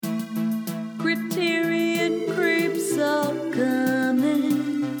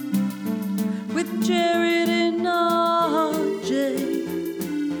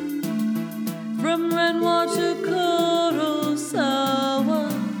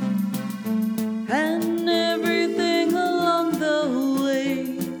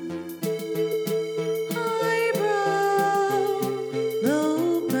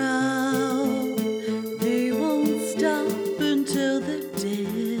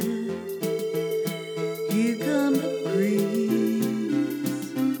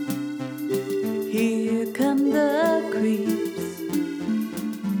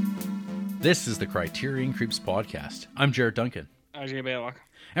This is the Criterion Creeps podcast. I'm Jared Duncan. AJ Baylock.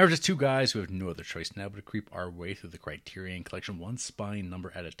 And we're just two guys who have no other choice now but to creep our way through the Criterion Collection, one spine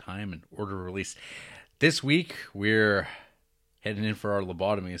number at a time in order of release. This week, we're heading in for our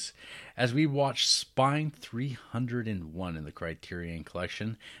lobotomies as we watch Spine 301 in the Criterion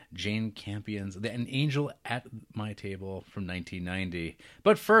Collection, Jane Campion's An Angel at My Table from 1990.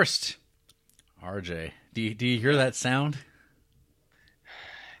 But first, RJ, do you hear that sound?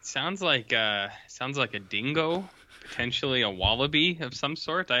 It sounds like a dingo, potentially a wallaby of some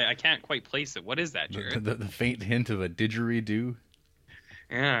sort. I can't quite place it. What is that, Jared? The faint hint of a didgeridoo?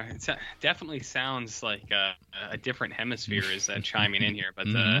 Yeah, it definitely sounds like a different hemisphere is chiming in here, but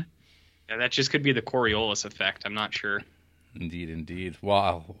yeah, that just could be the Coriolis effect. I'm not sure. Indeed.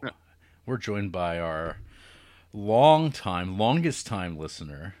 Wow. We're joined by our longest time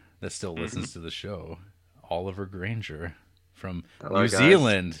listener that still listens to the show, Oliver Granger from New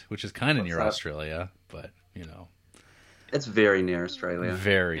Zealand, which is kind of near Australia, but, you know. It's very near Australia.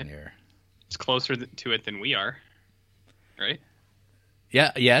 Very near. It's closer to it than we are, right?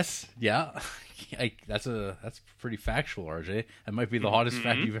 Yeah. Yes. Yeah. That's pretty factual, RJ. That might be the hottest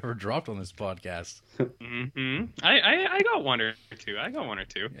fact you've ever dropped on this podcast. I got one or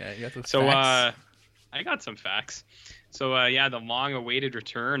two. Yeah, you got so facts. I got some facts. So the long-awaited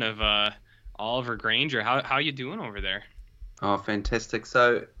return of Oliver Granger. How you doing over there? Oh, fantastic.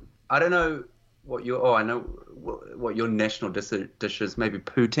 So I don't know what your I know what your national dish is. Maybe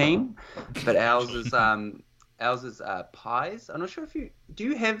poutine, but ours is pies. I'm not sure if you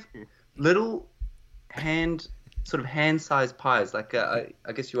have little hand-sized pies. Like I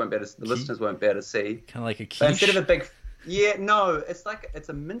guess you won't be able to, the listeners won't be able to see. Kind of like a quiche. But instead of a big, it's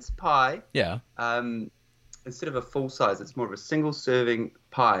a mince pie. Yeah. Instead of a full size, it's more of a single serving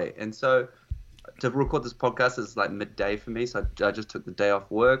pie. And so to record this podcast is like midday for me. So I just took the day off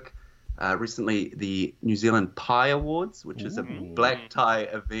work. Recently, the New Zealand Pie Awards, which is a black tie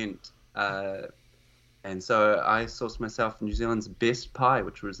event. And so I sourced myself New Zealand's best pie,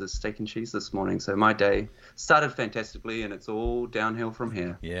 which was a steak and cheese this morning. So my day started fantastically, and it's all downhill from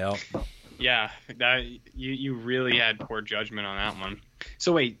here. Yeah. Yeah, you really had poor judgment on that one.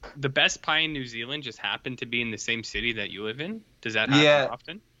 So wait, the best pie in New Zealand just happened to be in the same city that you live in? Does that happen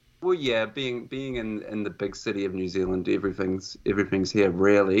often? Well, yeah, being in the big city of New Zealand, everything's here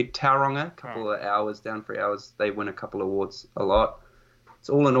really. Tauranga, couple of hours, down 3 hours, they win a couple of awards a lot. It's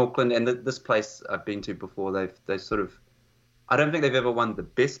all in Auckland, and this place I've been to before, they sort of, I don't think they've ever won the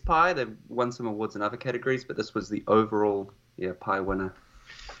best pie. They've won some awards in other categories, but this was the overall pie winner.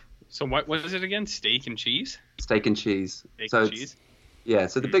 So what was it again? Steak and cheese? Steak and cheese. Cheese? Yeah,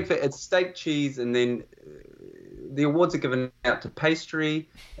 so the big it's steak, cheese, and then the awards are given out to pastry,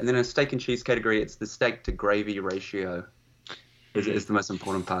 and then in a steak and cheese category, it's the steak to gravy ratio is the most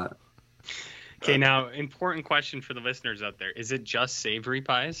important part. Okay, now, important question for the listeners out there. Is it just savory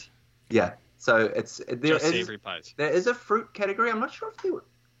pies? Yeah, so savory pies. There is a fruit category. I'm not sure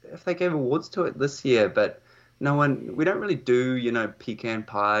if they gave awards to it this year, but we don't really do, pecan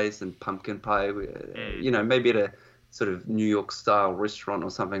pies and pumpkin pie, maybe at a sort of New York style restaurant or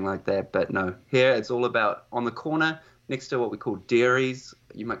something like that. But no, here it's all about on the corner next to what we call dairies.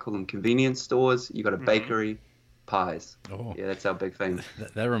 You might call them convenience stores. You got a bakery, pies. Oh, yeah, that's our big thing.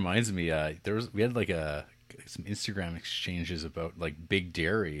 That reminds me. We had like some Instagram exchanges about like Big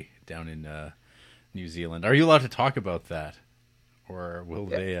Dairy down in New Zealand. Are you allowed to talk about that, or will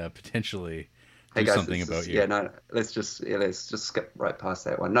they potentially do something about you? Yeah, no. Let's just skip right past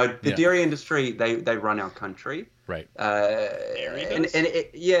that one. No, the dairy industry they run our country. Right. And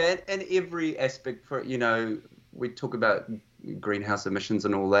every aspect for we talk about greenhouse emissions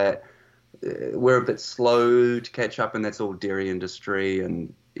and all that. We're a bit slow to catch up, and that's all dairy industry.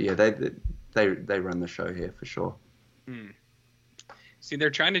 And yeah, they run the show here for sure. See, they're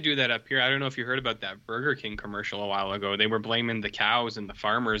trying to do that up here. I don't know if you heard about that Burger King commercial a while ago. They were blaming the cows and the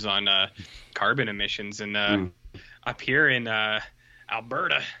farmers on carbon emissions, and up here in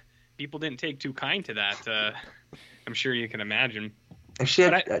Alberta, people didn't take too kind to that. I'm sure you can imagine.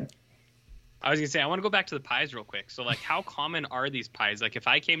 Actually, I was going to say, I want to go back to the pies real quick. So, like, how common are these pies? Like, if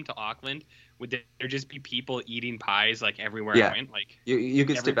I came to Auckland, would there just be people eating pies, like, everywhere I went? Like, you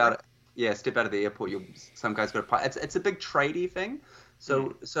could step out of the airport. Some guys got a pie. It's a big tradie thing.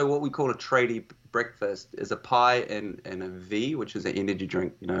 So what we call a tradie breakfast is a pie and a V, which is an energy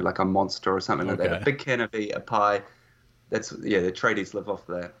drink, like a Monster or something like that. A big can of V, a pie. The tradies live off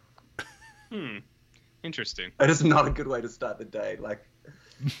that. Interesting. It is not a good way to start the day. Like,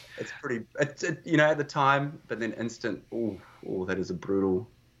 it's pretty, at the time, but then instant, that is a brutal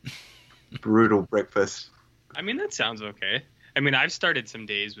breakfast. I mean, that sounds okay. I mean, I've started some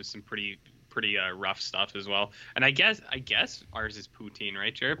days with some pretty pretty rough stuff as well. And I guess ours is poutine,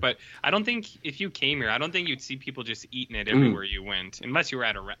 right, Jared? But I don't think if you came here, I don't think you'd see people just eating it everywhere you went, unless you were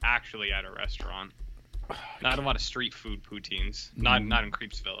actually at a restaurant. Not a lot of street food poutines. Not in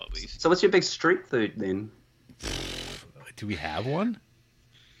Creepsville, at least. So what's your big street food then? Do we have one?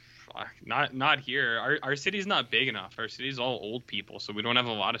 Not here. Our city's not big enough. Our city's all old people, so we don't have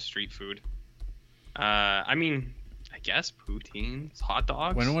a lot of street food. I mean, I guess poutines, hot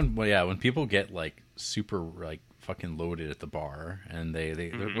dogs. When people get like super like fucking loaded at the bar and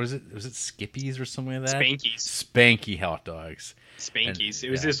they what is it? Was it Skippies or something like that? Spanky hot dogs. Spankies.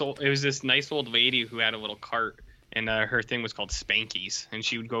 It was this nice old lady who had a little cart, and her thing was called Spankies, and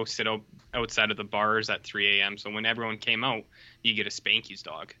she would go sit outside of the bars at 3 a.m. So when everyone came out, you get a Spankies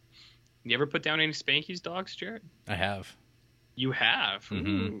dog. You ever put down any Spankies dogs, Jared? I have. You have?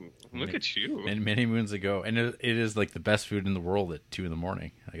 Ooh, look at you. Many moons ago. And it is like the best food in the world at 2 a.m,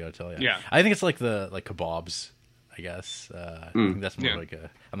 I gotta tell you. Yeah. I think it's like kebabs, I guess. I think that's more like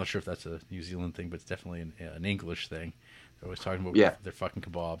I'm not sure if that's a New Zealand thing, but it's definitely an English thing. They're always talking about their fucking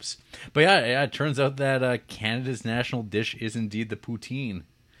kebabs. But yeah, it turns out that Canada's national dish is indeed the poutine.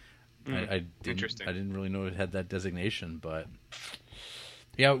 I didn't really know it had that designation, but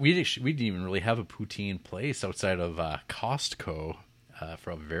yeah, we didn't even really have a poutine place outside of Costco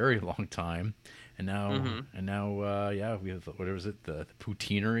for a very long time, and now we have, what was it, the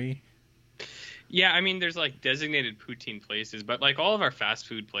poutineery. Yeah, I mean, there's like designated poutine places, but like all of our fast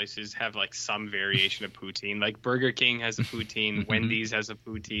food places have like some variation of poutine. Like Burger King has a poutine, Wendy's has a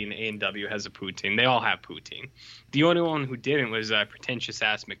poutine, A&W has a poutine. They all have poutine. The only one who didn't was pretentious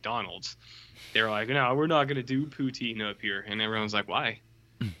ass McDonald's. They were like, no, we're not gonna do poutine up here, and everyone's like, why?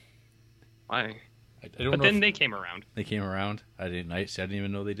 Why? But then they came around. They came around. I didn't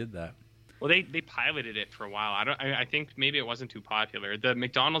even know they did that. Well, they piloted it for a while. I think maybe it wasn't too popular. The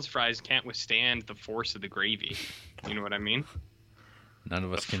McDonald's fries can't withstand the force of the gravy. You know what I mean? None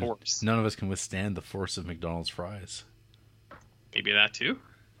of us can withstand the force of McDonald's fries. Maybe that too.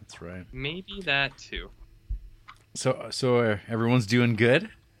 That's right. Maybe that too. So everyone's doing good.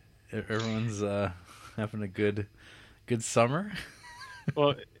 Everyone's having a good summer.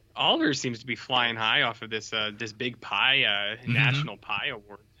 Well, Oliver seems to be flying high off of this big pie national pie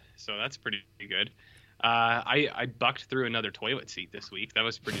award. So that's pretty good. I bucked through another toilet seat this week. That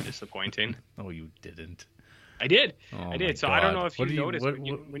was pretty disappointing. Oh, you didn't. I did. Oh, I did. So God. I don't know if you noticed.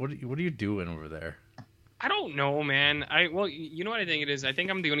 What are you doing over there? I don't know, man. Well, you know what I think it is? I think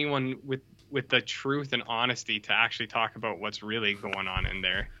I'm the only one with the truth and honesty to actually talk about what's really going on in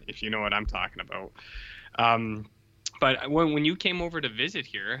there, if you know what I'm talking about. But when you came over to visit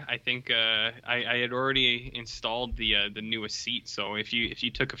here, I think I had already installed the newest seat. So if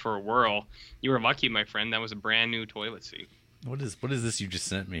you took it for a whirl, you were lucky, my friend. That was a brand new toilet seat. What is this you just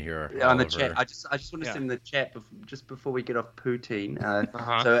sent me here? Yeah, on the chat. I just want to send in the chat just before we get off poutine.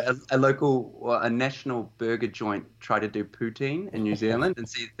 So a national burger joint tried to do poutine in New Zealand, and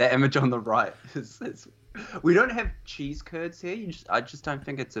see that image on the right. We don't have cheese curds here. I just don't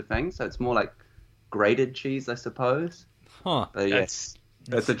think it's a thing. So it's more like grated cheese, I suppose. Huh. But yeah,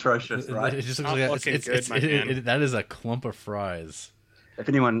 that's atrocious, right? It just looks like that is a clump of fries. If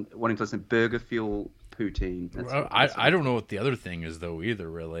anyone wanting to listen, Burger Fuel poutine. I don't know what the other thing is though either.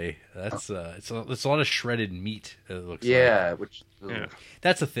 Really, that's it's a lot of shredded meat. It looks like.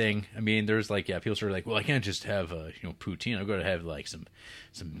 That's a thing. I mean, there's like people sort of like, well, I can't just have poutine. I've got to have like some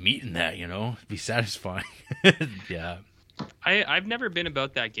meat in that, be satisfying. Yeah. I've never been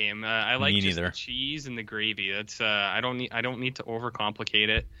about that game. I like just the cheese and the gravy. That's I don't need to overcomplicate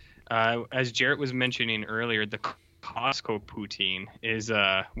it. As Jarrett was mentioning earlier, the Costco poutine is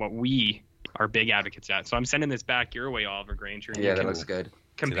what we are big advocates at. So I'm sending this back your way, Oliver Granger. Yeah, that looks good.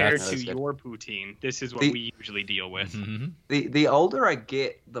 Compared to your poutine, this is what we usually deal with. The older I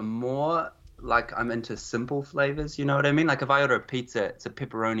get, the more like I'm into simple flavors, you know what I mean? Like if I order a pizza, it's a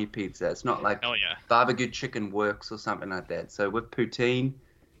pepperoni pizza. It's not like barbecue chicken works or something like that. So with poutine,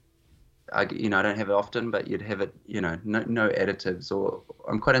 I don't have it often, but you'd have it, no additives. Or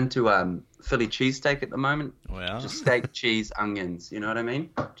I'm quite into Philly cheesesteak at the moment. Well, just steak, cheese, onions. You know what I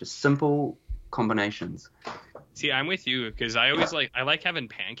mean? Just simple combinations. See, I'm with you because I always I like having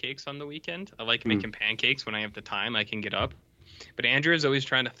pancakes on the weekend. I like making pancakes when I have the time I can get up. But Andrew is always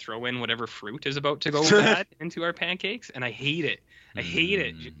trying to throw in whatever fruit is about to go bad into our pancakes, and I hate it. I hate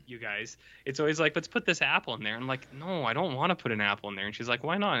it, you guys. It's always like, let's put this apple in there. I'm like, no, I don't want to put an apple in there. And she's like,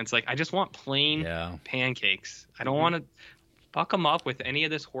 why not? And it's like, I just want plain pancakes. I don't want to fuck them up with any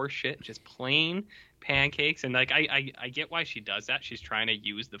of this horse shit. Just plain pancakes. And like, I get why she does that. She's trying to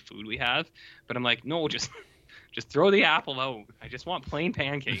use the food we have. But I'm like, no, just throw the apple out. I just want plain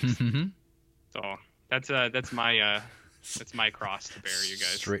pancakes. So that's my cross to bear, you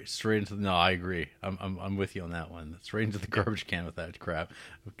guys. Straight into the, no, I agree. I'm with you on that one. Straight into the garbage can with that crap.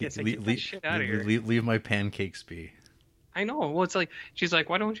 Yes, get that shit out of here. Leave my pancakes be. I know. Well, it's like she's like,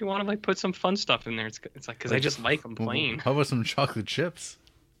 why don't you want to like put some fun stuff in there? It's like because I just like them plain. How about some chocolate chips?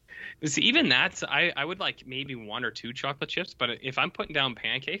 See, even that's I would like maybe 1 or 2 chocolate chips, but if I'm putting down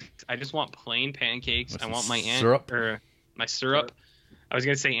pancakes, I just want plain pancakes. I want my syrup. My syrup. I was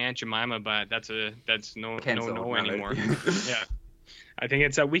gonna say Aunt Jemima, but that's no anymore. Yeah. I think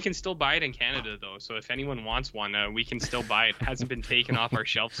it's we can still buy it in Canada though, so if anyone wants one, we can still buy it. It hasn't been taken off our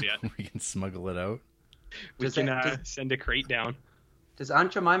shelves yet. We can smuggle it out. We can send a crate down. Does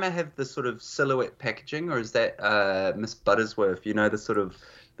Aunt Jemima have the sort of silhouette packaging, or is that Miss Buttersworth? You know, the sort of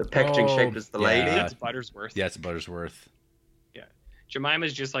the packaging shaped as the lady. It's Buttersworth. Yeah, it's Buttersworth. Yeah,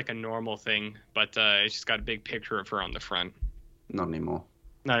 Jemima's just like a normal thing, but it's just got a big picture of her on the front. Not anymore.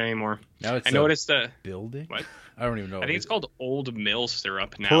 Not anymore. Now it's I noticed building. What? I don't even know. I think it's called Old Mill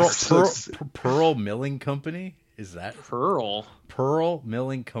Syrup now. Pearl Milling Company. Is that Pearl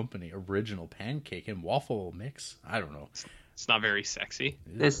Milling Company original pancake and waffle mix? I don't know. It's not very sexy.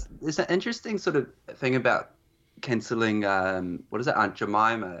 There's an interesting sort of thing about cancelling what is it, Aunt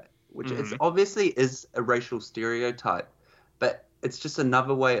Jemima, which it's obviously is a racial stereotype, but it's just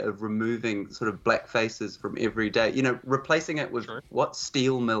another way of removing sort of black faces from everyday, you know, replacing it with what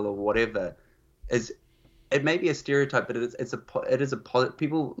steel mill or whatever is. It may be a stereotype, but it is a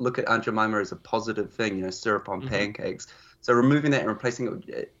people look at Aunt Jemima as a positive thing, you know, syrup on pancakes. So removing that and replacing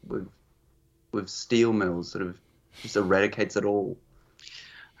it with steel mills sort of just eradicates it all.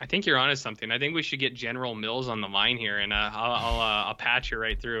 I think you're onto something. I think we should get General Mills on the line here, and I'll patch you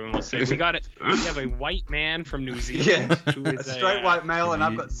right through, and we'll say we have a white man from New Zealand who is a straight white male, and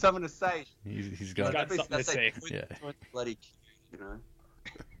I've got something to say. He's got something to say. Yeah. Bloody, you know.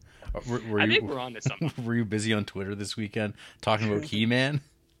 I think we're on to something. Were you busy on Twitter this weekend talking about He-Man?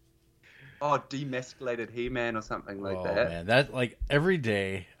 Oh, demasculated He-Man or something like that. Oh man, that like every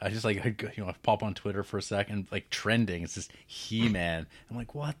day I just like I pop on Twitter for a second, like trending. It's just He-Man. I'm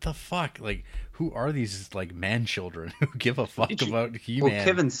like, what the fuck? Like, who are these like man children who give a fuck about He-Man? Well,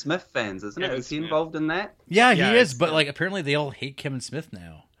 Kevin Smith fans, isn't it? Is he involved in that? Yeah, he is. But like, apparently they all hate Kevin Smith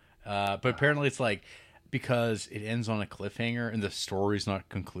now. But apparently it's like, because it ends on a cliffhanger and the story's not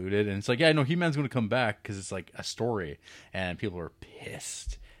concluded, and it's like, yeah, no, He-Man's going to come back because it's like a story, and people are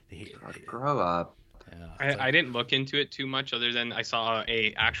pissed. Grow up. Yeah, I didn't look into it too much, other than I saw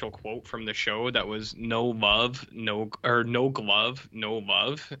a actual quote from the show that was no glove, no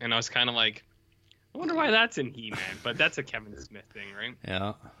love, and I was kind of like, I wonder why that's in He-Man, but that's a Kevin Smith thing, right?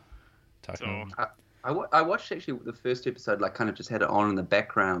 Yeah. I watched actually the first episode, like kind of just had it on in the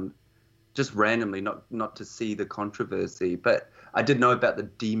background, just randomly, not to see the controversy, but I did know about the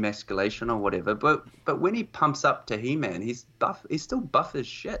demasculation or whatever. But when he pumps up to He-Man, he's buff. He's still buff as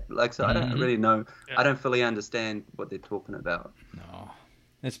shit. Like, so I don't really know. Yeah. I don't fully understand what they're talking about. No,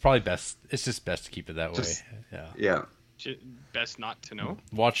 it's probably best. It's just best to keep it that way. Yeah. Best not to know.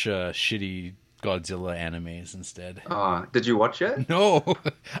 Watch shitty Godzilla animes instead. Did you watch it? No,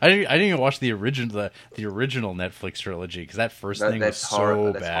 I didn't even watch the original Netflix trilogy, because that first thing was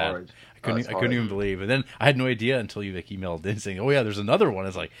so bad. Horrid. I couldn't even believe. And then I had no idea until you like emailed in saying, "Oh yeah, there's another one."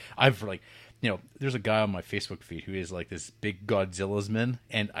 It's like there's a guy on my Facebook feed who is like this big Godzilla's man,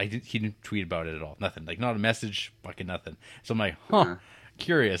 and he didn't tweet about it at all. Nothing, like not a message, fucking nothing. So I'm like,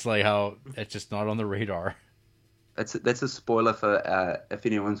 curious, like how it's just not on the radar. That's a spoiler for if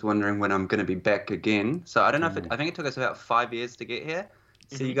anyone's wondering when I'm going to be back again. So I don't know I think it took us about 5 years to get here.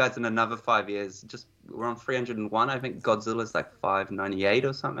 See you guys in another 5 years. We're on 301. I think Godzilla's like 598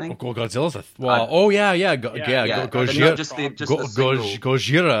 or something. Oh, Godzilla's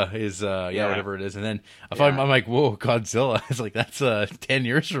Gojira is whatever it is. And then I'm like, whoa, Godzilla. It's like that's 10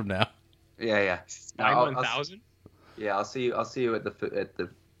 years from now. Yeah. 9,000. Yeah, I'll see you at the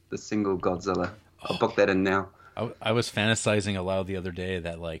single Godzilla. I'll book that in now. I was fantasizing aloud the other day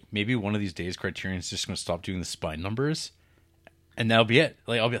that like maybe one of these days Criterion's just going to stop doing the spine numbers. And that'll be it.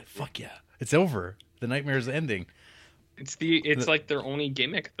 Like I'll be like, "Fuck yeah, it's over. The nightmare's ending." It's like their only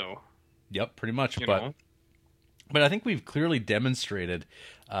gimmick, though. Yep, pretty much. But I think we've clearly demonstrated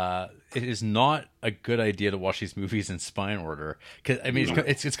it is not a good idea to watch these movies in spine order. Because I mean,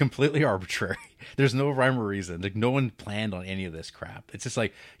 it's completely arbitrary. There's no rhyme or reason. Like no one planned on any of this crap. It's just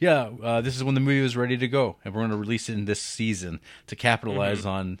like, this is when the movie was ready to go, and we're going to release it in this season to capitalize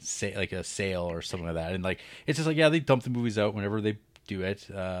on like a sale or something like that. And like it's just like, they dump the movies out whenever they do it.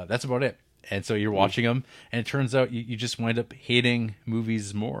 That's about it. And so you're watching them, and it turns out you just wind up hating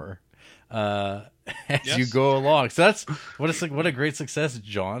movies more as you go along. So that's what a great success,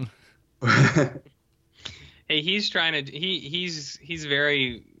 John. Hey, he's trying to. He's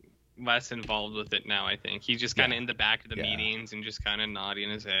very less involved with it now. I think he's just kind of in the back of the meetings and just kind of nodding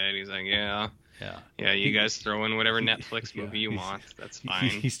his head. He's like, yeah. You guys throw in whatever Netflix movie you want. That's fine.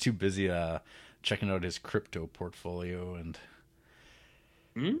 He's too busy checking out his crypto portfolio and.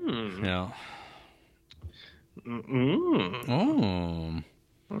 Yeah.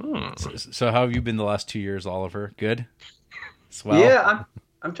 So how have you been the last 2 years, Oliver? Good? Swell? Yeah,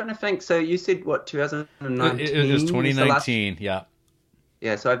 I'm trying to think. So you said, what, 2019? It was 2019, yeah.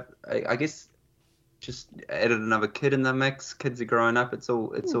 Yeah, so I guess just added another kid in the mix. Kids are growing up. It's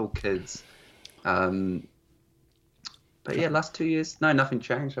all kids. But yeah, last 2 years, no, nothing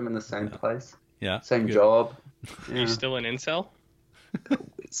changed. I'm in the same place. Yeah. Same job. Yeah. Are you still an incel?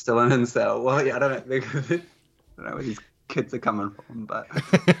 Still an incel. Well, yeah, I don't know where these kids are coming from, but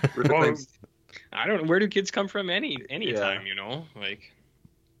well, I don't know. Where do kids come from anytime, you know? Like,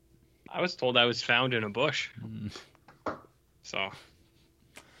 I was told I was found in a bush. So,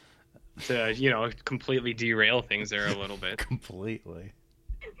 to, completely derail things there a little bit. Completely.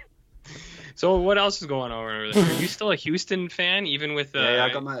 So what else is going on over there? Are you still a Houston fan, even with I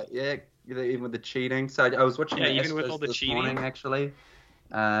got my even with the cheating. So I was watching the even with all the this cheating morning, actually.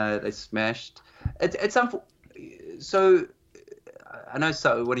 They smashed. So I know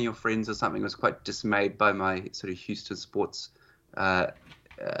one of your friends or something was quite dismayed by my sort of Houston sports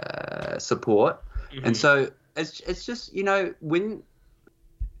support, and so it's just when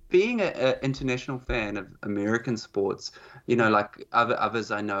being an international fan of American sports, like others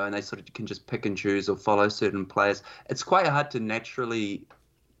I know, and they sort of can just pick and choose or follow certain players. It's quite hard to naturally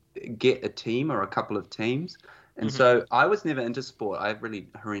get a team or a couple of teams. And so I was never into sport. I have really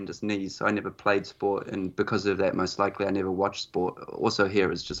horrendous knees, so I never played sport. And because of that, most likely I never watched sport. Also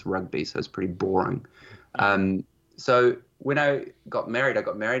here it's just rugby, so it's pretty boring. So when I got married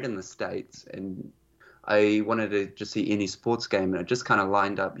in the States, and I wanted to just see any sports game, and it just kind of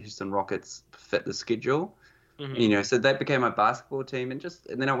lined up. Houston Rockets fit the schedule, so that became my basketball team, and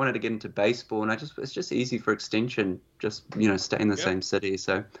then I wanted to get into baseball, and it's just easy for extension, just stay in the same city.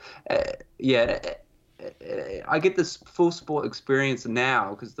 So I get this full sport experience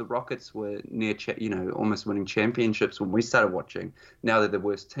now because the Rockets were near, almost winning championships when we started watching. Now they're the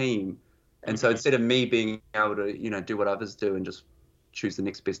worst team, and so instead of me being able to do what others do and just choose the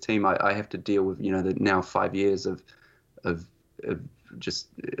next best team, I have to deal with the now 5 years of just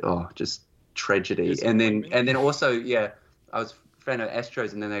tragedy, and then also I was a fan of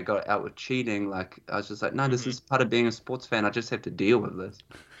Astros, and then they got out with cheating. Like I was just like, no, this is part of being a sports fan. I just have to deal with this.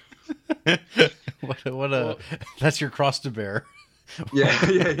 That's your cross to bear.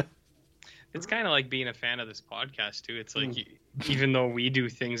 Yeah. It's kind of like being a fan of this podcast too. It's like even though we do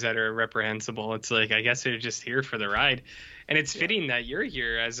things that are reprehensible, it's like I guess they're just here for the ride, and it's fitting that you're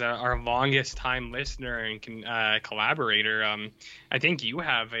here as our longest time listener and collaborator. I think you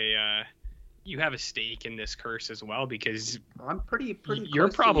have a stake in this curse as well, because I'm pretty. You're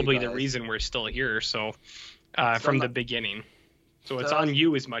probably the reason we're still here. So from the beginning. So it's on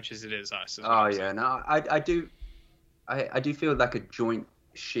you as much as it is us. Oh yeah, no, I do feel like a joint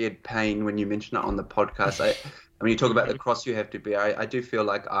shared pain when you mention it on the podcast. When you talk about the cross you have to bear, I do feel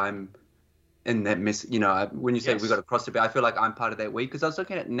like I'm in that mess. When you say we got a cross to bear, I feel like I'm part of that week, because I was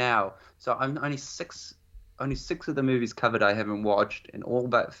looking at it now. So I'm only six of the movies covered I haven't watched, and all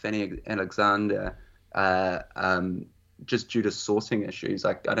but Fanny Alexander, just due to sourcing issues.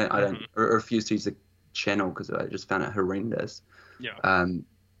 Like I don't refuse to use the channel because I just found it horrendous. Yeah.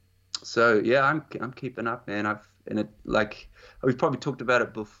 So yeah, I'm keeping up, man. We've probably talked about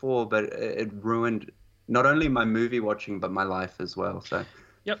it before, but it ruined not only my movie watching but my life as well. So.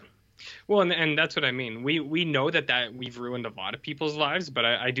 Yep. Well, and that's what I mean. We know that we've ruined a lot of people's lives, but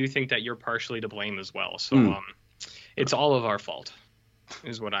I do think that you're partially to blame as well. So it's all of our fault,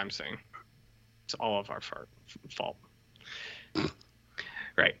 is what I'm saying. It's all of our fault.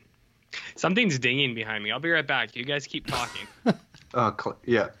 Right. Something's dinging behind me. I'll be right back. You guys keep talking.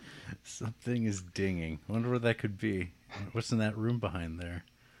 Yeah. Something is dinging. I wonder what that could be. What's in that room behind there?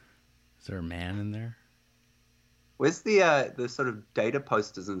 Is there a man in there? Where's the sort of data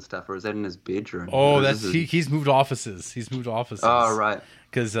posters and stuff, or is that in his bedroom? Oh, he's moved offices. Oh, right.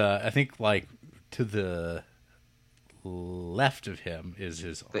 Because I think to the left of him is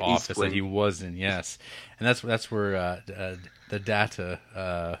his office that he was in. Yes, and that's where the data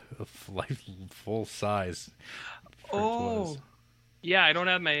full size. Oh. Yeah, I don't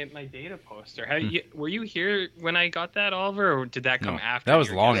have my data poster. Were you here when I got that, Oliver, or did that come after? That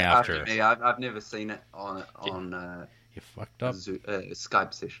was long after. Me. I've never seen it on you fucked up.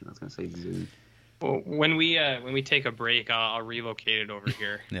 Skype session. I was going to say Zoom. Well, when we take a break, I'll relocate it over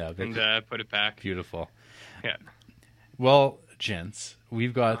here. Yeah, and put it back. Beautiful. Yeah. Well, gents,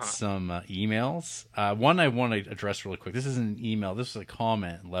 we've got Uh-huh. some emails. One I want to address really quick. This is an email. This is a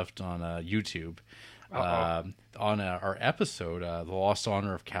comment left on YouTube on our episode, The Lost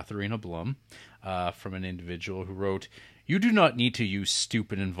Honor of Katharina Blum, from an individual who wrote, "You do not need to use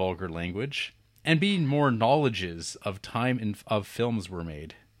stupid and vulgar language, and be more knowledges of time of films were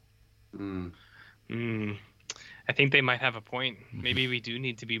made." I think they might have a point. Maybe we do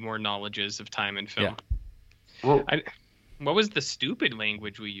need to be more knowledges of time and film. Well, What was the stupid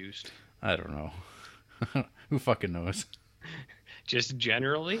language we used? I don't know. Who fucking knows? Just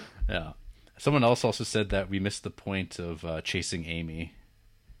generally? Yeah. Someone else also said that we missed the point of chasing Amy.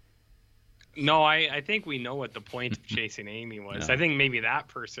 No, I think we know what the point of chasing Amy was. Yeah. I think maybe that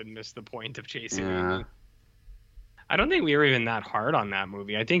person missed the point of chasing Yeah. Amy. I don't think we were even that hard on that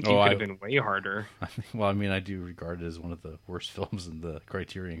movie. I think you could have been way harder. Well, I mean, I do regard it as one of the worst films in the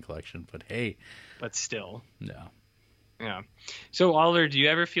Criterion Collection, but hey, But still. no. Yeah. So, Oliver, do you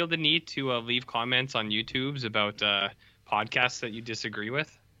ever feel the need to leave comments on YouTube's about podcasts that you disagree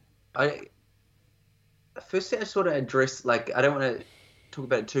with? Firstly, I sort of address, like, I don't want to talk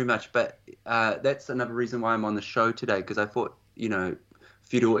about it too much, but that's another reason why I'm on the show today, because I thought,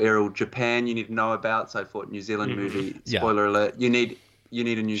 feudal era Japan you need to know about, so I thought New Zealand movie, Yeah. spoiler alert, you need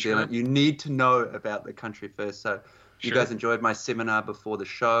a New Sure. Zealand, you need to know about the country first. So you Sure. guys enjoyed my seminar before the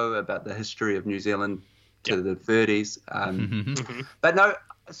show about the history of New Zealand to the 30s. But no,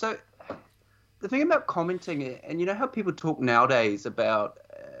 so the thing about commenting, and you know how people talk nowadays about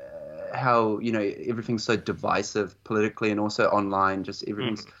how everything's so divisive politically and also online, just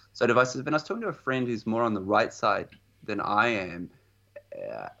everything's so divisive. And I was talking to a friend who's more on the right side than I am,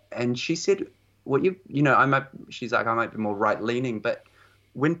 and she said, "Well, she's like, I might be more right leaning, but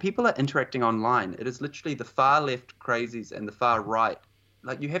when people are interacting online, it is literally the far left crazies and the far right.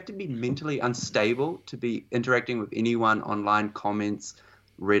 Like, you have to be mentally unstable to be interacting with anyone online, comments,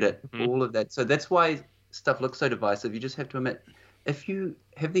 Reddit, all of that. So that's why stuff looks so divisive. You just have to admit, if you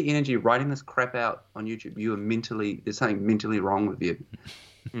have the energy writing this crap out on YouTube, there's something mentally wrong with you."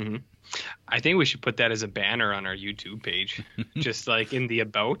 I think we should put that as a banner on our YouTube page. Just like in the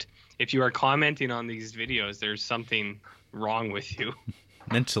about. If you are commenting on these videos, there's something wrong with you.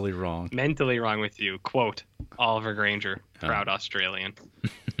 Mentally wrong. Mentally wrong with you. Quote, Oliver Granger, proud Australian.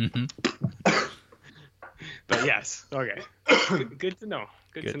 But yes, okay. Good to know.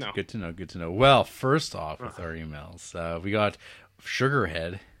 Good to know. Good to know. Good to know. Well, first off, with our emails, we got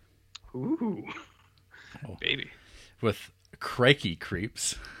Sugarhead Ooh. Oh. Baby. with Crikey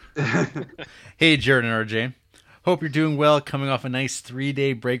Creeps. Hey, Jared and RJ. Hope you're doing well, coming off a nice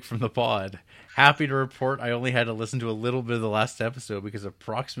 3-day break from the pod. Happy to report I only had to listen to a little bit of the last episode because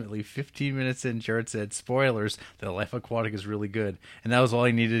approximately 15 minutes in, Jared said, spoilers, that Life Aquatic is really good. And that was all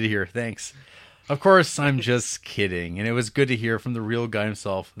I needed to hear. Thanks. Of course, I'm just kidding, and it was good to hear from the real guy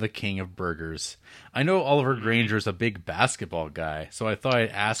himself, the king of burgers. I know Oliver Granger's a big basketball guy, so I thought I'd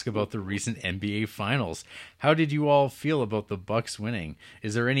ask about the recent NBA Finals. How did you all feel about the Bucks winning?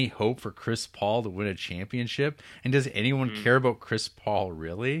 Is there any hope for Chris Paul to win a championship? And does anyone care about Chris Paul,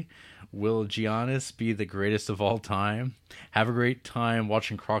 really? Will Giannis be the greatest of all time? Have a great time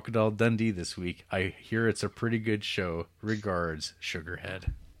watching Crocodile Dundee this week. I hear it's a pretty good show. Regards,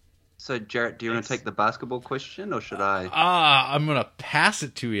 Sugarhead. So, Jarrett, do you want to take the basketball question, or should I? I'm going to pass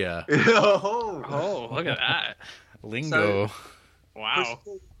it to you. Oh, look at that. Lingo. Wow. Chris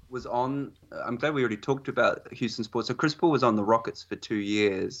Paul was on. I'm glad we already talked about Houston sports. So Chris Paul was on the Rockets for 2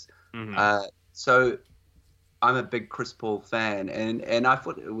 years. So I'm a big Chris Paul fan, and I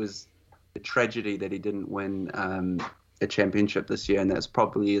thought it was a tragedy that he didn't win a championship this year, and that's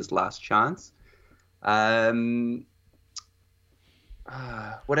probably his last chance.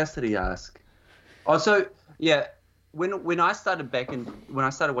 What else did he ask? Oh, so yeah, when I started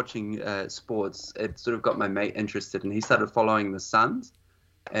watching sports, it sort of got my mate interested, and he started following the Suns.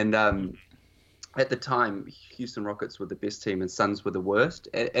 And at the time, Houston Rockets were the best team, and Suns were the worst.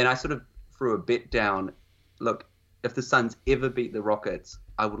 And I sort of threw a bet down. Look, if the Suns ever beat the Rockets,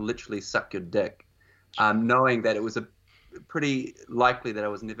 I would literally suck your dick, knowing that it was a pretty likely that I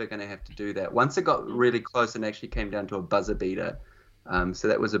was never going to have to do that. Once it got really close and actually came down to a buzzer beater. So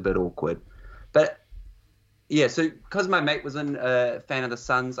that was a bit awkward. But yeah, so because my mate was a fan of the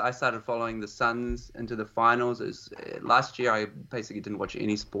Suns, I started following the Suns into the finals. Last year, I basically didn't watch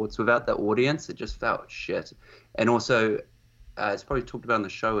any sports without the audience. It just felt shit. And also, it's probably talked about on the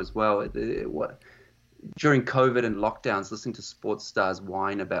show as well. During COVID and lockdowns, listening to sports stars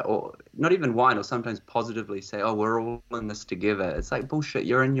whine about, or not even whine, or sometimes positively say, "Oh, we're all in this together." It's like bullshit.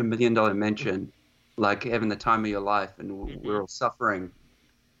 You're in your $1 million mansion like having the time of your life, and we're all suffering.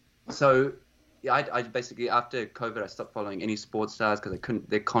 So yeah, I basically, after COVID, I stopped following any sports stars because I couldn't.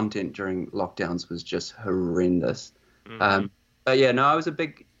 Their content during lockdowns was just horrendous. But yeah, no, I was a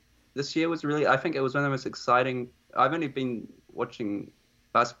big. This year was really. I think it was one of the most exciting. I've only been watching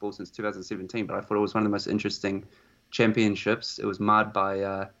basketball since 2017, but I thought it was one of the most interesting championships. It was marred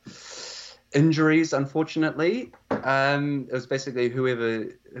by injuries, unfortunately. It was basically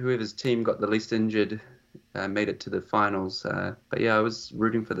whoever's team got the least injured made it to the finals. But yeah, I was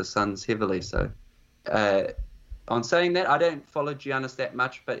rooting for the Suns heavily. So on saying that, I don't follow Giannis that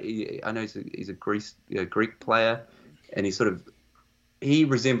much, but I know he's a Greek player, and he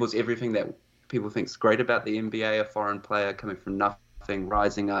resembles everything that people think's great about the NBA. A foreign player coming from nothing,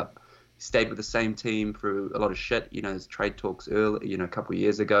 rising up. He stayed with the same team through a lot of shit. His trade talks early, a couple of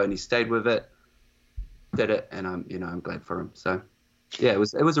years ago, and he stayed with it, did it, and I'm glad for him. So yeah, it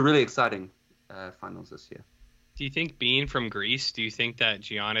was a really exciting finals this year. Do you think, being from Greece, do you think that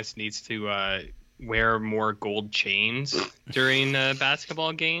Giannis needs to wear more gold chains during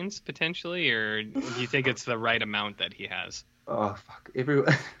basketball games potentially, or do you think it's the right amount that he has? Oh fuck,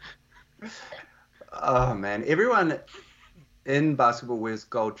 everyone. Oh man, everyone in basketball wears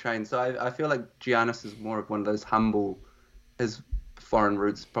gold chains. So I feel like Giannis is more of one of those humble. His foreign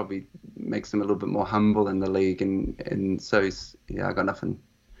roots probably makes him a little bit more humble in the league, and so I got nothing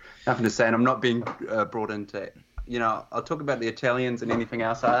to say, and I'm not being brought into. I'll talk about the Italians and anything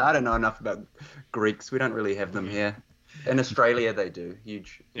else. I don't know enough about Greeks. We don't really have them here. In Australia, they do.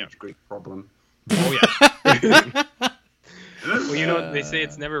 Huge Greek problem. Oh yeah. Well, they say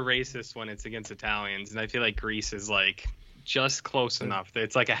it's never racist when it's against Italians, and I feel like Greece is like just close enough.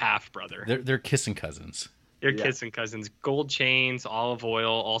 It's like a half brother. They're kissing cousins. They're kissing cousins. Gold chains, olive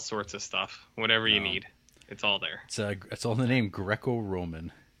oil, all sorts of stuff. Whatever you need, it's all there. It's all in the name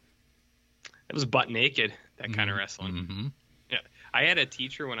Greco-Roman. It was butt naked, that kind of wrestling. Mm-hmm. Yeah, I had a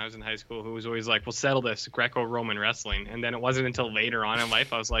teacher when I was in high school who was always like, "We'll settle this Greco-Roman wrestling," and then it wasn't until later on in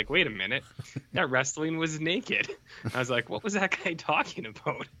life I was like, "Wait a minute, that wrestling was naked." I was like, "What was that guy talking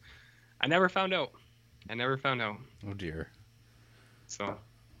about?" I never found out. Oh dear. So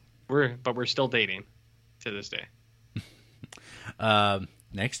we're still dating to this day.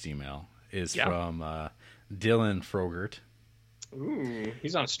 Next email is from Dylan Frogert. Ooh,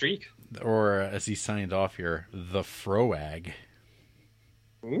 he's on a streak. Or as he signed off here, the Froag.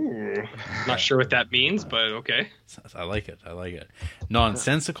 Ooh, not sure what that means, but okay. I like it.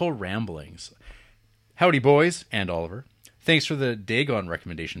 Nonsensical ramblings. Howdy, boys, and Oliver. Thanks for the Dagon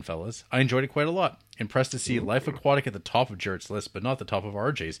recommendation, fellas. I enjoyed it quite a lot. Impressed to see Life Aquatic at the top of Jarrett's list, but not the top of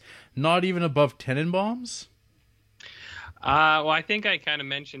RJ's. Not even above Tenenbaums? Well, I think I kind of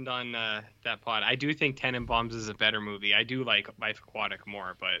mentioned on that pod. I do think Tenenbaums is a better movie. I do like Life Aquatic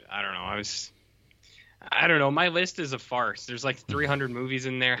more, but I don't know. I don't know. My list is a farce. There's like 300 movies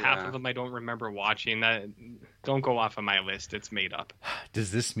in there. Half of them I don't remember watching. That don't go off of my list. It's made up.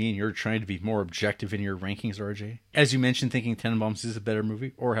 Does this mean you're trying to be more objective in your rankings, RJ? As you mentioned, thinking Tenenbaums is a better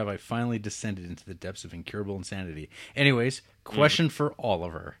movie, or have I finally descended into the depths of incurable insanity? Anyways, question for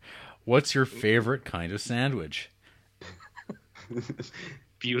Oliver. What's your favorite kind of sandwich?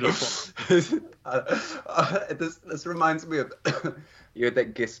 Beautiful. This reminds me of you had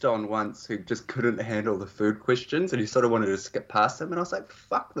that guest on once who just couldn't handle the food questions, and he sort of wanted to skip past them, and I was like,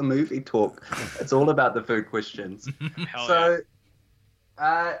 fuck the movie talk, it's all about the food questions. All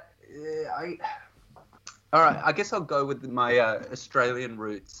right, I guess I'll go with my Australian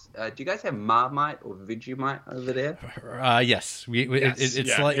roots. Do you guys have Marmite or Vegemite over there? Yes.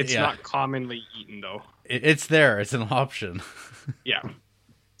 It's not commonly eaten, though. It's there. It's an option. Yeah.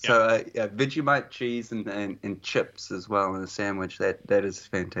 So Vegemite cheese and chips as well in a sandwich. That is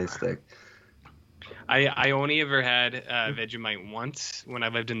fantastic. I only ever had Vegemite once when I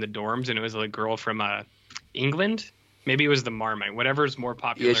lived in the dorms, and it was a girl from England. Maybe it was the Marmite, whatever's more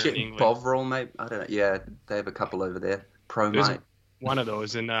popular in England. Bovril, mate. I don't know. Yeah, they have a couple over there. Promite. One of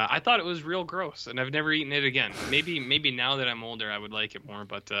those, and I thought it was real gross, and I've never eaten it again. Maybe now that I'm older, I would like it more.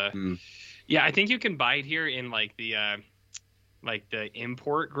 But yeah, I think you can buy it here in like the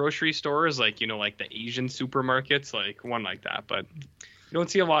import grocery stores, like the Asian supermarkets, like one like that. But you don't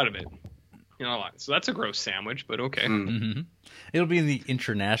see a lot of it. A lot. So that's a gross sandwich, but okay. Mm-hmm. It'll be in the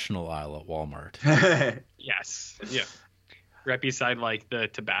international aisle at Walmart. Yes. Yeah. Right beside like the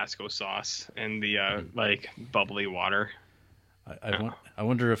Tabasco sauce and the like bubbly water. I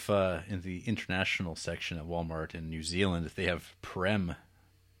wonder if in the international section at Walmart in New Zealand if they have Prem.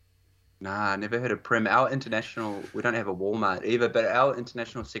 Nah, I never heard of Prem. Our international, we don't have a Walmart either, but our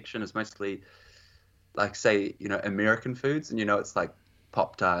international section is mostly like, say, American foods, and it's like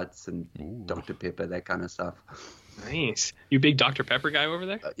Pop-Tarts and Ooh. Dr. Pepper, that kind of stuff. Nice. You big Dr. Pepper guy over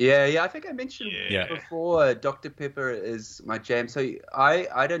there? Yeah. I think I mentioned Yeah. before, Dr. Pepper is my jam. So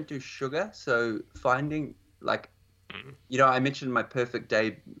I don't do sugar. So finding I mentioned my perfect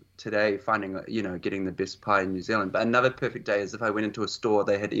day today, finding getting the best pie in New Zealand. But another perfect day is if I went into a store,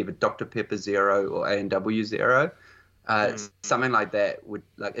 they had either Dr. Pepper Zero or A&W Zero. Something like that would,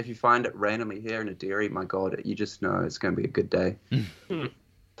 like, if you find it randomly here in a dairy, my God, you just know it's going to be a good day.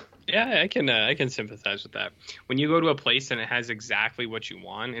 Yeah, I can sympathize with that. When you go to a place and it has exactly what you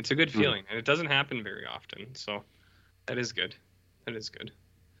want, it's a good feeling, and it doesn't happen very often. So that is good. That is good.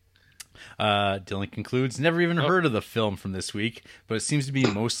 Dylan concludes, never even heard of the film from this week, but it seems to be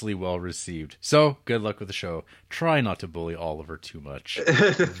mostly well received. So, good luck with the show. Try not to bully Oliver too much.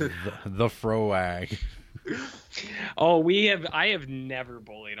 the Froag. Oh, I have never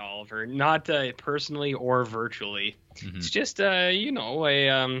bullied Oliver, not personally or virtually. Mm-hmm. It's just a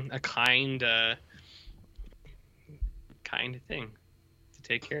kind thing to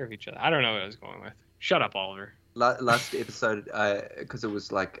take care of each other. I don't know what I was going with. Shut up, Oliver. Last episode, because it was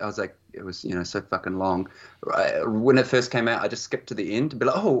so fucking long. When it first came out, I just skipped to the end to be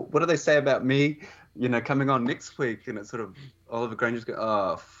like, oh, what do they say about me? Coming on next week, and it's sort of Oliver Granger's go,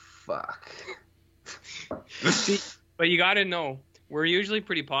 oh fuck. See, but you got to know, we're usually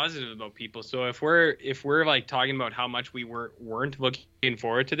pretty positive about people. So if we're like talking about how much we weren't looking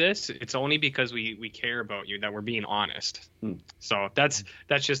forward to this, it's only because we care about you, that we're being honest. So that's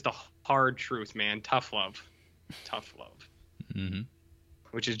just the hard truth, man. Tough love. Mm-hmm.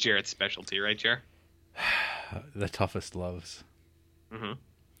 Which is Jarrett's specialty, right, Jar? The toughest loves. Mm-hmm.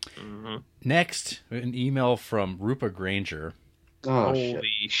 Mm-hmm. Next, an email from Rupa Granger. Oh,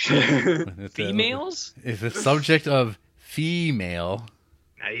 holy shit. Females? It's the subject of female.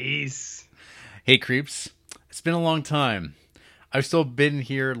 Nice. Hey, creeps. It's been a long time. I've still been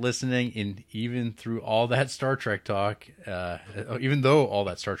here listening, and even through all that Star Trek talk, even though all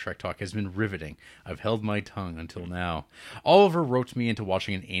that Star Trek talk has been riveting, I've held my tongue until now. Oliver roped me into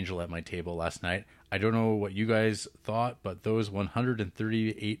watching An Angel at My Table last night. I don't know what you guys thought, but those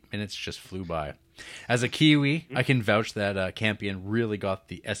 138 minutes just flew by. As a Kiwi, I can vouch that Campion really got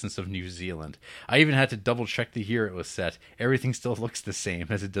the essence of New Zealand. I even had to double check the year it was set. Everything still looks the same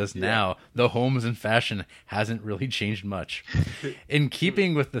as it does now. The homes and fashion hasn't really changed much. In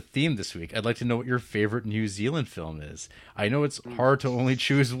keeping with the theme this week, I'd like to know what your favorite New Zealand film is. I know it's hard to only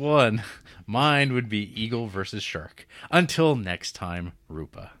choose one. Mine would be Eagle versus Shark. Until next time,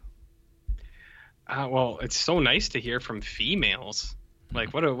 Rupa. Well, it's so nice to hear from females.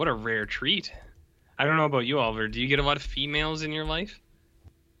 Like, what a rare treat. I don't know about you, Oliver. Do you get a lot of females in your life?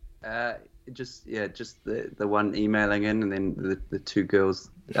 Just the one emailing in, and then the two girls,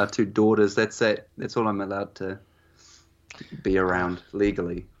 our two daughters. That's it. That's all I'm allowed to be around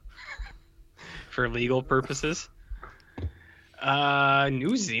legally. For legal purposes?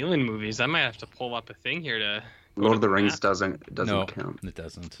 New Zealand movies. I might have to pull up a thing here to. Lord of the Rings doesn't no, count. It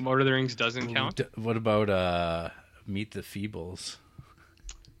doesn't. Lord of the Rings doesn't count. What about Meet the Feebles?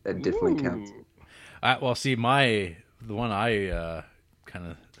 That definitely counts. Well, see, the one I kind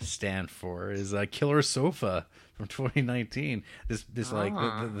of stand for is Killer Sofa from 2019. This like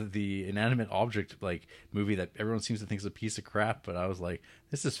the inanimate object like movie that everyone seems to think is a piece of crap, but I was like,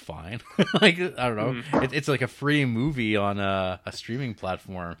 this is fine. Like, I don't know, it's like a free movie on a streaming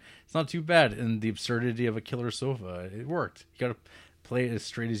platform. It's not too bad, and the absurdity of a killer sofa, it worked. You got to play it as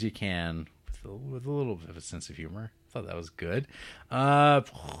straight as you can with a little bit of a sense of humor. I thought that was good. I'm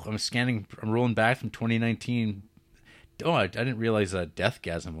rolling back from 2019. Oh, I didn't realize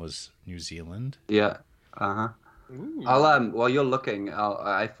Deathgasm was New Zealand. Yeah. Uh-huh. I'll while you're looking,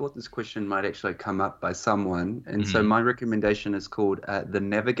 I thought this question might actually come up by someone, and so my recommendation is called The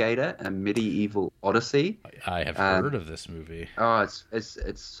Navigator: A Medieval Odyssey. I have heard of this movie. Oh,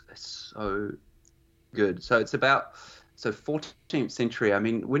 it's so good. So it's about 14th century. I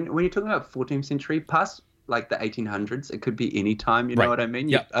mean, when you're talking about 14th century, past like the 1800s, it could be any time. You know what I mean?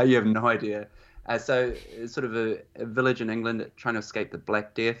 Yeah. You have no idea. So it's sort of a village in England trying to escape the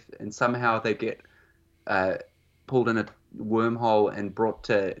Black Death, and somehow they get pulled in a wormhole and brought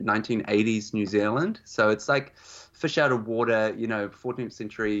to 1980s New Zealand. So it's like fish out of water, 14th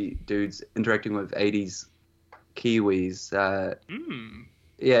century dudes interacting with 80s Kiwis.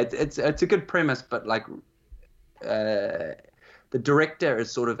 Yeah, it's a good premise, but like the director is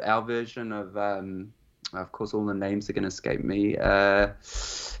sort of our version of course, all the names are going to escape me.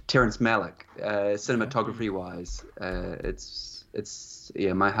 Terrence Malick, cinematography wise, it's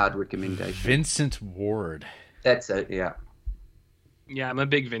my hard recommendation. Vincent Ward. That's it. Yeah. Yeah, I'm a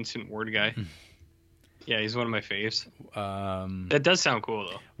big Vincent Ward guy. Yeah, he's one of my faves. Um, That does sound cool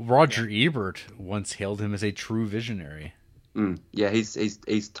though. Roger Ebert once hailed him as a true visionary. Yeah,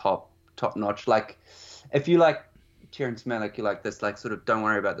 he's top notch. Like, if you like Terrence Malick, you like this. Like, sort of, don't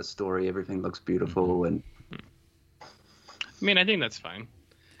worry about the story. Everything looks beautiful, and I mean, I think that's fine.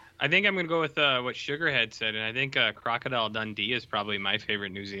 I think I'm gonna go with what Sugarhead said, and I think Crocodile Dundee is probably my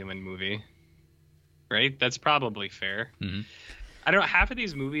favorite New Zealand movie. Right? That's probably fair. Mhm. I don't know, half of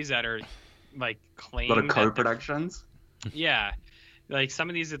these movies that are like a claimed lot of that co-productions. yeah, like some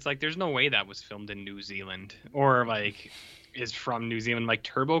of these, it's like there's no way that was filmed in New Zealand or like is from New Zealand. Like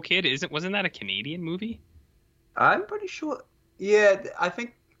Turbo Kid, wasn't that a Canadian movie? I'm pretty sure. Yeah, I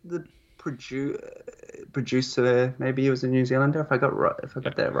think the producer, maybe he was a New Zealander. If I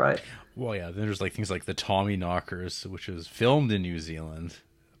got that right. Well, yeah. Then there's like things like the Tommy Knockers, which was filmed in New Zealand,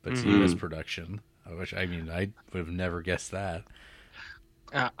 but it's U.S. production. Which, I mean, I would have never guessed that.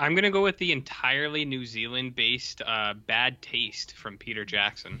 I'm gonna go with the entirely New Zealand-based Bad Taste from Peter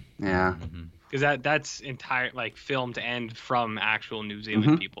Jackson, Yeah, because that's like filmed and from actual New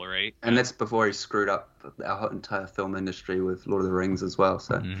Zealand people, right? and that's before he screwed up our entire film industry with Lord of the Rings as well.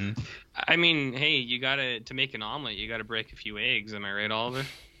 So, I mean, hey, you to make an omelet, you gotta break a few eggs. Am I right, Oliver?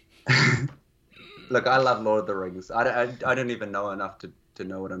 look, I love Lord of the Rings. I don't even know enough to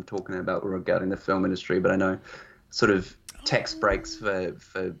know what I'm talking about regarding the film industry, but I know sort of tax breaks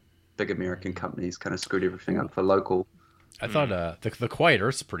for big American companies kind of screwed everything up for local. I thought the Quiet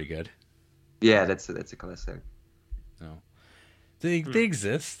Earth's pretty good. Yeah, that's a classic. No, they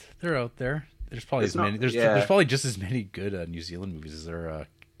exist. They're out there. There's probably there's probably just as many good New Zealand movies as there are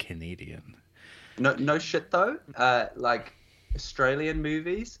Canadian. No shit though. Like Australian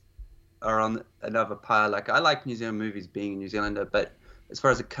movies are on another pile. Like, I like New Zealand movies being a New Zealander, but as far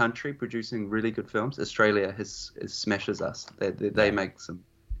as a country producing really good films, Australia smashes us. They make some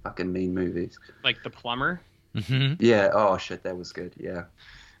fucking mean movies. Like The Plumber. Mm-hmm. Yeah. Oh shit, that was good. Yeah.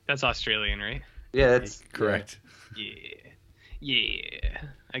 That's Australian, right? Yeah, that's correct. Yeah.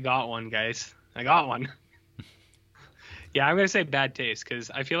 I got one, guys. I got one. Yeah, I'm gonna say Bad Taste because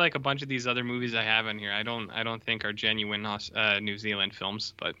I feel like a bunch of these other movies I have in here, I don't think are genuine New Zealand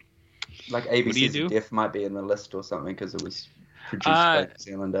films. But like ABC's Death might be in the list or something because it was produced by a New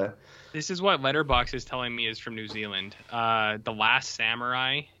Zealander. This is what Letterboxd is telling me is from New Zealand. The Last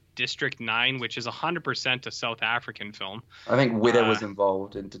Samurai, District 9, which is 100% a South African film. I think Weta was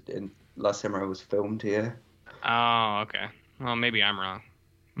involved in Last Samurai was filmed here. Oh, okay. Well, maybe I'm wrong.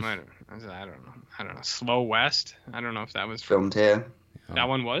 I don't know. Slow West. I don't know if that was filmed here. That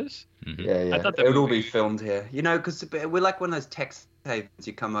one was. Mm-hmm. Yeah. I thought it would all be filmed here. You know, because we're like one of those tax havens.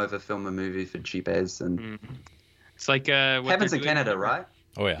 You come over, film a movie for cheap as, and it's like happens in Canada, right?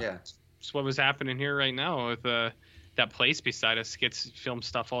 Oh yeah. Yeah. It's what was happening here right now with that place beside us gets filmed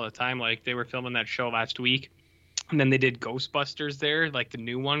stuff all the time. Like they were filming that show last week, and then they did Ghostbusters there, like the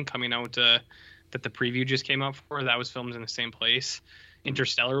new one coming out that the preview just came out for. That was filmed in the same place.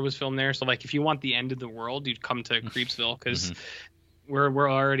 Interstellar was filmed there. So like if you want the end of the world, you'd come to Creepsville because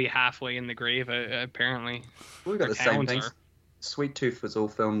we're already halfway in the grave apparently. We got the same things. Sweet Tooth was all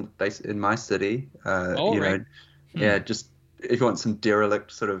filmed based in my city. Right. Yeah, just if you want some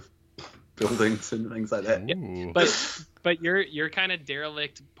derelict sort of buildings and things like that. Yeah. But your kind of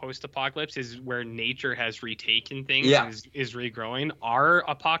derelict post-apocalypse is where nature has retaken things and is regrowing. Our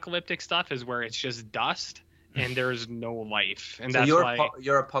apocalyptic stuff is where it's just dust and there's no life. And so that's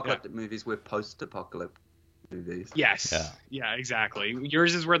your apocalyptic movies were post-apocalyptic movies. Yes. Yeah, exactly.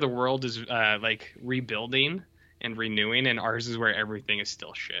 Yours is where the world is like rebuilding and renewing, and ours is where everything is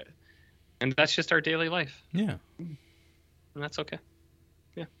still shit. And that's just our daily life. Yeah. And that's okay.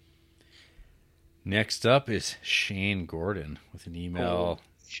 Yeah. Next up is Shane Gordon with an email.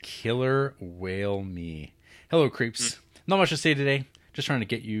 Killer Whale Me. Hello, creeps. Not much to say today. Just trying to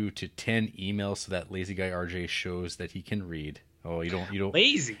get you to 10 emails so that lazy guy RJ shows that he can read. Oh, you don't.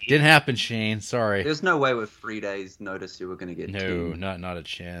 Lazy. Didn't happen, Shane. Sorry. There's no way with 3 days notice you were going to get 10. No, not a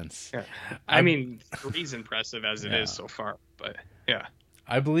chance. Yeah. I mean, 3's impressive as it is so far, but yeah.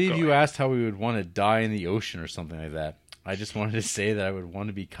 I believe you asked how we would want to die in the ocean or something like that. I just wanted to say that I would want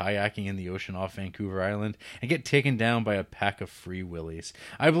to be kayaking in the ocean off Vancouver Island and get taken down by a pack of free willies.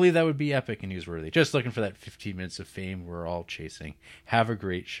 I believe that would be epic and newsworthy. Just looking for that 15 minutes of fame we're all chasing. Have a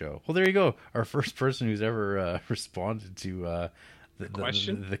great show. Well, there you go. Our first person who's ever responded to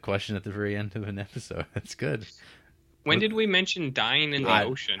the question at the very end of an episode. That's good. When did we mention dying in the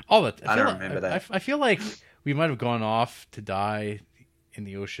ocean? I don't remember that. I feel like we might have gone off to die in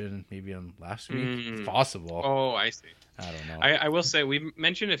the ocean maybe on last week. It's possible. Oh, I see. I don't know. I will say, we've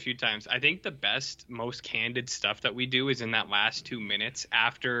mentioned a few times, I think the best, most candid stuff that we do is in that last 2 minutes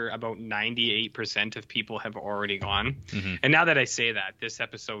after about 98% of people have already gone. Mhm. And now that I say that, this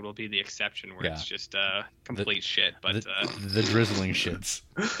episode will be the exception where Yeah. it's just complete shit. But the drizzling shits.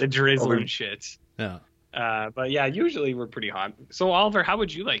 the drizzling shit. Yeah. But yeah, usually we're pretty hot. So Oliver, how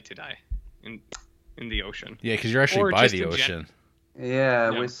would you like to die in the ocean? Yeah, because you're actually Or by just the in ocean.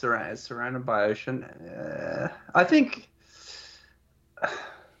 Yeah, Yeah. we're surrounded by ocean. I think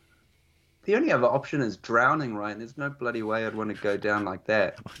the only other option is drowning, right? There's no bloody way I'd want to go down like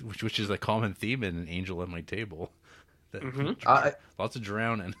that. Which is a common theme in An Angel at My Table. That- Mhm. Lots of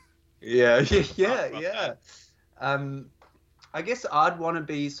drowning. Yeah. I guess I'd want to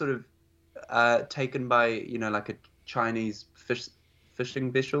be sort of taken by, like a Chinese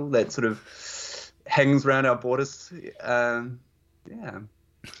fishing vessel that sort of hangs around our borders. Yeah.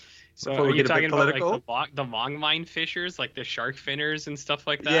 So Before are we you get a bit talking about political? like the longline fishers, like the shark finners and stuff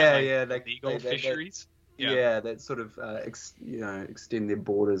like that? Yeah, like yeah, like legal that- fisheries. Yeah, that sort of extend their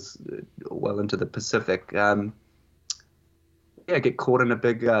borders well into the Pacific. Get caught in a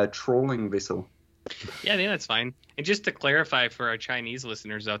big trawling vessel. Yeah, I think that's fine. And just to clarify for our Chinese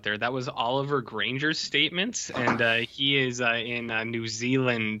listeners out there, that was Oliver Granger's statements, and he is in New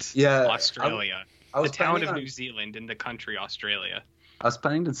Zealand, Yeah, Australia. I The was town planning of on- New Zealand in the country Australia. I was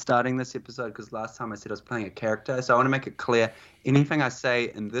planning on starting this episode because last time I said I was playing a character, so I want to make it clear. Anything I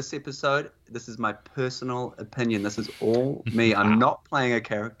say in this episode, this is my personal opinion. This is all me. I'm not playing a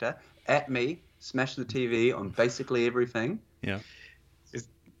character. At me, smash the TV on basically everything. Yeah.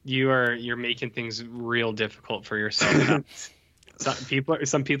 You're making things real difficult for yourself.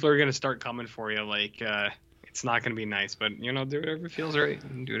 Some people are going to start coming for you. Like it's not going to be nice, but do whatever feels right.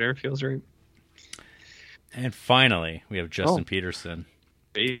 Do whatever feels right. And finally, we have Justin Peterson.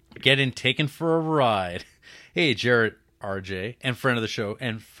 Hey. Getting taken for a ride. Hey, Jarrett, RJ, and friend of the show,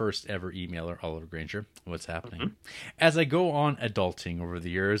 and first ever emailer, Oliver Granger. What's happening? As I go on adulting over the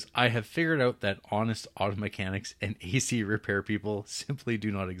years, I have figured out that honest auto mechanics and AC repair people simply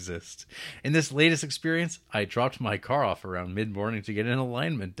do not exist. In this latest experience, I dropped my car off around mid-morning to get an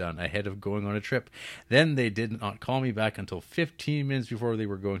alignment done ahead of going on a trip. Then they did not call me back until 15 minutes before they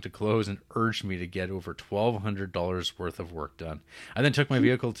were going to close and urged me to get over $1,200 worth of work done. I then took my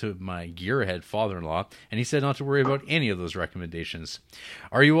vehicle to my gearhead father-in-law, and he said not to worry about any of those recommendations.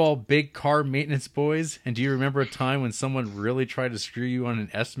 Are you all big car maintenance boys? And do you remember a time when someone really tried to screw you on an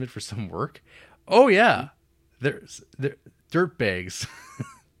estimate for some work? Oh yeah, they're dirtbags.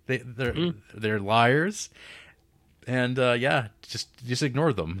 they're liars, and just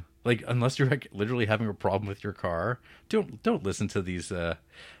ignore them. Like, unless you're like literally having a problem with your car, don't listen to these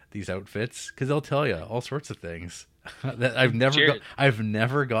outfits, because they'll tell you all sorts of things. That I've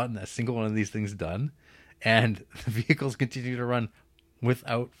never gotten a single one of these things done, and the vehicles continue to run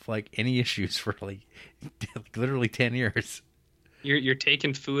without like any issues for like literally 10 years. You're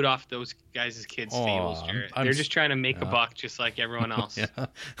taking food off those guys' kids' tables, Jared. They're just trying to make a buck just like everyone else. Yeah.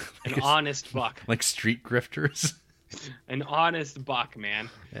 An honest buck. Like street grifters. An honest buck, man.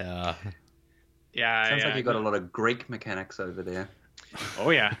 Yeah. Yeah. Sounds like you got a lot of Greek mechanics over there. Oh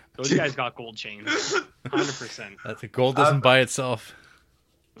yeah, those guys got gold chains. 100%. The gold doesn't buy itself.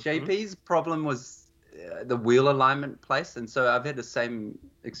 JP's problem was the wheel alignment place, and so I've had the same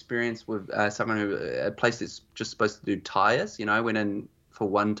experience with someone a place that's just supposed to do tires. I went in for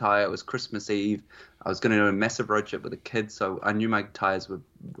one tire. It was Christmas Eve. I was going to do a massive road trip with the kids, so I knew my tires were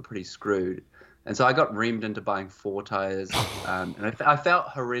pretty screwed, and so I got reamed into buying 4 tires, and I felt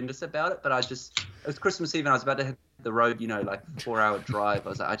horrendous about it. But it was Christmas Eve, and I was about to hit the road, like 4-hour drive. I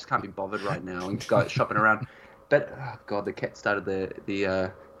was like, I just can't be bothered right now and go shopping around. But oh god, the cat started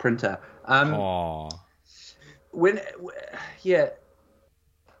the printer. Aww. When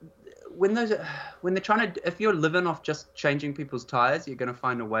they're trying to, if you're living off just changing people's tires, you're gonna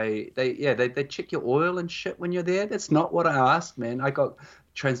find a way. They check your oil and shit when you're there. That's not what I asked, man. I got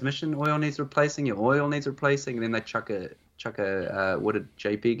transmission oil needs replacing, your oil needs replacing, and then they chuck a what did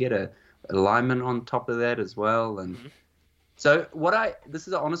JP get, a alignment on top of that as well. And so this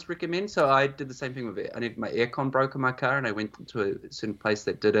is an honest recommend. So I did the same thing with it. My aircon broke in my car, and I went to a certain place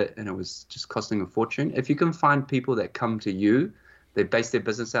that did it, and it was just costing a fortune. If you can find people that come to you, they base their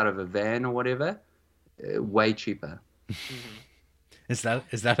business out of a van or whatever, way cheaper. Is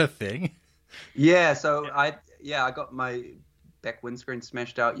that a thing? Yeah. So I got my back windscreen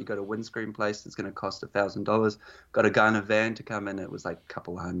smashed out. You got a windscreen place that's going to cost $1,000. Got a guy in a van to come in. It was like a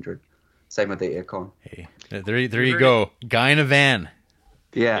couple $100. Same with the aircon. Hey, there you go. Guy in a van.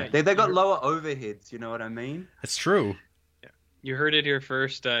 Yeah, they got lower overheads. You know what I mean? It's true. You heard it here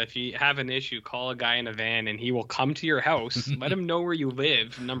first. If you have an issue, call a guy in a van, and he will come to your house. Let him know where you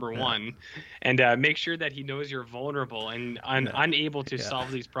live, number one, and make sure that he knows you're vulnerable and unable to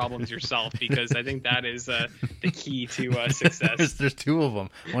solve these problems yourself, because I think that is the key to success. There's two of them.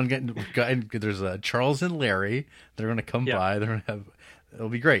 There's Charles and Larry. They're going to come by. They're going to have. It'll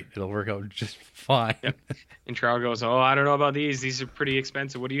be great. It'll work out just fine. Yep. And Charles goes, "Oh, I don't know about these. These are pretty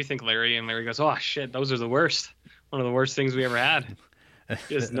expensive. What do you think, Larry?" And Larry goes, "Oh shit, those are the worst. One of the worst things we ever had.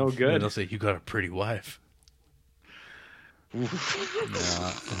 Just no good." And they'll say, "You got a pretty wife." Yeah,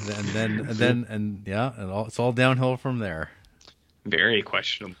 it's all downhill from there. Very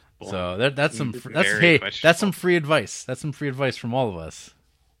questionable. So that's some free advice. That's some free advice from all of us.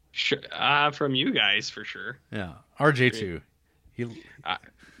 Sure, from you guys for sure. Yeah, RJ too.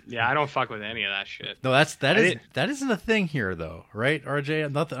 Yeah, I don't fuck with any of that shit. No, that isn't a thing here though, right,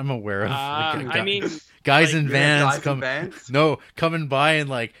 RJ? Not that I'm aware of. I mean, guys in vans coming by and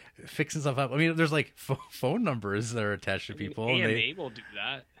like fixing stuff up. I mean, there's like phone numbers that are attached to people. AMA will do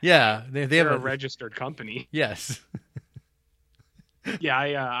that. Yeah, they have a registered company. Yes. Yeah,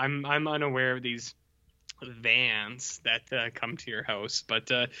 I'm unaware of these vans that come to your house,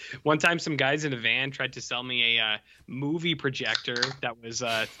 but one time some guys in a van tried to sell me a movie projector that was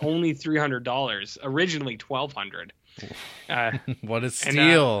only $300, originally $1,200. What a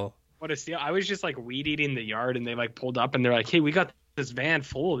steal! What a steal! I was just like weed eating the yard, and they like pulled up, and they're like, "Hey, we got this van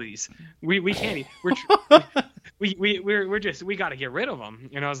full of these. We can't. We got to get rid of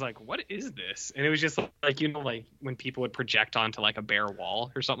them." And I was like, "What is this?" And it was just like like when people would project onto like a bare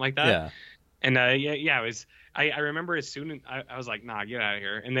wall or something like that. Yeah. And it was. I remember as soon as I was like, "Nah, get out of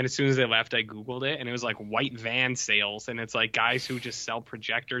here." And then as soon as they left, I Googled it, and it was like white van sales, and it's like guys who just sell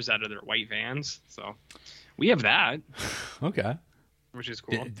projectors out of their white vans. So we have that. Okay. Which is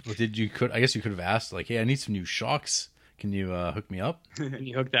cool. I guess you could have asked like, "Hey, I need some new shocks. Can you hook me up?" Can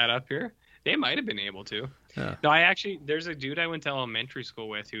you hook that up here? They might have been able to. Yeah. No, there's a dude I went to elementary school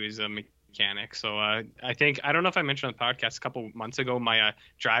with who is a mechanic. So I don't know if I mentioned on the podcast a couple months ago, my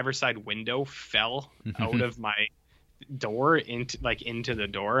driver's side window fell out of my door into the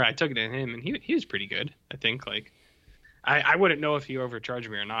door. I took it to him, and he was pretty good. I think like I wouldn't know if he overcharged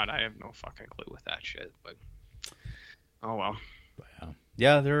me or not. I have no fucking clue with that shit. But oh well.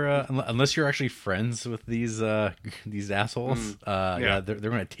 Yeah, they're unless you're actually friends with these assholes. They're going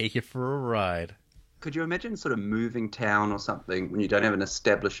to take you for a ride. Could you imagine sort of moving town or something when you don't have an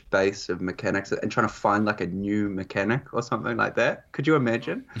established base of mechanics and trying to find like a new mechanic or something like that? Could you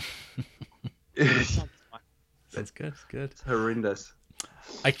imagine? That's good. It's good. It's horrendous.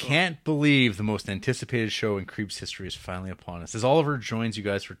 I can't believe the most anticipated show in Creep's history is finally upon us, as Oliver joins you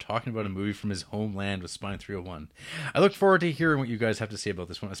guys for talking about a movie from his homeland with Spine 301. I look forward to hearing what you guys have to say about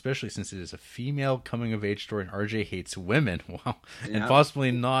this one, especially since it is a female coming-of-age story and RJ hates women. Wow. Yeah. And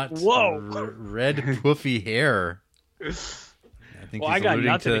possibly not red poofy hair. I think he's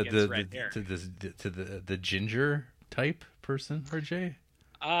alluding to the ginger type person, RJ.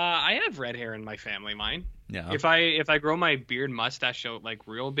 I have red hair in my family, mine. Yeah. If I grow my beard mustache out like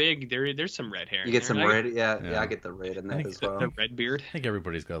real big, there's some red hair. You get some red, yeah. I get the red in that as well. The red beard. I think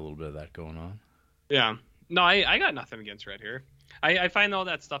everybody's got a little bit of that going on. Yeah. No, I got nothing against red hair. I find all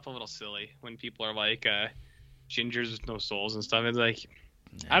that stuff a little silly when people are like gingers with no souls and stuff. It's like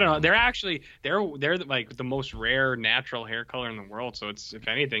I don't know. They're like the most rare natural hair color in the world. So it's, if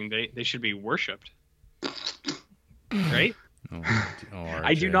anything, they should be worshipped. Right?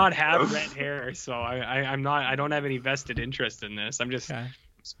 I do not have red hair, so I don't have any vested interest in this. I'm just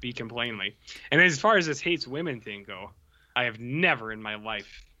speaking plainly. And as far as this hates women thing go, I have never in my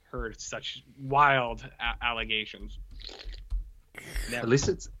life heard such wild allegations. Never. At least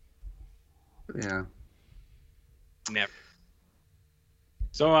it's never.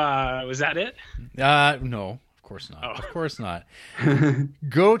 So was that it? No, of course not. Of course not.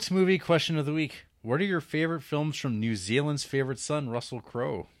 Goat movie question of the week. What are your favorite films from New Zealand's favorite son, Russell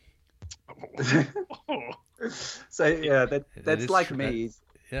Crowe? So yeah, that's like true. me. He's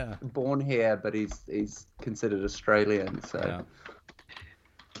born here, but he's considered Australian. So. Yeah.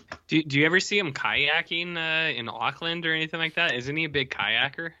 Do you ever see him kayaking in Auckland or anything like that? Isn't he a big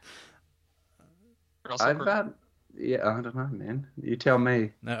kayaker? I don't know, man. You tell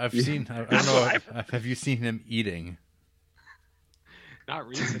me. No, I've seen. I don't know. Have you seen him eating? Not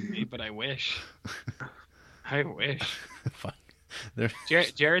recently, but I wish. I wish. Fine.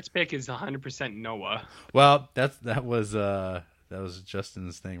 Jared's pick is 100% Noah. Well, that was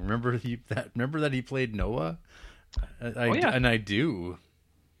Justin's thing. Remember that he played Noah? And I do.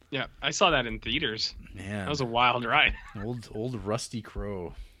 Yeah, I saw that in theaters. Man, that was a wild ride. Old Rusty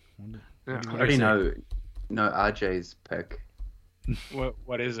Crowe. I already know RJ's pick.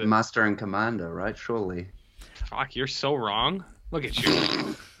 What is it? Master and Commander, right? Surely. Fuck, you're so wrong. Look at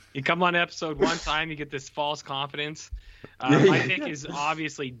you. You come on episode one time, you get this false confidence. My pick is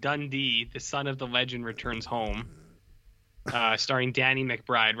obviously Dundee, the son of the legend returns home, starring Danny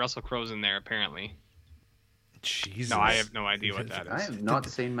McBride. Russell Crowe's in there apparently. Jesus. No, I have no idea what that is. I have not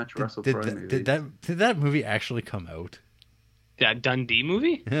seen much Russell Crowe movies. Did that movie actually come out? That Dundee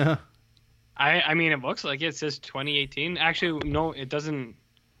movie? Yeah. I mean, it looks like it says 2018. Actually, no, it doesn't.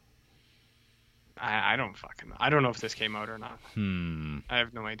 I don't fucking know. I don't know if this came out or not. I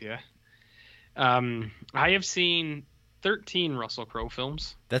have no idea. I have seen 13 Russell Crowe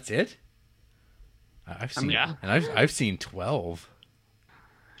films. That's it? I've seen yeah. And I've seen 12.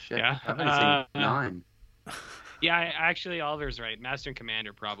 Shit, Yeah. I've only seen 9. Yeah, actually, Oliver's right. Master and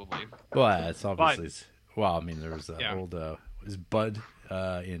Commander, probably. Well, it's obviously. Well, I mean, there was old. Was Bud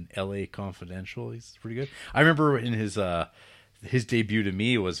in L.A. Confidential? He's pretty good. I remember in his debut to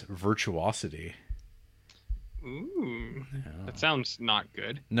me was Virtuosity. Ooh, that sounds not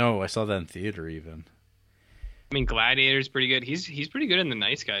good. No, I saw that in theater even. I mean, Gladiator's pretty good. He's pretty good in The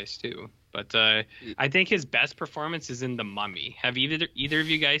Nice Guys too. But I think his best performance is in The Mummy. Have either of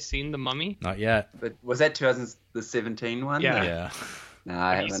you guys seen The Mummy? Not yet. But was that 2017 one? Yeah. Yeah. No, I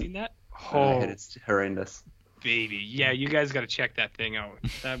Have haven't. you seen that? Oh, it's horrendous. Baby, yeah, you guys got to check that thing out.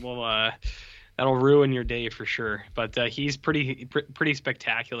 That will that'll ruin your day for sure. But he's pretty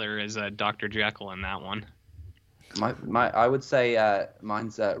spectacular as Dr. Jekyll in that one. I would say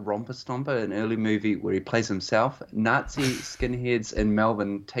mine's Romper Stomper, an early movie where he plays himself. Nazi skinheads in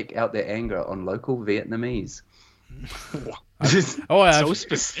Melbourne take out their anger on local Vietnamese. So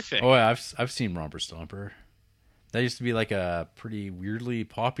specific. Oh, I've seen Romper Stomper. That used to be like a pretty weirdly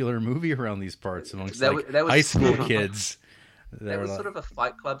popular movie around these parts amongst that was high school kids. That was sort of a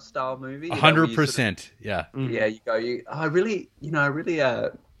Fight Club style movie. 100%. Yeah. Yeah, I really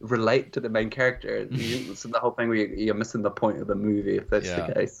relate to the main character. So the whole thing where you're missing the point of the movie if that's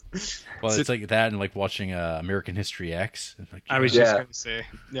the case. Well, it's like that and like watching American History X. Like, I was just going to say,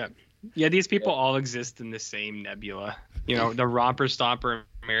 yeah. These people all exist in the same nebula. You know, the Romper Stomper,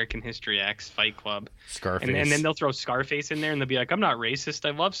 American History X, Fight Club, Scarface, and then they'll throw Scarface in there, and they'll be like, "I'm not racist.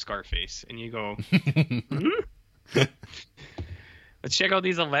 I love Scarface," and you go, Let's check out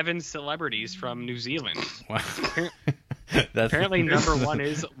these 11 celebrities from New Zealand. Wow. Apparently, number one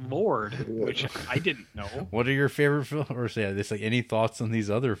is Lord, which I didn't know. What are your favorite films? Or say, this like any thoughts on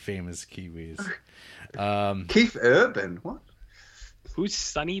these other famous Kiwis? Keith Urban, what? Who's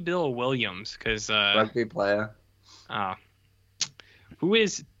Sonny Bill Williams? Because rugby player. Who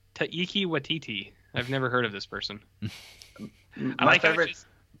is Taiki Watiti? I've never heard of this person. I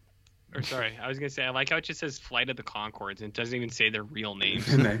was gonna say I like how it just says Flight of the Conchords and it doesn't even say their real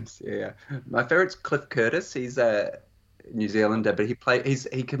names. Yeah. My favorite's Cliff Curtis. He's a New Zealander, but he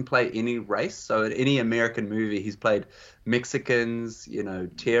can play any race. So in any American movie, he's played Mexicans,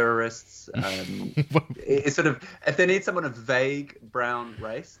 terrorists. It's sort of, if they need someone of vague brown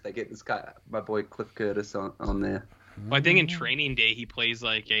race, they get this guy, my boy Cliff Curtis, on there. Well, I think in Training Day he plays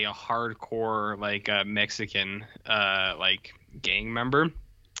like a hardcore Mexican gang member,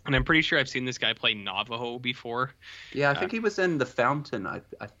 and I'm pretty sure I've seen this guy play Navajo before. Yeah, I think he was in The Fountain. I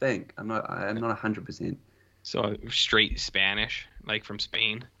think I'm not 100%. So straight Spanish, like from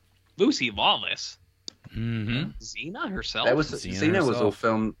Spain. Lucy Lawless. Mm-hmm. Xena herself. That was Xena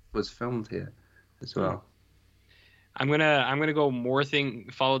was filmed here as well. I'm gonna go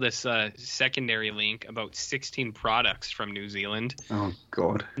follow this secondary link about 16 products from New Zealand. Oh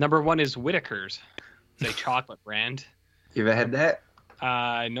God. Number one is Whittaker's. It's a chocolate brand. You ever had that?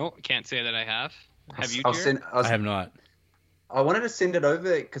 No, can't say that I have. Have you? I have not. I wanted to send it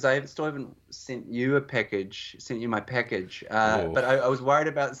over because I still haven't sent you my package. But I was worried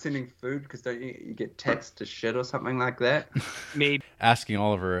about sending food because don't you get taxed to shit or something like that? Maybe. Asking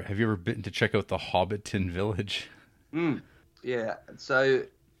Oliver, have you ever been to check out the Hobbiton Village? Yeah, so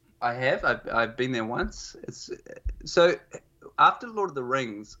I have. I've been there once. So after Lord of the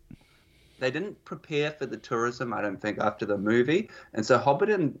Rings, they didn't prepare for the tourism, I don't think, after the movie, and so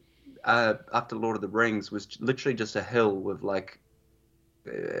Hobbiton after Lord of the Rings was literally just a hill with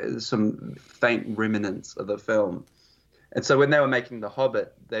some faint remnants of the film. And so when they were making The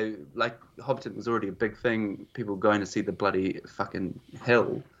Hobbit, Hobbiton was already a big thing. People going to see the bloody fucking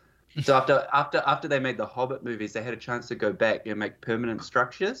hill. So after they made the Hobbit movies, they had a chance to go back and make permanent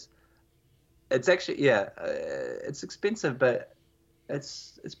structures. It's actually it's expensive, but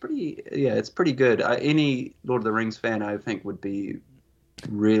it's pretty good. Any Lord of the Rings fan, I think, would be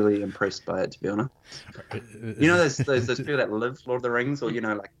really impressed by it, to be honest. Those people that live Lord of the Rings, or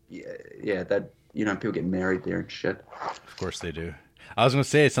people get married there and shit. Of course they do. I was going to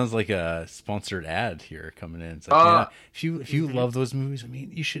say, it sounds like a sponsored ad here coming in. It's like, if you love those movies, I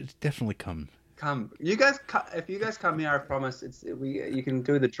mean, you should definitely come. You guys, if you guys come here, I promise you can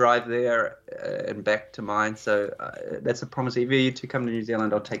do the drive there and back to mine. So that's a promise. If you two come to New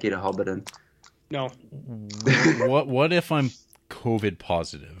Zealand, I'll take you to Hobbiton. No. What if I'm COVID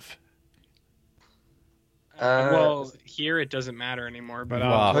positive? Well, here it doesn't matter anymore. But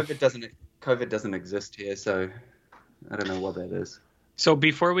Wow. COVID doesn't exist here, so I don't know what that is. So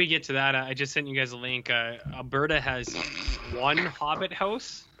before we get to that, I just sent you guys a link. Alberta has one Hobbit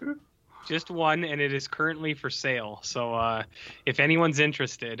house, just one, and it is currently for sale. So if anyone's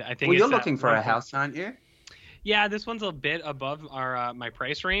interested, I think. Well, you're looking for a house, aren't you? Yeah, this one's a bit above our my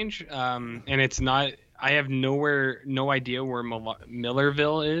price range, and it's not. I have no idea where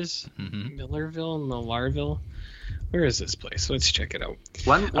Millerville is. Mm-hmm. Millarville. Where is this place? Let's check it out.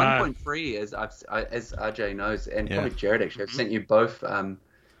 1.3, as RJ knows, and probably Jared actually, I've sent you both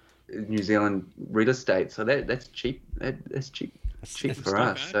New Zealand real estate, so that's cheap. That's cheap. Cheap for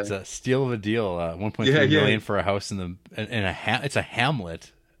us. So. It's a steal of a deal. 1.3 million for a house in it's a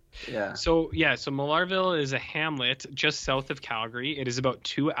hamlet. Yeah. So Millarville is a hamlet just south of Calgary. It is about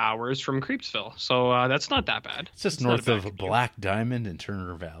 2 hours from Creepsville, so that's not that bad. It's just north of Black Diamond and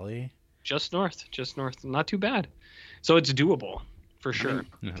Turner Valley. Just north. Not too bad. So it's doable for sure.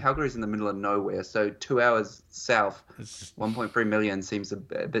 Calgary's in the middle of nowhere, so 2 hours south, 1.3 million seems a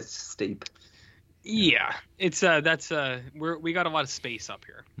bit steep. Yeah, it's we got a lot of space up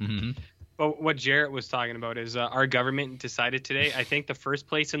here. Mm-hmm. But what Jarrett was talking about is our government decided today. I think the first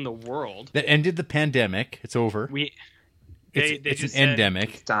place in the world that ended the pandemic. It's over. It's an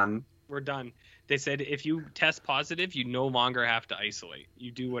endemic. It's done. We're done. They said if you test positive, you no longer have to isolate. You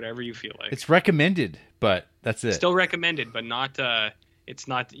do whatever you feel like. It's recommended, but that's it. Still recommended, but not. It's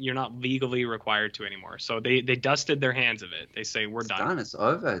not. You're not legally required to anymore. So they dusted their hands of it. They say we're done. It's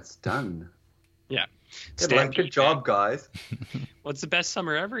over. It's done. Yeah. Good job, guys. Well, it's the best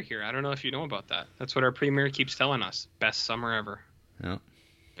summer ever here. I don't know if you know about that. That's what our premier keeps telling us. Best summer ever. Yeah.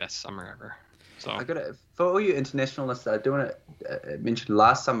 Best summer ever. So I got for all you internationalists. I do want to mention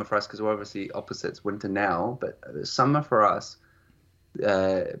last summer for us because we're obviously opposites winter now, but summer for us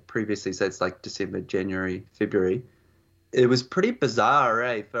previously, so it's like December, January, February. It was pretty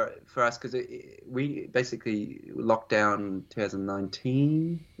bizarre, for us because we basically locked down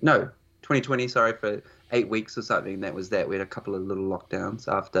 2020, sorry, for 8 weeks or something. That was that. We had a couple of little lockdowns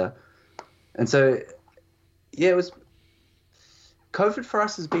after, and so it was. COVID for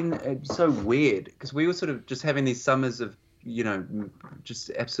us has been so weird because we were sort of just having these summers of,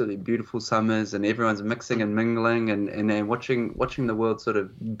 just absolutely beautiful summers, and everyone's mixing and mingling and then watching the world sort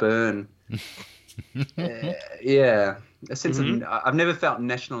of burn. A sense of I've never felt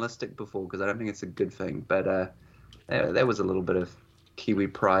nationalistic before because I don't think it's a good thing, but there was a little bit of Kiwi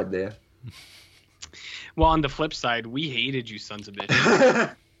pride there. Well, on the flip side, we hated you sons of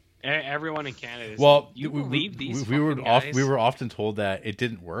bitches. Everyone in Canada is we were often told that it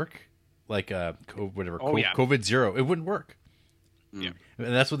didn't work, like COVID zero, it wouldn't work. Yeah,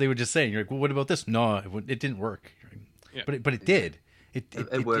 and that's what they would just say. And you're like, well, what about this? No, it didn't work. Yeah. But it did.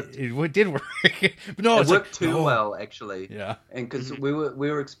 It worked. It did work. But no, it worked well actually. Yeah, and because we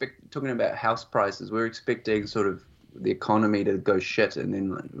were talking about house prices, we were expecting sort of the economy to go shit, and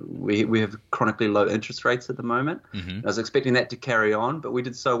then we have chronically low interest rates at the moment. Mm-hmm. I was expecting that to carry on, but we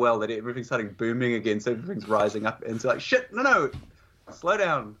did so well that everything's starting booming again, so everything's rising up, and it's like, shit, no, slow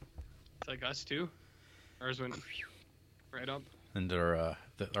down. It's like us too. Ours went right up. And our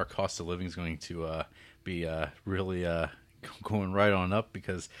cost of living is going to be really going right on up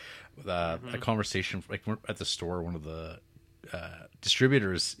because a conversation, like we're at the store, one of the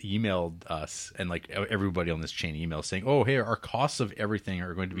distributors emailed us and like everybody on this chain email saying, "Oh, hey, our costs of everything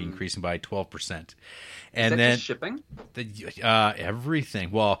are going to be increasing by 12%." And then just shipping,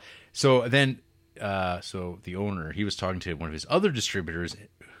 everything. Well, so then, so the owner, he was talking to one of his other distributors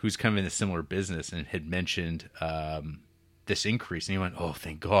who's kind of in a similar business and had mentioned this increase, and he went, "Oh,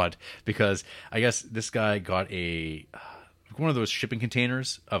 thank God," because I guess this guy got one of those shipping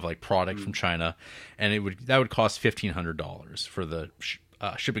containers of like product from China, and that would cost $1,500 for the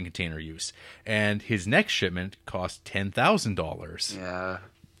shipping container use, and his next shipment cost $10,000. Yeah.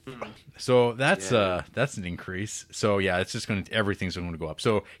 So that's an increase. So yeah, it's just everything's going to go up.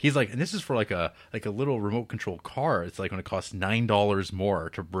 So he's like, and this is for like a little remote control car. It's like going to cost $9 more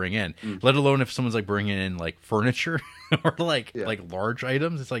to bring in. Let alone if someone's like bringing in like furniture or like large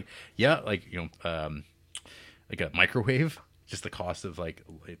items. It's like like like a microwave, just the cost of like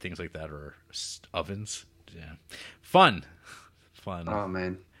things like that, or ovens. Yeah, fun. Oh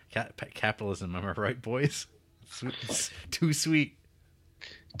man, Capitalism, am I right, boys? It's too sweet.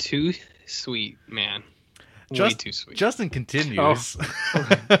 Too sweet, man. Way Just, too sweet. Justin continues.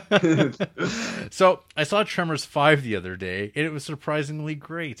 So, I saw Tremors 5 the other day, and it was surprisingly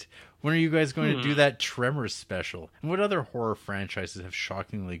great. When are you guys going to do that Tremors special? And what other horror franchises have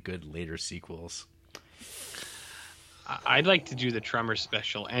shockingly good later sequels? I'd like to do the Tremors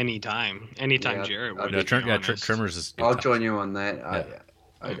special anytime. Anytime Yeah, Jared I'd would. be Tremors is good. I'll join you on that.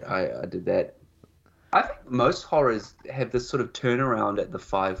 I did that. I think most horrors have this sort of turnaround at the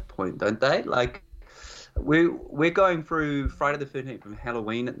 5 point, don't they? Like, we're going through Friday the 13th and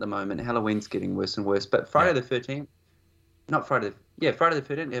Halloween at the moment. Halloween's getting worse and worse, but Friday the 13th, Friday the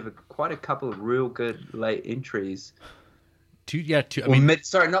 13th, have quite a couple of real good late entries.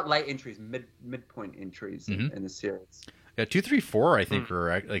 Not late entries, midpoint entries in the series. Yeah, 2, 3, 4, I think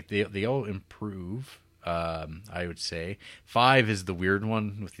are like they all improve. I would say 5 is the weird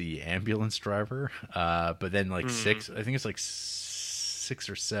one with the ambulance driver, but then like 6, I think it's like 6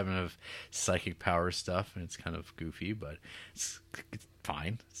 or 7 of psychic power stuff, and it's kind of goofy, but it's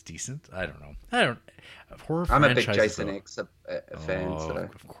fine. It's decent. I don't know. Horror. I'm a big Jason X fan, so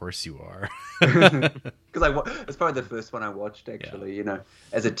of course you are. Because it's probably the first one I watched actually. You know,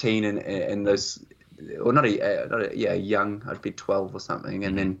 as a teen and those, or not a young. I'd be 12 or something,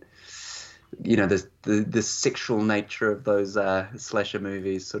 and then, you know, the sexual nature of those slasher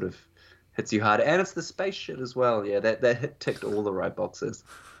movies sort of hits you hard, and it's the space shit as well. Yeah, that ticked all the right boxes.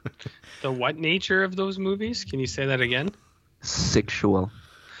 The what nature of those movies? Can you say that again? Sexual.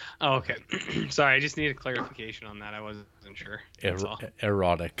 Oh, okay. Sorry, I just needed clarification on that. I wasn't sure.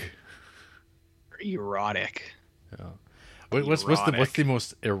 Erotic. Erotic. Yeah. What's the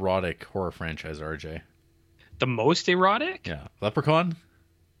most erotic horror franchise, RJ? The most erotic? Yeah, Leprechaun.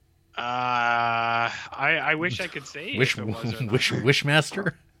 I wish I could say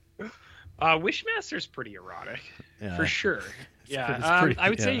Wishmaster. Wishmaster's pretty erotic, for sure. I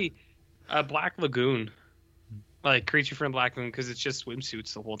would say Black Lagoon. Like Creature from Black Lagoon, because it's just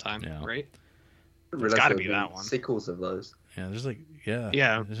swimsuits the whole time, right? It's got to be that one. Sequels of those. Yeah, there's like Isn't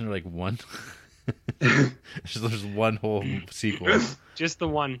there like one? There's one whole sequel. Just the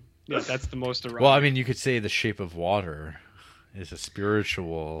one. Yeah, that's the most erotic. Well, I mean, you could say The Shape of Water is a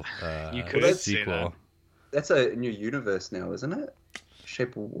spiritual you could sequel. Say that. That's a new universe now, isn't it?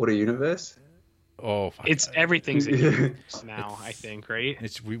 Shape of Water universe. Oh, fuck. It's everything's a universe now. I think, right?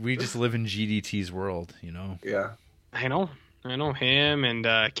 It's we just live in GDT's world, you know. Yeah. I know him and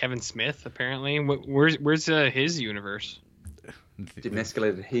Kevin Smith. Apparently, where's his universe?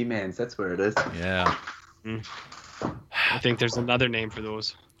 Demasculated He-Mans. That's where it is. Yeah. I think there's another name for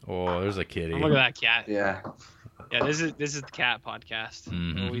those. Oh, there's a kitty. Oh, look at that cat. Yeah. Yeah, this is the cat podcast.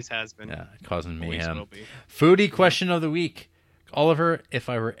 Mm-hmm. Always has been. Yeah, causing mayhem. Be. Foodie question of the week. Oliver, if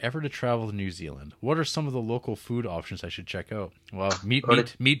I were ever to travel to New Zealand, what are some of the local food options I should check out? Well, meat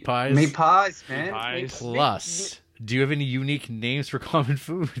pies. Meat pies, man. Meat pies. Plus, do you have any unique names for common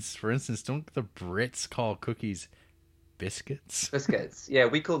foods? For instance, don't the Brits call cookies biscuits? Biscuits. Yeah,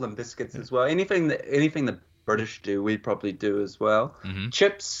 we call them biscuits as well. Anything the British do, we probably do as well. Mm-hmm.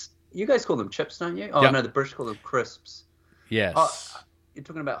 Chips. You guys call them chips, don't you? Oh, no, the British call them crisps. Yes. You're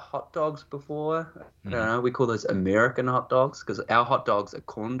talking about hot dogs before. I don't know. We call those American hot dogs because our hot dogs are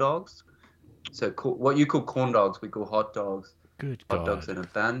corn dogs. So what you call corn dogs, we call hot dogs. Good hot God. Dogs in a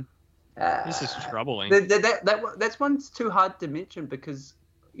bun. This is troubling. That's one's too hard to mention because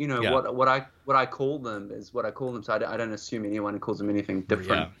you know what I call them is what I call them. So I don't assume anyone calls them anything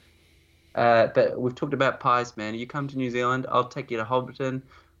different. Yeah. But we've talked about pies, man. You come to New Zealand, I'll take you to Hobbiton.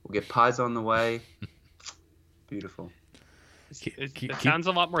 We'll get pies on the way. Beautiful. It sounds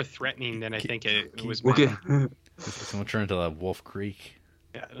a lot more threatening than I think it was. We'll Someone turn into Wolf Creek.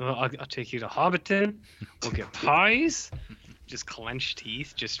 Yeah, I'll take you to Hobbiton. We'll get pies. Just clenched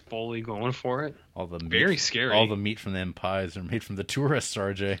teeth, just fully going for it. Very scary. All the meat from them pies are made from the tourists,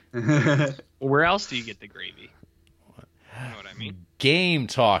 RJ. Well, where else do you get the gravy? You know what I mean? Game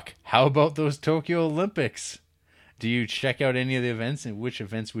talk. How about those Tokyo Olympics? Do you check out any of the events, and which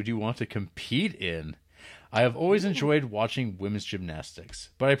events would you want to compete in? I have always enjoyed watching women's gymnastics,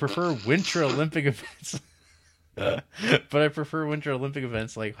 but I prefer Winter Olympic events. Like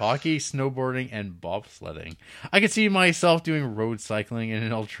hockey, snowboarding, and bobsledding. I could see myself doing road cycling in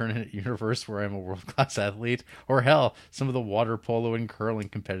an alternate universe where I'm a world-class athlete, or hell, some of the water polo and curling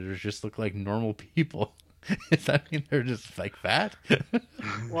competitors just look like normal people. Does that mean they're just like fat?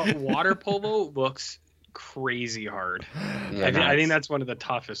 Well, water polo looks crazy hard. Yeah, I think that's one of the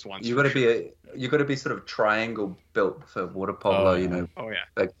toughest ones. You got to be sort of triangle built for water polo, you know. Oh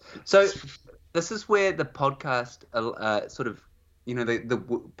yeah. So this is where the podcast sort of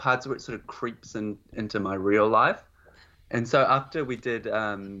parts where it sort of creeps into my real life. And so after we did,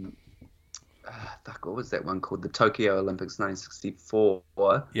 what was that one called? The Tokyo Olympics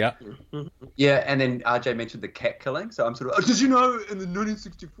 1964. Yeah. Yeah, and then RJ mentioned the cat killing. So I'm sort of, did you know in the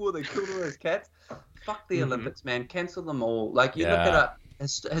 1964 they killed all those cats? Fuck the Olympics, man. Cancel them all. Like, you look at it,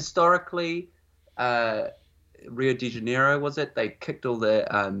 historically, Rio de Janeiro, was it? They kicked all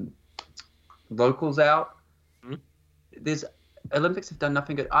the locals out. There's Olympics have done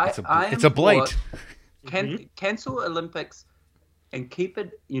nothing good. It's a blight. Cancel Olympics and keep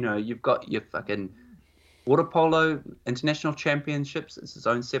it. You've got your fucking water polo international championships. It's its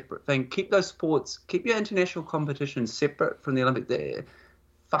own separate thing. Keep those sports. Keep your international competitions separate from the Olympics.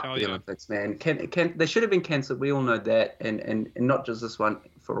 Fuck the Olympics, man. They should have been cancelled. We all know that, and not just this one,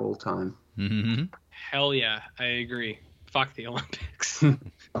 for all time. Hell yeah, I agree. Fuck the Olympics.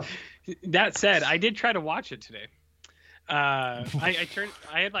 That said, I did try to watch it today. I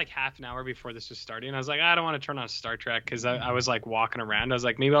had like half an hour before this was starting. I was like, I don't want to turn on Star Trek because I was like walking around. I was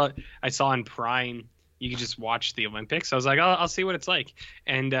like, maybe I saw on Prime you could just watch the Olympics. I was like, I'll see what it's like.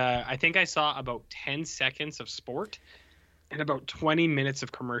 And I think I saw about 10 seconds of sport and about 20 minutes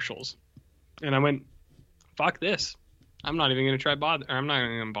of commercials. And I went, fuck this. I'm not even going to I'm not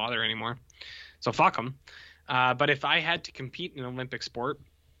even going to bother anymore. So fuck them. But if I had to compete in an Olympic sport,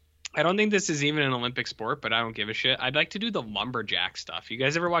 I don't think this is even an Olympic sport, but I don't give a shit. I'd like to do the lumberjack stuff. You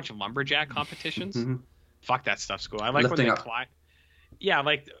guys ever watch lumberjack competitions? Fuck, that stuff's cool. I like Lifting when they up. climb. Yeah,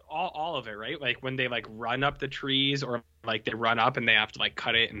 like all of it, right? Like when they like run up the trees, or like they run up and they have to like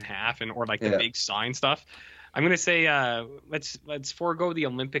cut it in half, or like the big sign stuff. I'm gonna say let's forego the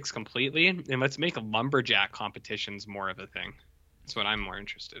Olympics completely and let's make lumberjack competitions more of a thing. That's what I'm more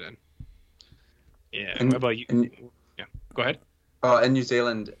interested in. Yeah. What about you? Yeah. Go ahead. Oh, in New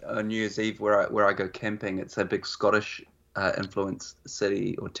Zealand, on New Year's Eve, where I go camping, it's a big Scottish influenced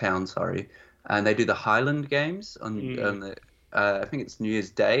city or town, sorry, and they do the Highland Games on the I think it's New Year's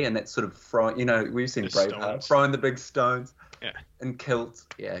Day, and that's sort of throwing. We've seen Braveheart throwing the big stones, and kilts,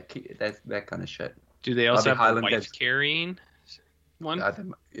 that kind of shit. Do they also have the wife carrying one?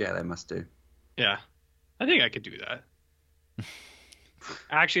 They must do. Yeah, I think I could do that.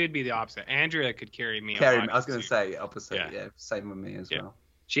 Actually, it'd be the opposite. Andrea could carry me. I was going to say opposite. Yeah, same with me as well.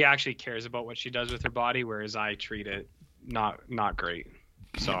 She actually cares about what she does with her body, whereas I treat it not great.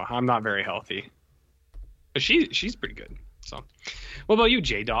 So I'm not very healthy. But she's pretty good. So, what about you,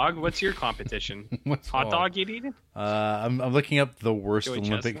 J-Dog? What's your competition? Hot dog you eating? I'm looking up the worst Joey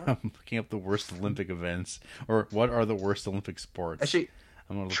Olympic. Chestnut? I'm looking up the worst Olympic events, or what are the worst Olympic sports? Actually,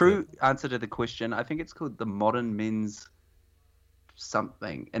 true answer to the question. I think it's called the modern men's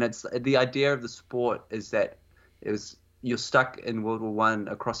something, and it's the idea of the sport is that you're stuck in World War One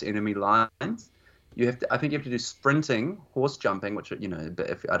across enemy lines. I think you have to do sprinting, horse jumping, which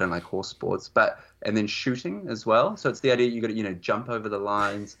if I don't like horse sports, and then shooting as well. So it's the idea you got to jump over the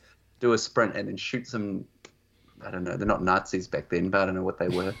lines, do a sprint, and then shoot some. I don't know. They're not Nazis back then, but I don't know what they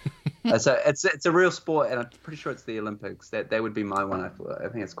were. So it's a real sport, and I'm pretty sure it's the Olympics. That would be my one. I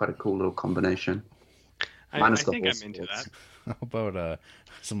think it's quite a cool little combination. I think I'm into that. How about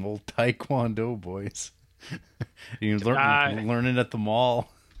some old Taekwondo, boys? You learn it at the mall.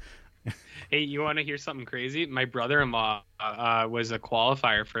 Hey, you want to hear something crazy? My brother-in-law was a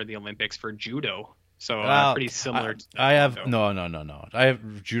qualifier for the Olympics for judo, so pretty similar. I have no. I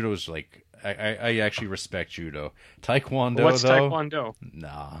have judo's like I actually respect judo. Taekwondo. What's Taekwondo?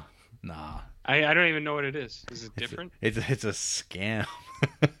 Nah. I don't even know what it is. Is it different? It's a scam.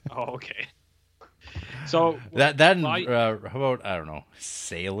 Oh, okay. So that how about I don't know,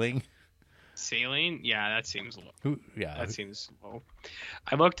 sailing? Sailing? Yeah, that seems low. That seems low.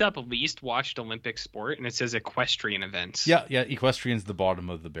 I looked up least watched Olympic sport, and it says equestrian events. Yeah. Equestrian's the bottom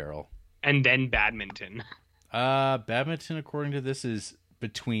of the barrel. And then badminton. Badminton, according to this, is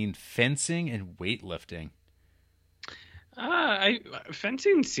between fencing and weightlifting.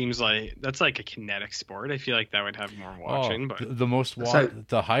 Fencing seems like that's like a kinetic sport. I feel like that would have more watching. But the most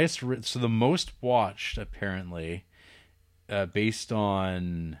the most watched apparently, based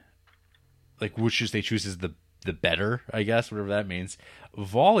on like which they choose is the better, I guess, whatever that means.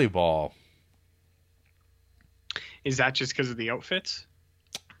 Volleyball. Is that just because of the outfits?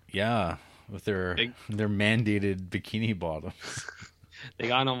 Yeah, with their mandated bikini bottoms. They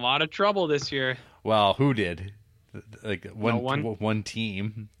got in a lot of trouble this year. Well, who did? Like one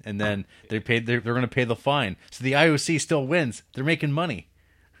team, and then they're going to pay the fine. So the IOC still wins. They're making money,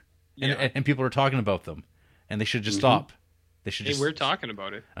 and people are talking about them, and they should just stop. They should Hey, just. we're talking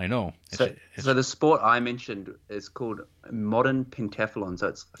about it. I know. So the sport I mentioned is called modern pentathlon. So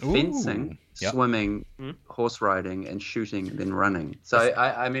it's fencing, yep. swimming, horse riding, and shooting, then running. So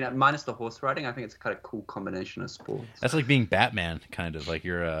I mean, minus the horse riding, I think it's kind of cool combination of sports. That's like being Batman, kind of like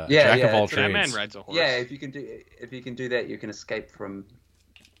you're a jack of all trades. Batman rides a horse. Yeah, if you can do that, you can escape from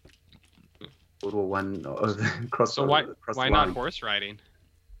World War One across. So why not horse riding?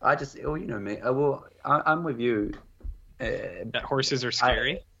 You know me. I'm with you. That horses are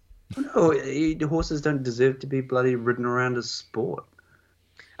scary. No, the horses don't deserve to be bloody ridden around as sport.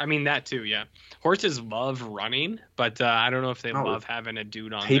 I mean that too, yeah. Horses love running, but I don't know if they love having a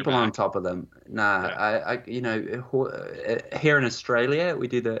dude on people their back. on top of them. Nah, yeah. Here in Australia we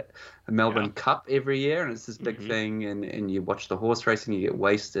do the Melbourne Cup every year, and it's this big thing, and you watch the horse racing, you get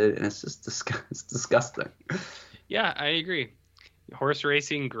wasted, and it's just it's disgusting. Yeah, I agree. Horse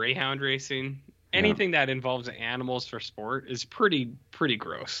racing, greyhound racing, anything that involves animals for sport is pretty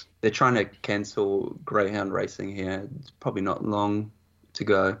gross. They're trying to cancel greyhound racing here. It's probably not long to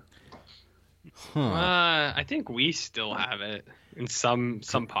go. I think we still have it in some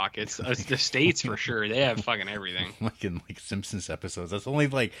pockets. The States for sure. They have fucking everything. Like in Simpsons episodes. That's only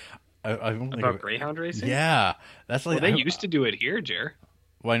like about greyhound racing. Yeah, that's like they used to do it here, Jer.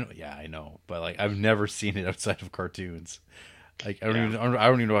 Well, yeah, I know, but like I've never seen it outside of cartoons. Like I don't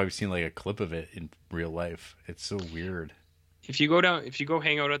even know I've seen like a clip of it in real life. It's so weird. If you go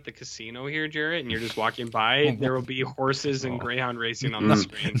hang out at the casino here, Jarrett, and you're just walking by, there will be horses and greyhound racing on the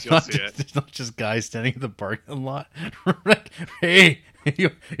screens. You'll see it. It's not just guys standing in the parking lot. Like, hey,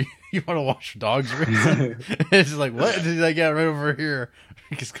 you want to watch dogs racing? It's just like, what? He's like, yeah, right over here.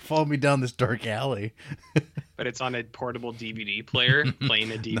 Just follow me down this dark alley. But it's on a portable DVD player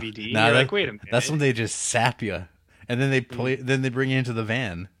playing a DVD. You're like, wait a minute. That's when they just sap you, and then they play. Then they bring you into the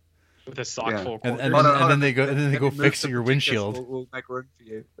van. With a sock full of quarters. And then they go fix your windshield. We'll make room for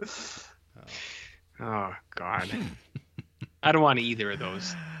you. Oh God, I don't want either of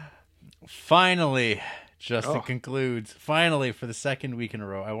those. Finally, Justin concludes. Finally, for the second week in a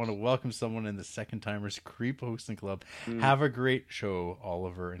row, I want to welcome someone in the Second Timers Creep Hosting Club. Have a great show,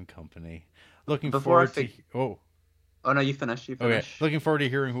 Oliver and company. Looking forward to. Oh, no, you finish. Okay. Looking forward to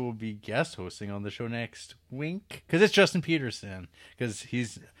hearing who will be guest hosting on the show next. Wink. Because it's Justin Peterson. Because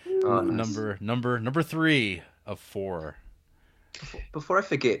he's number 3 of 4. Before I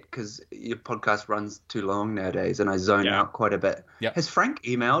forget, because your podcast runs too long nowadays and I zone out quite a bit. Yep. Has Frank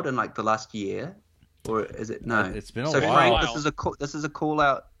emailed in like the last year? Or is it? No. It's been a while. So Frank, this is a call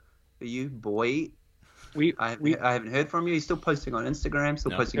out for you, boy. I haven't heard from you. He's still posting on Instagram,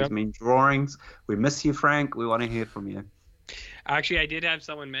 posting his mean drawings. We miss you, Frank. We want to hear from you. Actually, I did have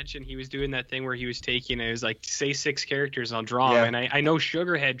someone mention he was doing that thing where he was taking it was like, say 6 characters, I'll draw them. And I know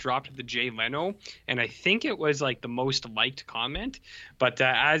Sugarhead dropped the Jay Leno, and I think it was like the most liked comment. But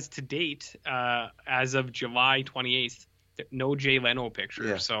as to date, as of July 28th, no Jay Leno picture.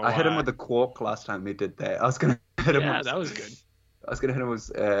 Yeah. So I hit him with a quark last time we did that. I was going to hit him with... that was good. I was going to hit him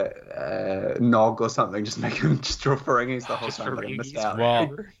with Nog or something, just make him just draw Ferengis the whole time, but I missed out.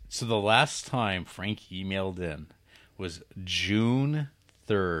 Well, so the last time Frank emailed in was June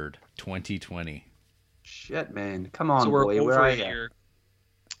 3rd, 2020. Shit, man. Come on, so we're boy. over Where are you? here.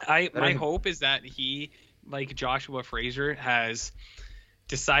 My hope is that he, like Joshua Fraser, has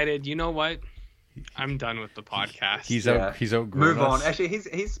decided, you know what? I'm done with the podcast. He's outgrown Move on. us. Actually,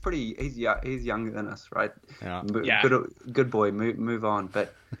 he's younger than us, right? Yeah. Good boy. Move on.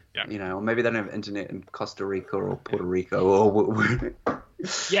 But maybe they don't have internet in Costa Rica or Puerto Rico or.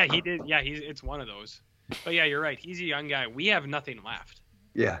 Yeah, he did. Yeah, it's one of those. But yeah, you're right. He's a young guy. We have nothing left.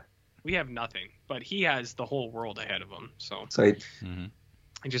 Yeah. We have nothing, but he has the whole world ahead of him. So.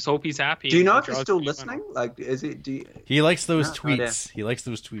 I just hope he's happy. Do you know if he's still listening? Like, is it? He likes those tweets. He likes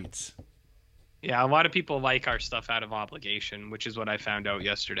those tweets. Yeah, a lot of people like our stuff out of obligation, which is what I found out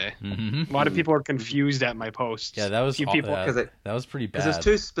yesterday. Mm-hmm. A lot of people are confused at my posts. Yeah, that was people that was pretty bad. Because it's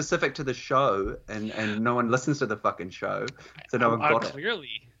too specific to the show, and no one listens to the fucking show, so no one got it. Clearly.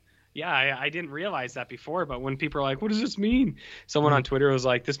 Yeah, I didn't realize that before, but when people are like, what does this mean? Someone on Twitter was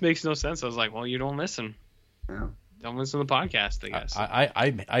like, this makes no sense. I was like, well, you don't listen. Yeah. Don't listen to the podcast, I guess.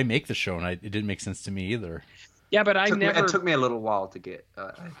 I make the show, and it didn't make sense to me either. Yeah, but it took me a little while to get.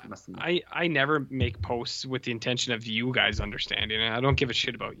 I never make posts with the intention of you guys understanding it. I don't give a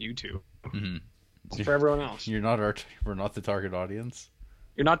shit about you two. Mm-hmm. It's for everyone else. We're not the target audience.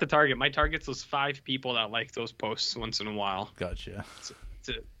 You're not the target. My target's those 5 people that like those posts once in a while. Gotcha.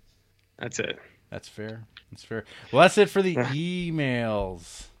 That's it. That's fair. Well, that's it for the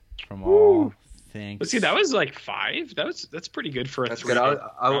emails from all Thanks. But see, that was like 5. That's pretty good for a That's 3 good. day.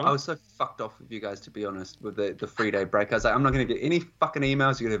 I was so fucked off with you guys, to be honest, with the 3-day break. I was like, I'm not going to get any fucking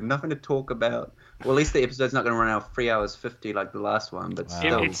emails. You're going to have nothing to talk about. Well, at least the episode's not going to run out 3 hours 50 like the last one, but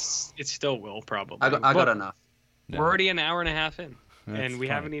still. It still will probably. I got enough. We're already an hour and a half in, That's and we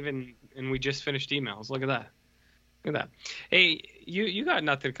fine. haven't even, and we just finished emails. Look at that. Look at that. Hey, you got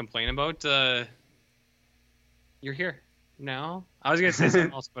nothing to complain about. You're here. No, I was gonna say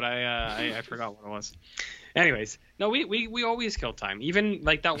something else, but I forgot what it was. Anyways, no, we always kill time. Even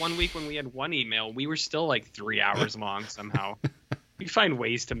like that one week when we had one email, we were still like 3 hours long somehow. We find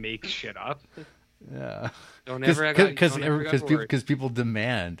ways to make shit up. Yeah. Because people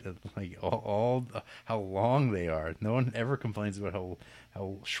demand like all how long they are. No one ever complains about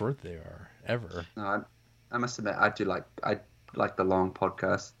how short they are ever. No, I must admit, I like the long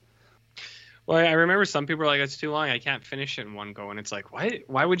podcast. Well, I remember some people are like, it's too long. I can't finish it in one go. And it's like,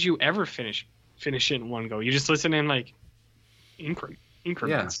 why would you ever finish it in one go? You just listen in like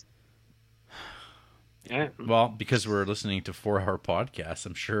increments. Yeah. Well, because we're listening to 4-hour podcasts,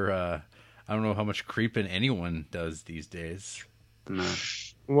 I'm sure. I don't know how much creeping anyone does these days. No.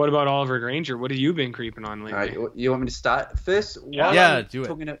 What about Oliver Granger? What have you been creeping on lately? All right, you want me to start first? Do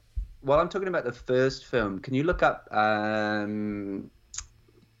it. While I'm talking about the first film, can you look up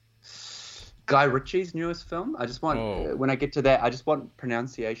Guy Ritchie's newest film? I just want, when I get to that, I just want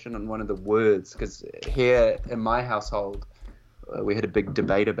pronunciation on one of the words, because here in my household, we had a big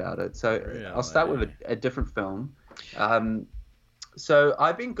debate about it. So I'll start with a different film. So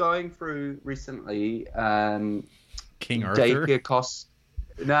I've been going through recently King Arthur? Daycare costs.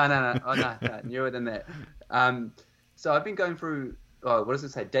 No. Oh, no, newer than that. So I've been going through, what does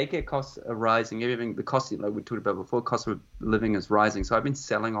it say? Daycare costs are rising. Everything, the cost, like we talked about before, cost of living is rising. So I've been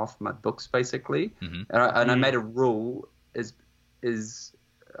selling off my books basically, and I made a rule I was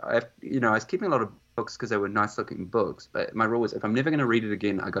keeping a lot of books because they were nice looking books. But my rule was, if I'm never going to read it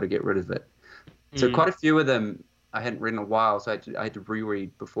again, I got to get rid of it. So quite a few of them I hadn't read in a while, so I had to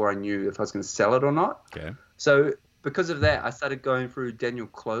reread before I knew if I was going to sell it or not. Okay. So because of that, I started going through Daniel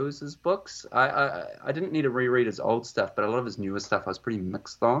Close's books. I didn't need to reread his old stuff, but a lot of his newer stuff I was pretty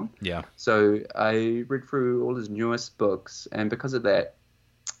mixed on. Yeah. So I read through all his newest books, and because of that,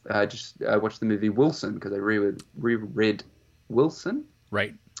 I watched the movie Wilson, because I reread Wilson.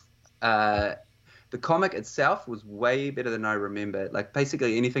 Right. The comic itself was way better than I remember. Like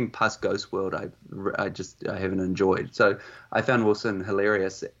basically anything past Ghost World, I haven't enjoyed. So I found Wilson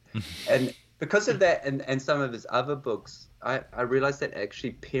hilarious, and because of that, and some of his other books, I realized that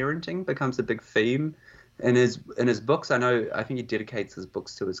actually parenting becomes a big theme in his books. I think he dedicates his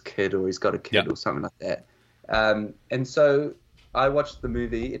books to his kid, or he's got a kid or something like that. And so I watched the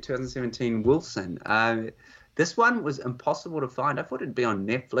movie 2017 Wilson. This one was impossible to find. I thought it'd be on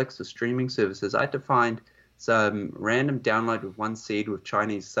Netflix or streaming services. I had to find some random download with one seed with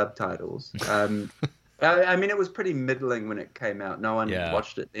Chinese subtitles. I mean, it was pretty middling when it came out. No one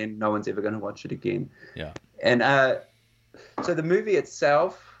watched it then. No one's ever going to watch it again. Yeah. And so the movie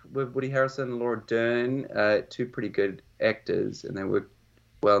itself, with Woody Harrelson and Laura Dern, two pretty good actors, and they worked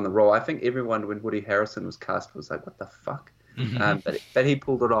well in the role. I think everyone, when Woody Harrelson was cast, was like, what the fuck? But he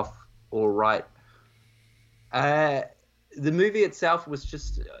pulled it off all right. The movie itself was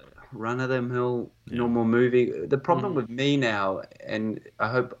just a run-of-the-mill normal movie. The problem with me now, and I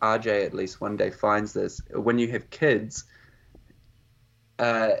hope RJ at least one day finds this, when you have kids,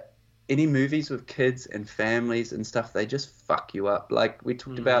 any movies with kids and families and stuff, they just fuck you up. Like we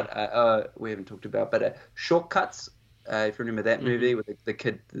talked about, we haven't talked about, but Shortcuts. If you remember that movie with the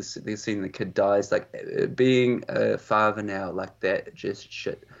kid, the scene the kid dies, like being a father now, like that, just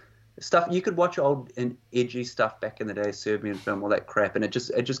shit. Stuff you could watch old and edgy stuff back in the day, Serbian film, all that crap, and it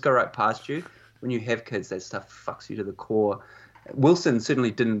just go right past you. When you have kids, that stuff fucks you to the core. Wilson certainly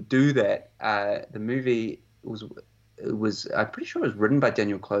didn't do that. The movie was I'm pretty sure it was written by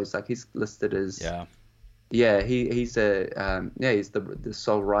Daniel Close. Like he's listed as he's the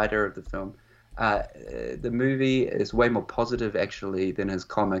sole writer of the film. The movie is way more positive actually than his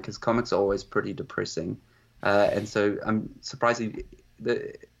comic. His comics are always pretty depressing, and so I'm surprised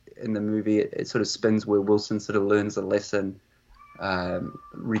in the movie it sort of spins where Wilson sort of learns a lesson,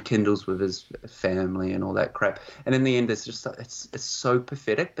 rekindles with his family and all that crap, and in the end it's just it's so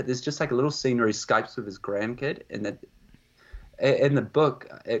pathetic. But there's just like a little scene where he Skypes with his grandkid, and that in the book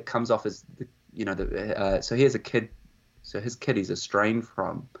it comes off as so he has a kid, so his kid he's estranged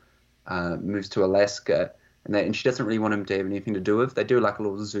from moves to Alaska, and she doesn't really want him to have anything to do with. They do like a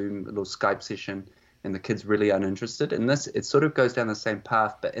little Skype session, and the kid's really uninterested. And this, it sort of goes down the same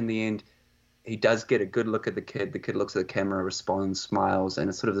path, but in the end, he does get a good look at the kid. The kid looks at the camera, responds, smiles, and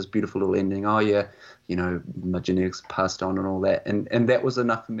it's sort of this beautiful little ending. Oh yeah, you know, my genetics passed on and all that, and that was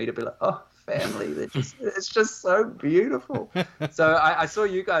enough for me to be like, oh, family. It's just so beautiful. So I saw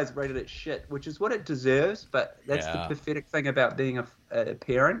you guys rated it shit, which is what it deserves. But that's the pathetic thing about being a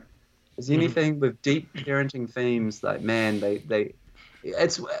parent. Is anything with deep parenting themes, like, man,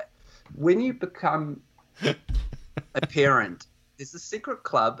 it's when you become a parent. There's a secret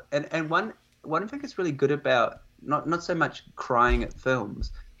club, and one thing that's really good about not so much crying at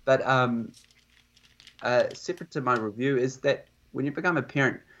films, but separate to my review, is that when you become a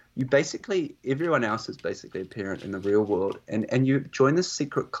parent, everyone else is basically a parent in the real world, and you join this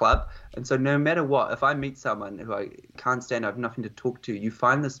secret club. And so no matter what, if I meet someone who I can't stand, I have nothing to talk to, you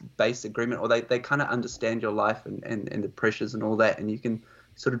find this base agreement, or they kind of understand your life and the pressures and all that, and you can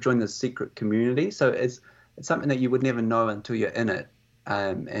sort of join this secret community. So it's something that you would never know until you're in it.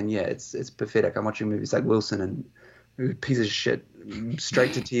 And yeah, it's pathetic. I'm watching movies like Wilson and piece of shit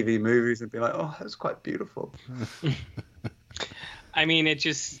straight to TV movies and be like, oh, that was quite beautiful. I mean, it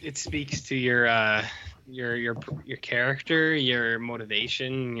speaks to your character, your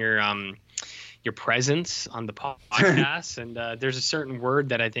motivation, your presence on the podcast. And there's a certain word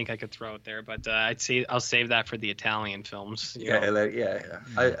that I think I could throw out there, but I'll save that for the Italian films.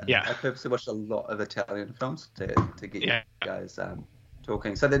 I purposely watched a lot of Italian films to get you guys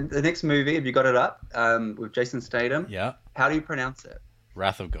talking. So the next movie, have you got it up? With Jason Statham. Yeah. How do you pronounce it?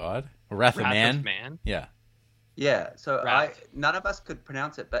 Wrath of God or Wrath of Man? Of Man. Yeah. Yeah. So none of us could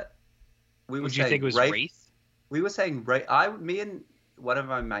pronounce it, but we were Would saying you think it was Wraith? We were saying Wraith. Me and one of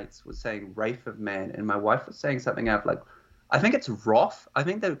my mates was saying Wraith of Man, and my wife was saying something out like, I think it's Wrath. I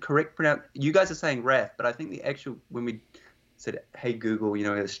think the correct you guys are saying Wrath, but I think the actual, when we said, hey Google, you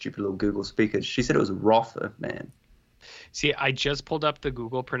know, the stupid little Google speakers, she said it was Wrath of Man. See, I just pulled up the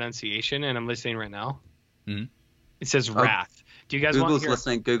Google pronunciation, and I'm listening right now. Mm-hmm. It says Wrath. Do you guys want to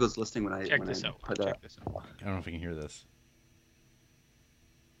hear? Google's listening when I check this out. I don't know if you can hear this.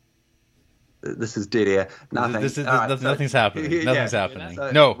 This is dead air. Nothing. Nothing's happening. Nothing's happening.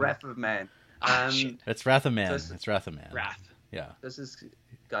 So, no. Wrath of Man. It's Wrath of Man. It's Wrath of Man. Wrath. Yeah. This is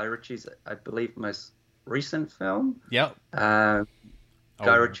Guy Ritchie's, I believe, most recent film. Yep. Guy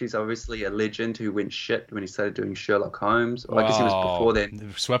Ritchie's obviously a legend who went shit when he started doing Sherlock Holmes. Or I guess he was before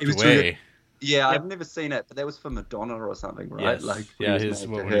then. Swept away. Yeah, I've never seen it, but that was for Madonna or something, right? Yes. Like when he was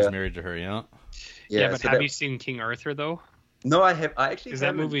married to her, yeah. Yeah, but have you seen King Arthur though? No, I have. I actually. Because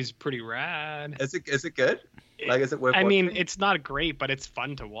that movie's pretty rad. Is it good? Like, is it worth? I mean, it's not great, but it's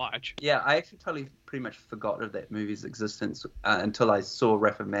fun to watch. Yeah, I actually totally pretty much forgot of that movie's existence until I saw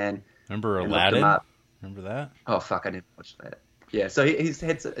Wrath of Man. Remember Aladdin? Remember that? Oh fuck, I never watched that. Yeah, so he's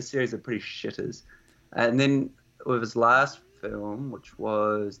had a series of pretty shitters, and then with his last film, which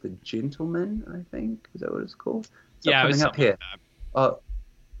was The Gentleman, I think, is that what it's called? Yeah, coming up here. Like oh,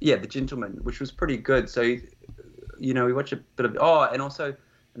 yeah, The Gentleman, which was pretty good. So, you know, we watched a bit of. Oh, and also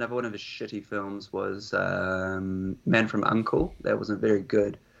another one of his shitty films was Man from U.N.C.L.E. That wasn't very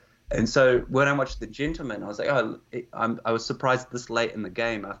good. And so when I watched The Gentleman, I was like, I was surprised this late in the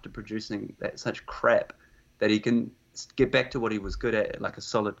game after producing such crap that he can get back to what he was good at, like a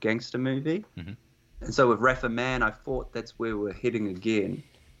solid gangster movie. Mm-hmm. And so with Wrath of Man, I thought that's where we're heading again.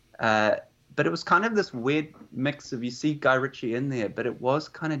 But it was kind of this weird mix of, you see Guy Ritchie in there, but it was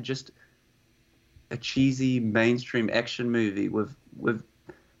kind of just a cheesy mainstream action movie with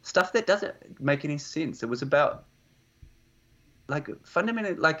stuff that doesn't make any sense. It was about, like,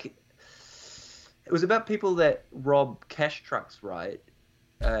 fundamentally, like, it was about people that rob cash trucks, right?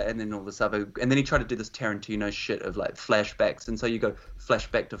 And then all this other, and then he tried to do this Tarantino shit of like flashbacks, and so you go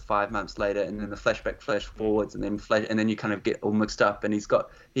flashback to 5 months later, and then the flashback flash forwards, and then you kind of get all mixed up. And he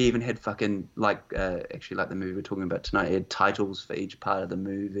even had fucking actually like the movie we're talking about tonight, he had titles for each part of the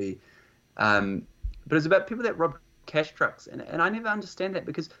movie. But it was about people that rob cash trucks, and I never understand that,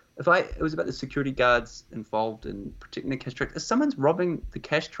 because it was about the security guards involved in protecting the cash truck. If someone's robbing the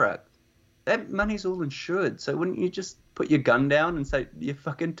cash truck, that money's all insured, so wouldn't you just put your gun down and say, you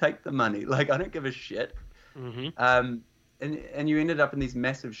fucking take the money? Like, I don't give a shit. Mm-hmm. And you ended up in these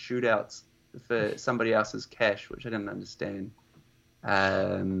massive shootouts for somebody else's cash, which I didn't understand.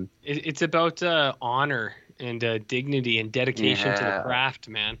 It's about honor and dignity and dedication to the craft,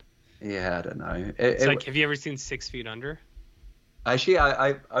 man. Yeah, I don't know. It's like, have you ever seen 6 Feet Under? Actually,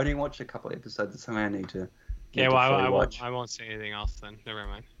 I only watched a couple episodes. It's something I need to. Okay, well, I won't say anything else then. Never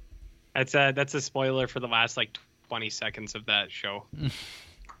mind. That's a spoiler for the last like 20 seconds of that show.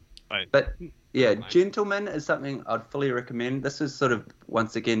 But Yeah, Gentleman is something I'd fully recommend. This is sort of,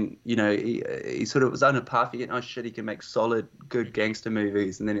 once again, he sort of was on a path again. Oh shit, he can make solid, good gangster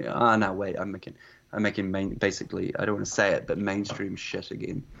movies, and then no, wait, I'm making basically, I don't want to say it, but mainstream shit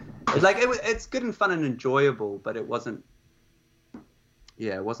again. It's good and fun and enjoyable, but it wasn't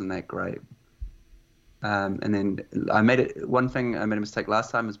that great. And then I made a mistake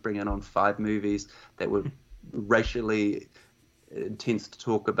last time was bringing on 5 movies that were racially intense to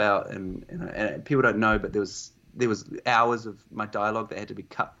talk about, and people don't know, but there was hours of my dialogue that had to be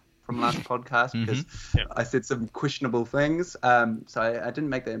cut from last podcast because I said some questionable things. So I didn't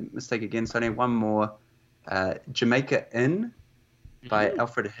make that mistake again. So I need one more. Jamaica Inn by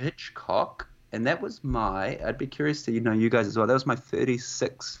Alfred Hitchcock, and that was I'd be curious to you guys as well. That was my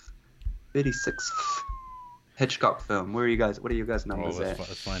 36th Hitchcock film. What are you guys' numbers at?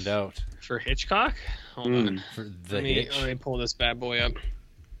 Let's find out. For Hitchcock? Hold on. For let me pull this bad boy up.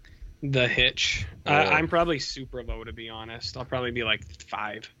 The Hitch. I'm probably super low, to be honest. I'll probably be like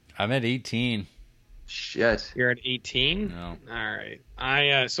 5. I'm at 18. Shit. You're at 18? No. All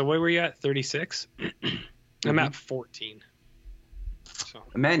right. So what were you at? 36? I'm at 14. So.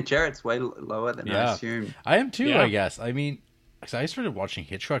 Man, Jarrett's way lower than I assumed. I am too, I guess. I mean, I started watching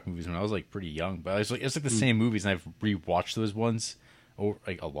Hitchcock movies when I was pretty young, but it's like the same movies, and I've rewatched those ones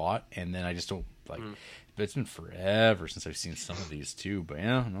a lot, and then I just don't but it's been forever since I've seen some of these too. But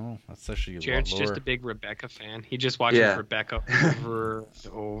that's actually Jared's just a big Rebecca fan. He just watches Rebecca over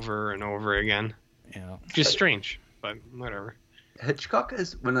and over and over again. Yeah, just strange, but whatever. Hitchcock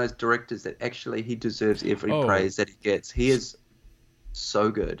is one of those directors that actually he deserves every praise that he gets. He is so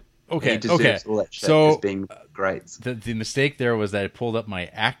good. Okay, he deserves all that shit as being great. The mistake there was that I pulled up my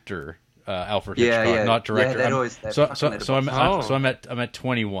actor, Alfred Hitchcock, not director. I'm at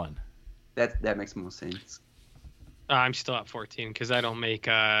 21. That makes more sense. I'm still at 14 because I don't make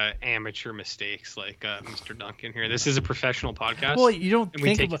amateur mistakes like Mr. Duncan here. This is a professional podcast. Well, you don't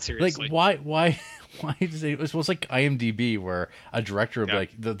think about it seriously. Why does it? It's like IMDb, where a director would be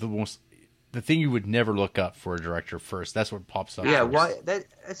like the thing you would never look up for a director first. That's what pops up. Yeah, first. why? It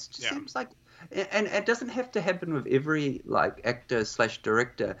just seems like, and it doesn't have to happen with every actor /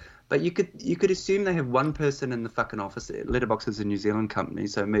 director. But you could assume they have one person in the fucking office. Letterboxd is a New Zealand company,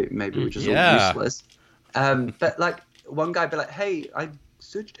 so maybe we're just all useless. But one guy be like, hey, I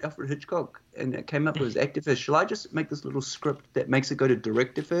searched Alfred Hitchcock and it came up with his actor first. Shall I just make this little script that makes it go to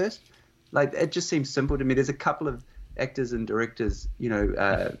director first? It just seems simple to me. There's a couple of actors and directors,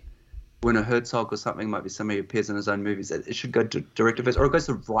 Werner Herzog or something might be somebody who appears in his own movies. It should go to director first, or it goes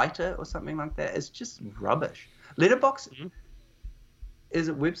to writer or something like that. It's just rubbish. Letterboxd is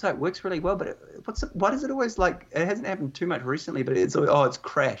a website, works really well, but why does it always it hasn't happened too much recently, but it's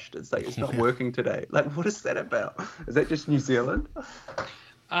crashed. It's it's not working today. What is that about? Is that just New Zealand?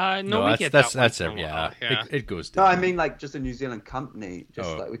 No, we get that's it. Yeah, it goes down. No, I mean just a New Zealand company.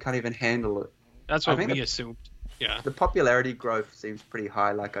 Just we can't even handle it. That's what we assumed. Yeah. The popularity growth seems pretty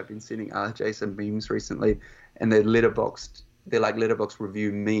high. I've been sending RJ some memes recently, and they're Letterboxd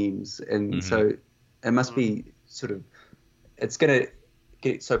review memes, and so it must be sort of, it's gonna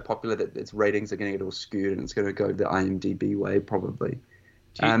get so popular that its ratings are going to get all skewed, and it's going to go the IMDb way probably.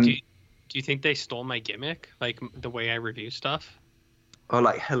 Do you think they stole my gimmick, the way I review stuff? Oh,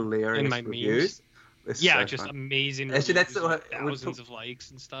 hilarious in my reviews. Yeah, so just fun. Amazing. Actually, that's thousands of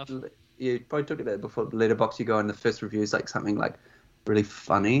likes and stuff. You probably talked about it before. Letterboxd, you go in the first review is something really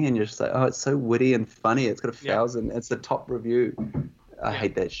funny, and you're just it's so witty and funny. It's got 1,000. It's the top review. I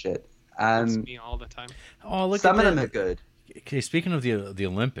hate that shit. That's me all the time. Oh, look, some of them are good. Okay, speaking of the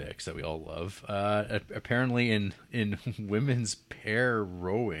Olympics that we all love, apparently in women's pair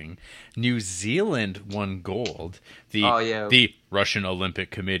rowing, New Zealand won gold. The Russian Olympic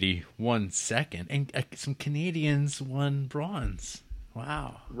Committee won second, and some Canadians won bronze.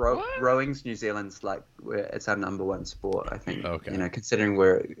 Wow. Rowing's New Zealand's it's our number one sport, I think. Okay. Considering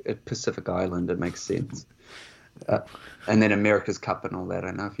we're a Pacific island, it makes sense. And then America's Cup and all that. I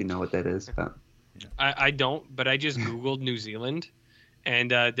don't know if you know what that is, but. I don't, but I just Googled New Zealand, and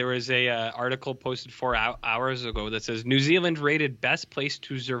there was a article posted 4 hours ago that says New Zealand rated best place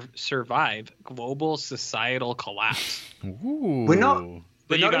to survive global societal collapse. Ooh.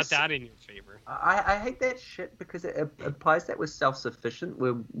 But you got that in your favor. I hate that shit because it implies that we're self-sufficient.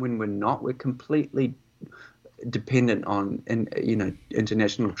 When we're not, we're completely dependent on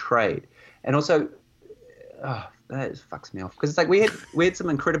international trade, and also. That just fucks me off because it's we had some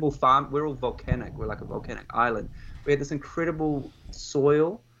incredible farm. We're all volcanic. We're like a volcanic island. We had this incredible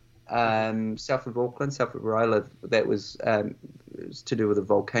soil, south of Auckland, south of where I live, that was it's to do with the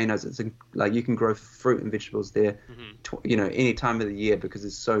volcanoes. It's like you can grow fruit and vegetables there, any time of the year because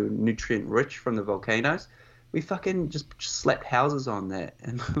it's so nutrient rich from the volcanoes. We fucking just slapped houses on that,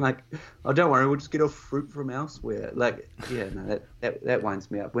 and like, oh, don't worry, we'll just get our fruit from elsewhere. Like, yeah, no, that winds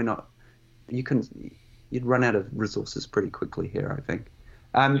me up. You'd run out of resources pretty quickly here, I think.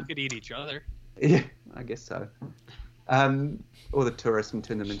 We could eat each other. Yeah, I guess so. Or the tourists and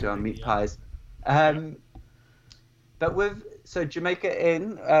turn them into our meat pies. But so Jamaica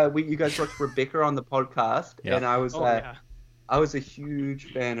Inn, you guys watched Rebecca on the podcast, and I was I was a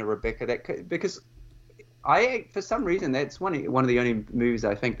huge fan of Rebecca because for some reason that's one of the only movies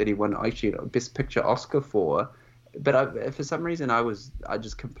I think that he won actually a Best Picture Oscar for. But for some reason I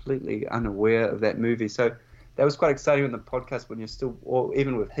just completely unaware of that movie. So that was quite exciting on the podcast when you're still, or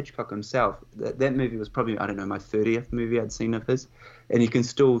even with Hitchcock himself. That movie was probably, I don't know, my 30th movie I'd seen of his, and you can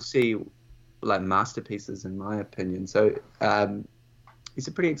still see like masterpieces in my opinion. So he's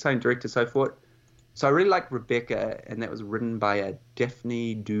a pretty exciting director. So I really liked Rebecca, and that was written by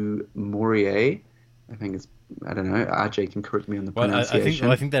Daphne du Maurier. I think it's, I don't know. RJ can correct me on the pronunciation.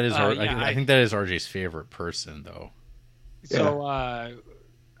 I think that is I think that is RJ's favorite person, though. So,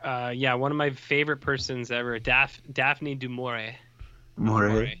 one of my favorite persons ever, Daphne du Maurier.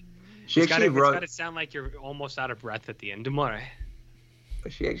 Maurier. She actually wrote. It's got to sound like you're almost out of breath at the end. Du Maurier.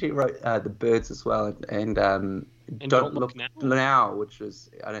 She actually wrote The Birds as well, and Don't Look Now, which is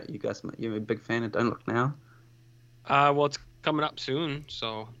you're a big fan of Don't Look Now. Well, it's coming up soon,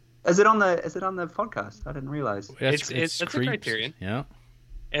 so. Is it on the podcast? I didn't realize. It's a Criterion. Yeah.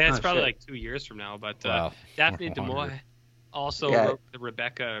 And it's probably like 2 years from now, but Daphne du Maurier also wrote the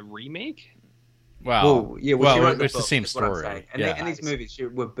Rebecca remake. Wow. She wrote it's the same story. And these movies,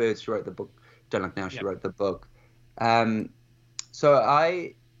 with Birds, she wrote the book. Don't Look Now, she wrote the book. So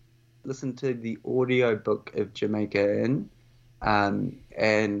I listened to the audio book of Jamaica Inn,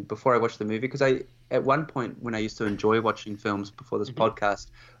 and before I watched the movie, because at one point when I used to enjoy watching films before this podcast,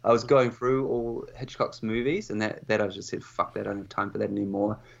 I was going through all Hitchcock's movies, and that I just said, fuck that, I don't have time for that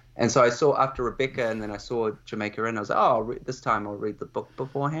anymore. And so I saw after Rebecca, and then I saw Jamaica Inn. I was like, this time I'll read the book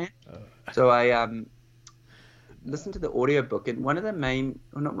beforehand. So I listened to the audio book, and not one of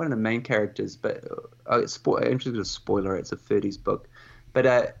the main characters, but I'm interested in a spoiler. It's a 30s book, but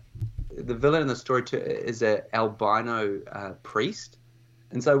the villain in the story is an albino priest.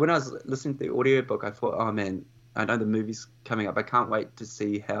 And so when I was listening to the audiobook, I thought, oh man, I know the movie's coming up. I can't wait to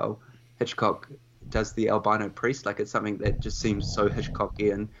see how Hitchcock does the albino priest. Like, it's something that just seems so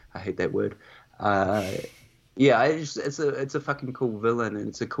Hitchcockian. I hate that word. It's a fucking cool villain, and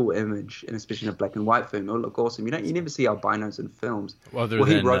it's a cool image, and especially in a black and white film, it'll look awesome. You never see albinos in films.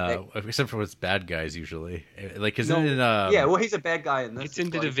 Except for it's bad guys usually. Like, he's a bad guy in this. It's in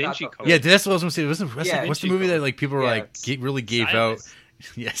the Da Vinci Code. Yeah, that's what I was gonna say. What's the movie that like people were really gave Silas.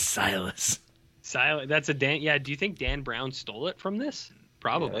 out? Yes, Silas. That's a Dan. Yeah, do you think Dan Brown stole it from this?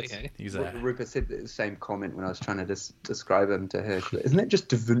 Probably. Rupert said the same comment when I was trying to describe him to her. Isn't that just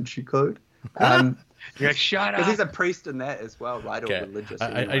Da Vinci Code? You're like, shut up. Because he's a priest in that as well, right? Okay. Or religious.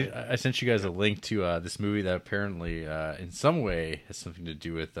 I sent you guys a link to this movie that apparently, in some way, has something to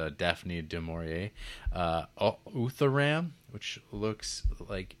do with Daphne du Maurier, Uthram, which looks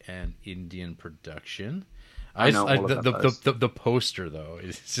like an Indian production. The poster though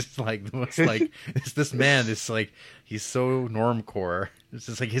is just like the most like it's this man. It's like he's so normcore. It's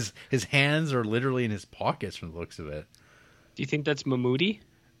just like his hands are literally in his pockets from the looks of it. Do you think that's Mahmoodi?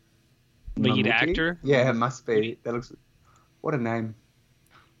 Lead actor? Yeah, it must be. That looks. What a name.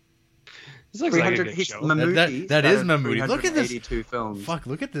 This looks like a good show. Mahmoodi, that is Mahmoodi. Look at this. 82 films. Fuck!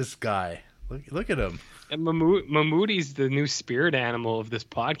 Look at this guy. Look at him. And Mahmoodi's the new spirit animal of this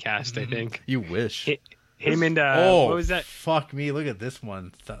podcast. I think. You wish. Him and what was that? Fuck me! Look at this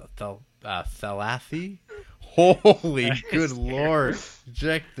one, Thalathi. Holy good lord!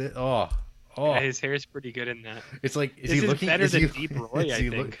 Check this. Oh. Yeah, his hair is pretty good in that. It's like this is looking better than Deep Roy. I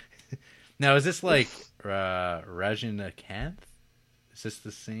think. Now is this like Rajina Kanth? Is this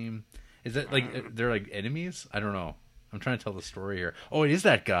the same? Is that like they're like enemies? I don't know. I'm trying to tell the story here. Oh, it is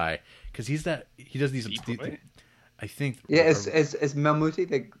that guy because he does these. I think. Yeah, is Mahmoodi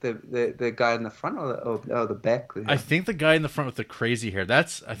the guy in the front or the back? I think the guy in the front with the crazy hair.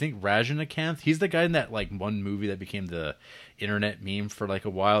 That's I think Rajinikanth. He's the guy in that like one movie that became the internet meme for like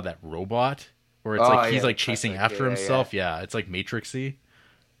a while. That robot where it's he's like chasing after himself. Yeah, it's like Matrixy.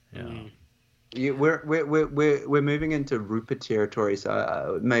 Yeah. Yeah, we're moving into Rupert territory,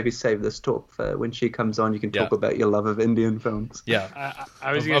 so maybe save this talk for when she comes on. You can talk about your love of Indian films. Yeah,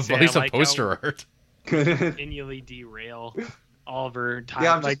 I was going to say at least a poster art. Continually derail all of her time.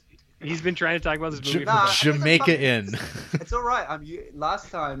 Yeah, He's been trying to talk about this movie. Nah, Jamaica Inn. It's all right.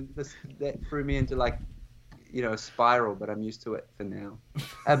 Last time that threw me into like, a spiral, but I'm used to it for now.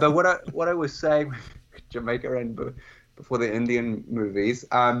 But what I was saying with Jamaica Inn before the Indian movies,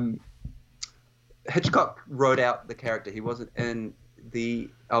 Hitchcock wrote out the character. He wasn't in the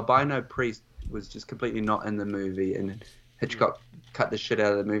albino priest was just completely not in the movie, and Hitchcock cut the shit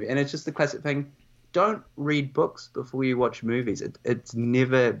out of the movie. And it's just the classic thing. Don't read books before you watch movies. It's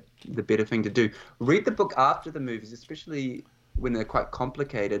never the better thing to do. Read the book after the movies, especially when they're quite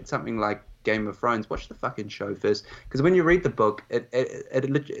complicated. Something like Game of Thrones. Watch the fucking show first. Because when you read the book,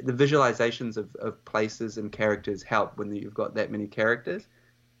 the visualizations of places and characters help when you've got that many characters.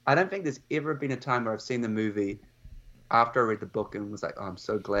 I don't think there's ever been a time where I've seen the movie after I read the book and was like, oh, I'm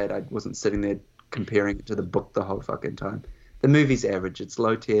so glad I wasn't sitting there comparing it to the book the whole fucking time. The movie's average. It's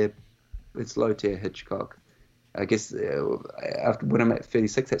low tier. It's low tier Hitchcock. I guess when I'm at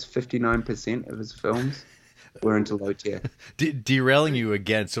 36, that's 59% of his films were into low tier. Derailing you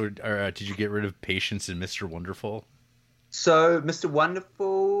again. So did you get rid of Patience and Mr. Wonderful? So Mr.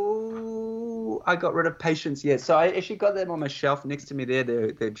 Wonderful, I got rid of Patience. Yeah, so I actually got them on my shelf next to me there.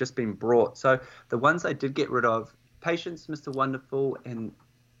 They've just been brought. So the ones I did get rid of, Patience, Mr. Wonderful, and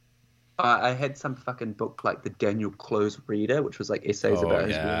I had some fucking book like the Daniel Close Reader, which was like essays about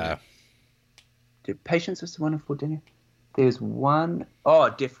his work. Dude, Patience, Mr. Wonderful, Daniel. There's one,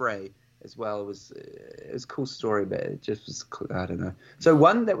 Death Ray as well. It was a cool story, but it just was, I don't know. So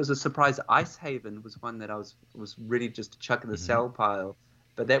one that was a surprise, Ice Haven, was one that I was ready just to chuck in the sell pile.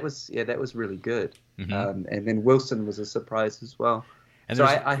 But that was really good. And then Wilson was a surprise as well. And so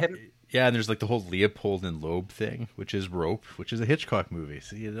I haven't. Yeah, and there's like the whole Leopold and Loeb thing, which is Rope, which is a Hitchcock movie.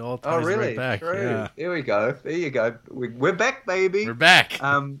 See, it all ties right back. True. Yeah. There we go. There you go. We're back, baby. We're back.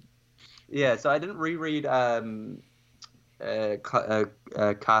 Yeah. So I didn't reread Cast.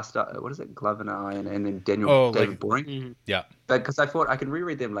 What is it? Glove and Iron, and then David Boring. Mm-hmm. Yeah. Because I thought I can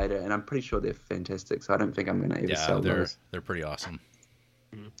reread them later, and I'm pretty sure they're fantastic. So I don't think I'm going to ever sell those. They're pretty awesome.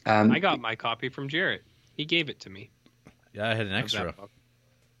 I got my copy from Jarrett. He gave it to me. Yeah, I had an extra.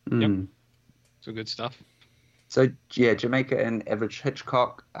 Yep. So good stuff. So yeah, Jamaica and Average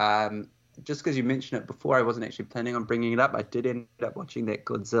Hitchcock. Just because you mentioned it before, I wasn't actually planning on bringing it up. I did end up watching that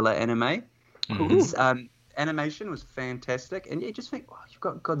Godzilla anime. Its animation was fantastic, and you just think, oh, you've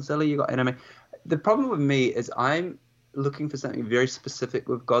got Godzilla, you've got anime. The problem with me is I'm looking for something very specific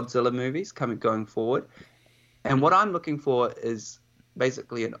with Godzilla movies going forward, and what I'm looking for is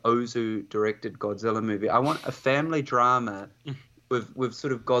basically an Ozu directed Godzilla movie. I want a family drama. With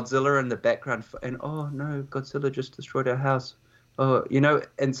sort of Godzilla in the background, and oh no, Godzilla just destroyed our house. Oh,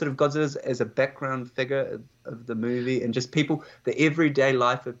 and sort of Godzilla as a background figure of the movie, and just the everyday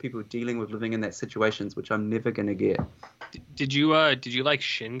life of people dealing with living in that situations, which I'm never gonna get. Did you like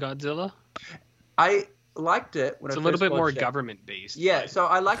Shin Godzilla? I liked it when it's I a little bit more it. government based. Yeah, so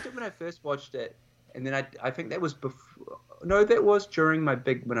I liked it when I first watched it, and then I think that was before. No, that was during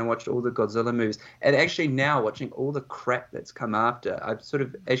when I watched all the Godzilla movies. And actually now, watching all the crap that's come after, I've sort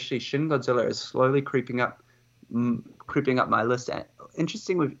of actually Shin Godzilla is slowly creeping up my list. And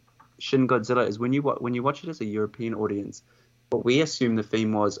interesting with Shin Godzilla is when you watch it as a European audience, what we assume the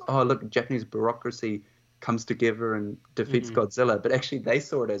theme was, oh look, Japanese bureaucracy comes together and defeats Godzilla, but actually they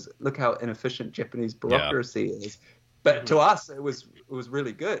saw it as, look how inefficient Japanese bureaucracy is. But to us, it was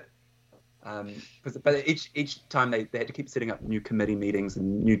really good. But each time they had to keep setting up new committee meetings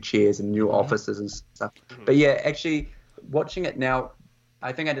and new chairs and new offices and stuff. But yeah, actually watching it now,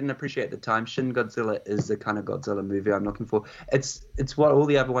 I think I didn't appreciate at the time. Shin Godzilla is the kind of Godzilla movie I'm looking for. It's what all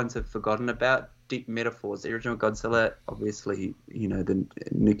the other ones have forgotten about. Deep metaphors. The original Godzilla, obviously, the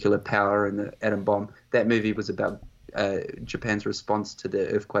nuclear power and the atom bomb. That movie was about Japan's response to the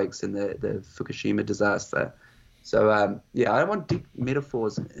earthquakes and the Fukushima disaster. So, I want deep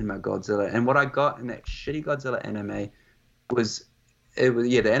metaphors in my Godzilla. And what I got in that shitty Godzilla anime was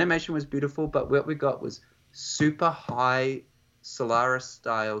the animation was beautiful, but what we got was super high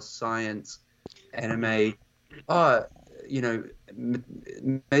Solaris-style science anime. Imagine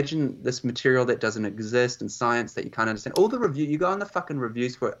this material that doesn't exist and science that you can't understand. All the you go on the fucking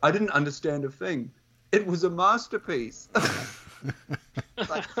reviews for it. I didn't understand a thing. It was a masterpiece.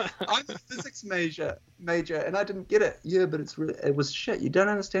 Like, I'm a physics major, and I didn't get it. Yeah, but it was shit. You don't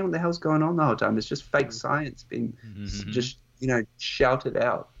understand what the hell's going on the whole time. It's just fake science being just shouted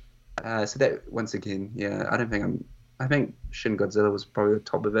out. So that once again, I think Shin Godzilla was probably the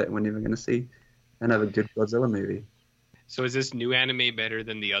top of it. We're never going to see another good Godzilla movie. So is this new anime better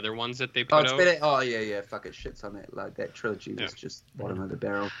than the other ones that they put out? Better. Oh yeah, fuck it, shit's on it. Like that trilogy was just bottom of the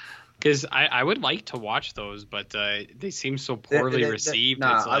barrel. Because I would like to watch those, but they seem so poorly received.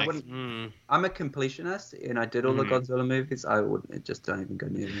 Nah, it's like, I wouldn't. I'm a completionist, and I did all the Godzilla movies. I wouldn't. Just don't even go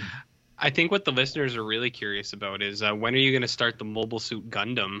near them. I think what the listeners are really curious about is when are you going to start the Mobile Suit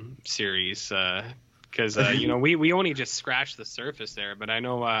Gundam series? Because we only just scratched the surface there, but I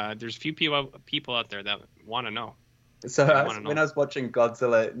know there's few people out there that want to know. So when I was watching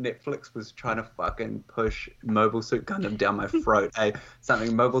Godzilla, Netflix was trying to fucking push Mobile Suit Gundam down my throat.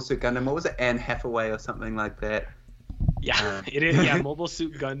 Mobile Suit Gundam. What was it? Anne Hathaway or something like that. Yeah, it is. Yeah, Mobile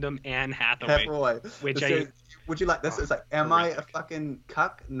Suit Gundam Anne Hathaway. Would you like this? It's like, am I a fucking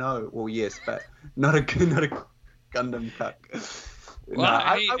cuck? No. Well, yes, but not a Gundam cuck.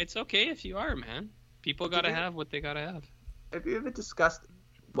 Well, it's okay if you are, man. People gotta have what they gotta have. Have you ever discussed?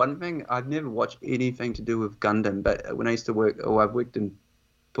 One thing, I've never watched anything to do with Gundam, but when I used to I've worked in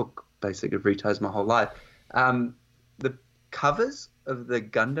book, basically retailers my whole life. The covers of the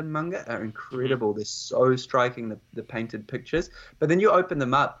Gundam manga are incredible. They're so striking, the painted pictures. But then you open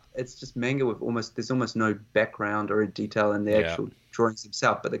them up, it's just manga with there's almost no background or detail in the actual drawings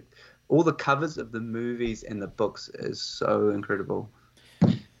themselves. But all the covers of the movies and the books is so incredible.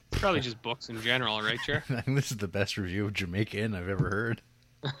 Probably just books in general, right, Jer? I think this is the best review of Jamaica Inn I've ever heard.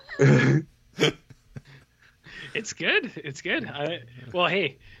 It's good. It's good. Well,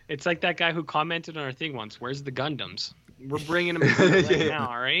 hey, it's like that guy who commented on our thing once. Where's the Gundams? We're bringing them in now,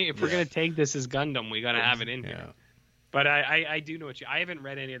 all right? If we're gonna take this as Gundam, we gotta have it in here. But I do know I haven't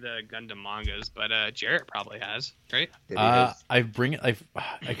read any of the Gundam mangas, but Jarrett probably has, right? I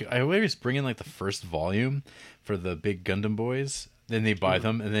always bring in like the first volume for the big Gundam boys. Then they buy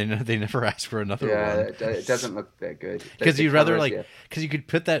them, and then they never ask for another one. Yeah, it doesn't look that good. Because you'd rather because you could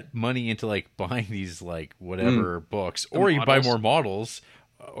put that money into like buying these like whatever books, or you buy more models,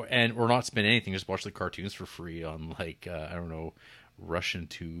 or not spend anything. Just watch the cartoons for free on like I don't know, Russian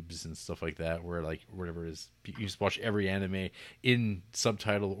tubes and stuff like that, where like whatever it is, you just watch every anime in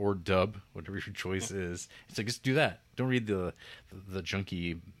subtitle or dub, whatever your choice is. It's like just do that. Don't read the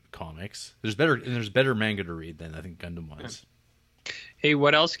junky comics. There's better manga to read than I think Gundam was. Hey,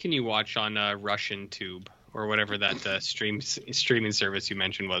 what else can you watch on Russian Tube or whatever that streaming service you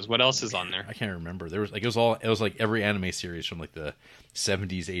mentioned was? What else is on there? I can't remember. There was like it was like every anime series from like the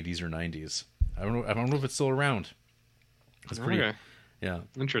 70s, 80s, or 90s. I don't know if it's still around. It's pretty. Okay. Yeah.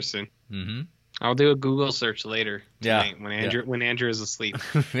 Interesting. Mm-hmm. I'll do a Google search later tonight when Andrew is asleep.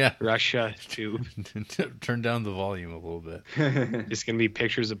 Yeah. Russia Tube. Turn down the volume a little bit. It's gonna be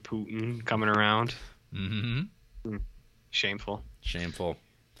pictures of Putin coming around. Mm-hmm. Shameful.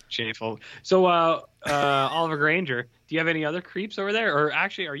 So, Oliver Granger, do you have any other creeps over there? Or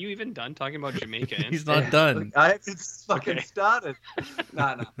actually, are you even done talking about Jamaica? He's not done. I haven't fucking started.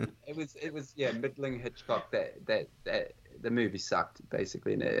 No. It was middling Hitchcock that the movie sucked,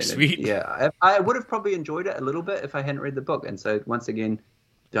 basically. Sweet. I would have probably enjoyed it a little bit if I hadn't read the book. And so, once again,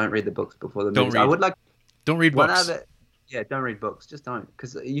 don't read the books before the movies. Don't read books. Yeah, don't read books. Just don't,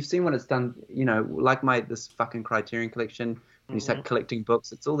 because you've seen when it's done. You know, like this fucking Criterion Collection. When you start collecting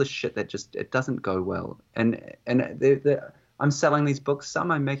books, it's all this shit that just it doesn't go well. And I'm selling these books.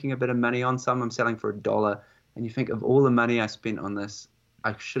 Some I'm making a bit of money on. Some I'm selling for $1. And you think of all the money I spent on this,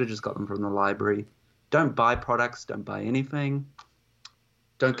 I should have just got them from the library. Don't buy products. Don't buy anything.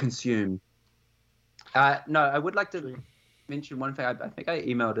 Don't consume. No, I would like to mention one thing. I think I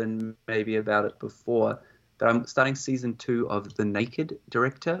emailed in maybe about it before. But I'm starting season 2 of The Naked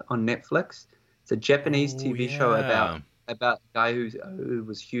Director on Netflix. It's a Japanese TV show about a guy who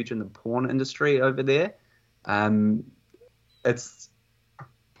was huge in the porn industry over there. It's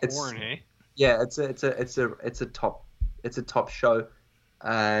porn, eh? Yeah, it's a top show.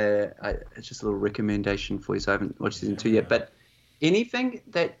 It's just a little recommendation for you. So I haven't watched season 2 yet. But anything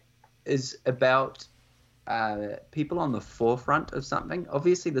that is about people on the forefront of something.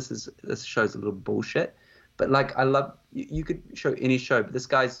 Obviously, this show's a little bullshit. But like, I love you could show any show, but this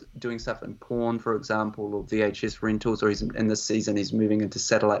guy's doing stuff in porn, for example, or VHS rentals, or he's in this season he's moving into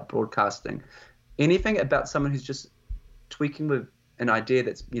satellite broadcasting. Anything about someone who's just tweaking with an idea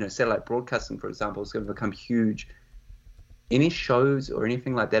that's, satellite broadcasting, for example, is going to become huge. Any shows or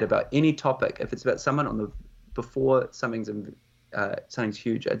anything like that about any topic, if it's about someone before something's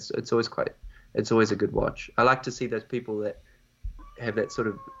huge, it's always a good watch. I like to see those people that have that sort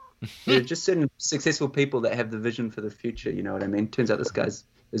of. They're just certain successful people that have the vision for the future. You know what I mean? Turns out this guy's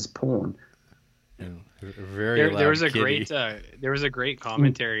is porn. There was a great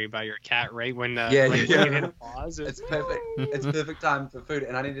commentary by your cat right when you hit pause. It's perfect. It's perfect time for food,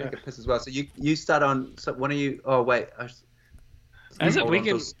 and I need to take a piss as well. So you start on. So when are you? Oh wait.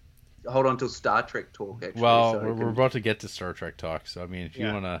 hold on till Star Trek talk. Actually, Well, so we're about to get to Star Trek talk, so I mean, if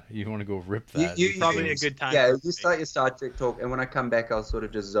Yeah. you wanna go rip that, Probably a good time. Yeah, you start your Star Trek talk, and when I come back, I'll sort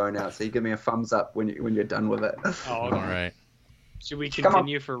of just zone out. So you give me a thumbs up when you're done with it. Oh, all right. should we Come on.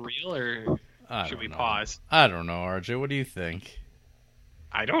 continue for real, or I should don't we know. pause? I don't know, RJ. What do you think?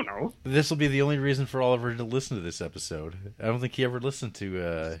 I don't know. This will be the only reason for Oliver to listen to this episode. I don't think he ever listened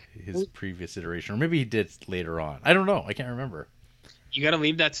to his previous iteration, or maybe he did later on. I don't know. I can't remember. You got to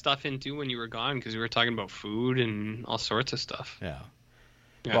leave that stuff in too when you were gone, because we were talking about food and all sorts of stuff. Yeah.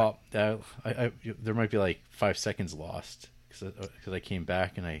 Yeah. Well, there might be like 5 seconds lost because I came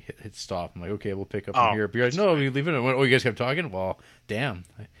back and I hit stop. I'm like, okay, we'll pick up from here. But you're like, no, we leave it. I went, oh, you guys kept talking? Well, damn.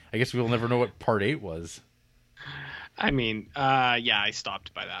 I guess we'll never know what part 8 was. I mean, yeah, I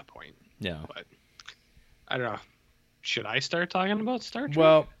stopped by that point. Yeah. But I don't know. Should I start talking about Star Trek?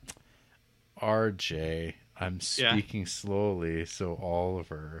 Well, RJ, I'm speaking slowly so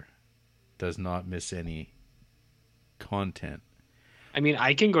Oliver does not miss any content. I mean,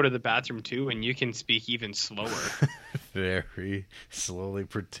 I can go to the bathroom too, and you can speak even slower. Very slowly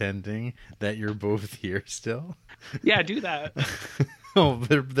pretending that you're both here still. Yeah, do that. Oh,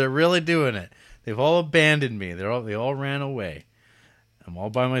 they're really doing it. They've all abandoned me. They all ran away. I'm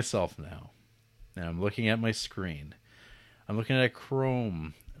all by myself now. And I'm looking at my screen. I'm looking at a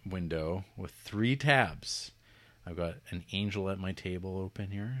Chrome window with 3 tabs. I've got an Angel at My Table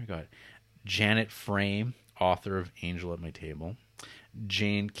open here. I've got Janet Frame, author of Angel at My Table.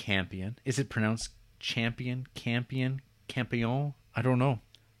 Jane Campion. Is it pronounced Champion? Campion? Campion? I don't know.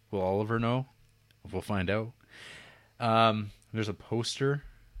 Will Oliver know? We'll find out. There's a poster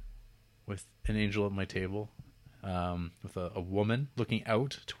with an angel at my table, with a woman looking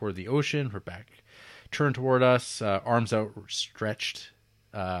out toward the ocean, her back turned toward us, arms outstretched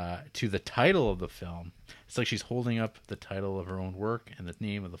to the title of the film. It's like she's holding up the title of her own work and the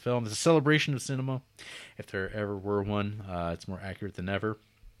name of the film. It's a celebration of cinema. If there ever were one, it's more accurate than ever.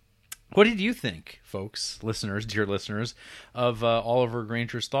 What did you think, folks, listeners, dear listeners, of Oliver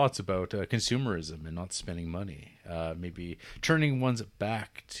Granger's thoughts about consumerism and not spending money? Maybe turning one's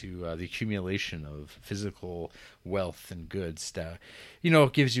back to the accumulation of physical wealth and goods that,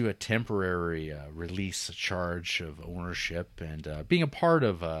 gives you a temporary release, a charge of ownership and being a part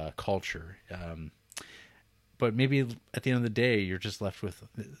of culture. But maybe at the end of the day, you're just left with,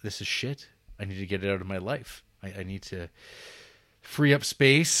 this is shit. I need to get it out of my life. I need to free up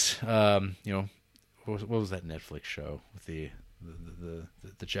space. What was that Netflix show with the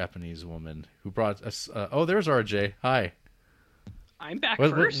Japanese woman who brought us? There's RJ. Hi. I'm back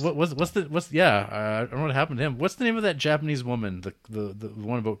first. I don't know what happened to him. What's the name of that Japanese woman? The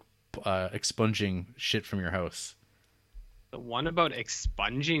one about expunging shit from your house. The one about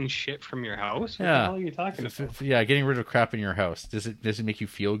expunging shit from your house? What Yeah. the hell are you talking about? Yeah, getting rid of crap in your house. Does it make you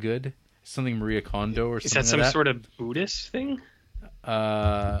feel good? Something Maria Kondo or Is something that some like that? sort of Buddhist thing?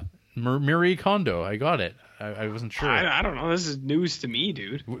 Marie Kondo. I got it. I wasn't sure. I don't know. This is news to me,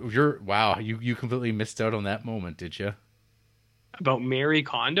 dude. You completely missed out on that moment, did you? About Mary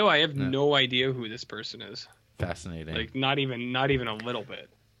Kondo? I have no idea who this person is. Fascinating. Like not even a little bit.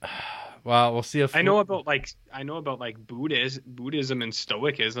 Well, we'll see if I know about Buddhism and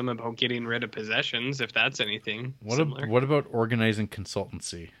Stoicism, about getting rid of possessions, if that's anything similar. What about organizing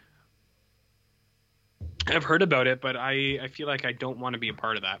consultancy? I've heard about it, but I feel like I don't want to be a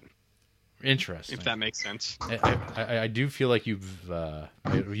part of that. Interesting. If that makes sense. I do feel like you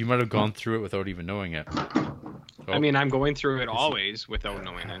might have gone through it without even knowing it. I mean, I'm going through it always without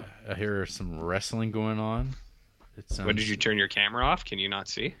knowing it. I hear some wrestling going on. What, did you turn your camera off? Can you not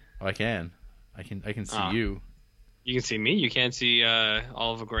see? Oh, I can see you. You can see me. You can't see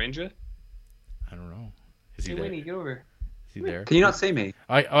Oliver Granger. I don't know. Is he Hey, there? Winnie, get over. Is he there? Can you not see me?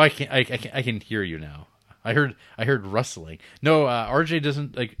 I can hear you now. I heard rustling. No, RJ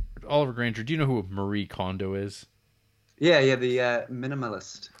doesn't like Oliver Granger. Do you know who Marie Kondo is? Yeah, the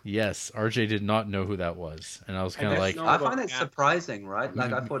minimalist. Yes, RJ did not know who that was, and I was kind of like, no. I find that surprising, right?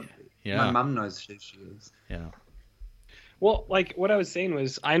 Like I thought my mum knows who she is. Yeah. Well, like what I was saying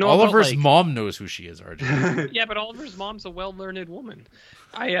was, I know Oliver's mom knows who she is, RJ. Yeah, but Oliver's mom's a well-learned woman.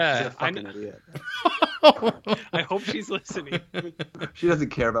 She's a fucking idiot. I hope she's listening. She doesn't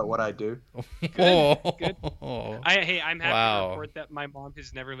care about what I do. Good. I'm happy to report that my mom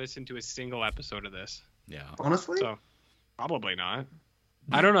has never listened to a single episode of this. Yeah. Honestly? So, probably not.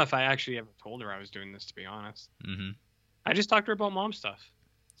 I don't know if I actually ever told her I was doing this, to be honest. Mm-hmm. I just talked to her about mom stuff.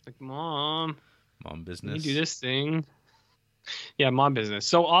 It's like, Mom business. can you do this thing? Yeah, mom business.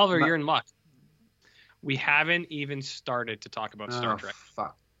 So, Oliver, you're in luck. We haven't even started to talk about Star Trek.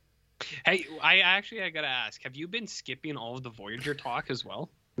 Fuck. Hey, I gotta ask, have you been skipping all of the Voyager talk as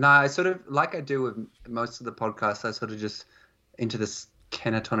well? No, I sort of, like I do with most of the podcasts, I sort of just into this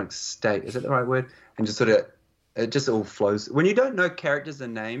catatonic state. Is that the right word? And just sort of, it just all flows. When you don't know characters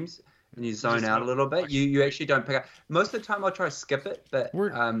and names and you zone out a little bit, you actually don't pick up. Most of the time I'll try to skip it, but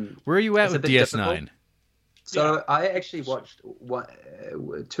where are you at with DS9? Difficult. So I actually watched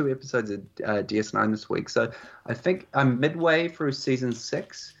 2 episodes of DS9 this week. So I think I'm midway through season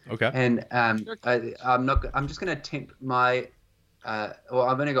 6. Okay. And I'm just going to attempt my. Well,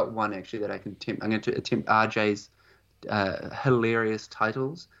 I've only got one actually that I can attempt. I'm going to attempt RJ's hilarious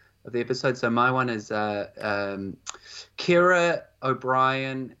titles of the episode. So my one is Kira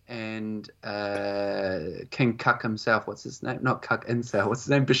O'Brien and King Cuck himself. What's his name? Not Cuck Incel. What's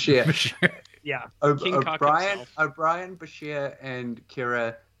his name? Bashir. Yeah. O'Brien, Bashir, and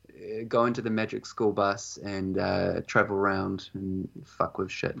Kira go into the magic school bus and travel around and fuck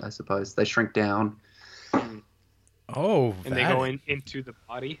with shit, I suppose. They shrink down. Oh, and they go into the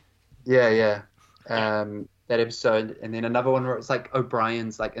body. Yeah. That episode, and then another one where it's like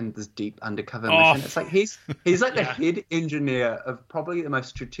O'Brien's like in this deep undercover mission. It's like he's like the head engineer of probably the most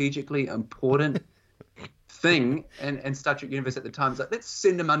strategically important thing in Star Trek universe at the time. It's like, let's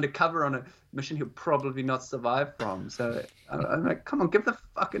send him undercover on a mission he'll probably not survive from. So I'm like, come on, give the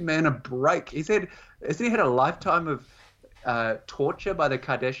fucking man a break. Hasn't he had a lifetime of torture by the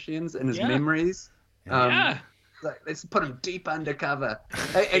Kardashians in his memories? Like, let's put him deep undercover.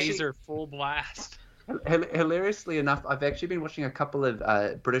 Laser full blast. Hilariously enough, I've actually been watching a couple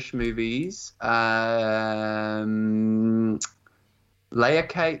of British movies. Layer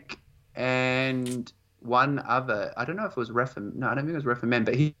Cake and one other. I don't know if it was Refn. No, I don't think it was Refn Man,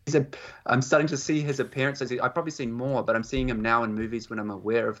 but I'm starting to see his appearances. I've probably seen more, but I'm seeing him now in movies when I'm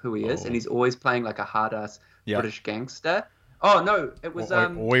aware of who he is, and he's always playing like a hard-ass British gangster. Oh, no, it was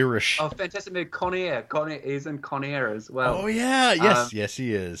Irish. Oh, fantastic movie, Con Air. He's in Con Air as well. Oh, yeah. Yes,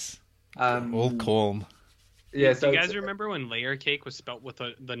 he is. Old Colm. Yeah, do you guys remember when Layer Cake was spelt with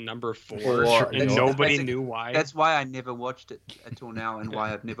the number 4 and nobody knew why? That's why I never watched it until now, and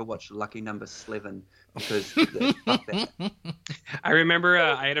why I've never watched Lucky Number 11, because fuck that. I remember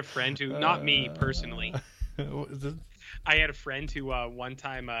I had a friend who, not me personally, I had a friend who one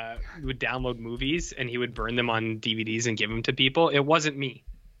time would download movies and he would burn them on DVDs and give them to people. It wasn't me.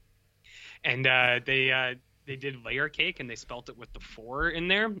 And they did Layer Cake and they spelt it with the 4 in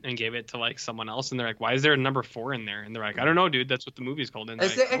there and gave it to like someone else, and they're like, why is there a number 4 in there? And they're like, I don't know, dude, that's what the movie's called. And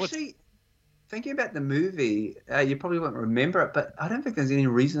is like, there actually, thinking about the movie, you probably won't remember it, but I don't think there's any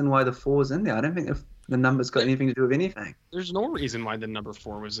reason why the 4 is in there. I don't think the number's got anything to do with anything. There's no reason why the number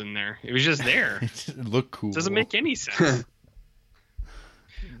 4 was in there. It was just there. It looked cool. It doesn't make any sense.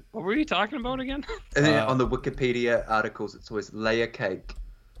 What were you talking about again? And then on the Wikipedia articles, it's always Layer Cake.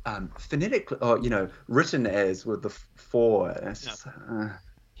 Phonetically, or written as with the 4.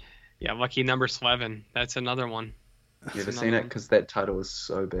 Yeah, Lucky Number 11. That's another one. You ever seen it? Because that title is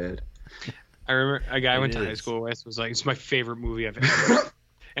so bad. I remember a guy I went to high school with was like, "It's my favorite movie I've ever."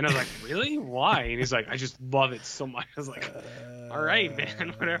 And I was like, "Really? Why?" And he's like, "I just love it so much." I was like, "All right,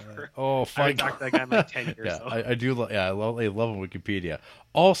 man, whatever." Oh, fine. I haven't talked to that guy in like 10 years. Oh. I do. I love Wikipedia.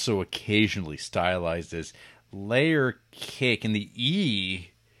 Also, occasionally stylized as Layer Cake, and the E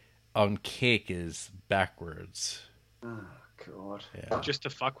on cake is backwards. Oh God! Yeah. Just to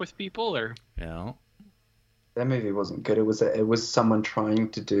fuck with people, or that movie wasn't good. It was someone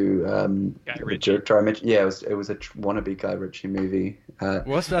trying to do Guy Ritchie. Yeah, it was a wannabe Guy Ritchie movie.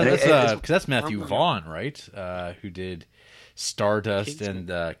 Well, that's Matthew Vaughn, right? Who did Stardust Kingsman.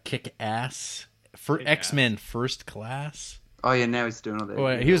 and Kick Ass for X-Men First Class. Oh yeah, now he's doing all that.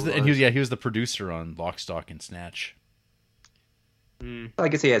 Oh, he was the producer on Lock, Stock, and Snatch. I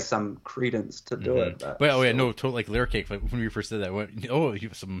guess he has some credence to do it. But no, totally like Layer Cake. Like, when we first said that, I went, he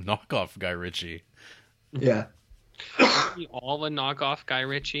was some knockoff Guy Ritchie. Yeah. Aren't we all a knockoff Guy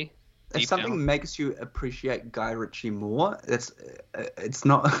Ritchie? If something makes you appreciate Guy Ritchie more, it's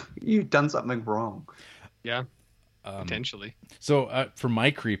not you've done something wrong. Yeah. Potentially. So for my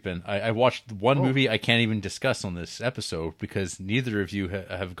creeping, I watched one movie I can't even discuss on this episode because neither of you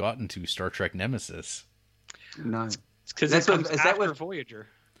have gotten to Star Trek Nemesis. No. Because it comes after Voyager.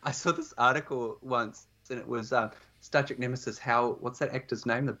 I saw this article once, and it was Star Trek Nemesis. What's that actor's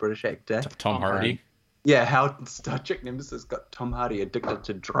name? The British actor Tom Hardy. Yeah, how Star Trek Nemesis got Tom Hardy addicted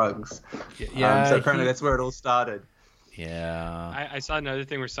to drugs. Yeah, so apparently that's where it all started. Yeah. I saw another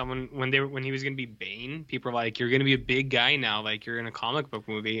thing where someone when he was gonna be Bane, people were like, "You're gonna be a big guy now, like you're in a comic book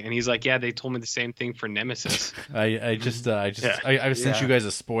movie," and he's like, "Yeah, they told me the same thing for Nemesis." I sent you guys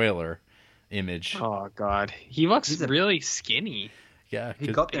a spoiler image. Oh God, he looks really skinny. Yeah, He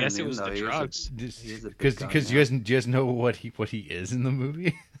got I there in guess the it end, was though. the He is a- drugs. he is a big because guy do you guys know what he is in the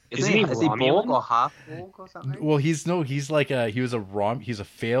movie? Isn't he Is he Borg Romulan? or half Borg or something? Well, he's a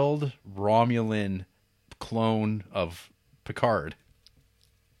failed Romulan clone of Picard.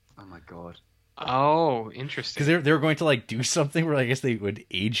 Oh my god. Oh, interesting. Because they were going to like do something where I guess they would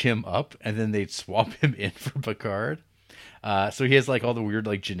age him up and then they'd swap him in for Picard. So he has like all the weird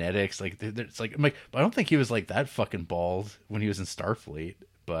like genetics. Like it's like I'm like, but I don't think he was like that fucking bald when he was in Starfleet.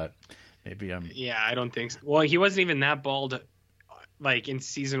 But maybe I'm. Yeah, I don't think so. Well, he wasn't even that bald. Like in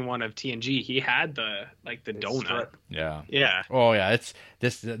season 1 of TNG, he had the donut. Strip. Yeah. Yeah. Oh yeah, it's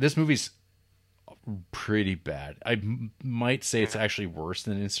this movie's pretty bad. Might say it's actually worse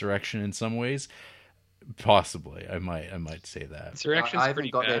than Insurrection in some ways. Possibly, I might say that. Insurrection's I haven't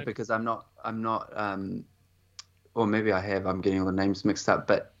pretty got there bad. because I'm not or maybe I have. I'm getting all the names mixed up.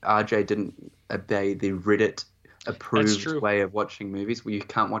 But RJ didn't obey the Reddit approved true. way of watching movies. Where you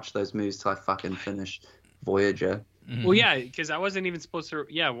can't watch those movies till I fucking finish Voyager. Well, yeah, because I wasn't even supposed to.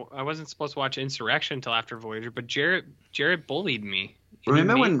 Yeah, I wasn't supposed to watch Insurrection until after Voyager. But Jarrett bullied me. And he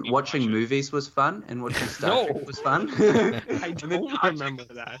Remember made when me watching watch it. movies was fun and watching Star No. Trek was fun? I And then don't RJ remember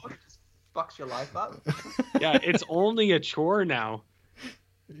goes, that. "Oh, it just fucks your life up. Yeah, it's only a chore now.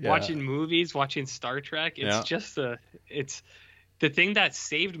 Yeah. Watching movies, watching Star Trek. It's Yeah. just it's the thing that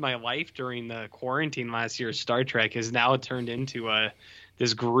saved my life during the quarantine last year. Star Trek has now turned into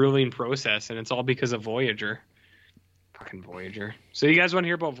this grueling process, and it's all because of Voyager. Fucking Voyager. So you guys want to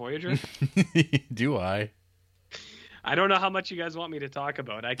hear about Voyager? Do I? I don't know how much you guys want me to talk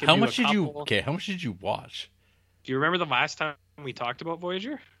about. I can. How do much a did you? couple. Okay, how much did you watch? Do you remember the last time we talked about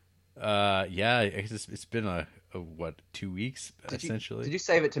Voyager? Yeah, I guess it's been a what 2 weeks essentially. Did you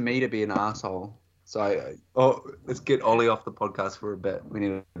save it to me to be an asshole? So let's get Ollie off the podcast for a bit. We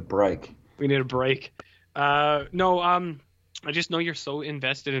need a break. We need a break. No. I just know you're so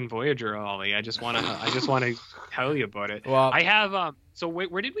invested in Voyager, Ollie. I just want to tell you about it. Well, I have. So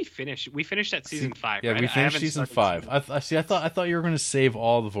where did we finish? We finished at season 5. Yeah, right? we I finished haven't season started 5. season- I thought you were going to save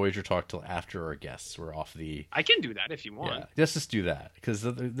all the Voyager talk till after our guests were off the. I can do that if you want. Yeah, let's just do that because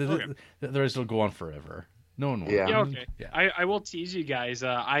the rest will go on forever. No one will. Yeah. Yeah, okay. Yeah. I will tease you guys.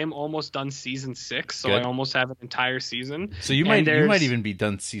 I am almost done season 6, so Good. I almost have an entire season. So you And might there's- even be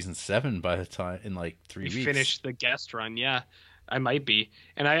done season 7 by the time in like 3 We weeks. finished the guest run, yeah. I might be.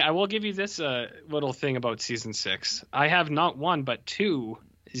 And I will give you this little thing about season 6. I have not one, but 2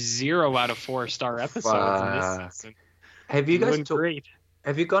 0 out of 4-star episodes in this season. Have you guys Doing great.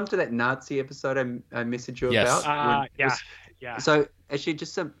 have you gone to that Nazi episode I messaged you Yes. about? Yeah. So actually,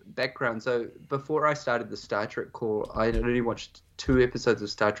 just some background. So before I started the Star Trek call, I had only watched 2 episodes of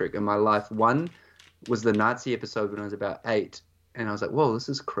Star Trek in my life. One was the Nazi episode when I was about 8, and I was like, "Whoa, this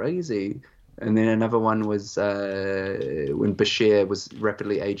is crazy." And then another one was when Bashir was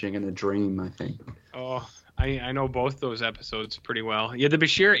rapidly aging in a dream, I think. Oh, I know both those episodes pretty well. Yeah, the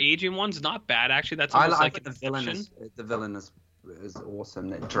Bashir aging one's not bad actually. That's I almost like like the villain. Inception. The villain is awesome.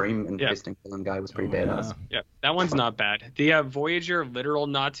 That dream investing villain guy was pretty badass. Yeah, that one's not bad. The Voyager literal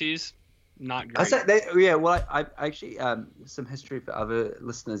Nazis, not great. I said, well, I actually some history for other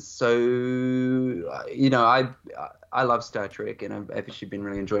listeners. So, I love Star Trek, and I've actually been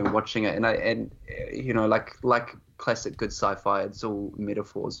really enjoying watching it. And like classic good sci-fi, it's all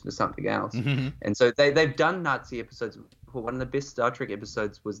metaphors for something else. Mm-hmm. And so they've done Nazi episodes. One of the best Star Trek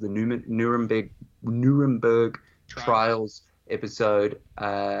episodes was the Nuremberg Trials episode,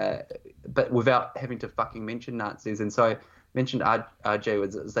 but without having to fucking mention Nazis. And so I mentioned RJ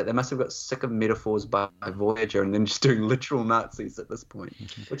was like they must have got sick of metaphors by Voyager and then just doing literal Nazis at this point,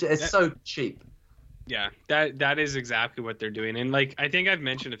 which is so cheap. Yeah, that is exactly what they're doing. And like I think I've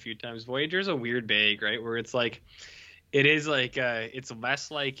mentioned a few times, Voyager's a weird bag, right? Where it's like it's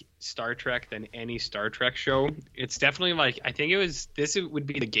less like Star Trek than any Star Trek show. It's definitely like I think this would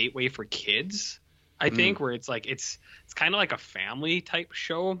be the gateway for kids. I think where it's like it's kind of like a family type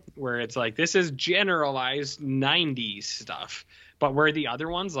show where it's like this is generalized 90s stuff, but where the other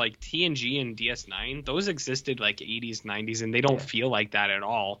ones like TNG and DS9 those existed like 80s 90s and they don't feel like that at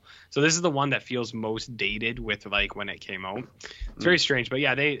all. So this is the one that feels most dated with like when it came out. It's very strange, but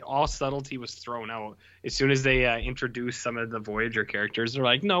yeah, all subtlety was thrown out as soon as they introduced some of the Voyager characters. They're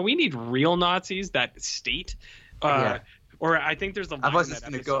like, no, we need real Nazis that state. Or I think there's the line Otherwise, in it's that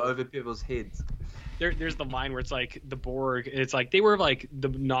going to go episode. over people's heads. There's the line where it's like the Borg. It's like they were like the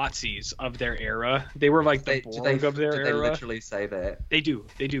Nazis of their era. They were like the Borg of their Did era. they literally say that? They do.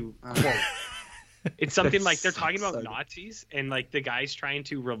 Oh. Quote. It's something like they're talking about So- Nazis, and like the guy's trying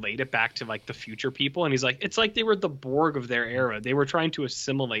to relate it back to like the future people, and he's like, it's like they were the Borg of their era. They were trying to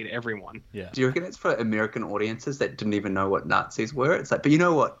assimilate everyone. Yeah. Do you reckon it's for American audiences that didn't even know what Nazis were? It's like, but you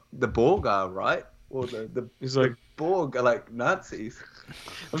know what the Borg are, right? Or the He's like, Borg are like Nazis.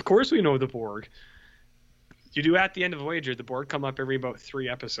 of course we know the Borg. You do at the end of Voyager, the Borg come up every about 3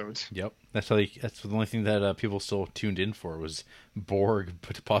 episodes. Yep. That's the only thing that people still tuned in for was Borg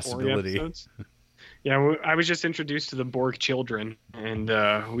Borg possibility. episodes. Yeah, I was just introduced to the Borg children, and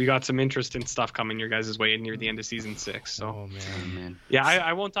we got some interesting stuff coming your guys' way near the end of season 6. So Oh man. Man. yeah,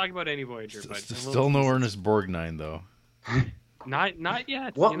 I won't talk about any Voyager, but Still no Ernest Borgnine though. not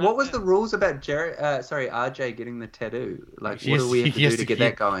yet. What you know, what was the rules about RJ getting the tattoo? Like, He what has- do we have he to has do to get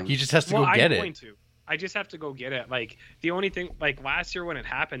that going? He just has to Well, go get I'm it. going to. I just have to go get it. Like the only thing, like last year when it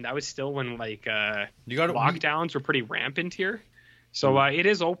happened, that was still when like You got lockdowns were pretty rampant here. So it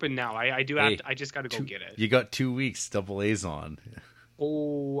is open now. I do have Hey, to, I just got to go get it. You got 2 weeks. Double A's on.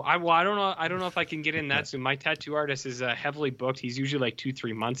 Oh, I don't know. I don't know if I can get in that soon. My tattoo artist is heavily booked. He's usually like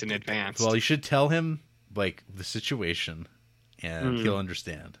 2-3 months in advance. Well, you should tell him like the situation, and he'll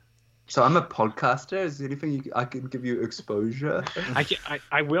understand. So I'm a podcaster. Is there anything I can give you exposure?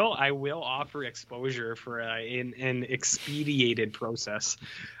 I will offer exposure for an expedited process.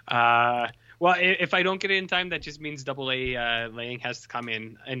 Well, if I don't get it in time, that just means Double A laying has to come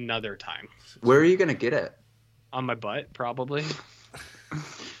in another time. Where are you gonna get it? On my butt, probably.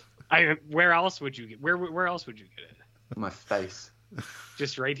 Where else would you get? Where else would you get it? My face.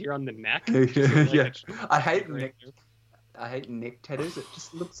 Just right here on the neck. Yeah. I hate right neck. here. I hate neck tattoos. It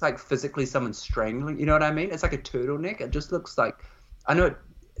just looks like physically someone strangling. You know what I mean? It's like a turtleneck. It just looks like. I know.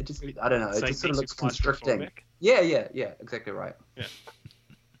 It just. I don't know. It's It like just sort of makes looks you constricting. claustrophobic. Yeah. Exactly right.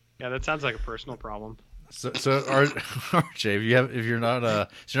 Yeah, that sounds like a personal problem. So RJ, if you're not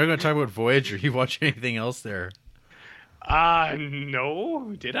so you're not going to talk about Voyager. You watch anything else there?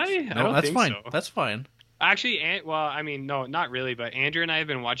 No, did I? I No, don't that's think fine. so. That's fine. Actually, well, I mean, no, not really, but Andrew and I have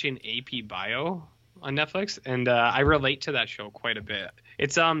been watching AP Bio on Netflix, and I relate to that show quite a bit.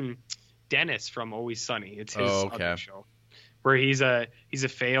 It's Dennis from Always Sunny. It's his other show, where he's a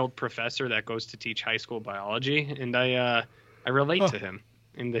failed professor that goes to teach high school biology, and I relate to him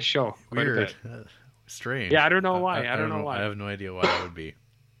in the show quite a Weird. bit. Strange. Yeah, I don't know why. I I don't know why. I have no idea why that would be.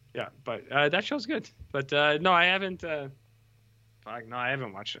 Yeah, but that show's good. But no, I haven't. No, I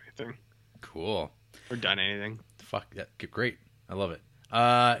haven't watched anything Cool. or done anything. Fuck that. Great. I love it.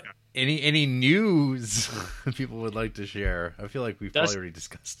 Any news people would like to share? I feel like we've probably already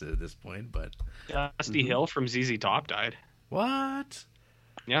discussed it at this point, but Dusty Hill from ZZ Top died. what?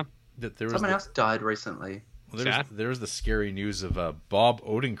 Yeah. There was Someone else died recently. there was the scary news of Bob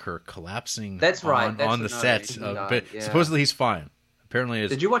Odenkirk collapsing. That's right. on That's the what- no, set. he But died, yeah. supposedly he's fine. Apparently,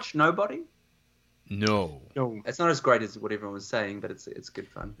 Did you watch Nobody? No. No. It's not as great as what everyone was saying, but it's good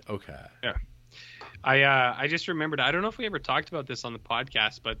fun. Okay. I just remembered. I don't know if we ever talked about this on the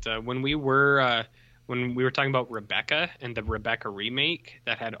podcast, but when we were talking about Rebecca and the Rebecca remake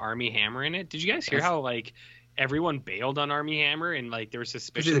that had Armie Hammer in it, did you guys hear Yes. how like everyone bailed on Armie Hammer and like there was He's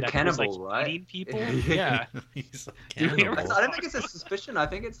suspicion a that he was like cannibal, right? eating people? Yeah. He's a Do you hear cannibal. I don't think it's a suspicion. I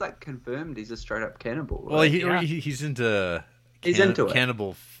think it's like confirmed he's a straight up cannibal. Right? Well, Yeah. he's into He's into it.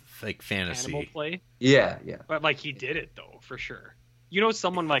 cannibal like fantasy. Cannibal play. yeah. But like he did it though, for sure. You know,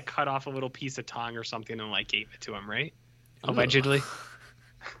 someone like cut off a little piece of tongue or something and like gave it to him, right? Allegedly.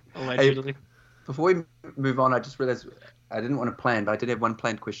 Allegedly. Before we move on, I just realized I didn't want to plan, but I did have one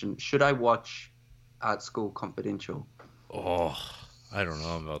planned question. Should I watch Art School Confidential? Oh, I don't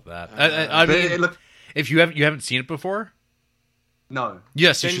know about that. I But mean, look, if you haven't seen it before, no.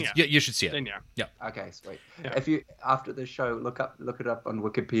 yes, Then you should. yeah. Yeah, you should see it. Then yeah. Okay, sweet. Yeah. If you after the show look it up on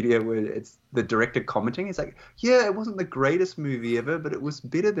Wikipedia where it's the director commenting. It's like, yeah, it wasn't the greatest movie ever, but it was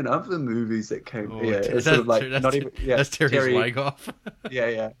better than other movies that came. Oh, yeah, that's- it's sort of like that's- not even. Yeah, That's Terry Zwigoff.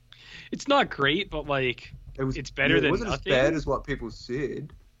 Yeah. It's not great, but like it's better It than wasn't nothing. as bad as what people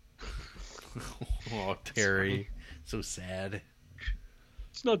said. Oh, Terry, so sad.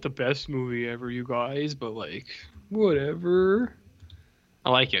 It's not the best movie ever, you guys, but like whatever. I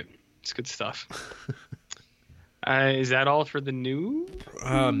like it. It's good stuff. Is that all for the news?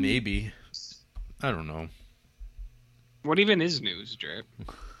 Maybe. I don't know. What even is news, Jared?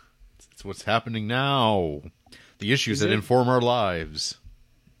 It's what's happening now. The issues Is that it? inform our lives.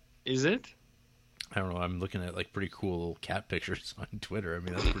 Is it? I don't know. I'm looking at like pretty cool little cat pictures on Twitter. I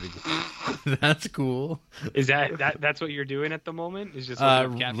mean, that's pretty cool. That's cool. Is that's what you're doing at the moment? Is just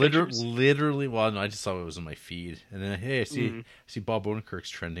looking up cat pictures? Literally. Well, no, I just saw it was on my feed, and then hey, I Mm-hmm. see Bob Odenkirk's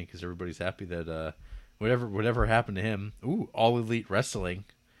trending because everybody's happy that whatever happened to him. Ooh, All Elite Wrestling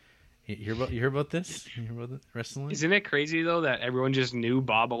You hear about this? You hear about the wrestling? Isn't it crazy though that everyone just knew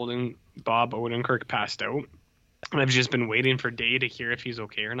Bob Odenkirk passed out, and I've just been waiting for Day to hear if he's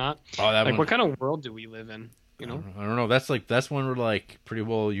okay or not? Oh, that like, one. what kind of world do we live in? You know? I don't know. That's one where like pretty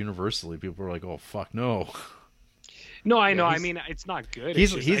well universally people are like, oh fuck no. No, I know. I mean, it's not good.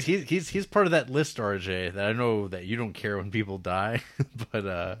 He's part of that list, RJ. That I know that you don't care when people die,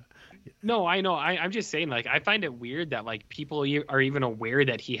 but No, I know. I'm just saying, like, I find it weird that like people are even aware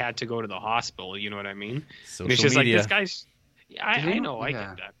that he had to go to the hospital. You know what I mean? Social it's just media. like this guy's. I know. I Yeah.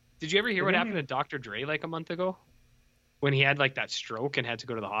 get that. Did you ever hear what happened to Dr. Dre like a month ago, when he had like that stroke and had to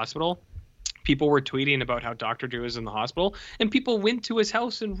go to the hospital? People were tweeting about how Dr. Dre was in the hospital, and people went to his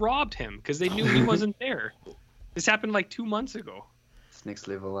house and robbed him because they knew he wasn't there. This happened like 2 months ago. It's next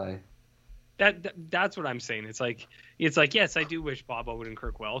level, eh? That's what I'm saying. It's like yes, I do wish Bob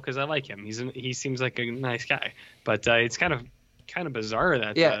Odenkirk well because I like him. He seems like a nice guy, but it's kind of bizarre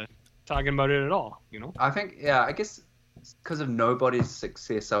that talking about it at all. You know? I think I guess because of nobody's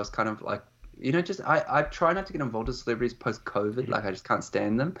success, I was kind of like, just I try not to get involved with celebrities post COVID. Like I just can't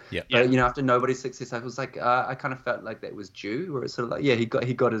stand them. Yeah. But after nobody's success, I was like, I kind of felt like that was due. Where it's sort of like, he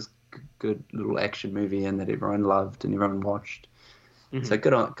got his good little action movie in that everyone loved and everyone watched. Mm-hmm. So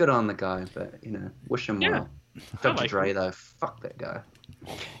good on the guy, but wish him well. Dr. Dre though, fuck that guy.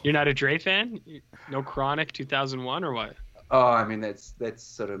 You're not a Dre fan? No Chronic 2001 or what? Oh, I mean that's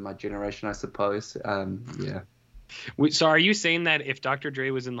sort of my generation, I suppose. Yeah. So are you saying that if Dr. Dre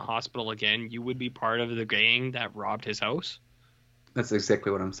was in the hospital again, you would be part of the gang that robbed his house? That's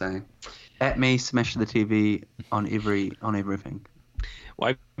exactly what I'm saying. At me, smash the TV on everything.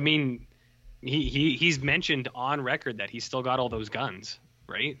 Well, I mean, he's mentioned on record that he's still got all those guns,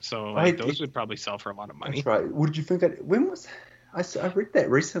 right? So those would probably sell for a lot of money. That's right. What did you think? When was I read that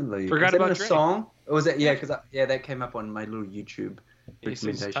recently? Forgot was that about in a Dre. song? Or was that because that came up on my little YouTube He's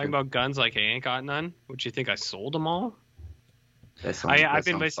recommendation. talking about guns like I ain't got none. Would you think I sold them all? I've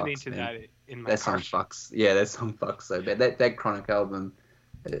been listening to that in my that car. song fucks. Yeah, that song fucks so bad. That Chronic album,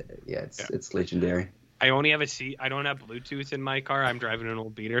 it's legendary. I only have I don't have Bluetooth in my car. I'm driving an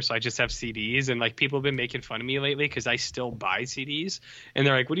old beater, so I just have CDs. And like people have been making fun of me lately because I still buy CDs. And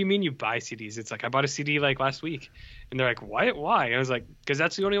they're like, "What do you mean you buy CDs?" It's like I bought a CD like last week. And they're like, "What? Why?" And I was like, "Because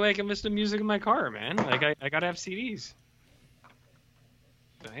that's the only way I can listen to music in my car, man. Like I gotta have CDs."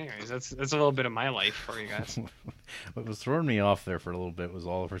 So anyways, that's a little bit of my life for you guys. What was throwing me off there for a little bit was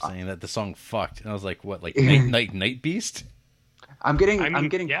Oliver saying that the song fucked, and I was like, "What? Like Night Beast?" I'm getting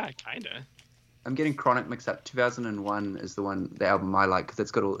yeah, kinda. I'm getting Chronic mixed up. 2001 is the album I like because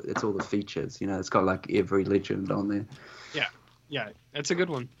it's all the features. It's got like every legend on there. Yeah, that's a good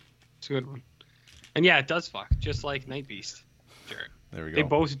one. It's a good one. And yeah, it does fuck, just like Night Beast. Jared. There we go. They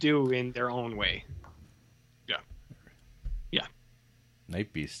both do in their own way. Yeah.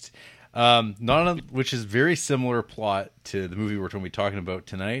 Night Beast. Which is very similar plot to the movie we're going to be talking about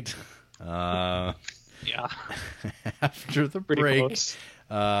tonight. Yeah. After the Pretty break, close.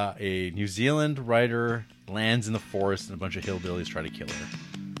 A New Zealand writer lands in the forest and a bunch of hillbillies try to kill her.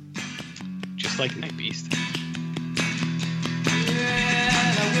 Just like Night Beast.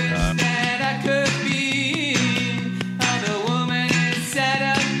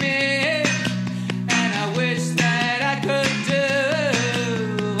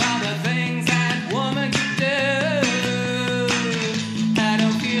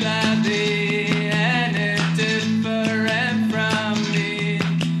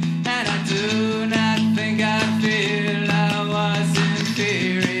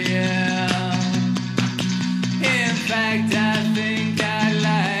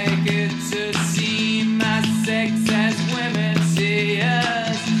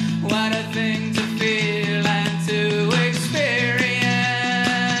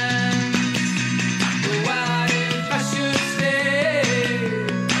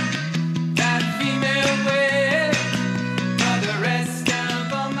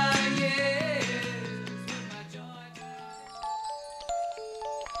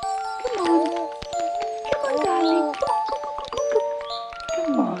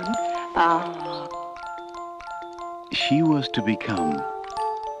 She was to become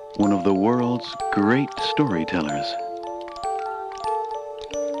one of the world's great storytellers.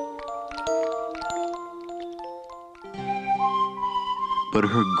 But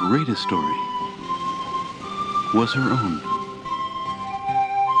her greatest story was her own.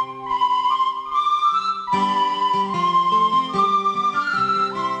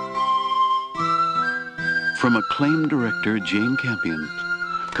 From acclaimed director Jane Campion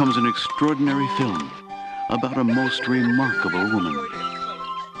comes an extraordinary film about a most remarkable woman.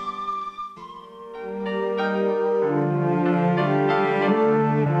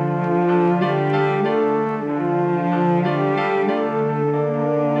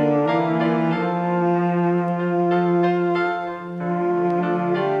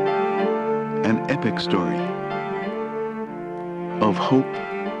 epic story of hope,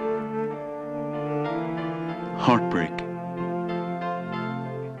 heartbreak,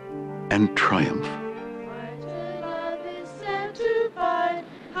 and triumph.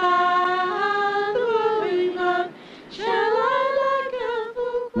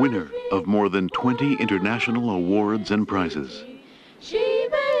 Winner of more than 20 international awards and prizes. She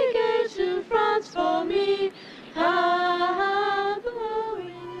may go to France for me.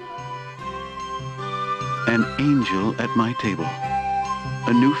 An Angel at My Table.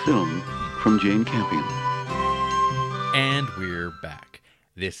 A new film from Jane Campion. And we're back.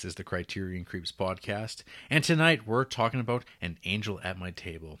 This is the Criterion Creeps podcast, and tonight we're talking about An Angel at My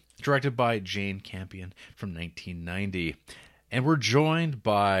Table, directed by Jane Campion from 1990. And we're joined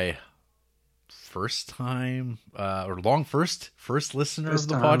by first listener of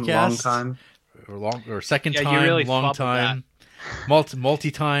the podcast, second Yeah, time, you really long fumbled time,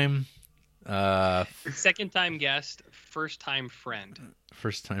 multi-time, Second time guest, first time friend.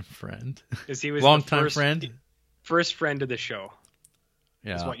 first time friend, Because he was long the time first, friend. first friend of the show.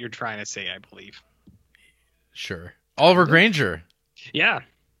 Yeah, Is what you're trying to say, I believe. sure. Oliver Granger. Yeah.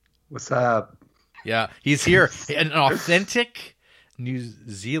 What's up? Yeah, he's here. An authentic New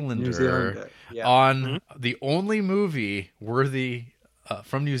Zealander, Yeah. on the only movie worthy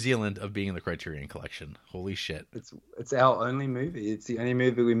from New Zealand of being in the Criterion Collection. Holy shit. It's our only movie. It's the only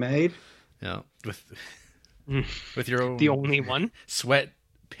movie we made. Yeah, with your own The only one. sweat,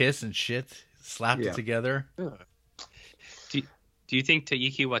 piss, and shit slapped Yeah. together. Do you think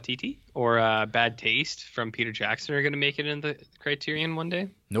Taiki Waititi or Bad Taste from Peter Jackson are going to make it in the Criterion one day?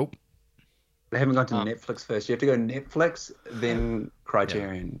 Nope. They haven't gone to Netflix first. You have to go Netflix, then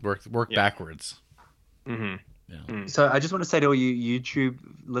Criterion. Work Yeah. backwards. Mm-hmm. Yeah. So I just want to say to all you YouTube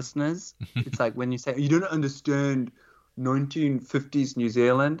listeners, it's like when you say you don't understand 1950s New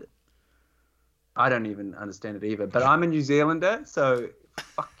Zealand. I don't even understand it either. But I'm a New Zealander, so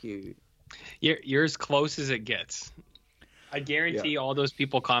fuck you. You're as close as it gets. I guarantee all those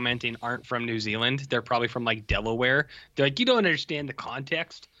people commenting aren't from New Zealand. They're probably from like Delaware. They're like, you don't understand the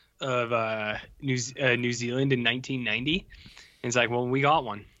context of New Zealand in 1990. And it's like, well, we got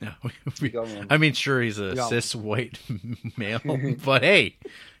one. Yeah. Go on. I mean, sure, he's a Yeah. cis white male, but hey,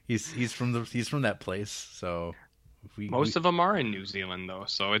 he's from that place. So Most of them are in New Zealand though,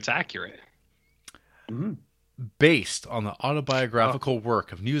 so it's accurate. Based on the autobiographical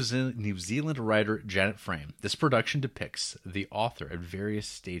work of New Zealand writer Janet Frame, this production depicts the author at various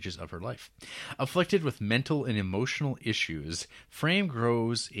stages of her life. Afflicted with mental and emotional issues, Frame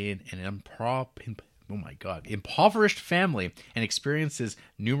grows in an impoverished family and experiences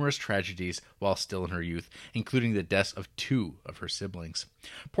numerous tragedies while still in her youth, including the deaths of 2 of her siblings.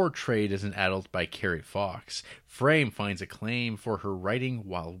 Portrayed as an adult by Carrie Fox, Frame finds acclaim for her writing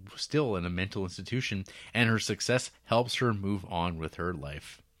while still in a mental institution, and her success helps her move on with her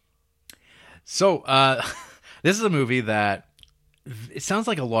life. So, this is a movie that it sounds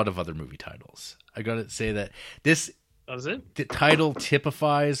like a lot of other movie titles. I gotta say that this Does it? the title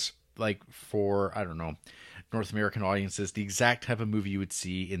typifies, like, for, I don't know, North American audiences, the exact type of movie you would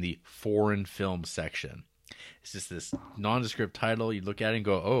see in the foreign film section. It's just this nondescript title. You look at it and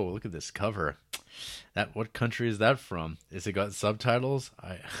go, oh, look at this cover. What country is that from? Is it got subtitles?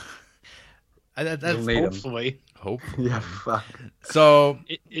 That's You'll need 'em. Hopefully. hope. Yeah, fuck. So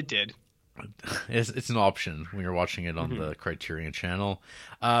It did. it's an option when you're watching it on the Criterion channel.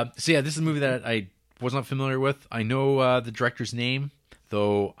 So yeah, this is a movie that I was not familiar with. I know the director's name,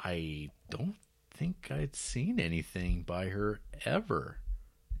 though I don't think I'd seen anything by her ever.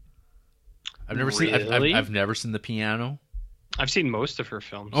 I've never seen. Really? I've never seen The Piano. I've seen most of her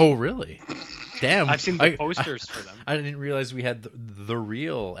films. Oh, really? Damn. I've seen the posters for them. I didn't realize we had the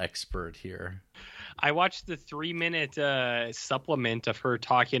real expert here. I watched the 3-minute supplement of her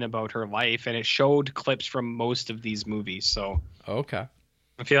talking about her life, and it showed clips from most of these movies. So Okay.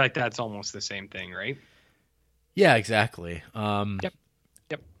 I feel like that's almost the same thing, right? Yeah, exactly. Yep.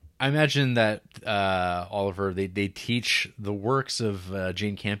 I imagine that Oliver, they teach the works of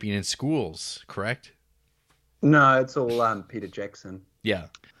Jane Campion in schools, correct? No, it's all Peter Jackson, Yeah,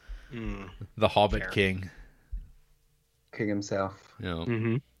 Mm. the Hobbit Fair. King. King himself. You know.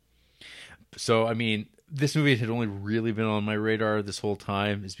 Mm-hmm. So, I mean, this movie had only really been on my radar this whole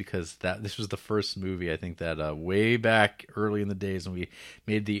time is because this was the first movie, I think, that way back early in the days when we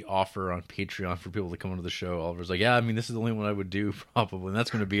made the offer on Patreon for people to come onto the show, Oliver's like, yeah, I mean, this is the only one I would do probably. And that's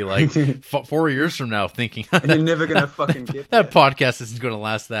going to be like 4 years from now thinking And you're never gonna fucking get that that. podcast isn't going to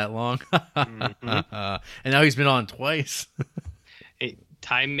last that long. Mm-hmm. And now he's been on twice. Hey,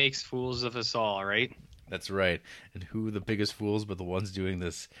 time makes fools of us all, right? That's right. And who the biggest fools but the ones doing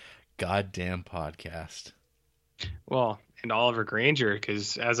this goddamn podcast. Well, and Oliver Granger,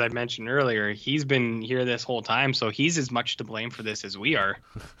 because as I mentioned earlier, he's been here this whole time, so he's as much to blame for this as we are.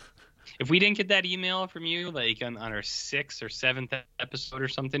 If we didn't get that email from you, like on our 6th or 7th episode or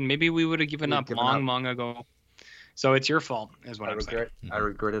something, maybe we would have given up long ago. So it's your fault, is what I'm saying. I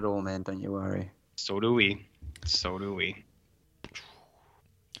regret it all, man. Don't you worry. So do we. So do we.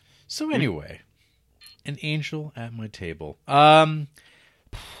 So anyway, An Angel at My Table.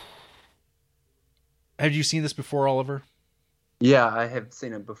 Have you seen this before, Oliver? Yeah, I have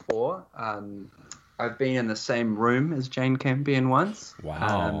seen it before. I've been in the same room as Jane Campion once.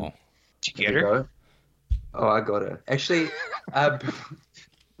 Wow. Did you get her? Oh, I got her. Actually,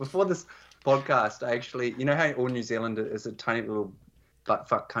 before this podcast, you know how all New Zealand is a tiny little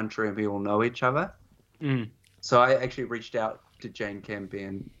butt-fuck country and we all know each other? Mm. So I actually reached out to Jane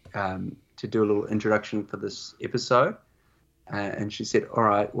Campion to do a little introduction for this episode. And she said, all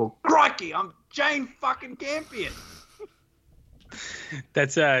right, well, crikey, I'm Jane fucking Campion.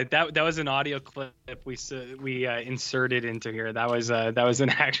 That's that was an audio clip we inserted into here. That was an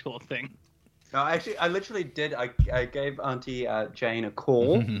actual thing. No, actually, I literally did. I gave Auntie Jane a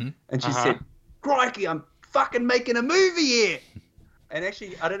call, and she said, crikey, I'm fucking making a movie here. And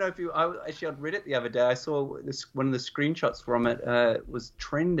actually, I don't know if I'd read it the other day. I saw one of the screenshots from it was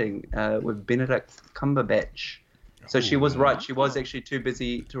trending with Benedict Cumberbatch. So she was right. She was actually too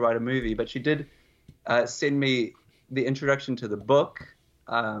busy to write a movie, but she did send me the introduction to the book,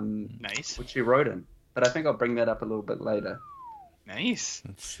 nice, which she wrote in. But I think I'll bring that up a little bit later. Nice.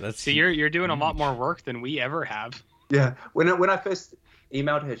 That's so you're doing a lot more work than we ever have. Yeah. When I first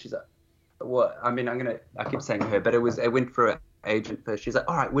emailed her, she's like, "What? I mean, I keep saying her, but it went for an agent first. She's like,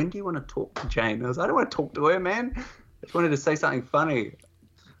 all right, when do you want to talk to Jane? And I was like, I don't want to talk to her, man. I just wanted to say something funny.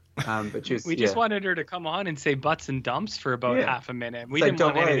 But she was, we just wanted her to come on and say butts and dumps for about half a minute. We didn't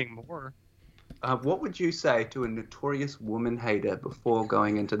want anything more. What would you say to a notorious woman hater before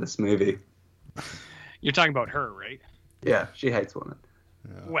going into this movie? You're talking about her, right? Yeah, she hates women.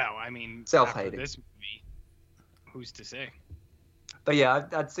 Yeah. Well, I mean, self-hating. This movie, who's to say? But yeah,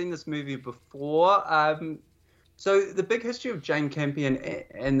 I'd seen this movie before. So the big history of Jane Campion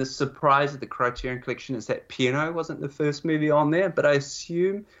and the surprise of the Criterion Collection is that Piano wasn't the first movie on there, but I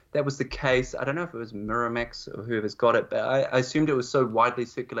assume that was the case. I don't know if it was Miramax or whoever's got it, but I assumed it was so widely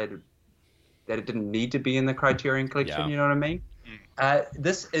circulated that it didn't need to be in the Criterion Collection, you know what I mean?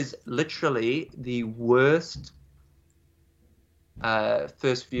 This is literally the worst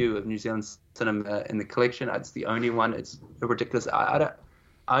first view of New Zealand cinema in the collection. It's the only one. It's ridiculous. I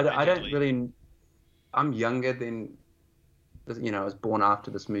don't really... I'm younger than, I was born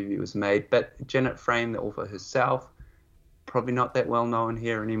after this movie was made, but Janet Frame, the author herself, probably not that well known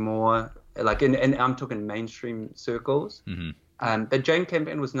here anymore. Like, and I'm talking mainstream circles. Mm-hmm. But Jane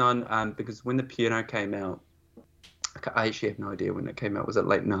Campion was known because when The Piano came out, I actually have no idea when it came out. Was it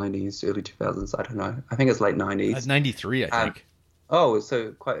late 90s, early 2000s? I don't know. I think it's late 90s. 93, I think.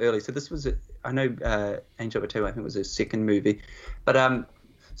 So quite early. So this was, I know Angel Battle, I think, was her second movie. But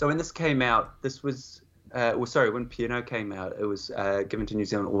so when this came out, this was, when Piano came out, it was given to New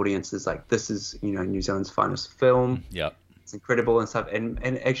Zealand audiences like, this is, New Zealand's finest film. Yep. It's incredible and stuff. And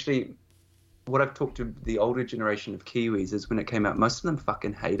actually, what I've talked to the older generation of Kiwis is when it came out, most of them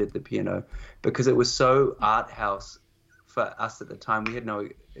fucking hated The Piano because it was so art house for us at the time. We had no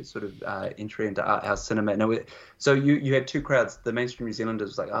sort of entry into art house cinema. So you had two crowds. The mainstream New Zealanders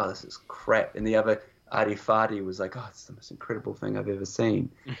was like, oh, this is crap. And the other Artie Farty was like, oh, it's the most incredible thing I've ever seen.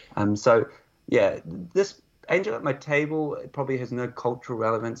 So, yeah, this Angel at My Table probably has no cultural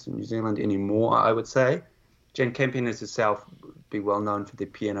relevance in New Zealand anymore, I would say. Jane Campion is herself be well known for The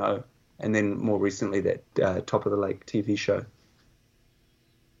Piano, and then more recently that Top of the Lake TV show.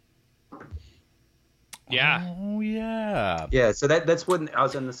 Yeah. Oh, yeah. Yeah, so that's when I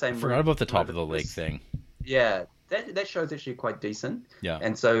was in the same room. Forgot about the Top of the Lake thing. Yeah, that show's actually quite decent. Yeah.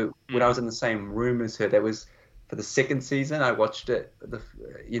 And so when I was in the same room as her, that was for the second season. I watched it,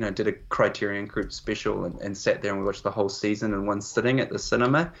 did a Criterion Group special and sat there and we watched the whole season in one sitting at the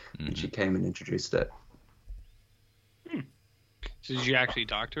cinema. Mm-hmm. And she came and introduced it. So did you actually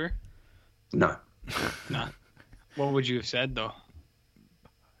talk to her? No. No. What would you have said, though?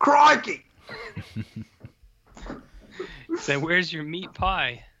 Crikey! Say, where's your meat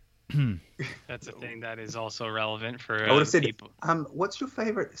pie? That's a thing that is also relevant for I would have said, people. What's your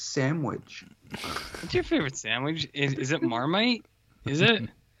favorite sandwich? What's your favorite sandwich? Is it Marmite? Is it?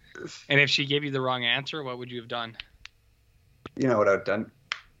 And if she gave you the wrong answer, what would you have done? You know what I've done?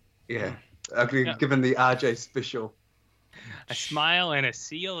 Yeah. I've been given the RJ special. A smile and a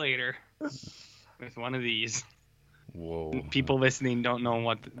see you later with one of these. Whoa. People listening don't know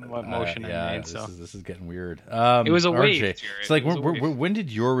what motion I made. This So this is getting weird. it was a wave. RJ, Jared. it's like It was a wave. when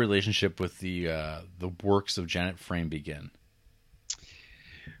did your relationship with the works of Janet Frame begin?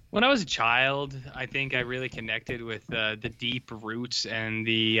 When I was a child, I think I really connected with the deep roots and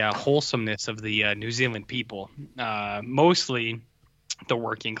the wholesomeness of the New Zealand people, mostly the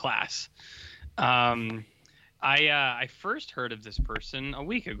working class. I first heard of this person a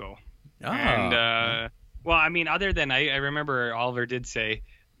week ago. And, well, I mean, other than I remember Oliver did say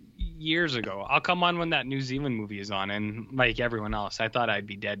years ago, I'll come on when that New Zealand movie is on. And like everyone else, I thought I'd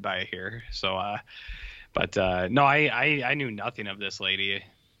be dead by here. So, no, I knew nothing of this lady.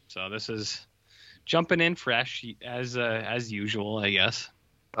 So this is jumping in fresh as usual, I guess.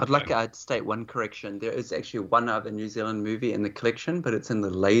 I'd like to state one correction. There is actually one other New Zealand movie in the collection, but it's in the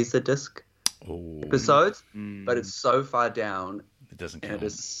Laserdisc episodes. But it's so far down. It doesn't and count. it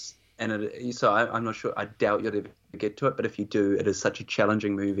is, so I'm not sure. I doubt you'll ever get to it. But if you do, it is such a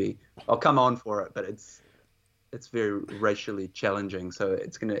challenging movie. I'll come on for it, but it's very racially challenging. So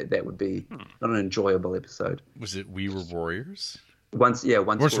that would be not an enjoyable episode. Was it We Were Warriors? Once Were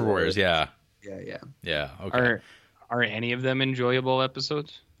Warriors, yeah. Yeah. Okay. Are any of them enjoyable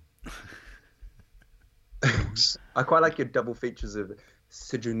episodes? I quite like your double features of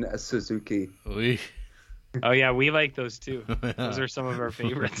Sejun Suzuki. Oh yeah, we like those too. Those are some of our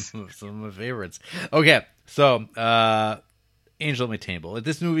favorites. Some of my favorites. Okay, so Angel at My Table.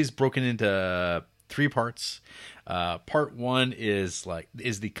 This movie is broken into 3 parts. Part 1 is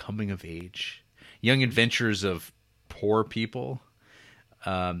the coming of age, young adventures of poor people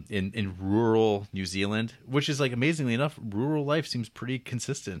in rural New Zealand, which is like amazingly enough, rural life seems pretty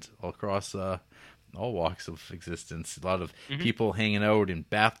consistent all across all walks of existence. A lot of people hanging out in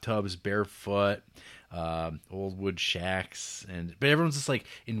bathtubs, barefoot, old wood shacks, but everyone's just like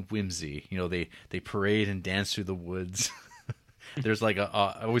in whimsy. You know, they parade and dance through the woods. There's like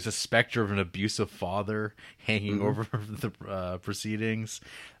always a specter of an abusive father hanging over the proceedings.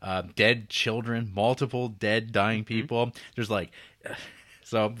 Dead children, multiple dead, dying people. There's like,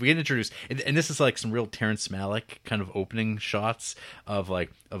 so we get introduced, and this is like some real Terrence Malick kind of opening shots of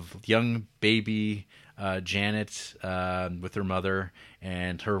young baby Janet with her mother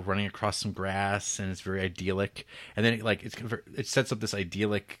and her running across some grass, and it's very idyllic. And then it sets up this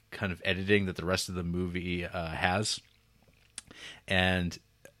idyllic kind of editing that the rest of the movie has. And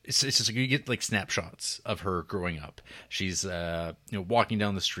it's just like you get like snapshots of her growing up. She's walking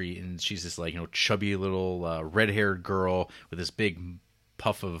down the street, and she's this like chubby little red-haired girl with this big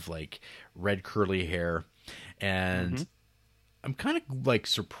puff of like red curly hair. And I'm kind of like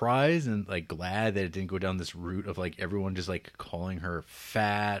surprised and like glad that it didn't go down this route of like everyone just like calling her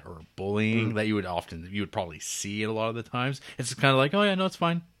fat or bullying that you would probably see it a lot of the times. It's just kind of like, oh yeah, no, it's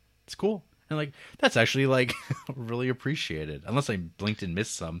fine, it's cool. And like that's actually like really appreciated, unless I blinked and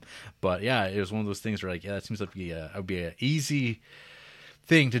missed some. But yeah, it was one of those things where like, yeah, that seems like would be an easy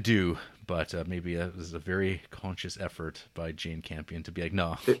thing to do, but maybe it was a very conscious effort by Jane Campion to be like,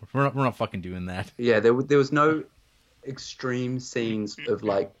 no, we're not fucking doing that. Yeah, there was no extreme scenes of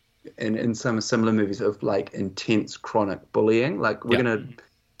like in some similar movies of like intense chronic bullying. Like we're gonna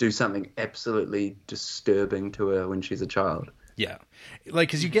do something absolutely disturbing to her when she's a child. Yeah, like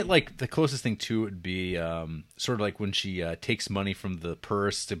because you get like the closest thing to it would be sort of like when she takes money from the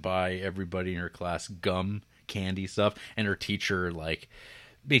purse to buy everybody in her class gum, candy stuff, and her teacher like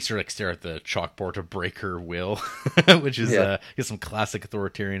makes her like stare at the chalkboard to break her will, which is some classic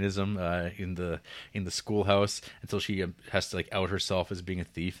authoritarianism in the schoolhouse until she has to like out herself as being a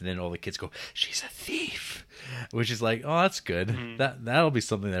thief, and then all the kids go, "She's a thief," which is like, oh, that's good. That'll be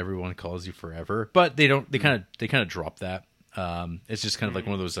something that everyone calls you forever. But they don't. They kind of drop that. It's just kind of like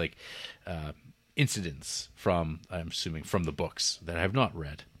one of those like incidents from, I'm assuming, from the books that I have not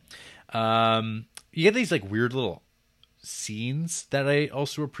read. You get these like weird little scenes that I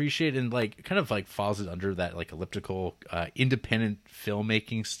also appreciate, and like kind of like falls it under that like elliptical independent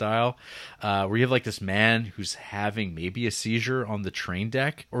filmmaking style, where you have like this man who's having maybe a seizure on the train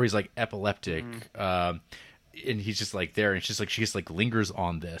deck, or he's like epileptic. And he's just like there, and it's just like she just like lingers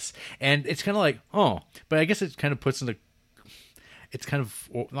on this, and it's kind of like, oh, but I guess it kind of puts into, it's kind of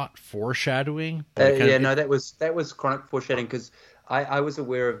not foreshadowing. That was chronic foreshadowing, because I was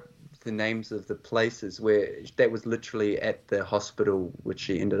aware of the names of the places where that was literally at the hospital which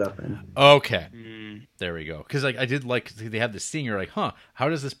she ended up in. Okay, there we go. Because like I did like they have this scene. You're like, huh? How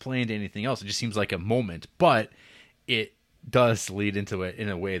does this play into anything else? It just seems like a moment, but it does lead into it in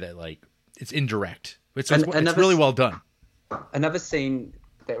a way that like it's indirect. It's really well done. Another scene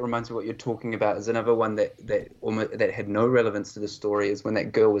that reminds me of what you're talking about is another one that had no relevance to the story, is when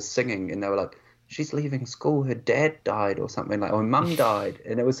that girl was singing and they were like, she's leaving school, her dad died or something, like, or her mum died.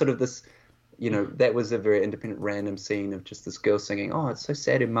 And it was sort of this, that was a very independent, random scene of just this girl singing, oh, it's so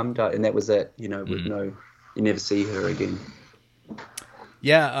sad her mum died. And that was it, with you never see her again.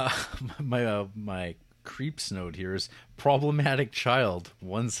 Yeah, my creeps note here is problematic child,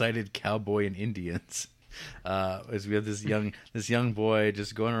 one-sided cowboy and Indians. As we have this young boy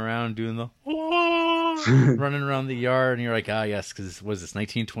just going around doing the running around the yard, and you're like, yes, because was this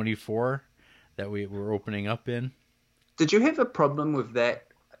 1924 that we were opening up in? Did you have a problem with that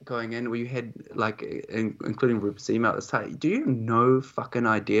going in, where you had, like, including Rupert's email at this time? Do you have no fucking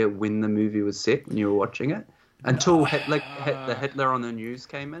idea when the movie was set when you were watching it? Until the Hitler on the News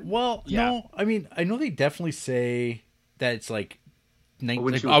came in? Well, Yeah. no. I mean, I know they definitely say that it's like,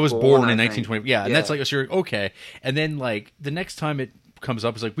 when she I was was born born, in I 1920. think. Yeah, and Yeah. that's like, so you're okay. And then, like, the next time it comes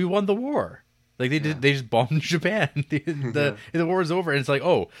up, it's like, we won the war. Like, they just bombed Japan. The war is over. And it's like,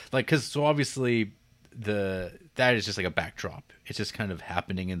 oh, like, because so obviously that is just like a backdrop. It's just kind of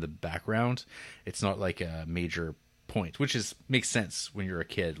happening in the background. It's not like a major point, which makes sense when you're a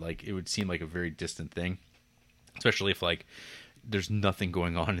kid. Like, it would seem like a very distant thing. Especially if, like, there's nothing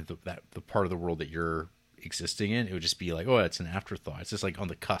going on in the part of the world that you're existing in. It would just be like, oh, it's an afterthought. It's just like on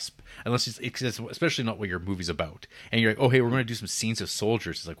the cusp. Unless it's especially not what your movie's about. And you're like, oh, hey, we're going to do some scenes of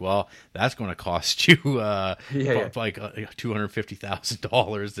soldiers. It's like, well, that's going to cost you like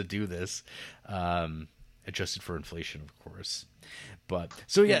 $250,000 to do this, adjusted for inflation, of course. But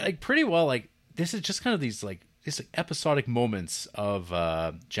so yeah, like, pretty well, like, this is just kind of these like episodic moments of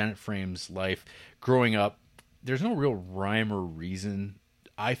Janet Frame's life growing up. There's no real rhyme or reason,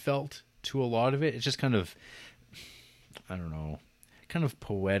 I felt, to a lot of it. It's just kind of, I don't know, kind of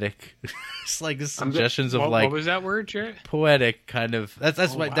poetic. It's like suggestions of like, what was that word, Jared? poetic kind of. That's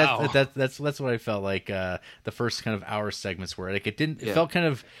what wow. that's what I felt like. The first kind of hour segments where like it felt kind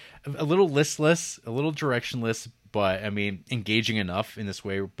of a little listless, a little directionless, but I mean engaging enough in this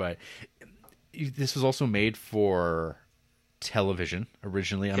way. But this was also made for television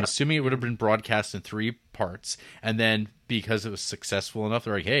originally. I'm assuming it would have been broadcast in 3 parts, and then because it was successful enough,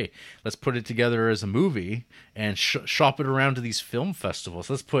 they're like, hey, let's put it together as a movie and shop it around to these film festivals.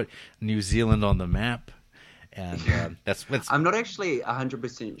 Let's put New Zealand on the map. And that's I'm not actually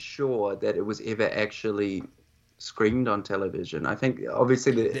 100% sure that it was ever actually screened on television. I think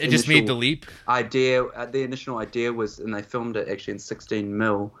obviously it just made the leap. The initial idea was, and they filmed it actually in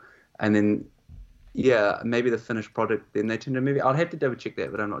 16mm, and then maybe the finished product then they turned to a movie. I'll have to double check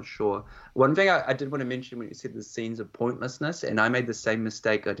that, but I'm not sure. One thing I did want to mention when you said the scenes of pointlessness, and I made the same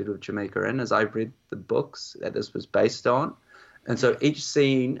mistake I did with Jamaica Inn, is I read the books that this was based on, and so each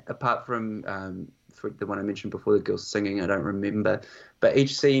scene, apart from for the one I mentioned before, the girl singing, I don't remember, but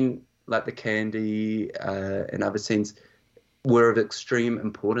each scene, like the candy and other scenes, were of extreme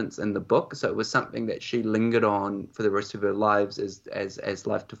importance in the book. So it was something that she lingered on for the rest of her lives as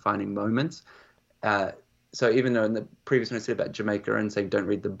life-defining moments. So even though in the previous one I said about Jamaica and saying don't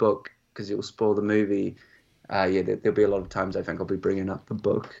read the book because it will spoil the movie, there'll be a lot of times I think I'll be bringing up the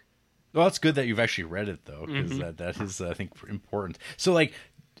book. Well, it's good that you've actually read it, though, because that is, I think, important. So, like,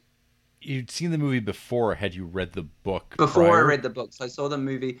 you'd seen the movie before. Had you read the book before prior? I read the book? So I saw the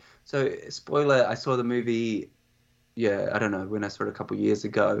movie. So, spoiler, I saw the movie, I don't know, when I saw it a couple of years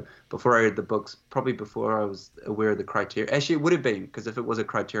ago, before I read the books, probably before I was aware of the criteria. Actually, it would have been, because if it was a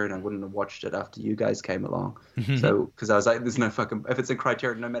criterion, I wouldn't have watched it after you guys came along. So, because I was like, there's no fucking, if it's a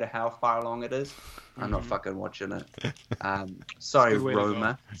criterion, no matter how far along it is, I'm not fucking watching it. Sorry, good way to go.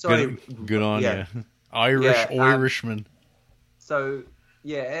 Roma. Sorry. Good on Yeah. you. Irishman. So,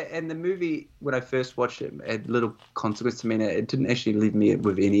 and the movie, when I first watched it, had little consequence to me. And it didn't actually leave me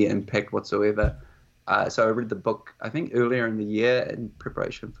with any impact whatsoever. So I read the book, I think, earlier in the year in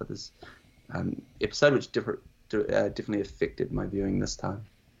preparation for this episode, which definitely affected my viewing this time.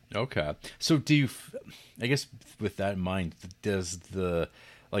 Okay. So do you, I guess with that in mind, does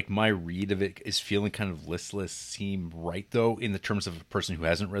my read of it is feeling kind of listless seem right, though, in the terms of a person who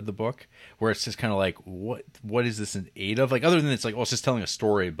hasn't read the book, where it's just kind of like, what is this in aid of? Like, other than it's like, oh, it's just telling a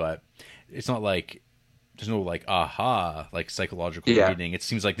story, but it's not like, there's no like aha, like psychological reading. It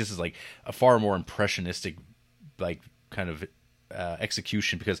seems like this is like a far more impressionistic, like kind of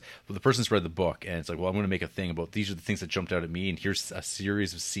execution, because the person's read the book and it's like, well, I'm going to make a thing about these are the things that jumped out at me, and here's a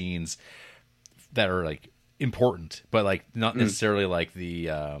series of scenes that are like important, but like not necessarily like the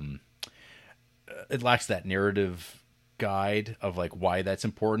it lacks that narrative guide of like why that's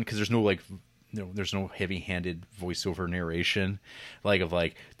important, because there's no like there's no heavy-handed voiceover narration,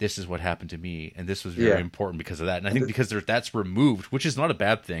 like this is what happened to me, and this was very important because of that. And I think because that's removed, which is not a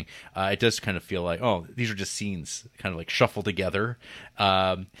bad thing, it does kind of feel like, oh, these are just scenes kind of like shuffled together.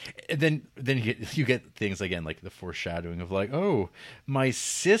 And then you get things again like the foreshadowing of like, oh, my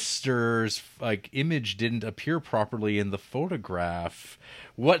sister's like image didn't appear properly in the photograph.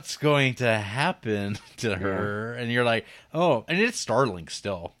 What's going to happen to her? And you're like, oh, and it's startling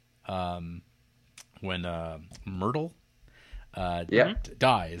still. When Myrtle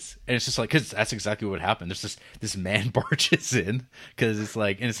dies, and it's just like, because that's exactly what happened. There's this man barges in because it's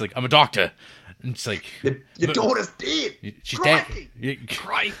like, I'm a doctor, and it's like your daughter's dead. She's Crikey. dead.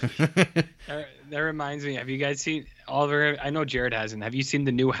 Crikey. That reminds me. Have you guys seen Oliver? I know Jared hasn't. Have you seen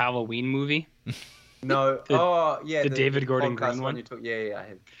the new Halloween movie? No. The David Gordon podcast Green one? Yeah, I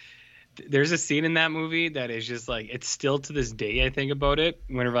have. There's a scene in that movie that is just like, it's still to this day I think about it.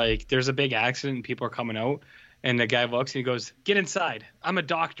 Whenever like there's a big accident and people are coming out, and the guy looks and he goes, "Get inside. I'm a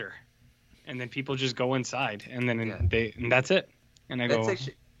doctor." And then people just go inside, and then and that's it. And I That's go,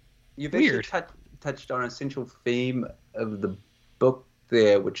 actually, you've weird. actually touched on a central theme of the book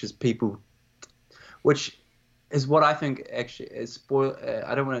there, which is people, which is what I think actually is spoil.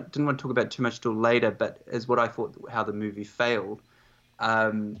 I didn't want to talk about it too much till later, but is what I thought how the movie failed.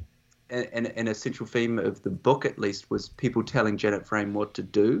 And a central theme of the book, at least, was people telling Janet Frame what to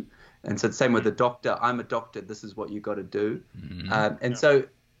do. And so the same with the doctor. I'm a doctor. This is what you got to do. Mm-hmm. So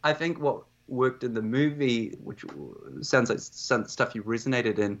I think what worked in the movie, which sounds like some stuff you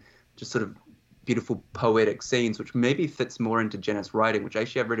resonated in, just sort of beautiful poetic scenes, which maybe fits more into Janet's writing, which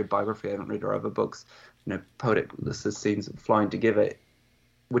actually I've read her biography. I haven't read her other books. Poetic lists scenes flowing together,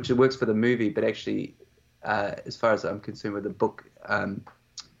 which it works for the movie, but actually, as far as I'm concerned with the book,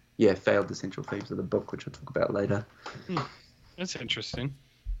 failed the central themes of the book, which I'll talk about later. That's interesting.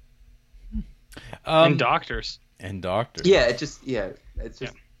 And doctors. Yeah, it's just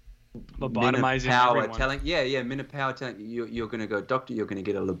lobotomizing power everyone. telling men of power telling you're going to go doctor, you're going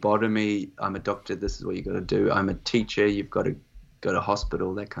to get a lobotomy. I'm a doctor. This is what you got to do. I'm a teacher. You've got to go to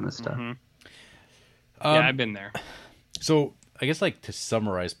hospital. That kind of stuff. Mm-hmm. I've been there. So I guess like to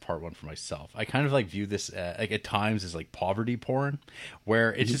summarize part one for myself, I kind of like view this like at times as like poverty porn,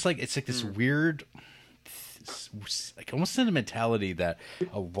 where it's just like it's like this weird, like almost sentimentality that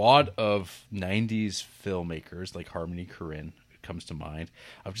a lot of '90s filmmakers like Harmony Korine comes to mind.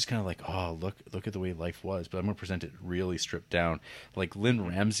 I'm just kind of like, oh, look at the way life was, but I'm gonna present it really stripped down, like Lynn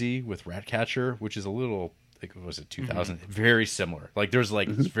Ramsey with Ratcatcher, which is a little like, what was it, 2000? Very similar. Like there's like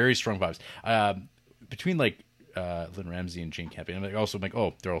very strong vibes between like Lynn Ramsey and Jane Campion. And also like,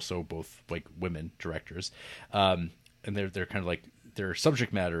 oh, they're also both like women directors, and they're kind of like their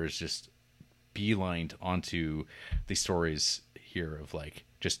subject matter is just beelined onto these stories here of like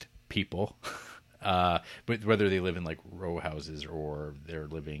just people, but whether they live in like row houses or they're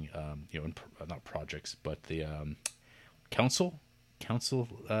living, in not projects, but the council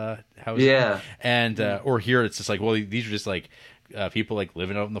housing, and or here it's just like, well, these are just like people like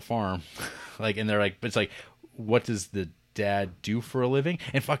living out on the farm, like, and they're like, but it's like, what does the dad do for a living?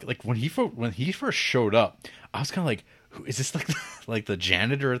 And fuck, like when he first showed up, I was kind of like, who is this, like the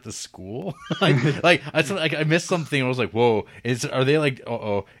janitor at the school? like I missed something. I was like, whoa, are they like,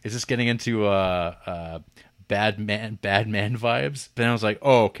 is this getting into bad man vibes? But then I was like,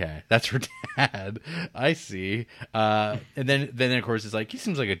 oh, okay, that's her dad. I see. And then of course it's like, he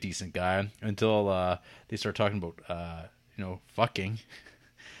seems like a decent guy until they start talking about fucking.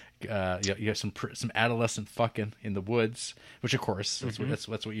 You have some adolescent fucking in the woods, which of course that's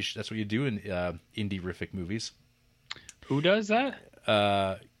what you do in indie-rific movies. Who does that?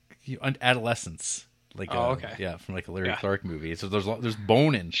 Adolescents, like okay. From like a Larry Clark movie. So there's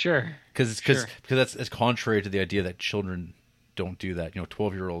boning, sure, because that's contrary to the idea that children don't do that.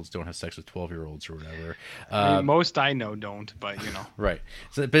 12-year-olds don't have sex with 12-year-olds or whatever. I mean, most I know don't, but right.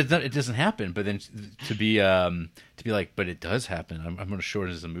 So, but it doesn't happen. But then to be like, but it does happen. I'm going to show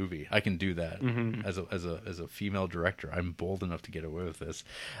it as a movie. I can do that as a female director. I'm bold enough to get away with this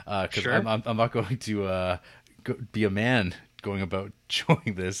because I'm not going to be a man going about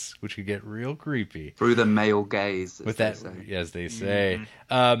showing this, which could get real creepy through the male gaze, with that, as they say.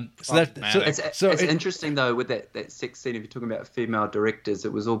 It's interesting though with that sex scene. If you're talking about female directors,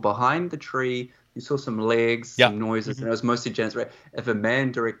 it was all behind the tree. You saw some legs, some noises, and it was mostly Janet's. If a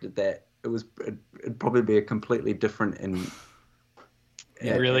man directed that, it'd probably be a completely different and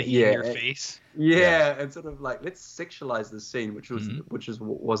really in your face. And sort of like, let's sexualize the scene, which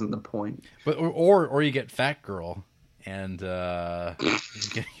wasn't the point. But or you get Fat Girl. And you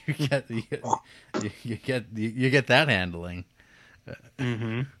get that handling,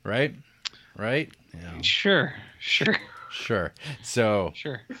 right? right? Yeah. Sure. Sure. So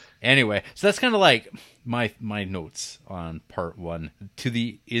Sure. anyway, so that's kind of like my notes on part 1, To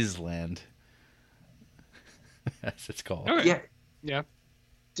the Island, as it's called. All right. Yeah. Yeah.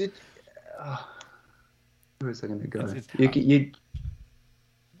 Did where was I going to go? It's-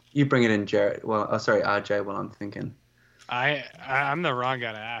 You bring it in, Jared. Well, sorry, RJ. While I'm thinking. I'm the wrong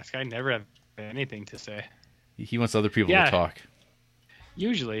guy to ask. I never have anything to say. He wants other people Yeah. to talk.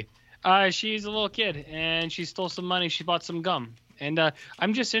 Usually. She's a little kid, and she stole some money. She bought some gum. And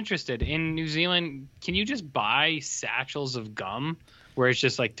I'm just interested. In New Zealand, can you just buy satchels of gum where it's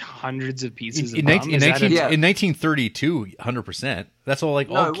just like hundreds of pieces of gum? Is that Yeah. In 1932, 100%. That's all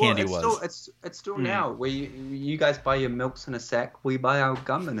all candy it's was. Still now where you guys buy your milks in a sack, we buy our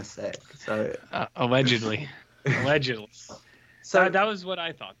gum in a sack. So allegedly. Allegedly. so That was what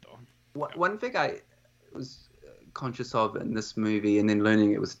I thought, though. one thing I was conscious of in this movie, and then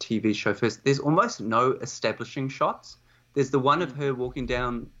learning it was a TV show first, there's almost no establishing shots. There's the one of her walking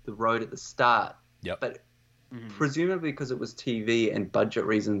down the road at the start, Yep. but presumably because it was TV and budget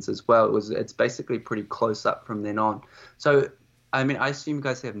reasons as well, it's basically pretty close up from then on. So, I mean, I assume you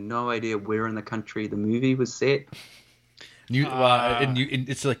guys have no idea where in the country the movie was set.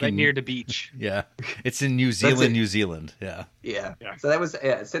 It's like Right near the beach. Yeah, it's in New Zealand. it. New Zealand. Yeah. Yeah. So that was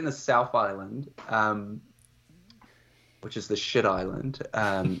it's in the South Island, which is the shit island.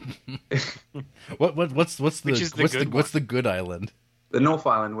 What's Which is the good what's the good island? The North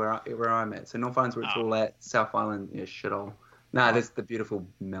Island where I'm at. So North Island's where it's all at. South Island, yeah, shithole. Nah, there's the beautiful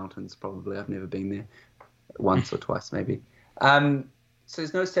mountains. Probably I've never been there, once or twice maybe. So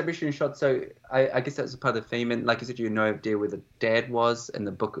there's no establishing shot. So I guess that was a part of the theme. And like I said, you no idea where the dad was. In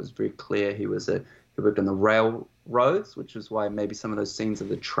the book, it was very clear he worked on the railroads, which is why maybe some of those scenes of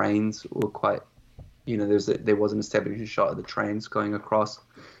the trains were quite. There was an establishing shot of the trains going across,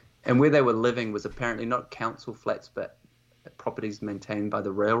 and where they were living was apparently not council flats, but properties maintained by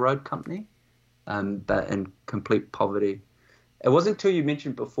the railroad company, but in complete poverty. It wasn't until you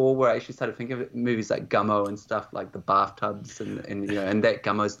mentioned before where I actually started thinking of movies like Gummo and stuff, like the bathtubs and that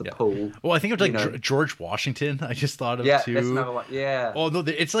Gummo's the pool. Well, I think of like George Washington. I just thought of too. That's another one. Yeah. Oh no,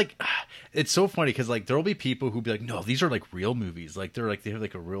 it's like it's so funny because like there'll be people who be like, no, these are like real movies. Like they have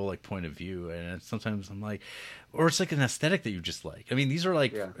like a real like point of view, and sometimes I'm like, or it's like an aesthetic that you just like. I mean, these are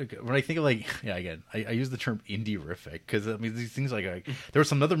like when I think of like again, I use the term indie-rific because I mean these things like there was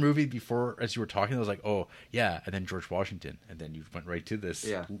some other movie before as you were talking. I was like, oh yeah, and then George Washington, and then you went right to this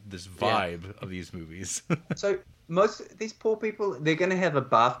vibe of these movies. So most these poor people, they're going to have a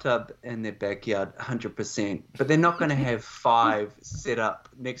bathtub in their backyard, 100%, but they're not going to have 5 set up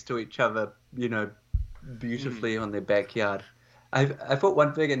next to each other, beautifully on their backyard. I thought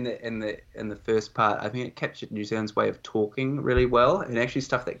one thing in the first part, I think it captured New Zealand's way of talking really well, and actually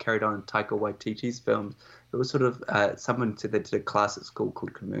stuff that carried on in Taika Waititi's films. It was sort of someone said they did a class at school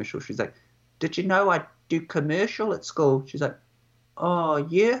called Commercial. She's like, "Did you know I do commercial at school?" She's like, "Oh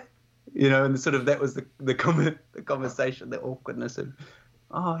yeah," and sort of that was the conversation, the awkwardness of,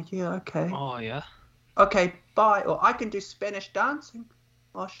 "Oh yeah, okay." Oh yeah. Okay, bye. Or I can do Spanish dancing.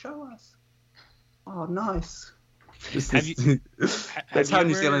 Oh, show us. Oh, nice. That's how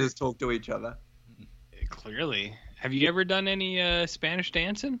New Zealanders talk to each other. Clearly. Have you ever done any Spanish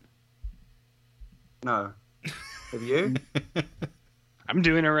dancing? No. Have you? I'm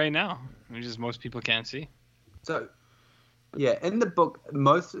doing it right now. It's just most people can't see. So, yeah, in the book,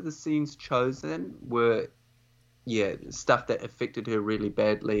 most of the scenes chosen were, stuff that affected her really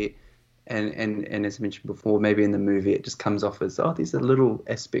badly. And as I mentioned before, maybe in the movie it just comes off as, these are little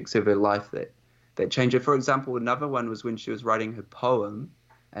aspects of her life that change her. For example, another one was when she was writing her poem,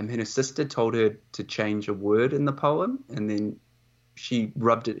 and her sister told her to change a word in the poem, and then she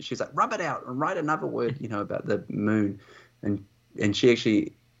rubbed it. She's like, rub it out and write another word, about the moon. And she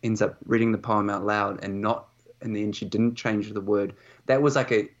actually ends up reading the poem out loud, and in the end she didn't change the word. That was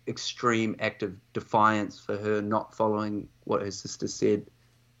like a extreme act of defiance for her, not following what her sister said.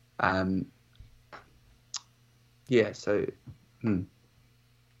 I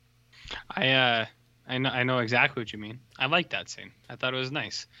know exactly what you mean. I like that scene. I thought it was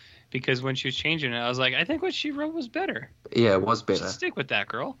nice because when she was changing it, I was like, I think what she wrote was better. Yeah, it was better. Stick with that,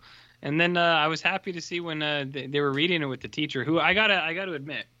 girl. And then I was happy to see when they were reading it with the teacher, who I gotta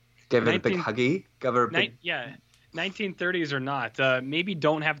admit, gave her a big huggy. Gave her a big. 1930s or not, maybe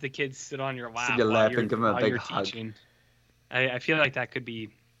don't have the kids sit on your lap. Sit your lap and give them a big hug. Teaching. I feel like that could be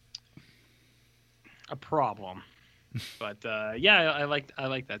a problem. But I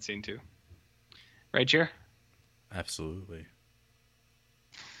like that scene too. Right, Jer? Absolutely.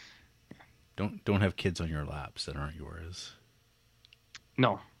 Don't have kids on your laps that aren't yours.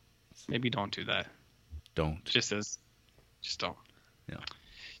 No. Maybe don't do that. Don't. Just don't. Yeah.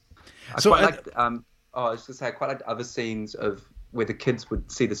 I So, quite liked, I was going to say, I quite liked other scenes of where the kids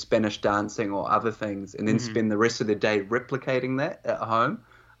would see the Spanish dancing or other things and then spend the rest of the day replicating that at home.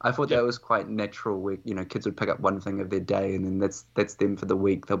 I thought that was quite natural where, you know, kids would pick up one thing of their day and then that's them for the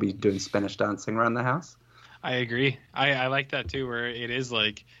week. They'll be doing Spanish dancing around the house. I agree. I like that too, where it is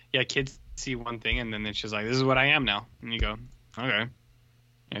like, yeah, kids see one thing and then it's just like, this is what I am now. And you go, okay.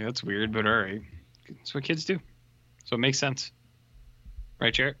 Yeah, that's weird, but all right. That's what kids do. So it makes sense.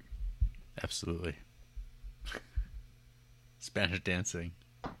 Right, Jared? Absolutely. Spanish dancing.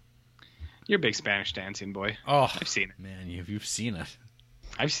 You're a big Spanish dancing boy. Oh, I've seen it. Man, you've seen it.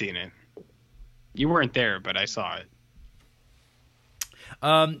 I've seen it. You weren't there, but I saw it.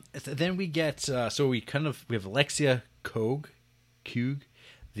 Then we get so we have Alexia Koog,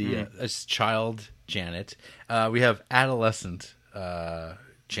 the as child Janet. We have adolescent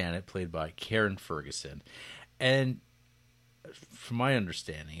Janet, played by Karen Ferguson, and from my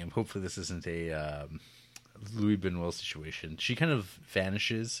understanding, and hopefully this isn't a Louis Benoit situation, she kind of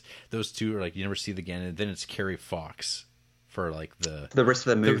vanishes. Those two are like you never see them again, and then it's Carrie Fox for like the rest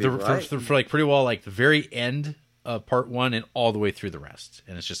of the movie, right? for like pretty well like the very end of part one and all the way through the rest,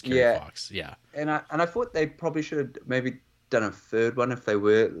 and it's just Carrie Fox. Yeah, and I thought they probably should have maybe done a third one if they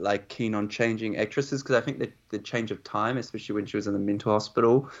were like keen on changing actresses, because I think that the change of time, especially when she was in the mental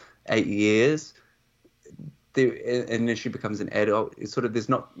hospital, 8 years. And then she becomes an adult. It's sort of there's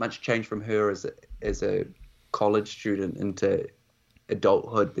not much change from her as a college student into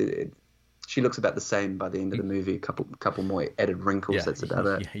adulthood. She looks about the same by the end of the movie. A couple more added wrinkles. That's about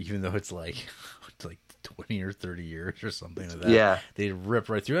it. Yeah, even though it's like 20 or 30 years or something like that. Yeah, they rip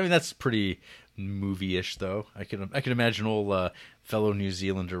right through. I mean, that's pretty movie-ish, though. I can imagine old fellow New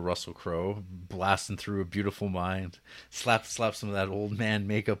Zealander Russell Crowe blasting through A Beautiful Mind, slap some of that old man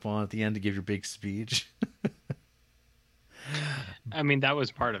makeup on at the end to give your big speech. I mean, that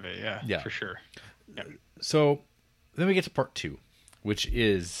was part of it, yeah. For sure. Yeah. So then we get to part two, which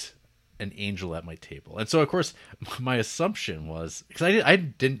is An Angel at My Table. And so, of course, my assumption was, because I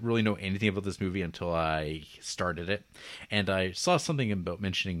didn't really know anything about this movie until I started it, and I saw something about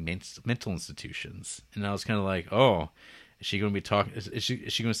mentioning mental institutions, and I was kind of like, oh, is she going to be talking? Is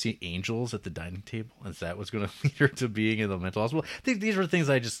she going to see angels at the dining table? Is that what's going to lead her to being in the mental hospital? These are things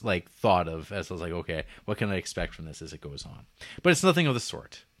I just like thought of as I was like, okay, what can I expect from this as it goes on? But it's nothing of the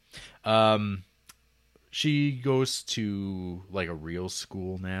sort. She goes to like a real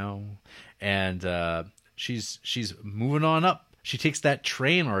school now, and she's moving on up. She takes that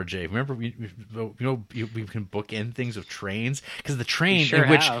train, RJ. Remember, we can bookend things with trains, because the train in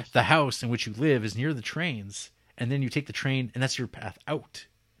which the house in which you live is near the trains, and then you take the train, and that's your path out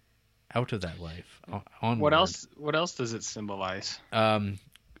of that life. Onward. What else does it symbolize?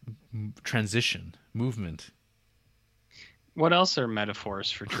 Transition, movement. What else are metaphors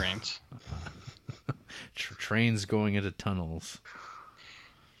for trains? Trains going into tunnels.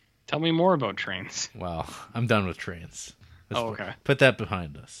 Tell me more about trains. Wow, I'm done with trains. Okay. Put that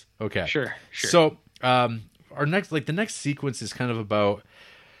behind us. Okay. Sure. So, the next sequence is kind of about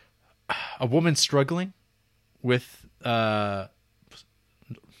a woman struggling with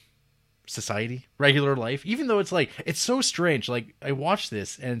society, regular life, even though it's so strange. Like, I watched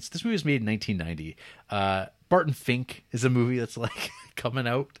this, and this movie was made in 1990. Barton Fink is a movie that's like coming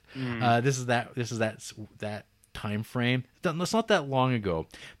out. This is that time frame. That's not that long ago,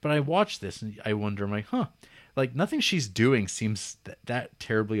 but I watched this and I wonder, I'm like, like nothing she's doing seems that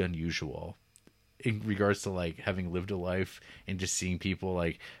terribly unusual in regards to like having lived a life and just seeing people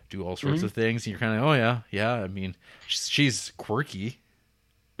like do all sorts of things. And you're kind of like, oh yeah. I mean, she's quirky,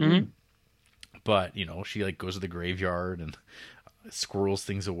 but she like goes to the graveyard and squirrels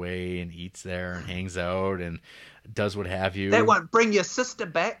things away and eats there and hangs out and does what have you. That won't bring your sister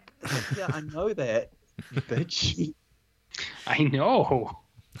back. Yeah, I know that, bitch. I know.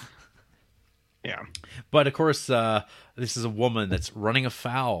 Yeah. But of course, this is a woman that's running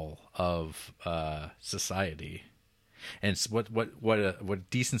afoul of society, and what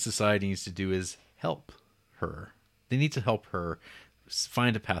decent society needs to do is help her. They need to help her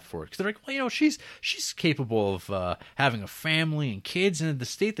find a path forward, because they're like, well, she's capable of having a family and kids, and in the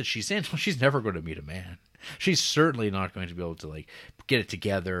state that she's in, well, she's never going to meet a man. She's certainly not going to be able to like get it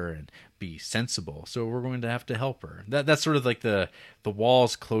together and be sensible. So we're going to have to help her. That's sort of like the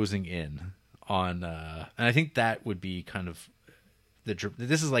walls closing in on, and I think that would be kind of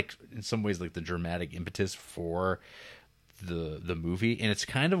this is like in some ways like the dramatic impetus for the movie, and it's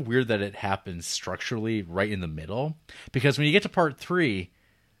kind of weird that it happens structurally right in the middle, because when you get to part 3,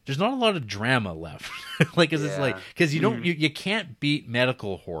 there's not a lot of drama left. Like, cause it's like, cause you don't, you can't beat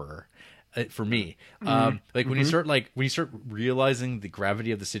medical horror. For me, like when you start realizing the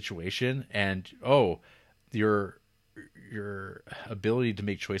gravity of the situation, and your ability to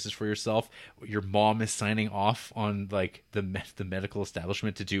make choices for yourself, your mom is signing off on like the medical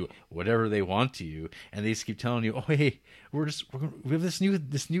establishment to do whatever they want to you, and they just keep telling you, oh hey, we have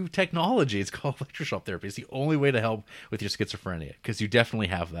this new technology, it's called electroshock therapy, it's the only way to help with your schizophrenia, because you definitely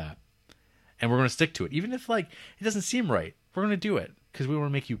have that, and we're going to stick to it, even if like it doesn't seem right. We're going to do it because we want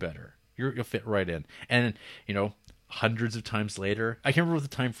to make you better. You'll fit right in. And hundreds of times later, I can't remember what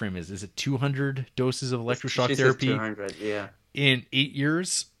the time frame is. Is it 200 doses of electroshock therapy? 200, yeah. In 8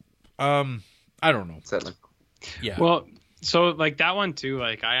 years? I don't know. Certainly. Yeah. Well, so like that one too.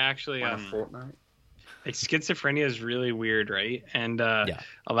 Like I actually On a fortnight. like schizophrenia is really weird, right? And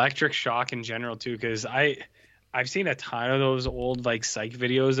electric shock in general too, because I've seen a ton of those old like psych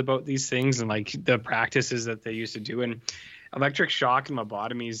videos about these things and like the practices that they used to do. And electric shock and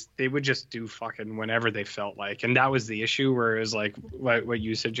lobotomies, they would just do fucking whenever they felt like. And that was the issue, where it was like what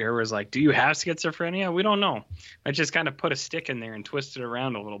you said, Jared, was like, do you have schizophrenia? We don't know. I just kind of put a stick in there and twist it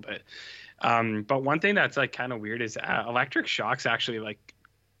around a little bit. But one thing that's like kind of weird is electric shocks actually like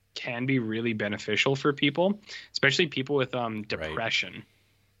can be really beneficial for people, especially people with depression,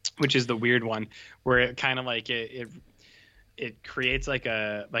 which is the weird one, where it kind of like it creates like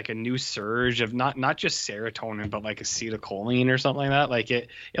a new surge of not just serotonin, but like acetylcholine or something like that. Like it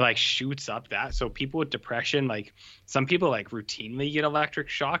like shoots up that. So people with depression, like some people like routinely get electric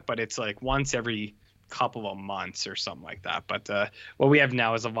shock, but it's like once every couple of months or something like that. But what we have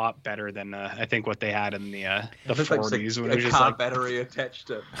now is a lot better than I think what they had in the 40s, when it was a just car like battery attached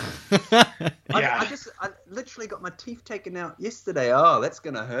to. Yeah. I literally got my teeth taken out yesterday. Oh, that's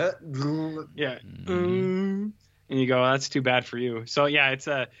gonna hurt. Yeah. And you go, that's too bad for you. So yeah, it's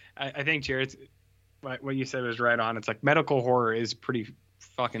I think Jared's what you said was right on. It's like medical horror is pretty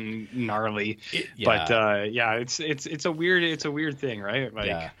fucking gnarly, but it's a weird thing, right? Like,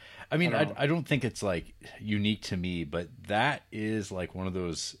 yeah. I mean, I don't think it's like unique to me, but that is like one of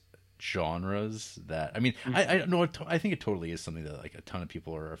those genres that, I mean, I don't know, I think it totally is something that like a ton of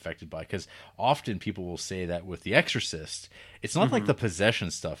people are affected by, because often people will say that with The Exorcist, it's not like the possession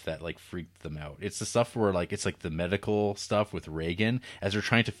stuff that like freaked them out. It's the stuff where like it's like the medical stuff with Reagan, as they're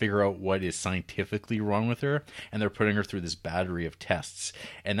trying to figure out what is scientifically wrong with her, and they're putting her through this battery of tests.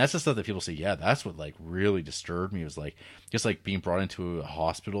 And that's the stuff that people say, yeah, that's what like really disturbed me, was like just like being brought into a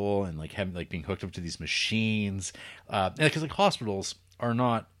hospital and like having like being hooked up to these machines, because like hospitals are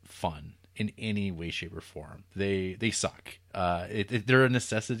not fun in any way, shape, or form. They suck. They're a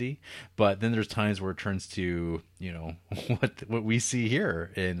necessity, but then there's times where it turns to, you know, what we see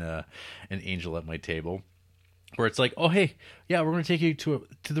here in an Angel at My Table, where it's like, oh hey, yeah, we're going to take you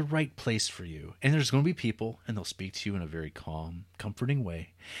to the right place for you, and there's going to be people, and they'll speak to you in a very calm, comforting way,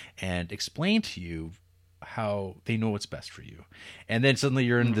 and explain to you how they know what's best for you. And then suddenly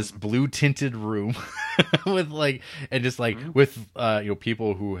you're in this blue tinted room with like, and just like with you know,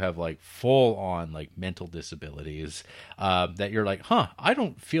 people who have like full on like mental disabilities, that you're like, I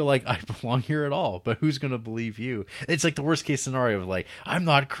don't feel like I belong here at all, but who's gonna believe you? It's like the worst case scenario of like, I'm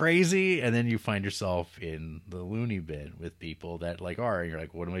not crazy, and then you find yourself in the loony bin with people that like are, and you're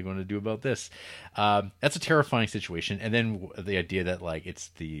like, what am I going to do about this? That's a terrifying situation. And then the idea that like it's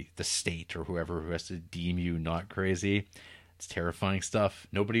the state or whoever who has to deem you not crazy, it's terrifying stuff.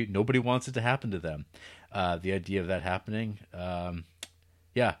 Nobody wants it to happen to them. The idea of that happening, not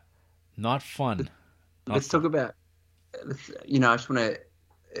fun. Let's talk about, you know, I just want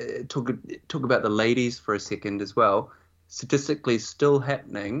to talk about the ladies for a second as well. Statistically still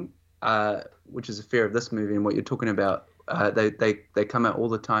happening, which is a fear of this movie and what you're talking about. They come out all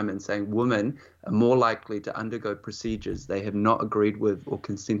the time and saying women are more likely to undergo procedures they have not agreed with or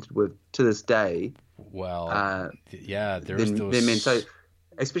consented with to this day. Well, there's those. Men. So,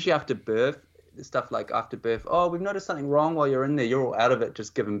 especially after birth, stuff like after birth. Oh, we've noticed something wrong while you're in there. You're all out of it,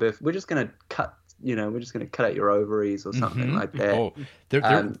 just giving birth. We're just going to cut out your ovaries or something like that. Oh,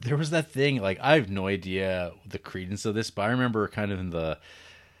 there was that thing. Like, I have no idea the credence of this, but I remember kind of in the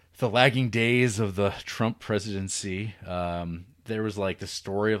lagging days of the Trump presidency, there was like the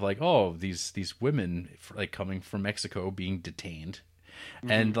story of like, oh, these women like coming from Mexico being detained.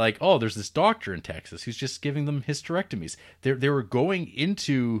 And like, oh, there's this doctor in Texas who's just giving them hysterectomies. They were going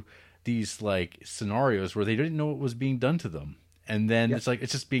into these like scenarios where they didn't know what was being done to them, and then it's like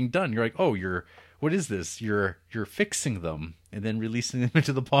it's just being done. You're like, oh, what is this? You're fixing them and then releasing them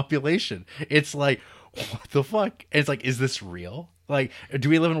into the population. It's like, what the fuck? And it's like, is this real? Like, do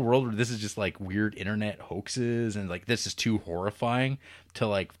we live in a world where this is just like weird internet hoaxes and like this is too horrifying to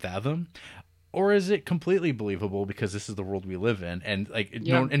like fathom? Or is it completely believable because this is the world we live in? And like,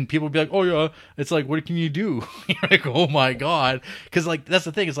 and people would be like, oh yeah, it's like, what can you do? You're like, oh my God. Cause like, that's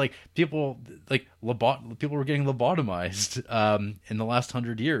the thing. It's like people were getting lobotomized, in the last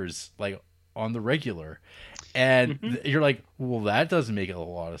 100 years, like on the regular. And you're like, well, that doesn't make a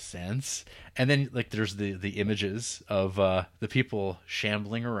lot of sense. And then like, there's the images of, the people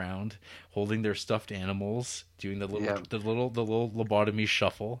shambling around, holding their stuffed animals, doing the little lobotomy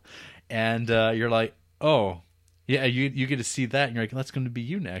shuffle. And you're like, oh, yeah, you get to see that, and you're like, that's going to be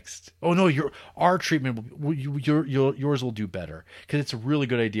you next. Oh no, our treatment, yours will do better because it's a really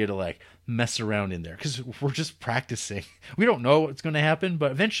good idea to like mess around in there because we're just practicing. We don't know what's going to happen,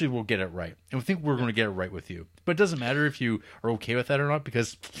 but eventually we'll get it right, and we think we're going to get it right with you. But it doesn't matter if you are okay with that or not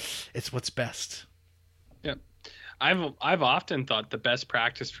because it's what's best. Yeah. I've often thought the best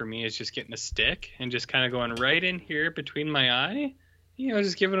practice for me is just getting a stick and just kind of going right in here between my eye.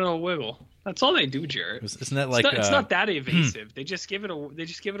 Just give it a little wiggle. That's all they do, Jarrett. Isn't that like it's not that evasive. They just give it a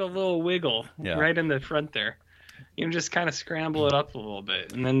little wiggle right in the front there. Just kind of scramble it up a little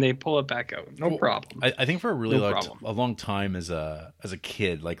bit, and then they pull it back out. No problem. I think for a really long time as a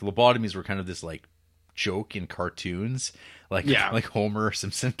kid, like lobotomies were kind of this like joke in cartoons, like Homer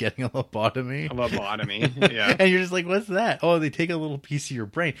Simpson getting a lobotomy. Yeah. And you're just like, what's that? Oh, they take a little piece of your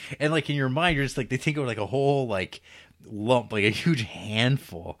brain, and like in your mind, you're just like, they take out like a whole like lump, like a huge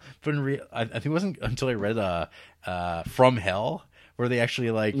handful. But I think it wasn't until I read From Hell where they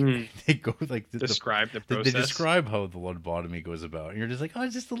actually like they go like describe the process. They describe how the lobotomy goes about, and you're just like, oh,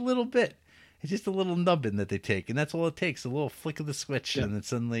 it's just a little bit. It's just a little nubbin that they take, and that's all it takes—a little flick of the switch, and then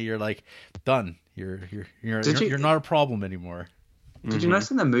suddenly you're like, done. You're not a problem anymore. Did you notice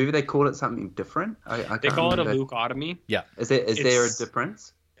in the movie they called it something different? They call it a leucotomy. Yeah. Is there a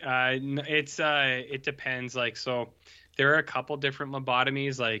difference? It depends. Like, so there are a couple different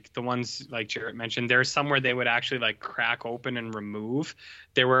lobotomies, like the ones like Jarrett mentioned. There's some where they would actually like crack open and remove.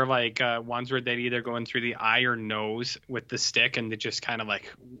 There were like ones where they'd either go in through the eye or nose with the stick and they just kind of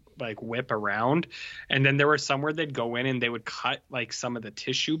like whip around. And then there were some where they'd go in and they would cut like some of the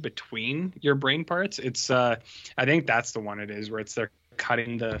tissue between your brain parts. It's I think that's the one it is, where they're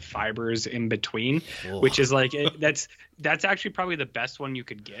cutting the fibers in between. Which is like that's actually probably the best one you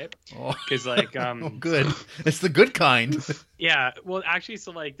could get, because like good, it's the good kind. Yeah, well actually,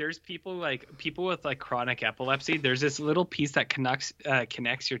 so like there's people with like chronic epilepsy, there's this little piece that connects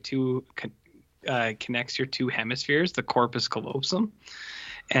your two hemispheres, the corpus callosum,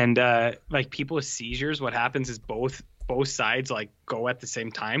 and like people with seizures, what happens is both sides like go at the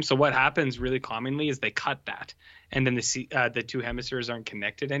same time. So what happens really commonly is they cut that, and then the two hemispheres aren't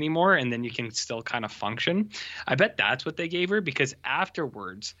connected anymore, and then you can still kind of function. I bet that's what they gave her, because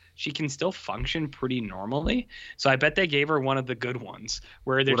afterwards she can still function pretty normally. So I bet they gave her one of the good ones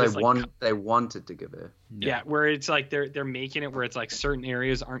where they're they wanted to give her. Yeah, where it's like they're making it where it's like certain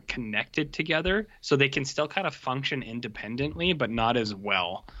areas aren't connected together, so they can still kind of function independently, but not as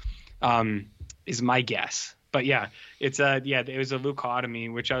well. Is my guess. But yeah, it was a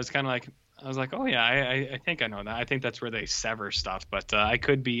leucotomy, which I was like, oh yeah, I think I know that. I think that's where they sever stuff, but I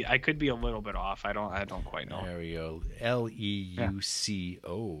could be a little bit off. I don't quite know. There we go.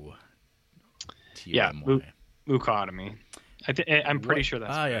 LEUCO. Yeah, leucotomy. I'm pretty sure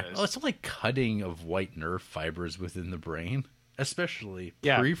that's what it is. Oh, it's like cutting of white nerve fibers within the brain, especially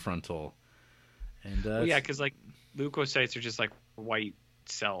prefrontal. And because like leukocytes are just like white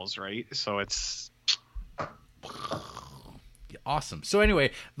cells, right? So it's awesome. So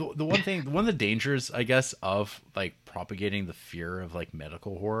anyway, the one of the dangers, I guess, of like propagating the fear of like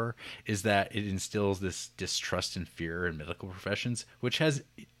medical horror is that it instills this distrust and fear in medical professions, which has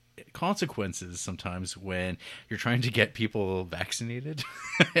consequences sometimes when you're trying to get people vaccinated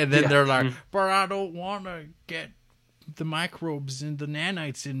and then they're like, but I don't want to get the microbes and the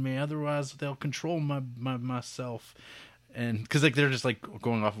nanites in me, otherwise they'll control myself. And because like they're just like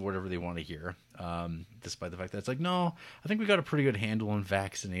going off of whatever they want to hear, despite the fact that it's like, no, I think we got a pretty good handle on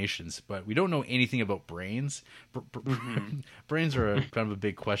vaccinations, but we don't know anything about brains. Brains are kind of a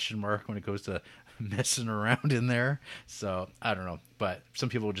big question mark when it goes to messing around in there. So I don't know, but some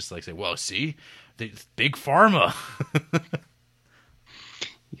people will just like say, well, see, big pharma.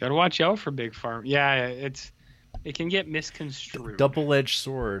 You gotta watch out for big pharma. Yeah, it can get misconstrued. Double-edged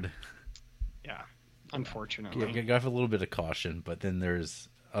sword. Yeah. Unfortunately, you gotta have a little bit of caution, but then there's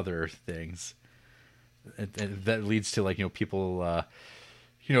other things and that leads to like people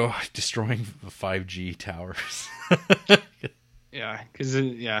destroying 5G towers. Yeah, because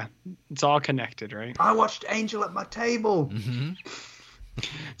it's all connected, right? I watched Angel at my table. Mm-hmm.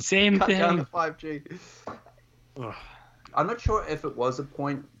 Same Cut down to thing. 5G. Ugh. I'm not sure if it was a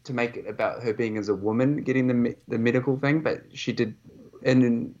point to make it about her being as a woman getting the medical thing, but she did. And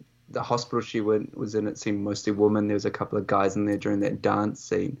in the hospital she was in, it seemed mostly women. There was a couple of guys in there during that dance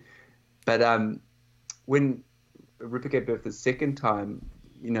scene. But when Rupert gave birth the second time,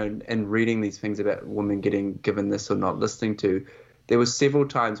 and reading these things about women getting given this or not listening to, there were several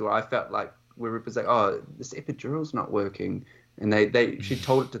times where I felt like where Rupert's like, "Oh, this epidural's not working," and she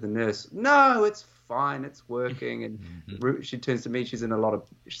told it to the nurse, "No, it's fine, it's working." And she turns to me, she's like,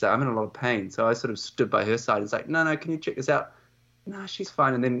 "I'm in a lot of pain." So I sort of stood by her side and was like, "No, can you check this out?" "No, she's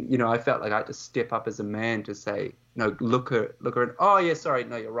fine." And then, I felt like I had to step up as a man to say, "No, look her, and oh yeah, sorry,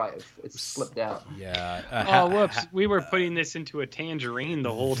 no, you're right, it's slipped out." Yeah. Oh, whoops. We were putting this into a tangerine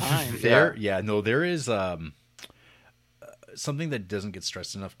the whole time. There is something that doesn't get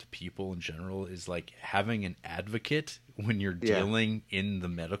stressed enough to people in general is like having an advocate when you're dealing in the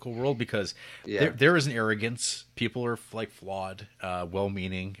medical world, because there is an arrogance. People are like flawed,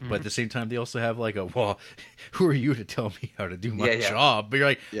 well-meaning, but at the same time they also have like who are you to tell me how to do my job? But you're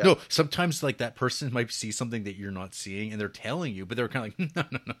like, no, sometimes like that person might see something that you're not seeing and they're telling you, but they're kind of like,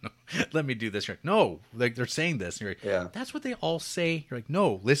 no, let me do this. You're like, no, like they're saying this. And you're like, that's what they all say. You're like,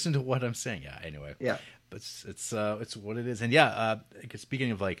 no, listen to what I'm saying. Yeah, anyway. Yeah. But it's what it is. And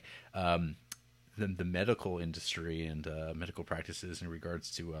speaking of like the medical industry and medical practices in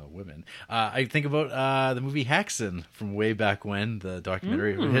regards to women, I think about the movie Haxan from way back when, the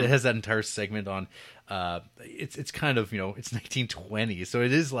documentary. It has that entire segment on it's kind of, it's 1920, so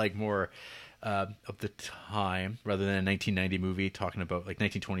it is like more of the time rather than a 1990 movie talking about like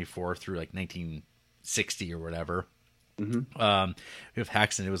 1924 through like 1960 or whatever. We have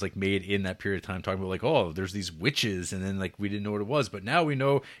Haxan. It was like made in that period of time, talking about like, oh, there's these witches, and then like we didn't know what it was, but now we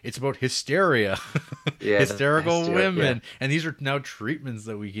know it's about hysteria, hysterical women, and these are now treatments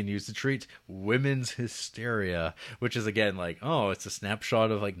that we can use to treat women's hysteria, which is again like, oh, it's a snapshot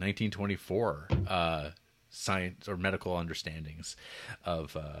of like 1924 science or medical understandings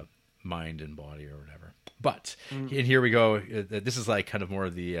of mind and body or whatever. But and here we go. This is like kind of more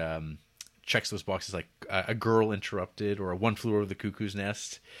of the checks those boxes, like a Girl Interrupted or a One Flew Over the Cuckoo's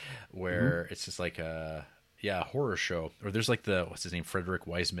Nest, where it's just like a horror show. Or there's like what's his name, Frederick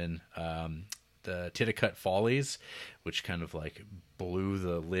Wiseman, the Titicut Follies, which kind of like blew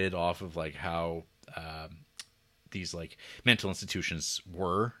the lid off of like how these like mental institutions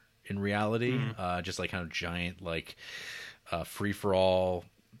were in reality, just like kind of giant like free for all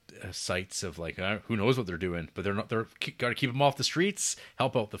sites of like who knows what they're doing, but they're got to keep them off the streets,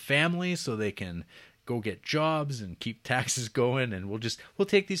 help out the family so they can go get jobs and keep taxes going, and we'll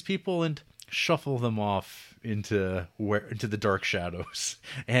take these people and shuffle them off into the dark shadows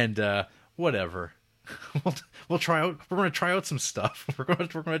and whatever. We'll try out. We're going to try out some stuff. We're going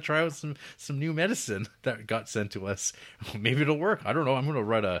to try out some new medicine that got sent to us. Maybe it'll work. I don't know. I'm going to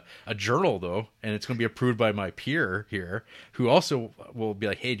write a journal though, and it's going to be approved by my peer here, who also will be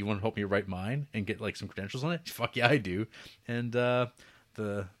like, "Hey, do you want to help me write mine and get like some credentials on it?" Fuck yeah, I do. And the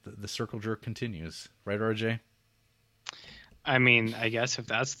circle jerk continues, right, RJ? I mean, I guess if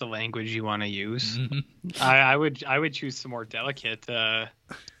that's the language you want to use, I would choose some more delicate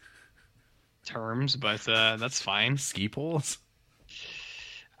terms, but that's fine. Ski poles?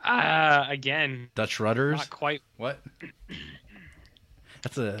 Again, Dutch rudders? Not quite. What?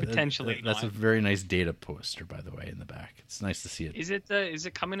 That's potentially. That's a very nice data poster, by the way, in the back. It's nice to see it. Is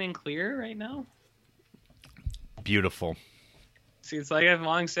it coming in clear right now? Beautiful. See, it's like I've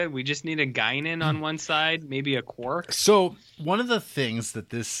long said, we just need a Guinan on one side, maybe a Quark. So one of the things that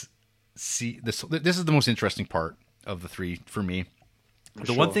this is the most interesting part of the three for me.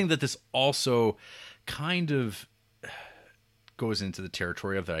 The one thing that this also kind of goes into the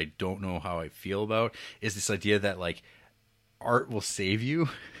territory of that I don't know how I feel about is this idea that like art will save you,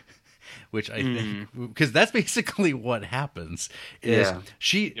 which I think, because that's basically what happens.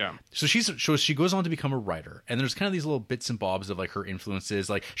 She goes on to become a writer, and there's kind of these little bits and bobs of like her influences.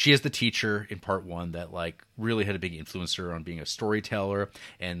 Like she has the teacher in part one that like really had a big influence her on being a storyteller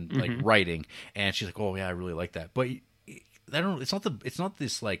and like writing, and she's like, oh yeah, I really like that, but it's not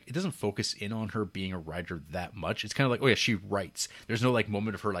this like, it doesn't focus in on her being a writer that much. It's kind of like, oh yeah, she writes. There's no like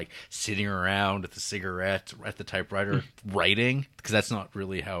moment of her like sitting around with a cigarette at the typewriter writing, because that's not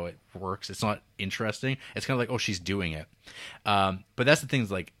really how it works. It's not interesting. It's kind of like, oh, she's doing it. But that's the thing,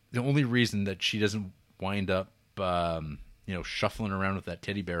 is like the only reason that she doesn't wind up shuffling around with that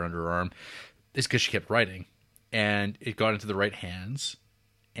teddy bear under her arm is because she kept writing, and it got into the right hands,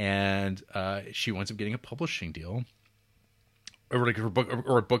 and she winds up getting a publishing deal or like a book,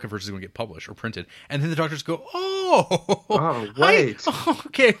 or a book of hers is going to get published or printed, and then the doctors go, "Oh, wait.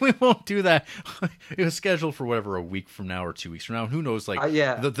 okay, we won't do that." It was scheduled for whatever, a week from now or 2 weeks from now. Who knows? Like,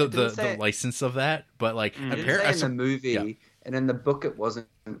 the license of that, but like, apparently in the movie and in the book, it wasn't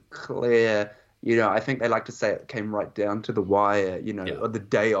clear. You know, I think they like to say it came right down to the wire. You know, or the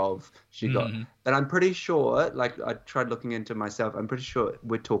day of she got. But I'm pretty sure. Like, I tried looking into myself. I'm pretty sure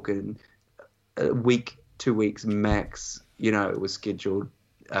we're talking a week, 2 weeks max. You know, it was scheduled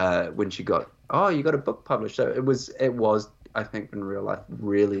when she got, you got a book published. So it was, I think, in real life,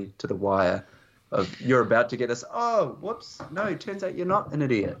 really to the wire of, you're about to get this. Oh, whoops. No, it turns out you're not an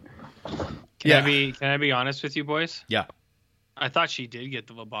idiot. Can I be honest with you, boys? Yeah. I thought she did get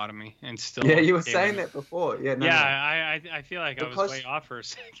the lobotomy and still. Yeah, you were saying that before. Yeah, no, I feel like I was way off for a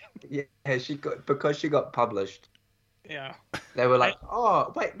second. Yeah, because she got published. Yeah. They were like,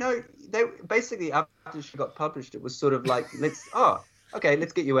 wait, no. They basically, after she got published, it was sort of like, let's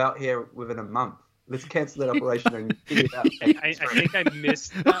get you out here within a month. Let's cancel that operation and get you out. I think I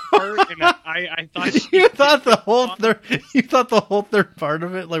missed that part, and I thought you thought the whole third part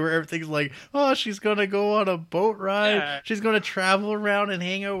of it, like where everything's like, she's gonna go on a boat ride, she's gonna travel around and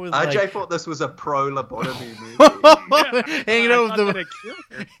hang out with. RJ thought this was a pro lobotomy movie.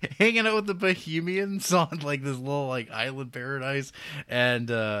 hanging out with the Bohemians on like this little like island paradise,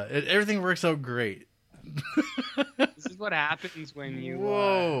 and everything works out great. This is what happens when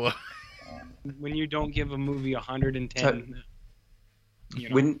you. When you don't give a movie 110.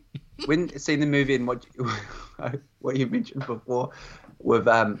 When seeing the movie and what you mentioned before with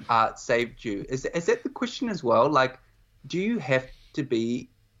art saved you, is that the question as well? Like, do you have to be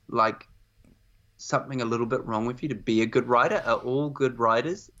like something a little bit wrong with you to be a good writer? Are all good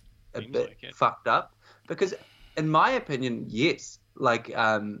writers a bit fucked up? Because in my opinion, yes. Like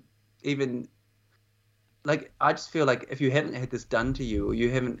even. Like, I just feel like if you haven't had this done to you, or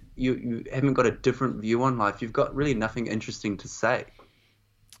you haven't got a different view on life, you've got really nothing interesting to say.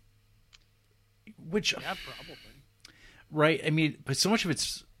 Which, probably. Right. I mean, but so much of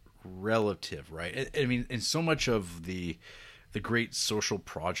it's relative, right? I mean, and so much of the great social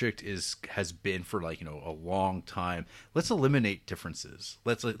project has been for like, you know, a long time. Let's eliminate differences.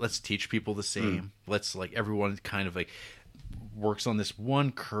 Let's teach people the same. Let's like everyone kind of like works on this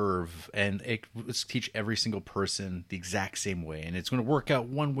one curve, and let's teach every single person the exact same way, and it's going to work out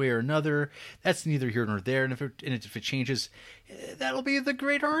one way or another. That's neither here nor there. And if it changes, that'll be the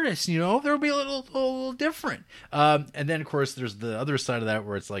great artist. You know, there'll be a little different. And then of course there's the other side of that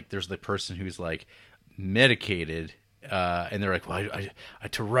where it's like there's the person who's like medicated. And they're like, well,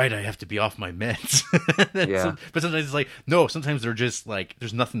 to write, I have to be off my meds. But sometimes it's like, no, sometimes they're just like,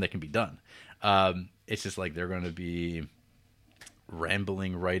 there's nothing that can be done. It's just like, they're going to be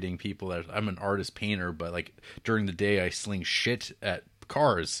rambling, writing people. I'm an artist painter, but like during the day I sling shit at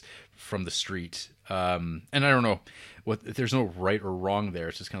cars from the street. And I don't know there's no right or wrong there.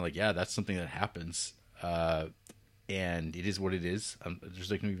 It's just kind of like, yeah, that's something that happens. And it is what it is.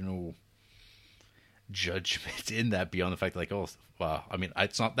 There's like no judgment in that beyond the fact that like, oh wow, I mean,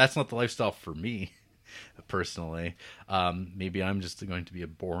 that's not the lifestyle for me personally. Maybe I'm just going to be a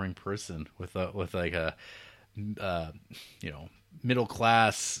boring person with like a you know, middle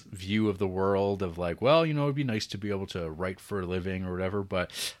class view of the world of like, well, you know, it'd be nice to be able to write for a living or whatever, but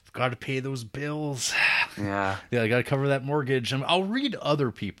I've got to pay those bills. Yeah, I got to cover that mortgage. I'll read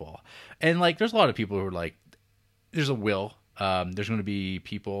other people, and like there's a lot of people who are like, there's a will. There's going to be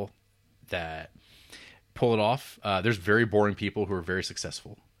people that pull it off. There's very boring people who are very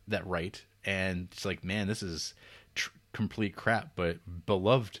successful that write, and it's like, man, this is complete crap, but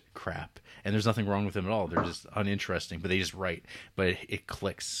beloved crap, and there's nothing wrong with them at all. They're just uninteresting, but they just write. But it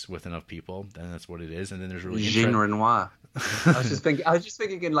clicks with enough people, then that's what it is. And then there's really genre noir. I was just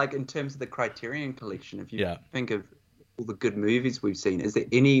thinking in like in terms of the Criterion Collection. If you think of all the good movies we've seen, is there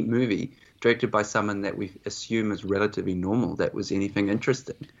any movie directed by someone that we assume is relatively normal that was anything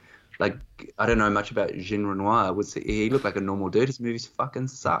interesting? Like, I don't know much about genre noir. He looked like a normal dude? His movies fucking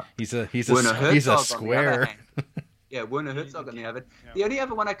suck. He's a square. Yeah, Werner Herzog on the other. Yeah. The only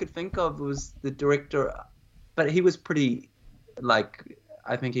other one I could think of was the director, but he was pretty, like,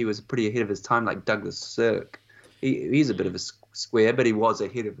 I think he was pretty ahead of his time, like Douglas Sirk. He's a bit of a square, but he was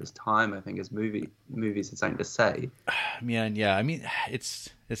ahead of his time. I think his movies had something to say. Yeah. I mean, it's.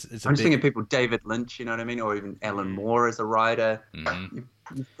 I'm just thinking people, David Lynch, you know what I mean, or even Alan Moore as a writer. Mm-hmm.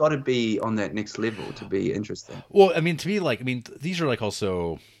 You've got to be on that next level to be interesting. Well, I mean, to me, like, I mean, these are like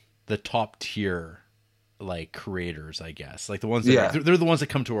also the top tier, like, creators, I guess, like the ones that they're the ones that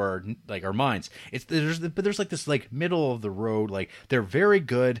come to our minds. There's like this like middle of the road, like they're very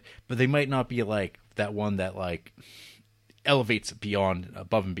good, but they might not be like that one that like elevates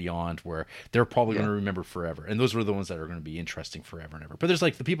above and beyond, where they're probably Yeah. going to remember forever. And those are the ones that are going to be interesting forever and ever. But there's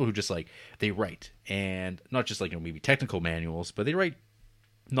like the people who just like, they write, and not just like, maybe technical manuals, but they write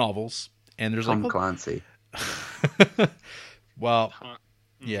novels. And there's Tom like, Clancy. well, Huh.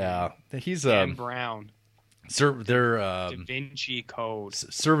 yeah, he's Dan Brown, they're Da Vinci Code.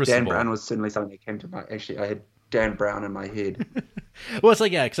 serviceable. Dan Brown was certainly something that came to mind. Actually, I had Dan Brown in my head. Well, it's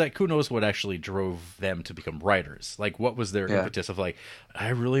like, yeah, because like, who knows what actually drove them to become writers? Like, what was their Yeah. impetus of like, I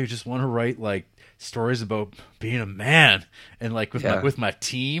really just want to write like stories about being a man and like with my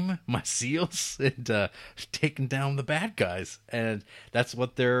team, my SEALs, and taking down the bad guys. And that's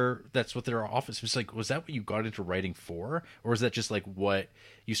what their office was like. Was that what you got into writing for, or was that just like what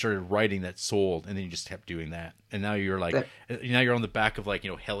you started writing that sold, and then you just kept doing that? And now you're like, now you're on the back of like,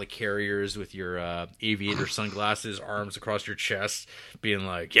 helicarriers with your aviator sunglasses, arms across your chest, being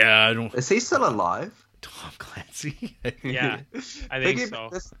like, yeah, I don't. Is he still alive? Tom Clancy. Yeah, I think so.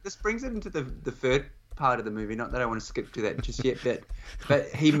 This brings it into the third part of the movie. Not that I want to skip to that just yet, but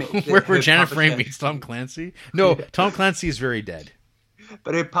he where her Janet Frame publisher- meets Tom Clancy. No, Tom Clancy is very dead.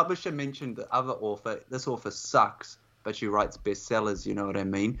 But her publisher mentioned the other author. This author sucks, but she writes bestsellers. You know what I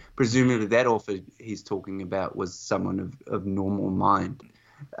mean? Presumably, that author he's talking about was someone of normal mind.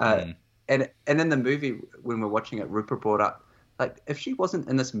 And in the movie, when we're watching it, Rupert brought up, like, if she wasn't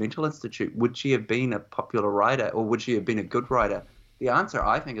in this mental institute, would she have been a popular writer, or would she have been a good writer? The answer,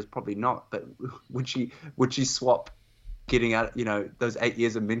 I think, is probably not. But would she swap getting out, those 8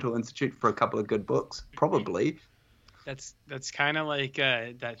 years of mental institute for a couple of good books? Probably. That's kind of like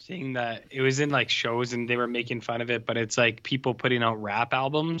that thing that it was in like shows and they were making fun of it, but it's like people putting out rap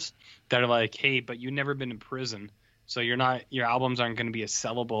albums that are like, hey, but you've never been in prison, so your albums aren't going to be as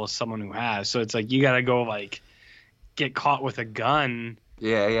sellable as someone who has. So it's like you got to go like get caught with a gun,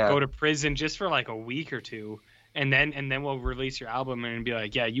 go to prison just for like a week or two, and then we'll release your album and be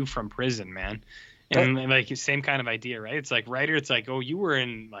like, yeah, you from prison, man. And like same kind of idea, right? It's like writer, it's like, oh, you were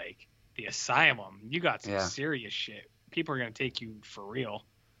in like the asylum, you got some serious shit. People are gonna take you for real.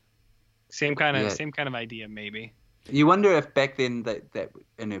 Same kind of idea, maybe. You wonder if back then that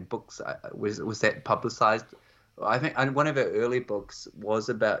in her books was that publicized. I think one of her early books was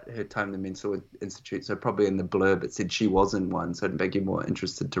about her time in the mental institute, so probably in the blurb it said she was in one, so it'd make you more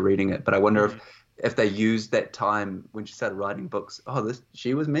interested to reading it. But I wonder if they used that time when she started writing books. Oh,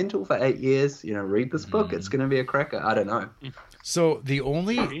 she was mental for 8 years. Read this book; it's going to be a cracker. I don't know. So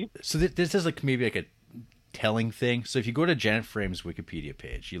this is like maybe like a telling thing. So if you go to Janet Frame's Wikipedia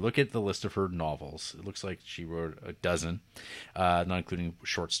page, you look at the list of her novels. It looks like she wrote a dozen, not including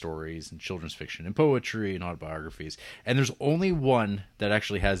short stories and children's fiction and poetry and autobiographies. And there's only one that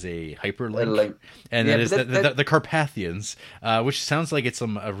actually has a hyperlink, and that is the Carpathians, which sounds like it's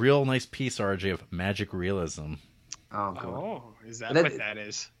a real nice piece, RJ, of magic realism. Oh, God. Oh, is that what that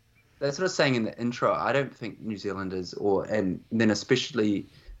is? That's what I was saying in the intro. I don't think New Zealanders, and then especially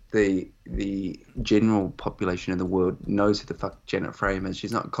the general population of the world, knows who the fuck Janet Frame is.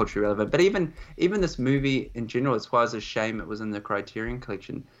 She's not culturally relevant. But even this movie in general, it's why it's a shame it was in the Criterion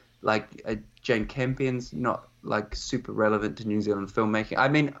Collection. Like Jane Campion's not like super relevant to New Zealand filmmaking. I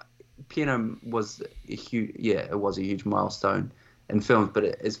mean, Piano was a huge milestone in films. But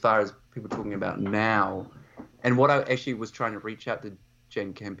as far as people talking about now, and what I actually was trying to reach out to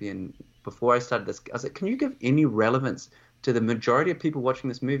Jane Campion before I started this, I was like, can you give any relevance to the majority of people watching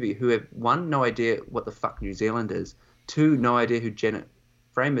this movie who have, one, no idea what the fuck New Zealand is, two, no idea who Janet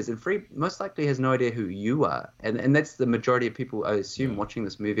Frame is, and three, most likely has no idea who you are. And that's the majority of people, I assume, watching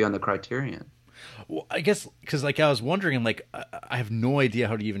this movie on the Criterion. Well, I guess because like I was wondering, like I have no idea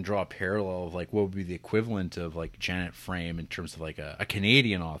how to even draw a parallel of like what would be the equivalent of like Janet Frame in terms of like a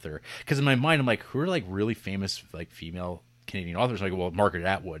Canadian author. Because in my mind, I'm like, who are like really famous like female Canadian authors? Like, well, Margaret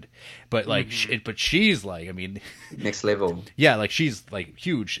Atwood, but like, but she's like, I mean, next level. Yeah, like she's like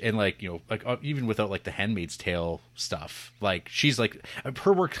huge, and like like even without like the Handmaid's Tale stuff, like she's like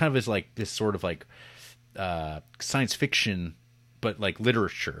her work kind of is like this sort of like science fiction, but like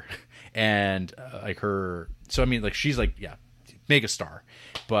literature. And like her, so I mean, like she's like mega star,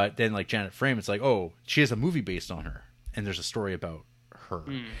 but then like Janet Frame, it's like, oh, she has a movie based on her, and there's a story about her.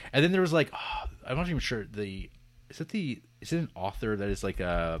 And then there was like, I'm not even sure is it an author that is like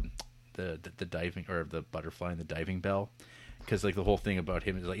the diving or the butterfly and the diving bell, because like the whole thing about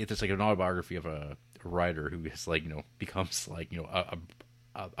him is like it's like an autobiography of a writer who is like becomes like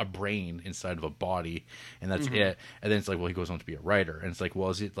a brain inside of a body, and that's it. And then it's like, well, he goes on to be a writer, and it's like, well,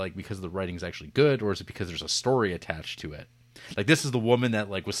 is it like because the writing's actually good, or is it because there's a story attached to it? Like, this is the woman that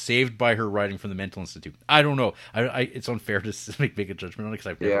like was saved by her writing from the mental institute. I don't know. I it's unfair to make a judgment on it because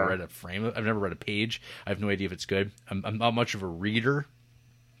I've never read a frame. I've never read a page. I have no idea if it's good. I'm not much of a reader,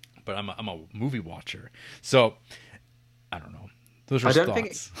 but I'm a movie watcher. So I don't know. Those are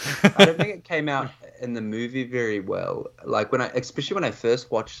thoughts. I don't think it came out in the movie very well. Like especially when I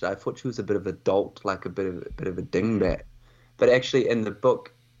first watched it, I thought she was a bit of a dolt, like a bit of a dingbat. But actually, in the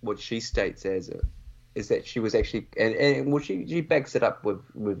book, what she states is that she was actually, and well, she backs it up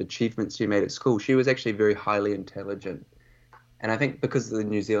with achievements she made at school. She was actually very highly intelligent, and I think because of the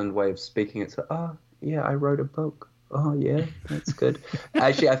New Zealand way of speaking, it's like, oh yeah, I wrote a book. Oh yeah, that's good.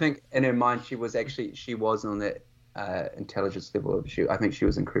 Actually, I think in her mind, she was on that intelligence level. I think she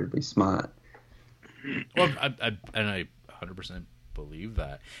was incredibly smart. Well, I 100% believe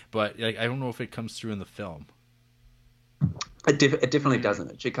that, but like, I don't know if it comes through in the film. It definitely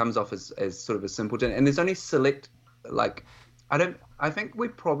doesn't. She comes off as sort of a simpleton, and there's only select, like, I think we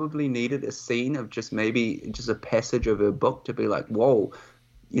probably needed a scene of just a passage of her book to be like, whoa,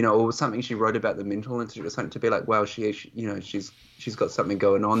 you know, or something she wrote about the mental institute or something to be like, wow, she's got something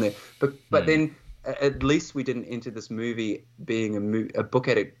going on there. But then at least we didn't enter this movie being a book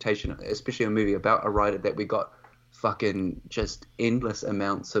adaptation, especially a movie about a writer that we got fucking just endless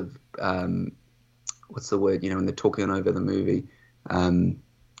amounts of what's the word? You know, when they're talking over the movie, you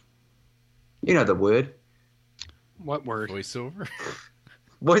know the word. What word? Voiceover.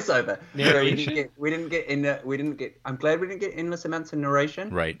 Voiceover. Narration. We didn't get. I'm glad we didn't get endless amounts of narration.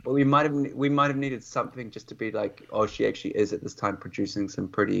 Right. But we might have needed something just to be like, oh, she actually is at this time producing some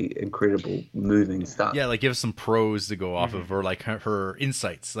pretty incredible, moving stuff. Yeah, like give us some prose to go off of, or like her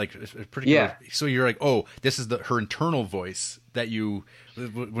insights, like pretty. Yeah. So you're like, oh, this is her internal voice that you,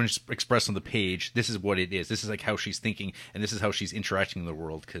 when it's expressed on the page, this is what it is. This is like how she's thinking, and this is how she's interacting in the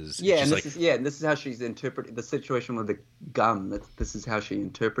world. Because and this is how she's interpreted the situation with the gum. This is how she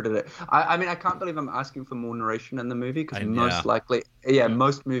interpreted it. I mean, I can't believe I'm asking for more narration in the movie because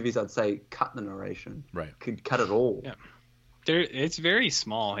most movies I'd say cut the narration. Right. Could cut it all. Yeah. It's very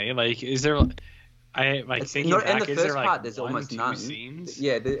small. Hey, like, is there? I like it's thinking not, back. In the is first there like part, there's one, almost two none. Scenes?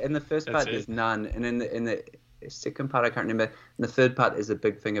 Yeah, in the first part, there's none, and in the second part, I can't remember. And the third part is a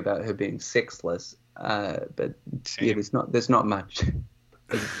big thing about her being sexless. But Same. yeah, there's not much.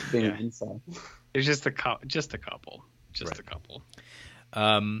 Being inside. There's just a couple. Just a couple.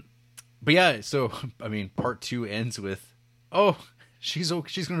 But yeah, so I mean, part 2 ends with, oh, she's going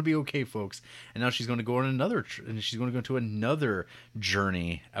to be okay, folks, and now she's going to go on another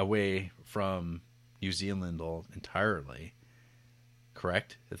journey away from New Zealand entirely.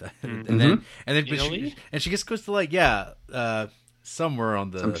 Correct? And then she just goes to like somewhere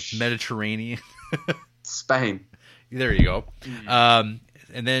on the Mediterranean, Spain. There you go. And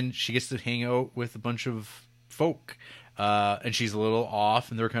then she gets to hang out with a bunch of folk. And she's a little off,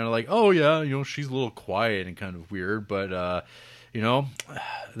 and they're kind of like, oh yeah, you know, she's a little quiet and kind of weird, but you know,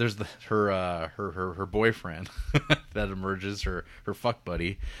 there's her boyfriend that emerges, her fuck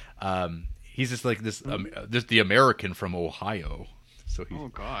buddy. He's just like this the American from Ohio. So oh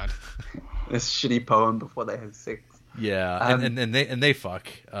god, this shitty poem before they have sex. Yeah, and they fuck,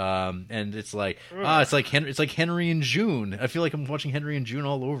 and it's like it's like Henry and June. I feel like I'm watching Henry and June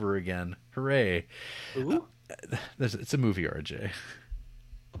all over again. Hooray! Ooh. It's a movie, RJ.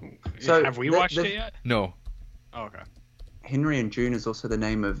 So have we watched it yet? No. Oh, okay. Henry and June is also the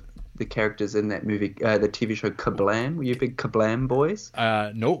name of the characters in that movie, the TV show Kablam. Were you big Kablam boys?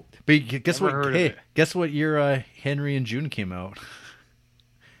 No. But guess Never what? Hey, guess what year Henry and June came out?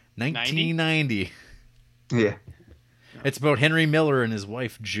 1990. Yeah. It's about Henry Miller and his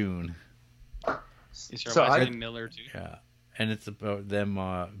wife June. Is your wife named Miller too? Yeah. And it's about them,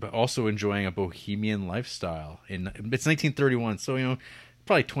 but also enjoying a bohemian lifestyle. It's 1931, so you know,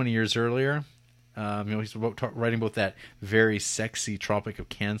 probably 20 years earlier. You know, he's writing about that very sexy Tropic of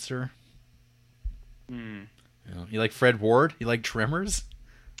Cancer. You know, you like Fred Ward? You like Tremors?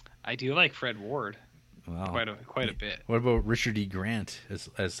 I do like Fred Ward. Wow. Quite a bit. What about Richard E. Grant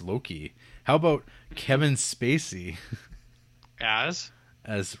as Loki? How about Kevin Spacey as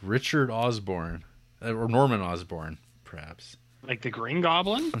Richard Osborn or Norman Osborn? Perhaps. Like the Green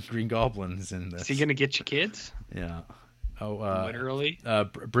Goblin? Green Goblin's in this. Is he going to get you kids? Yeah. Oh, literally?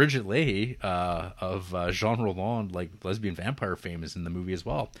 Bridget Leahy of Jean Roland, like lesbian vampire fame, is in the movie as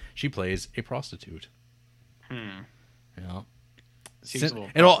well. She plays a prostitute. Yeah.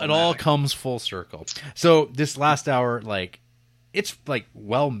 It all comes full circle. So this last hour, like, it's like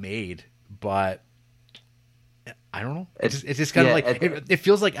well made, but I don't know. It's just kind of like it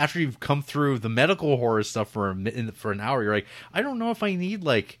feels like after you've come through the medical horror stuff for an hour, you're like, I don't know if I need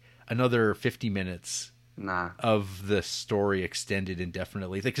like another 50 minutes Nah. of the story extended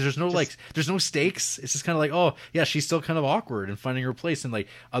indefinitely. Because there's no stakes. It's just kind of like, oh yeah, she's still kind of awkward and finding her place, and like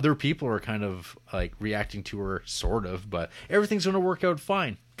other people are kind of like reacting to her sort of, but everything's going to work out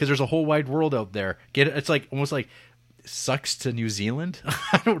fine because there's a whole wide world out there. Get it? It's like almost like sucks to New Zealand.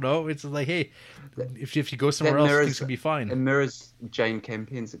 I don't know. It's like, hey, if you go somewhere else, things can be fine. It mirrors Jane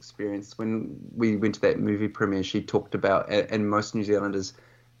Campion's experience. When we went to that movie premiere, she talked about, and most New Zealanders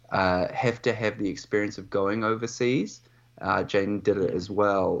have to have the experience of going overseas. Jane did it as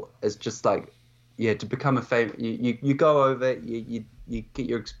well. It's just like, yeah, to become a famous, you go over, you get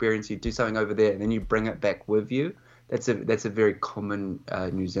your experience, you do something over there, and then you bring it back with you. That's a very common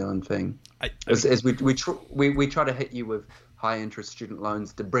New Zealand thing. As we try to hit you with high interest student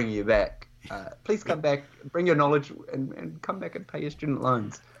loans to bring you back. Please come back, bring your knowledge, and come back and pay your student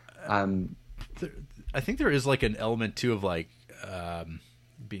loans. I think there is like an element too of like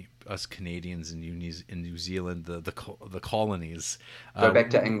being us Canadians in New Zealand, the colonies. Go back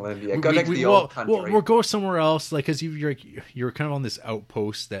to England, yeah. Go back to the old country. We'll go somewhere else, like because you're kind of on this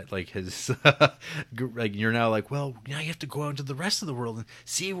outpost that like has like you're now like, well, now you have to go out into the rest of the world and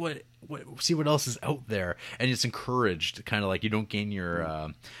see what else is out there, and it's encouraged. Kind of like you don't gain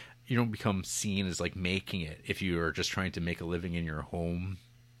your you don't become seen as like making it if you are just trying to make a living in your home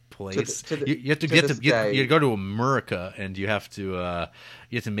place. You have to go to America, and you have to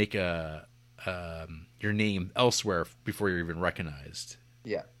make your name elsewhere before you're even recognized.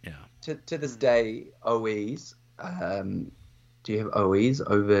 Yeah. Yeah. To this day, OEs. Do you have OEs,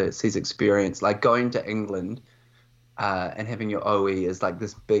 overseas experience? Like going to England and having your OE is like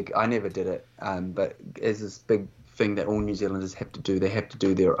this big. I never did it, but is this big thing that all New Zealanders have to do. They have to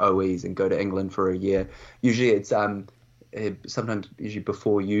do their OEs and go to England for a year. Usually it's sometimes usually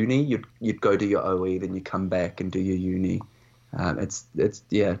before uni you'd go to your OE, then you come back and do your uni. It's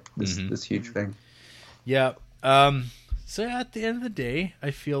this huge thing. Yeah. So at the end of the day,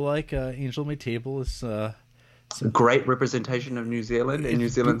 I feel like Angel at My Table is a great representation of New Zealand and New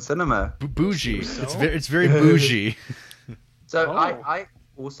Zealand cinema. Bougie. It's very bougie. So I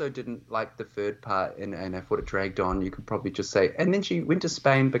also didn't like the third part, and I thought it dragged on. You could probably just say, and then she went to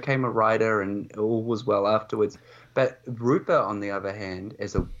Spain, became a writer, and all was well afterwards. But Rupa, on the other hand,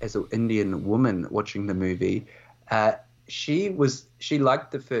 as an Indian woman watching the movie, she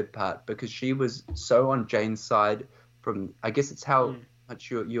liked the third part because she was so on Jane's side. From I guess it's how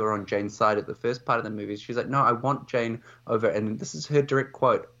much you're on Jane's side at the first part of the movie. She's like, no, I want Jane over, and this is her direct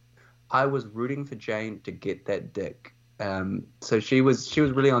quote: "I was rooting for Jane to get that dick." So she was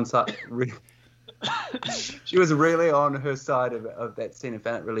really on side. She was really on her side of that scene and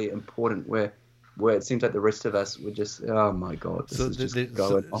found it really important. Where it seems like the rest of us were just, oh my god, this is just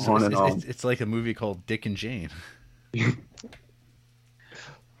going on and on. It's like a movie called Dick and Jane.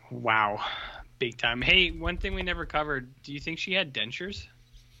 Wow, big time. Hey, one thing we never covered. Do you think she had dentures?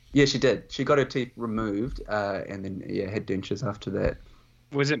 Yeah, she did. She got her teeth removed, and then had dentures after that.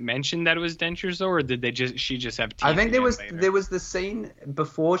 Was it mentioned that it was dentures though, or did she just have teeth? I think there was the scene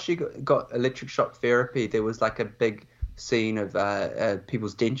before she got electric shock therapy. There was like a big scene of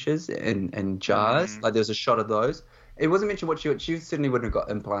people's dentures in jars. Like there was a shot of those. It wasn't mentioned what she certainly wouldn't have got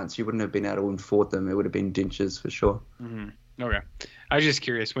implants. She wouldn't have been able to afford them. It would have been dentures for sure. Mm-hmm. Okay, I was just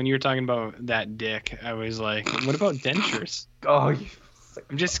curious when you were talking about that dick. I was like, what about dentures? Oh,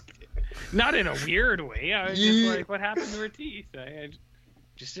 I'm just not in a weird way. I was just like, what happened to her teeth?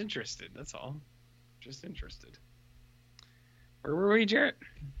 Just interested, that's all. Just interested. Where were we, Jarrett?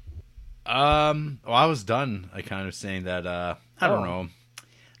 Well, I was done. I kind of saying that I don't know.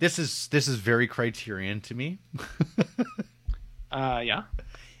 This is very Criterion to me. Yeah.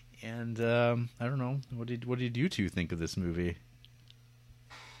 And I don't know. What did you two think of this movie?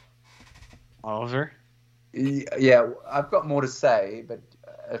 Oliver? Yeah, I've got more to say, but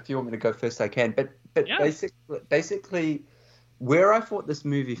if you want me to go first, I can. But yeah. Basically, where I thought this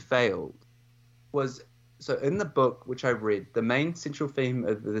movie failed was, so in the book, which I read, the main central theme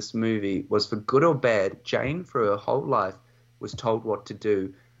of this movie was, for good or bad, Jane, for her whole life, was told what to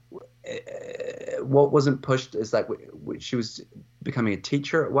do. What wasn't pushed is like she was becoming a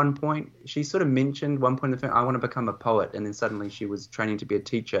teacher at one point. She sort of mentioned one point in the film, I want to become a poet, and then suddenly she was training to be a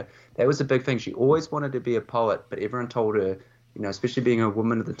teacher. That was a big thing. She always wanted to be a poet, but everyone told her, you know, especially being a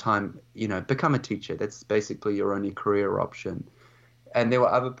woman at the time, you know, become a teacher. That's basically your only career option. And there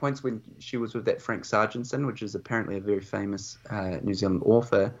were other points when she was with that Frank Sargentson, which is apparently a very famous New Zealand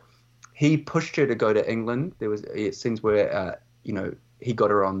author. He pushed her to go to England. There was scenes where, you know, he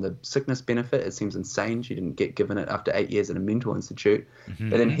got her on the sickness benefit. It seems insane. She didn't get given it after 8 years at a mental institute. Mm-hmm.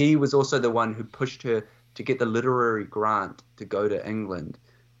 But then he was also the one who pushed her to get the literary grant to go to England.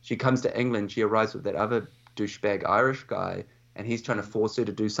 she comes to England. She arrives with that other douchebag Irish guy, and he's trying to force her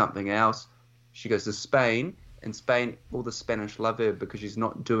to do something else. She goes to Spain. In Spain, all the Spanish love her because she's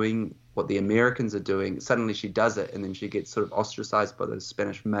not doing what the Americans are doing. Suddenly she does it, and then she gets sort of ostracized by those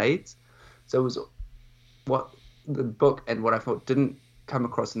Spanish maids. So it was what the book and what I thought didn't come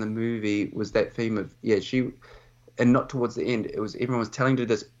across in the movie was that theme of, and not towards the end. It was everyone was telling her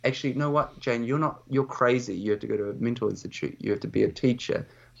this. Actually, you know what, Jane, you're crazy. You have to go to a mental institute. You have to be a teacher.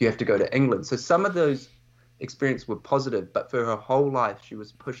 You have to go to England. So some of those experiences were positive, but for her whole life, she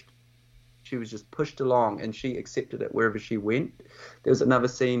was just pushed along, and she accepted it wherever she went. There was another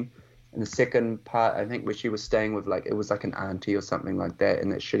scene in the second part, I think, where she was staying with it was like an auntie or something like that in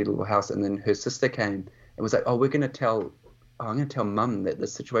that shitty little house, and then her sister came and was like, I'm going to tell Mum that the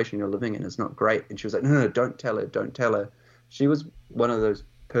situation you're living in is not great. And she was like, no, don't tell her. She was one of those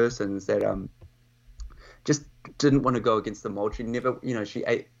persons that just didn't want to go against the mold. She never, she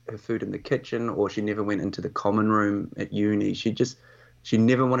ate her food in the kitchen, or she never went into the common room at uni. She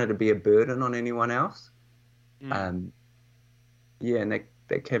never wanted to be a burden on anyone else. And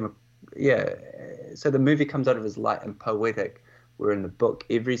that came up. So the movie comes out of as light and poetic, where in the book,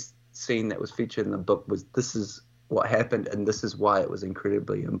 every scene that was featured in the book was, this is what happened, and this is why it was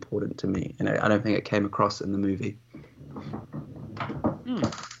incredibly important to me. And I don't think it came across in the movie.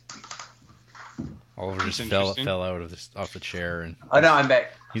 Oliver just fell out of off the chair, and I know, I'm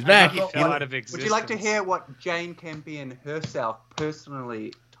back. He's back. He fell out of existence. Would you like to hear what Jane Campion herself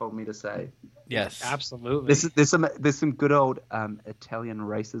personally told me to say? Yes, absolutely. There's some good old Italian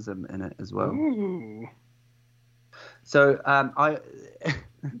racism in it as well. Ooh. So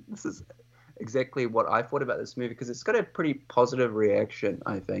this is exactly what I thought about this movie, because it's got a pretty positive reaction,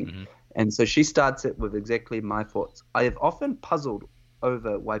 I think. Mm-hmm. And so she starts it with exactly my thoughts. I have often puzzled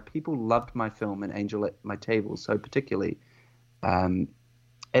over why people loved my film An Angel at My Table so particularly.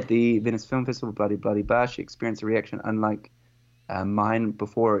 At the Venice Film Festival, Bloody Bloody Bar, she experienced a reaction unlike mine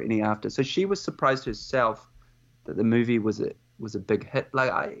before or any after. So she was surprised herself that the movie was a big hit.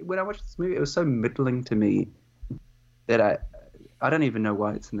 When I watched this movie, it was so middling to me that I don't even know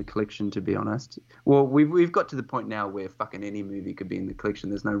why it's in the collection, to be honest. Well, we've got to the point now where fucking any movie could be in the collection.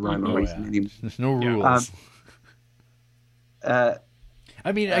 There's no rhyme or reason anymore. There's no rules.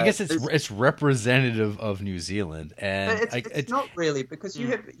 I mean, I guess it's representative of New Zealand, and it's not really, because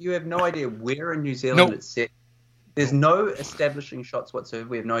you have no idea where in New Zealand it's set. There's no establishing shots whatsoever.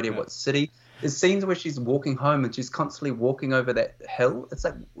 We have no idea what city. There's scenes where she's walking home and she's constantly walking over that hill. It's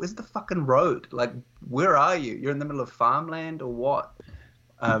like, where's the fucking road? Like, where are you? You're in the middle of farmland or what?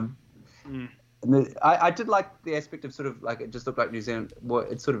 I did like the aspect of sort of like, it just looked like New Zealand. Well,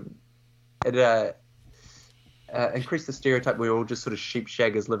 it sort of increased the stereotype we're all just sort of sheep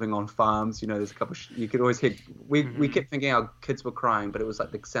shaggers living on farms. There's a couple you could always hear. We kept thinking our kids were crying, but it was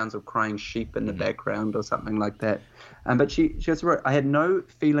like the sounds of crying sheep in the background or something like that. But she also wrote, I had no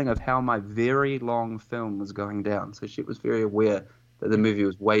feeling of how my very long film was going down. So she was very aware that the movie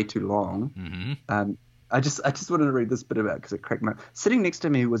was way too long. Mm-hmm. I just wanted to read this bit about it because it cracked me up. Sitting next to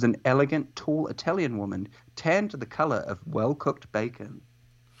me was an elegant, tall Italian woman, tanned to the color of well-cooked bacon.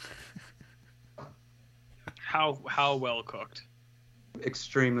 How well cooked?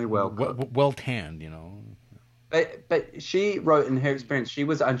 Extremely well cooked. Well tanned, But she wrote, in her experience, she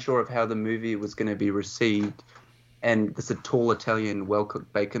was unsure of how the movie was going to be received, and this tall Italian, well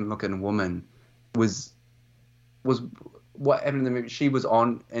cooked bacon looking woman was what happened in the movie. She was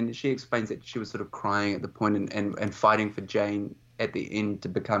on, and she explains that she was sort of crying at the point and fighting for Jane at the end to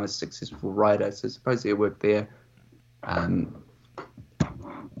become a successful writer. So supposedly it worked there.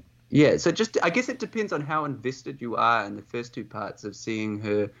 Yeah, so I guess it depends on how invested you are in the first two parts of seeing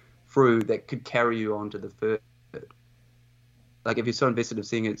her through that could carry you on to the third. Like, if you're so invested in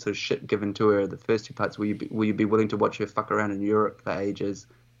seeing it sort of shit given to her, the first two parts, will you be willing to watch her fuck around in Europe for ages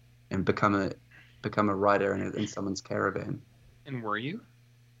and become a writer in someone's caravan? And were you?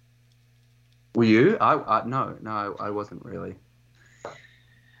 Were you? No, I wasn't really.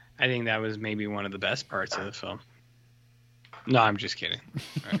 I think that was maybe one of the best parts of the film. No, I'm just kidding.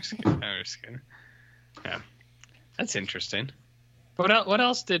 I'm just kidding. Yeah, that's interesting. What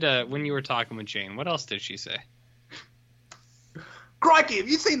else did when you were talking with Jane? What else did she say? Crikey, have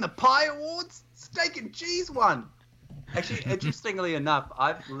you seen the Pie Awards? Steak and cheese one. Actually, interestingly enough,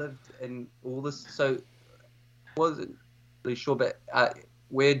 I've lived in all this, so wasn't really sure, but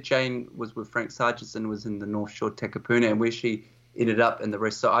where Jane was with Frank Sargentson was in the North Shore Takapuna, and where she ended up in the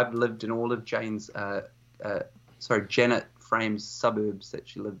rest. So I've lived in all of Jane's, Janet Frame's suburbs that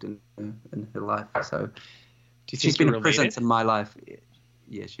she lived in her life. So she's been a presence in my life.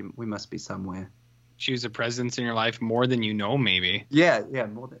 Yeah, we must be somewhere. She was a presence in your life more than you know, maybe. Yeah,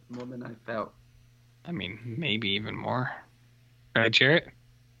 more than I felt. I mean, maybe even more. Right, Jarrett?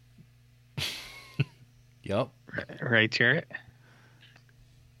 Yep. Right, Jarrett?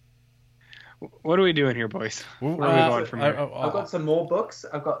 What are we doing here, boys? Where are we going from here? I've got some more books.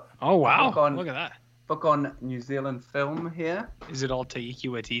 I've got Oh, wow. book Look at that. book on New Zealand film here. Is it all Taiki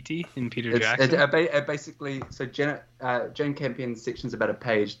Waititi and Peter It's Jackson? basically, so Jane Campion's section's about a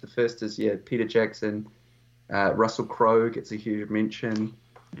page. The first is, Peter Jackson. Russell Crowe gets a huge mention.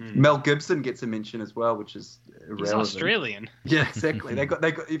 Mel Gibson gets a mention as well, which is irrelevant. He's Australian. Yeah, exactly. they got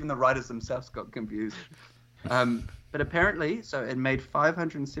even the writers themselves got confused. But apparently, so it made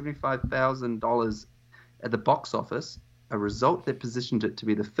 $575,000 at the box office, a result that positioned it to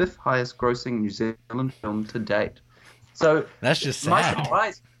be the 5th highest grossing New Zealand film to date. So That's just my sad.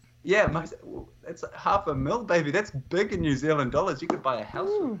 surprise. Yeah, that's $500,000, baby. That's big in New Zealand dollars. You could buy a house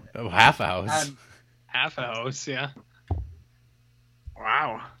from that. Oh, half a house. Half a house, yeah.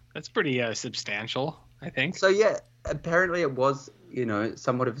 Wow. That's pretty substantial, I think. So yeah, apparently it was,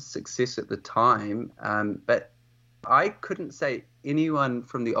 somewhat of a success at the time. But I couldn't say anyone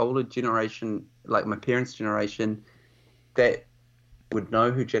from the older generation, like my parents' generation, that would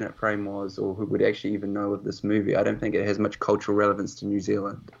know who Janet Frame was or who would actually even know of this movie. I don't think it has much cultural relevance to New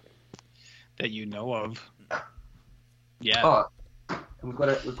Zealand. That you know of. Yeah. Oh, and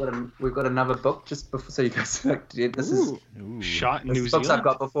we've got another book just before, so you guys this is Ooh. Shot in this New is books Zealand. I've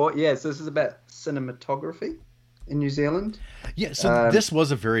got before. Yeah, so this is about cinematography in New Zealand. Yeah, so this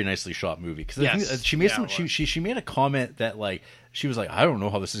was a very nicely shot movie because Yes. she made Yeah, some. it was. She made a comment that she was like, I don't know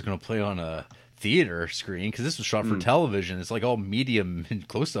how this is going to play on a theater screen because this was shot for television. It's like all medium and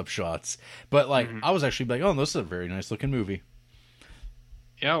close up shots. But I was actually like, oh, this is a very nice looking movie.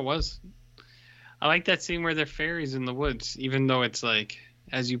 Yeah, it was. I like that scene where they're fairies in the woods, even though it's like,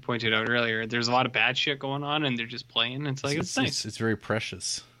 as you pointed out earlier, there's a lot of bad shit going on and they're just playing. It's like, it's nice. It's very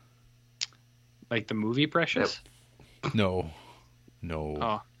precious. Like the movie Precious? No.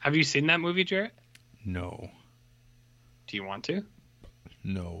 Oh, have you seen that movie, Jarrett? No. Do you want to?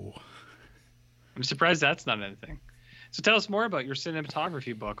 No. I'm surprised that's not anything. So tell us more about your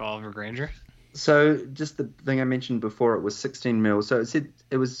cinematography book, Oliver Granger. So just the thing I mentioned before, it was 16 mil. So it said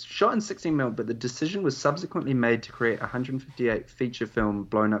it was shot in 16 mil, but the decision was subsequently made to create a 158 feature film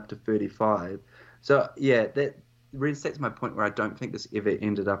blown up to 35. So yeah, that reinstates my point where I don't think this ever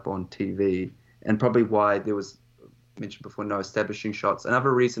ended up on TV, and probably why there was, mentioned before, no establishing shots.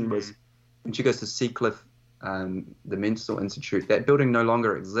 Another reason was when she goes to Seacliff, the Mental Institute, that building no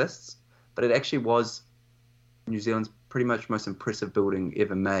longer exists, but it actually was New Zealand's pretty much most impressive building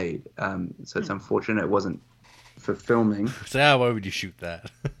ever made. So it's unfortunate it wasn't for filming. So why would you shoot that?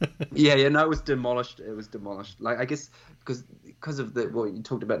 No, it was demolished. Like, I guess because of what you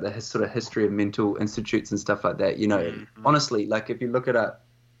talked about, the sort of history of mental institutes and stuff like that. Honestly, like if you look it up,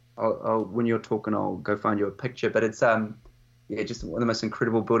 when you're talking, I'll go find you a picture. But it's just one of the most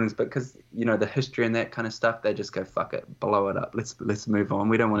incredible buildings. But because the history and that kind of stuff, they just go, fuck it, blow it up. Let's move on.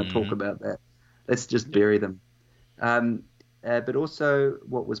 We don't want to talk about that. Let's just bury them. But also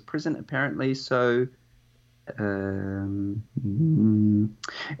what was present apparently. So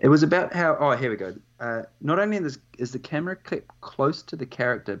it was about how. Oh, here we go. Not only is the camera clipped close to the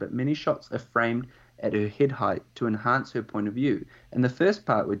character, but many shots are framed at her head height to enhance her point of view. In the first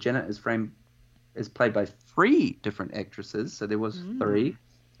part, where Janet is played by 3 different actresses, so there was 3.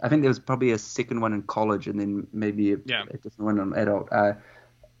 I think there was probably a second one in college, and then maybe a different one on adult. To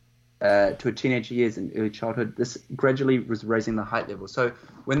her teenage years and early childhood, this gradually was raising the height level. So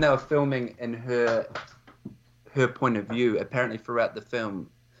when they were filming in her point of view, apparently throughout the film,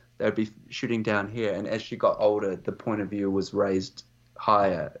 they would be shooting down here, and as she got older, the point of view was raised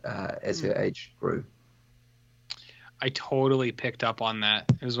higher as her age grew. I totally picked up on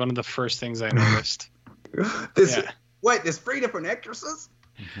that. It was one of the first things I noticed. Wait, there's 3 different actresses?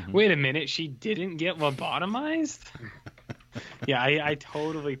 Wait a minute, she didn't get lobotomized? Yeah, I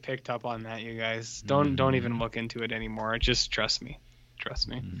totally picked up on that, you guys. Don't even look into it anymore. Just trust me.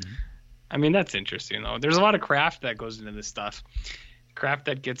 I mean, that's interesting, though. There's a lot of craft that goes into this stuff. Craft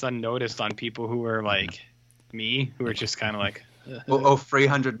that gets unnoticed on people who are like me, who are just kind of like... Or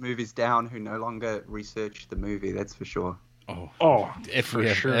 300 movies down who no longer research the movie, that's for sure. Oh, if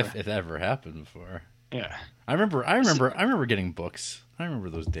it ever happened before. Yeah. I remember getting books. I remember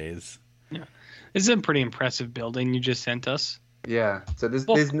those days. Yeah. This is a pretty impressive building you just sent us. Yeah. So there's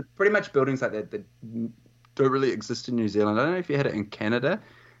pretty much buildings like that don't really exist in New Zealand. I don't know if you had it in Canada.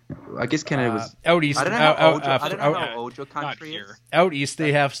 I guess Canada was out east. I don't know how old your Not country here. is. Out east,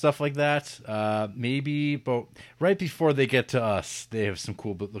 they have stuff like that. Maybe, but right before they get to us, they have some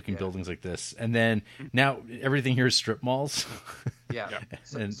cool looking buildings like this. And then now everything here is strip malls. Yeah.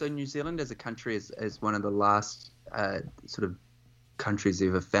 And- So New Zealand as a country is one of the last sort of countries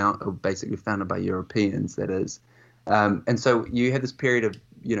ever found, or basically founded by Europeans, that is. And so you had this period of,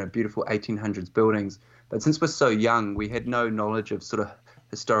 beautiful 1800s buildings. But since we're so young, we had no knowledge of sort of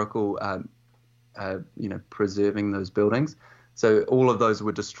historical, preserving those buildings. So all of those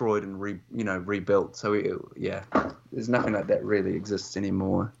were destroyed and rebuilt. So there's nothing like that really exists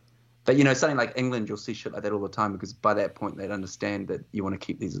anymore. But something like England, you'll see shit like that all the time, because by that point they'd understand that you want to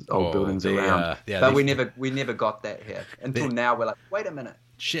keep these old buildings around. But we never got that here until now. We're like, wait a minute,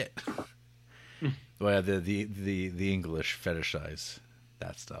 shit. Well, the English fetishize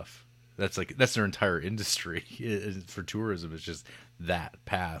that stuff. That's their entire industry for tourism. It's just that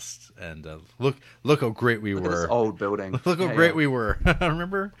past, and look how great we look at were. this old building. Look how great we were.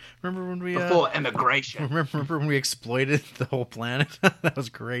 remember when we before immigration. Remember when we exploited the whole planet? That was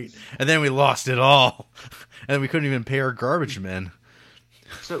great. And then we lost it all, and we couldn't even pay our garbage men.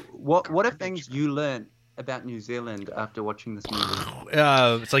 So what are things you learned about New Zealand after watching this movie?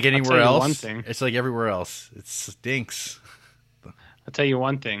 It's like anywhere I'll tell you else. one thing. It's like everywhere else. It stinks. I'll tell you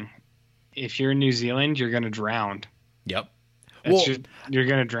one thing. If you're in New Zealand, you're going to drown. Yep. You're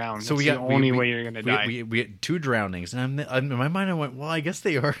going to drown. So That's the only way you're going to die. We had 2 drownings, and in my mind I went, well, I guess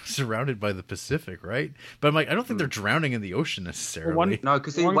they are surrounded by the Pacific, right? But I'm like, I don't think they're drowning in the ocean necessarily. No,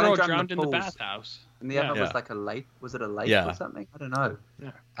 because one one girl drowned in the bathhouse. and the other was like a lake. Was it a lake Yeah. or something? I don't know.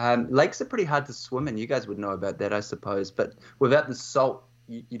 Yeah. Lakes are pretty hard to swim in. You guys would know about that, I suppose. But without the salt,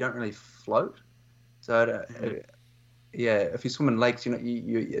 you don't really float. So if you swim in lakes,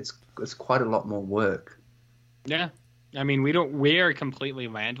 it's quite a lot more work. Yeah. I mean, we are completely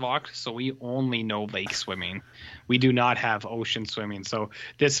landlocked, so we only know lake swimming. We do not have ocean swimming. So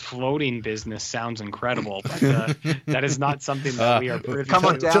this floating business sounds incredible, but that is not something that we are privy Come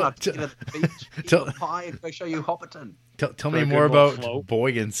on to. down, I'll take you to the beach, eat a pie, and go show you Hopperton. Tell For me a more good old about float.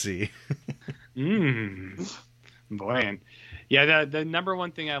 buoyancy. Buoyant. Yeah, the number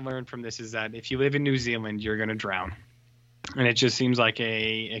one thing I learned from this is that if you live in New Zealand, you're going to drown. And it just seems like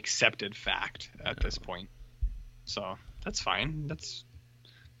a accepted fact at this point. So that's fine. That's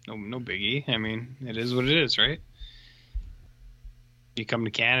no biggie. I mean, it is what it is, right? You come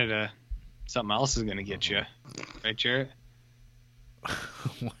to Canada, something else is going to get you. Right, Jarrett?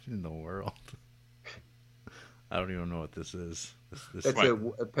 What in the world? I don't even know what this is. That's a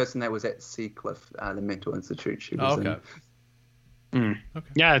person that was at Seacliff, the mental institute she was okay. in. Okay.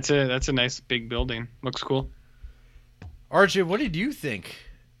 Yeah, that's a nice big building. Looks cool. RJ, what did you think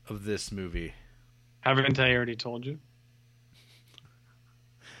of this movie? Haven't I already told you?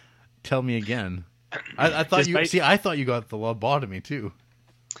 Tell me again. I thought I thought you got the lobotomy too.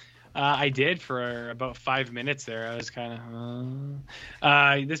 I did for about 5 minutes there. I was kind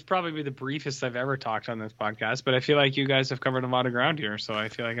of. This probably be the briefest I've ever talked on this podcast, but I feel like you guys have covered a lot of ground here, so I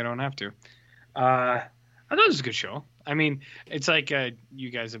feel like I don't have to. I thought it was a good show. I mean, it's like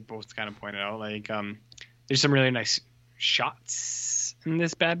you guys have both kind of pointed out, like there's some really nice shots in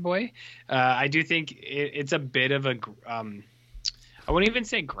this bad boy. I do think it's a bit of a. I wouldn't even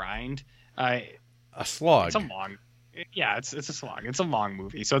say grind. A slog. It's a long. Yeah, it's a slog. It's a long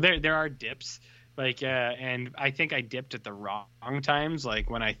movie. So there are dips. Like, and I think I dipped at the wrong times, like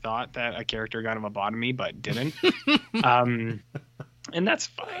when I thought that a character got a lobotomy but didn't. And that's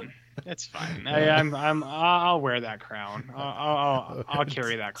fine. That's fine. I'll wear that crown. I'll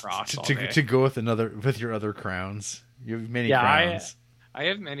carry that cross all day. to go with your other crowns. You have many crowns. I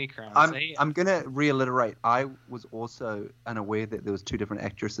have many crowns. I'm gonna reiterate. I was also unaware that there was 2 different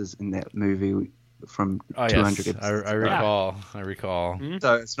actresses in that movie from 200 yes. I recall. I recall. Mm-hmm.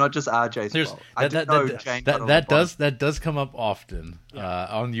 So it's not just RJ's fault. That does come up often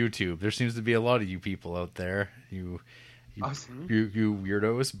on YouTube. There seems to be a lot of you people out there. You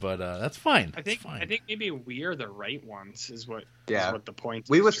weirdos, but that's fine. I think maybe we are the right ones is what the point is.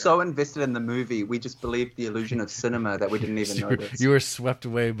 We were so invested in the movie, we just believed the illusion of cinema that we didn't even notice. You were swept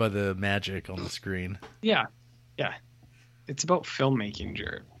away by the magic on the screen. Yeah. It's about filmmaking,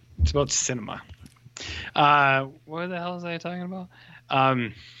 Jared. It's about cinema. What the hell was I talking about?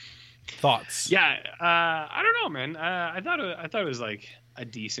 Thoughts? Yeah, I don't know, man. I thought it was like a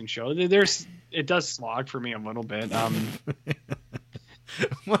decent show. It does slog for me a little bit.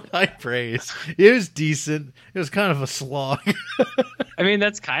 What high praise. It was decent. It was kind of a slog. I mean,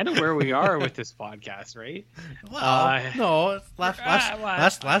 that's kind of where we are with this podcast, right? Well, no.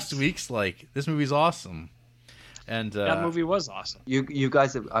 Last week's like, this movie's awesome. And That movie was awesome. You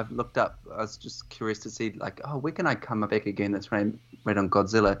guys have, I've looked up. I was just curious to see, like, where can I come back again? That's right on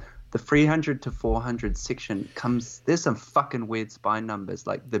Godzilla. The 300 to 400 section comes. There's some fucking weird spine numbers,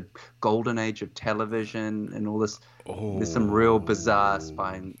 like the golden age of television and all this. There's some real bizarre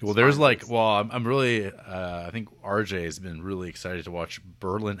spine. Well, there's spine like, numbers. well, I'm really, I think RJ has been really excited to watch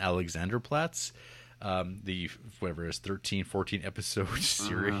Berlin Alexanderplatz, the whatever it is 13, 14 episode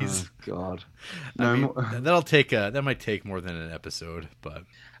series. Oh, God. I mean, that might take more than an episode, but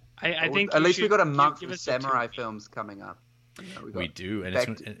I think at you least we should got a month give of us a samurai 2 films coming up. You know, we do, and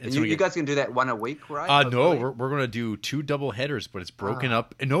you guys can do that one a week, right? no, Hopefully? we're gonna do 2 double headers, but it's broken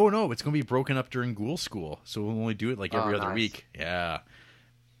up. No, it's gonna be broken up during Ghoul School, so we'll only do it like every other nice. week. Yeah.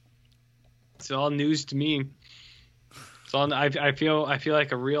 It's all news to me. It's all. I feel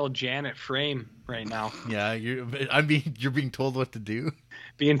like a real Janet Frame right now. Yeah, you're being told what to do.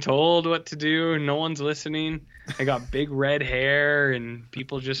 Being told what to do, no one's listening. I got big red hair, and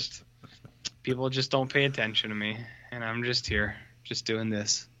people just don't pay attention to me, and I'm just here, just doing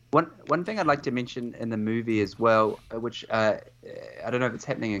this. One thing I'd like to mention in the movie as well, which I don't know if it's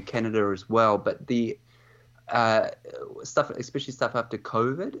happening in Canada as well, but the stuff, especially stuff after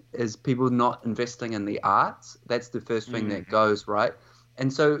COVID, is people not investing in the arts. That's the first thing that goes, right?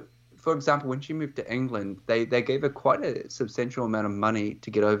 And so, for example, when she moved to England, they gave her quite a substantial amount of money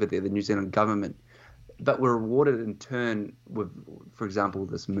to get over there, the New Zealand government, but were rewarded in turn with, for example,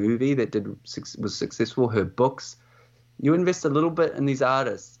 this movie that was successful, her books. You invest a little bit in these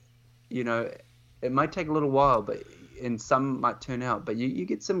artists, you know, it might take a little while, and some might turn out, but you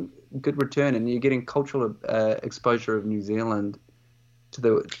get some good return, and you're getting cultural exposure of New Zealand to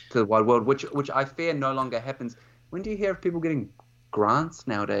the wide world, which I fear no longer happens. When do you hear of people getting grants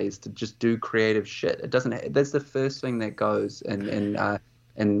nowadays to just do creative shit? It doesn't. That's the first thing that goes, and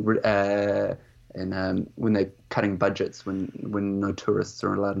when they're cutting budgets, when no tourists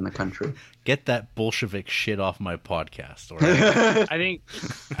are allowed in the country. Get that Bolshevik shit off my podcast. All right? I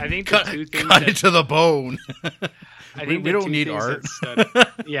think cut the two things it to the bone. I think we the don't two need things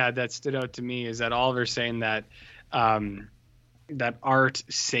art. that stood out to me is that Oliver's saying that that art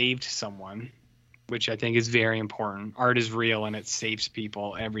saved someone, which I think is very important. Art is real and it saves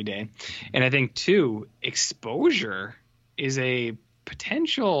people every day. And I think, too, exposure is a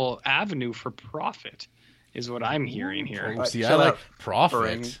potential avenue for profit, is what I'm hearing here. Oh, see, Chill I like out,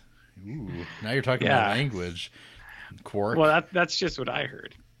 profit. Ooh, now you're talking Yeah. about language. Quark. Well, that's just what I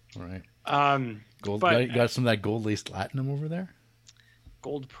heard. All right. But Got some of that gold-laced platinum over there?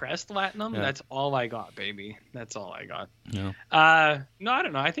 gold pressed platinum. Yeah. That's all I got, baby. That's all I got. No. No, I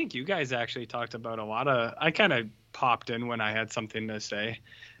don't know. I think you guys actually talked about a lot of. I kind of popped in when I had something to say.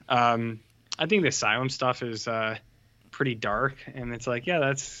 I think the Asylum stuff is pretty dark, and it's like, yeah,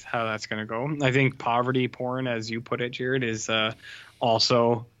 that's how that's gonna go. I think poverty porn, as you put it, Jared, is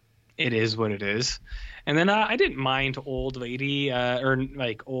also, it is what it is. And then I didn't mind old lady or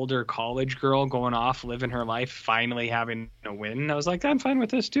like older college girl going off, living her life, finally having a win. I was like, I'm fine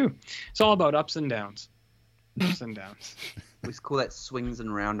with this too. It's all about ups and downs. Ups and downs. We call that swings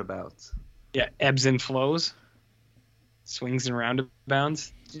and roundabouts. Yeah, ebbs and flows. Swings and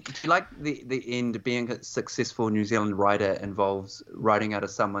roundabouts. Do you like the end, being a successful New Zealand writer involves riding out of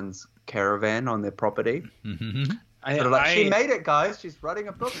someone's caravan on their property? Mm-hmm. Sort of like, she made it, guys. She's writing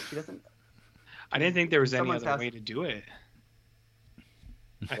a book. She doesn't. I didn't think there was any Someone's other house. way to do it.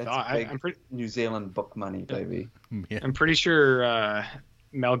 That's I'm big pretty. New Zealand book money, baby. Yeah. I'm pretty sure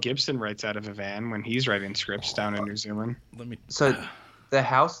Mel Gibson writes out of a van when he's writing scripts down in New Zealand. Let me. So the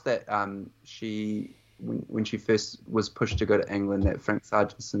house that she when she first was pushed to go to England, that Frank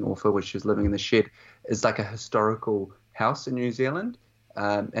Sargentson author, where she was living in the shed, is like a historical house in New Zealand.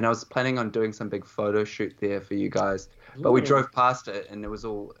 And I was planning on doing some big photo shoot there for you guys, but we Ooh. drove past it, and it was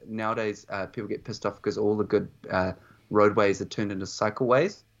all, nowadays people get pissed off because all the good roadways are turned into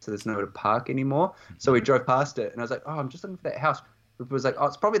cycleways, so there's nowhere to park anymore. So we drove past it, and I was like, oh, I'm just looking for that house. People was like, oh,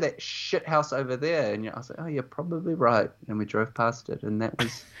 it's probably that shit house over there, and I was like, oh, you're probably right. And we drove past it, and that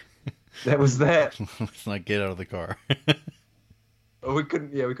was that. Let's not get out of the car. We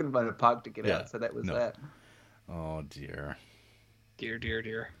couldn't find a park to get Yeah, out, so that was no. that. Oh dear. Dear, dear,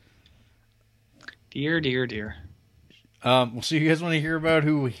 dear. Dear, dear, dear. So you guys want to hear about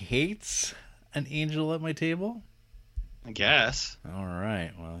who hates an angel at my table? I guess. All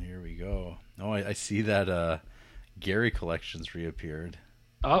right. Well, here we go. Oh, I see that Gary Collections reappeared,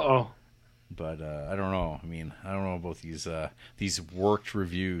 Uh-oh. but I don't know. I mean, I don't know about these worked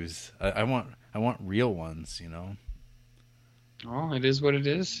reviews. I want real ones, you know. Oh, it is what it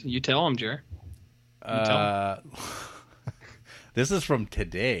is. You tell him, Jer. This is from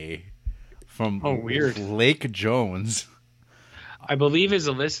today. from weird. Lake Jones. I believe is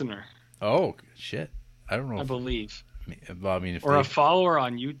a listener. Oh shit! I don't know. I believe, Well, I mean, if or they, a follower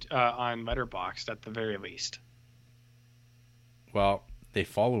on on Letterboxd at the very least. well, they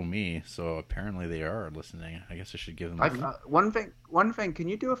follow me, so apparently they are listening. I guess I should give them. One thing. Can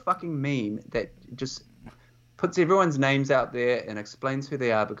you do a fucking meme that just puts everyone's names out there and explains who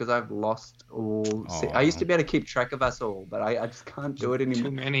they are? Because I've lost all. I used to be able to keep track of us all, but I just can't do it anymore.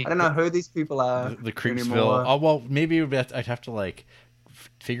 Too many. I don't know who these people are. the Creepsville. anymore. Oh well, maybe I'd have to like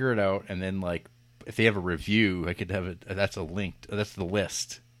figure it out, and then like if they have a review, I could have it. That's a link. That's the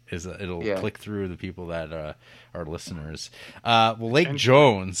list. It'll click through the people that are listeners. Well, Lake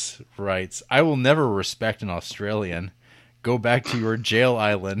Jones writes, "I will never respect an Australian. Go back to your jail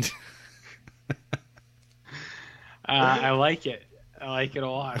island." I like it. I like it a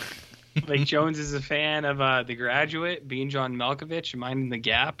lot. Lake Jones is a fan of The Graduate, being John Malkovich, and Minding the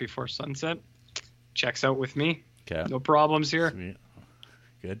Gap before sunset. Checks out with me. Okay. No problems here. Sweet.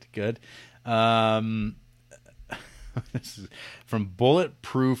 Good. This is from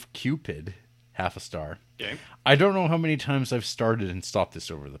Bulletproof Cupid, half a star. Okay. I don't know how many times I've started and stopped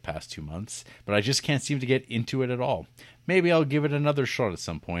this over the past 2 months, but I just can't seem to get into it at all. Maybe I'll give it another shot at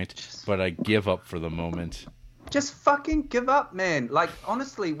some point, but I give up for the moment. Just fucking give up, man. Like,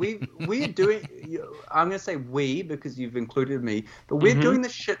 honestly, we're doing. I'm gonna say we because you've included me, but we're doing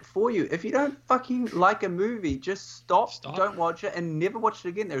this shit for you. If you don't fucking like a movie, just stop. Don't watch it, and never watch it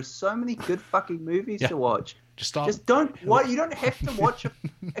again. There's so many good fucking movies to watch. Just stop. Just don't. What? You don't have to watch it.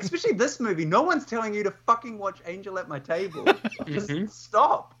 Especially this movie. No one's telling you to fucking watch Angel at My Table. Just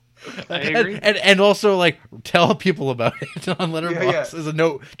stop. I agree. And also like tell people about it on Letterboxd Yeah. as a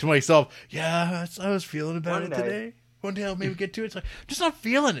note to myself. Yeah, I was feeling about One it day. today. One day I'll maybe get to it. It's like just not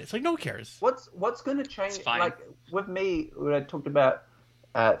feeling it. It's like no one cares. What's going to change? It's fine. Like with me, when I talked about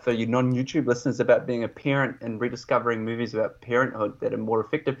for you non-YouTube listeners about being a parent and rediscovering movies about parenthood that are more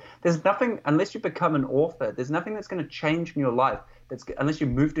effective. There's nothing unless you become an author. There's nothing that's going to change in your life. Unless you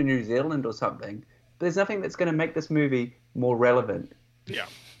move to New Zealand or something. There's nothing that's going to make this movie more relevant. Yeah.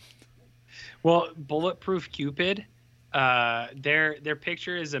 Well, Bulletproof Cupid, their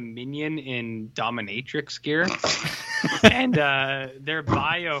picture is a minion in dominatrix gear, and their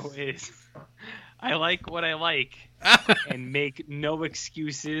bio is, "I like what I like, and make no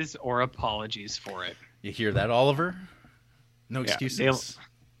excuses or apologies for it." You hear that, Oliver? No Yeah, excuses.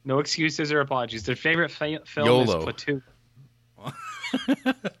 No excuses or apologies. Their favorite film YOLO. is Platoon.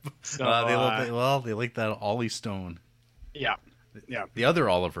 So, they like that Ollie Stone. yeah, The other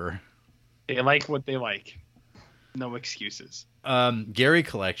Oliver. they like what they like. No excuses. Gary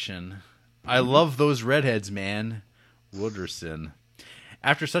Collection. I love those redheads, man. Wooderson.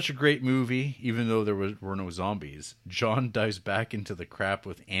 After such a great movie, even though there were no zombies, John dives back into the crap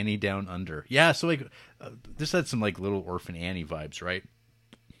with Annie Down Under. Yeah, so like this had some like Little Orphan Annie vibes, right?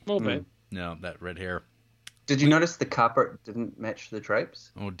 A little bit. No, that red hair. Did you notice the carpet didn't match the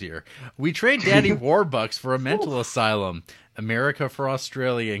drapes? Oh dear. We trade Daddy Warbucks for a mental asylum, America for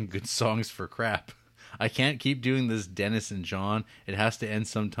Australia, and good songs for crap. I can't keep doing this, Dennis and John. It has to end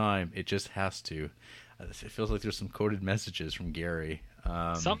sometime. It just has to. It feels like there's some coded messages from Gary.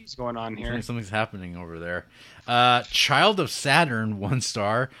 Something's going on here. Something's happening over there. Child of Saturn, 1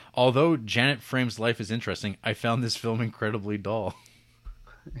 star. Although Janet Frame's life is interesting, I found this film incredibly dull.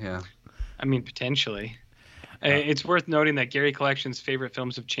 Yeah. I mean, potentially. It's worth noting that Gary Collection's favorite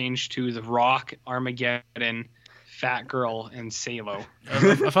films have changed to The Rock, Armageddon, Fat Girl, and Salo.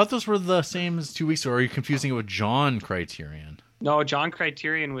 I thought those were the same as 2 weeks ago. Or are you confusing it with John Criterion? No, John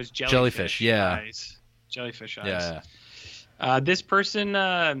Criterion was Jellyfish, yeah. Eyes. Jellyfish Eyes. Yeah. This person,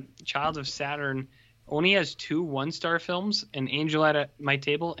 Child of Saturn, only has 2 one-star films, An Angel at My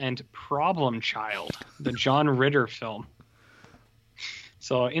Table and Problem Child, the John Ritter film.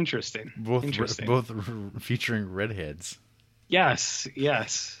 So interesting. Both featuring redheads. Yes.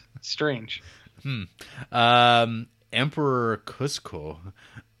 Strange. Emperor Cusco.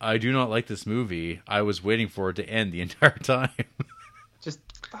 I do not like this movie. I was waiting for it to end the entire time. Just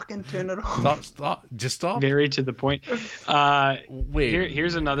fucking turn it off. Stop. Just stop. Very to the point. Wait.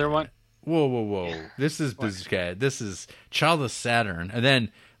 Here's another one. Whoa. This is okay. This is Child of Saturn. And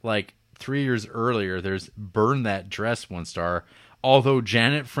then, like, 3 years earlier, there's Burn That Dress, 1 star. Although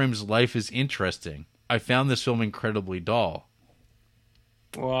Janet Frame's life is interesting, I found this film incredibly dull.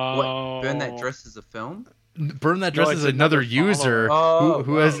 Whoa. What? Burn That Dress is a film? Burn That Dress it's is another another user follower.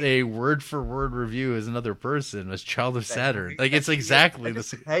 who Oh, has wow. a word for word review as another person as Child of Saturn. Like, it's I exactly the just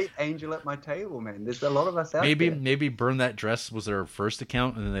same. hate Angel at My Table, man. There's a lot of us out Maybe there. Burn That Dress was their first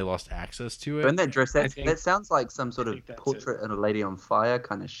account and then they lost access to it. Burn That Dress. I think- That sounds like some sort I of think that's portrait of a lady on fire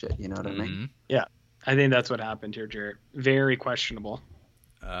kind of shit. You know what I mean? Mhm. I think that's what happened here, Jared. Very questionable.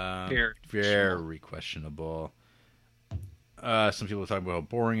 Very Very questionable. Some people are talking about how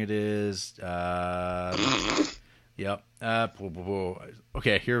boring it is. Yep.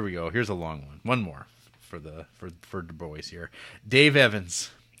 Okay, here we go. Here's a long one. One more for the boys here. Dave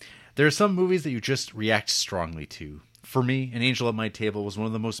Evans. There are some movies that you just react strongly to. For me, An Angel at My Table was one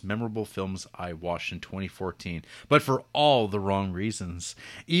of the most memorable films I watched in 2014, but for all the wrong reasons.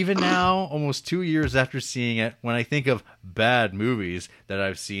 Even now, almost 2 years after seeing it, when I think of bad movies that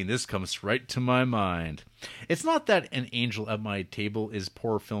I've seen, this comes right to my mind. It's not that An Angel at My Table is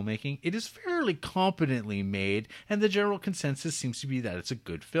poor filmmaking. It is fairly competently made, and the general consensus seems to be that it's a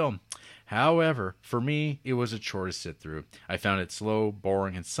good film. However, for me, it was a chore to sit through. I found it slow,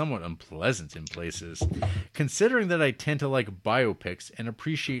 boring, and somewhat unpleasant in places. Considering that I tend to like biopics and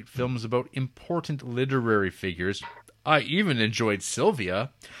appreciate films about important literary figures, I even enjoyed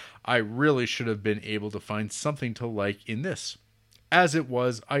Sylvia, I really should have been able to find something to like in this. As it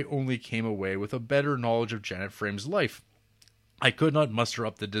was, I only came away with a better knowledge of Janet Frame's life. I could not muster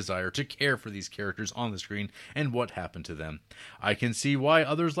up the desire to care for these characters on the screen and what happened to them. I can see why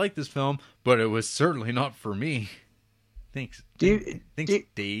others like this film, but it was certainly not for me. Thanks. Thanks,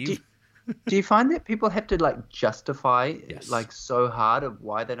 Dave. Do you find that people have to like justify Yes. like so hard of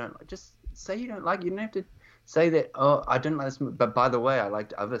why they don't like? Just say you don't like. You don't have to say that. Oh, I didn't like this movie, but by the way, I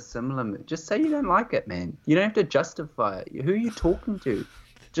liked other similar movies. Just say you don't like it, man. You don't have to justify it. Who are you talking to?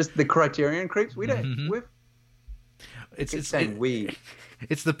 Just the Criterion creeps. We don't. Mhm. We're It's saying we.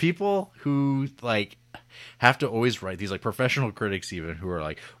 It's the people who like have to always write these like professional critics even who are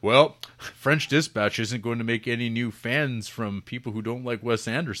like, well, French Dispatch isn't going to make any new fans from people who don't like Wes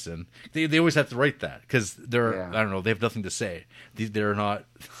Anderson. They always have to write that because they're Yeah. I don't know, they have nothing to say. They're not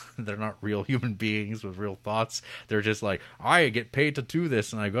real human beings with real thoughts. They're just like, I get paid to do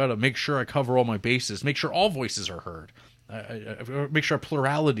this and I got to make sure I cover all my bases, make sure all voices are heard. I make sure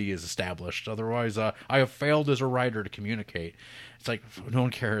plurality is established. Otherwise, I have failed as a writer to communicate. It's like no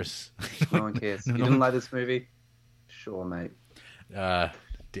one cares. No one cares. No You one- didn't like this movie? Sure, mate.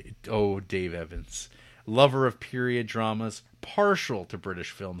 Dave Evans, lover of period dramas, partial to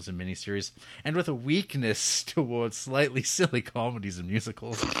British films and miniseries, and with a weakness towards slightly silly comedies and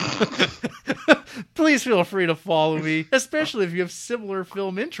musicals. Please feel free to follow me, especially if you have similar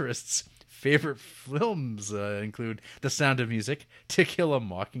film interests. Favorite films include The Sound of Music, To Kill a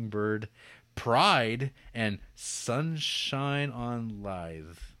Mockingbird, Pride, and Sunshine on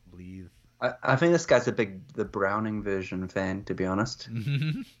Leith. I think this guy's the Browning version fan, to be honest.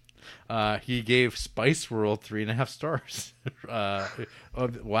 He gave Spice World 3.5 stars.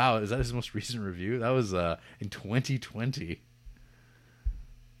 Wow, is that his most recent review? That was in 2020.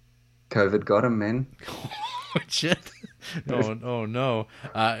 COVID got him, man. Shit. Oh no.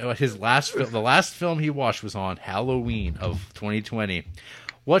 The last film he watched was on Halloween of 2020.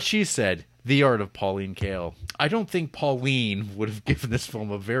 What She Said, The Art of Pauline Kael. I don't think Pauline would have given this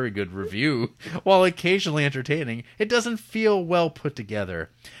film a very good review. While occasionally entertaining, it doesn't feel well put together.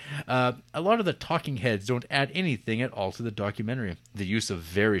 A lot of the talking heads don't add anything at all to the documentary. The use of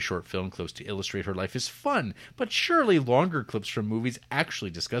very short film clips to illustrate her life is fun, but surely longer clips from movies actually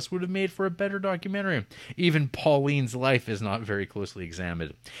discussed would have made for a better documentary. Even Pauline's life is not very closely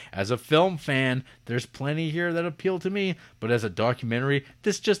examined. As a film fan, there's plenty here that appeal to me, but as a documentary,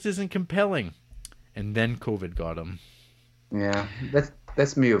 this just isn't compelling. And then COVID got him. Yeah,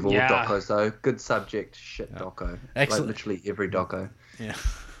 that's me with all Yeah. docos though. Good subject, shit doco. Excellent. Like literally every doco. Yeah.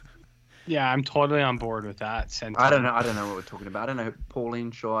 Yeah, I'm totally on board with that sentiment. I don't know what we're talking about. I don't know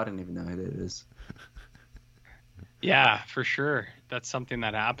Pauline Shaw. I don't even know who that is. Yeah, for sure. That's something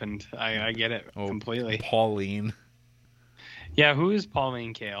that happened. I get it Oh, completely. Pauline. Yeah, who is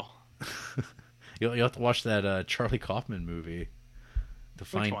Pauline Kael? You'll have to watch that Charlie Kaufman movie to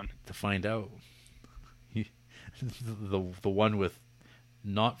find one? to find out. The one with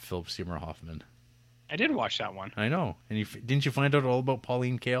not Philip Seymour Hoffman. I did watch that one. I know. And didn't you find out all about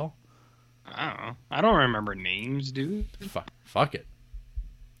Pauline Kael? I don't know. I don't remember names, dude. Fuck it.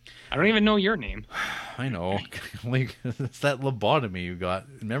 I don't even know your name. I know. Like, it's that lobotomy you got.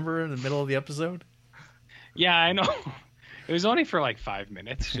 Remember in the middle of the episode? Yeah, I know. It was only for like 5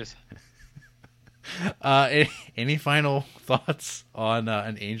 minutes. Just Any final thoughts on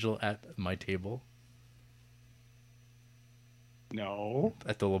An Angel at My Table? no.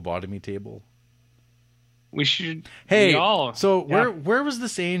 At the lobotomy table? We should. Hey, we all, so yeah. where was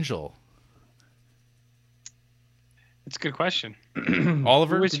this angel? It's a good question.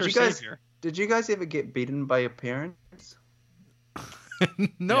 Oliver? Who is Did her you guys- savior? Did you guys ever get beaten by your parents?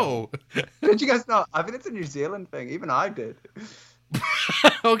 No. Did you guys not? I think it's a New Zealand thing. Even I did.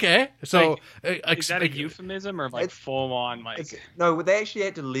 Okay. So Is that a euphemism or like It's- full on like? No, they actually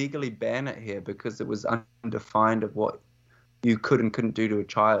had to legally ban it here because it was undefined of what you could and couldn't do to a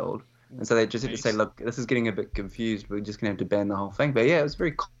child. And so they just had to say, Nice. look, this is getting a bit confused. We're just going to have to ban the whole thing. But yeah, it was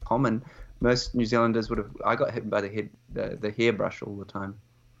very common. Most New Zealanders would have. I got hit by the hairbrush all the time.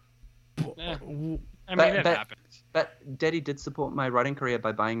 I mean, But- it but- happens. But Daddy did support my writing career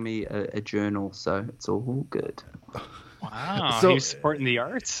by buying me a journal, so it's all good. Wow, So- he's supporting the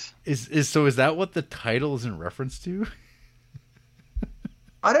arts. is that what the title is in reference to?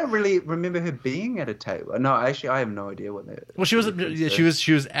 I don't really remember her being at a table. No, actually, I have no idea what that. Well, she was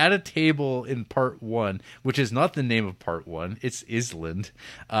at a table in part 1, which is not the name of part 1. It's Island,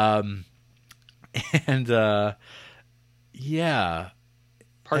 and yeah,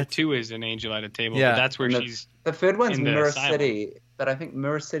 Part 2 is an angel at a table. Yeah. But that's where And she's. The third one's in the Mirror asylum. City, but I think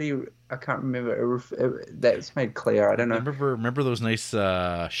Mirror City. I can't remember. That's made clear. I don't know. remember those nice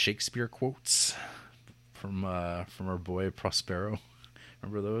Shakespeare quotes from our boy Prospero.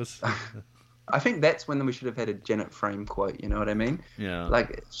 Remember those? I think that's when we should have had a Janet Frame quote. You know what I mean? Yeah.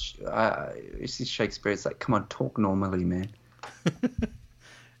 Like, you see Shakespeare. It's like, come on, talk normally, man.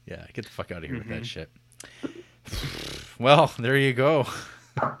 Yeah, get the fuck out of here with Mm-hmm. that shit. Well, there you go.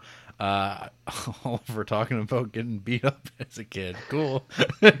 Oliver talking about getting beat up as a kid. Cool.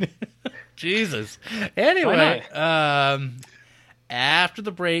 Jesus. Anyway, after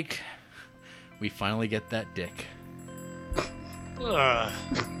the break, we finally get that dick. Ugh.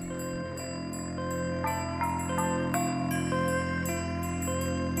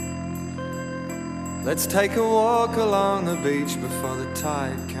 Let's take a walk along the beach before the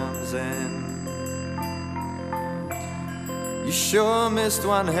tide comes in. You sure missed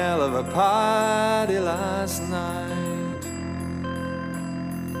one hell of a party last night.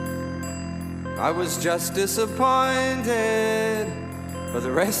 I was just disappointed, but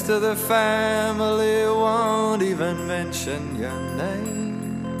the rest of the family won't even mention your name.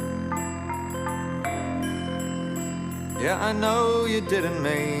 Yeah, I know you didn't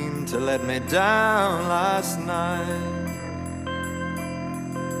mean to let me down last night.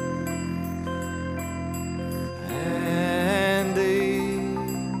 Andy,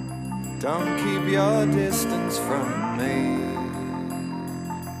 don't keep your distance from me.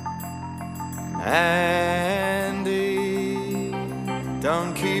 Andy,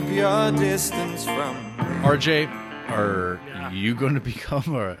 don't keep your distance from me. RJ, are you going to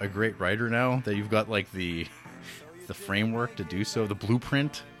become a great writer now that you've got like the framework to do so, the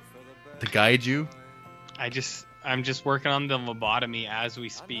blueprint to guide you? I'm just working on the lobotomy as we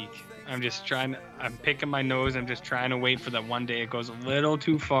speak. I'm picking my nose. I'm just trying to wait for that one day it goes a little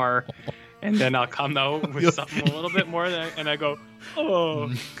too far, and then I'll come out with something a little bit more and I go,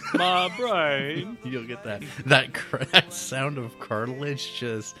 oh, my brain. You'll get that sound of cartilage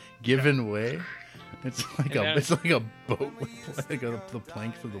just giving way. It's like it's like a boat, like the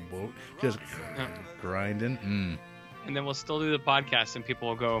planks of the boat just grinding. And then we'll still do the podcast, and people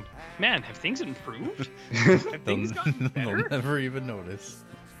will go, man, have things improved? Have things gotten They'll better? never even notice.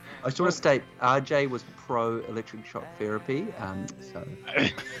 I just want to state, RJ was pro electric shock therapy. So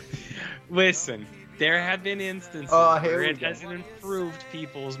Listen, there have been instances Oh, here where we it go. has improved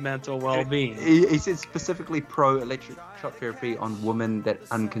people's mental well-being. he said specifically pro electric shock therapy on women that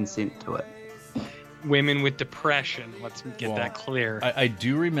unconsent to it. Women with depression, let's get Well, that clear. I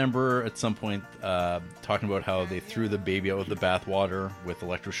do remember at some point talking about how they threw the baby out with the bathwater with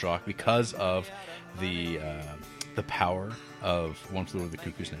electroshock because of the power of One Flew Over the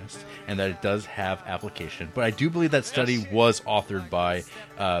Cuckoo's Nest, and that it does have application. But I do believe that study was authored by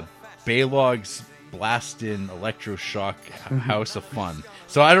Baylog's Blast-In Electroshock House of Fun.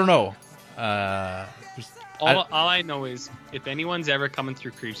 So I don't know. All I know is, if anyone's ever coming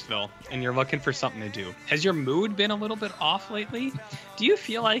through Creepsville and you're looking for something to do, has your mood been a little bit off lately? Do you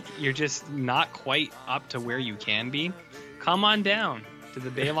feel like you're just not quite up to where you can be? Come on down to the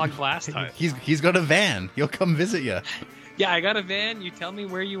Baylog Blast Hut. He's got a van. He'll come visit you. Yeah, I got a van. You tell me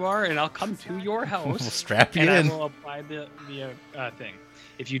where you are, and I'll come to your We'll house. strap you and in. I will apply the thing.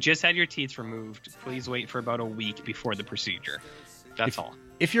 If you just had your teeth removed, please wait for about a week before the procedure. That's all.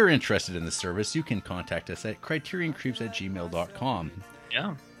 If you're interested in the service, you can contact us at criterioncreeps@gmail.com.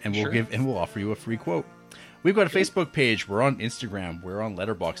 Yeah. And sure. we'll offer you a free quote. We've got a Facebook page. We're on Instagram. We're on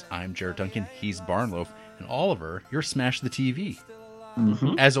Letterboxd. I'm Jared Duncan. He's Barnloaf. And Oliver, you're Smash the TV.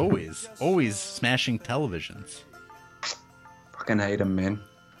 As always smashing televisions. Fucking hate them, man.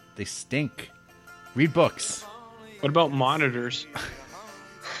 They stink. Read books. What about monitors?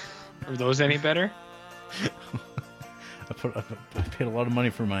 Are those any better? I paid a lot of money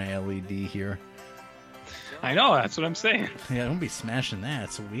for my LED here. I know, that's what I'm saying. Yeah, don't be smashing that.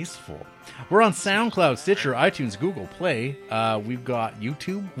 It's wasteful. We're on SoundCloud, Stitcher, iTunes, Google Play. We've got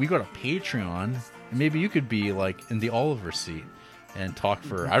YouTube. We got a Patreon. And maybe you could be like in the Oliver seat and talk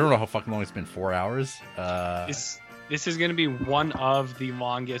for, I don't know how fucking long it's been, 4 hours. This is going to be one of the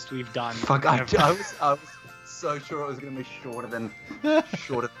longest we've done. Fuck, I was so sure it was going to be shorter than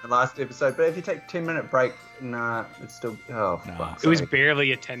the last episode. But if you take a 10-minute break, nah, it's still... Oh, fuck. It was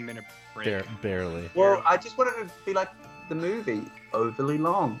barely a 10-minute break. Barely. Well, I just wanted to be like the movie, overly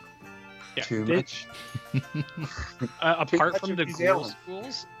long. Yeah, Too much. Apart much from of the New ghoul Zealand.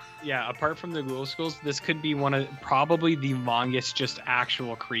 schools, apart from the ghoul schools, this could be probably the longest just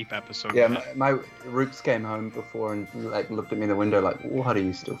actual creep episode. Yeah, my Roops came home before and like looked at me in the window like, what are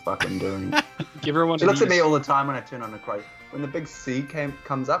you still fucking doing? Give her one She of looks at these. me all the time when I turn on the crate. When the big C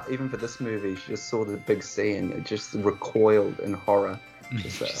comes up, even for this movie, she just saw the big C and it just recoiled in horror.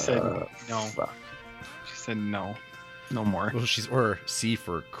 Just, She said, no. Fuck. She said no. No more. Well, or C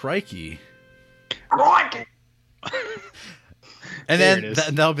for crikey. Crikey! And There then it is.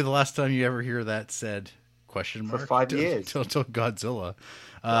 that'll be the last time you ever hear that said. Question mark. For 5 years. Till Godzilla.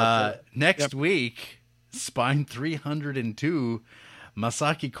 Godzilla. Next week, Spine 302,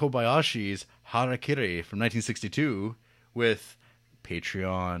 Masaki Kobayashi's Harakiri from 1962 with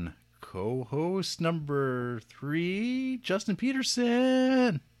Patreon co-host number 3, Justin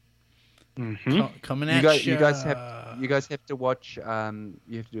Peterson. Coming at You guys have to watch. You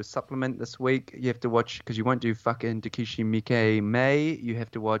have to do a supplement this week. You have to watch because you won't do fucking Takeshi Miike May. You have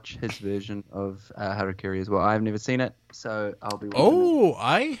to watch his version of Harakiri as well. I've never seen it, so I'll be. watching Oh,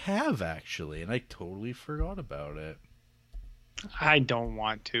 I have actually, and I totally forgot about it. I don't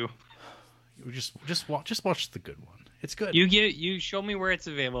want to. You just watch the good one. It's good. You show me where it's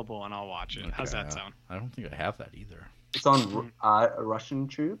available and I'll watch it. Okay. How's that sound? I don't think I have that either. It's on Russian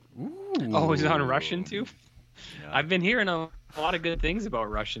Tube. Ooh. Oh, is it on Russian too? Yeah. I've been hearing a lot of good things about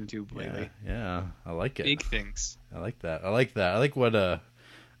Russian tube lately. Yeah, I like it. Big things. I like that. I like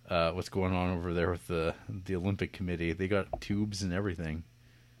what's going on over there with the Olympic Committee. They got tubes and everything.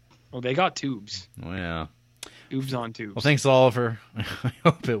 Well, they got tubes. Oh yeah. Tubes on tubes. Well, thanks, Oliver. I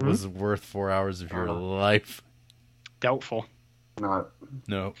hope it was worth 4 hours of your life. Doubtful. No.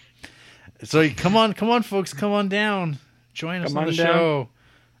 No. So come on, folks, come on down. Join us Come on the on down. show.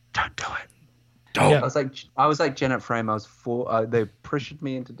 Don't do it. Don't. Yeah. I was like Janet Frame. They pressured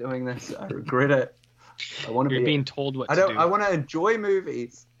me into doing this. I regret it. I want to You're be. being told what I to don't. do. I want to enjoy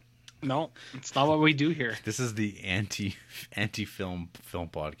movies. No, it's not what we do here. This is the anti-film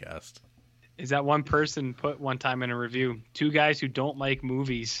podcast. Is that one person put one time in a review? 2 guys who don't like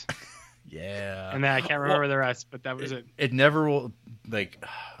movies. Yeah. And then I can't remember the rest, but that was it. It never will, like,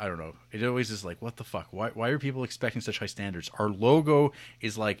 I don't know. It always is like, what the fuck? Why are people expecting such high standards? Our logo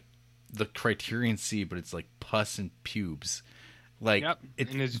is like the Criterion C, but it's like pus and pubes. Like, Yep,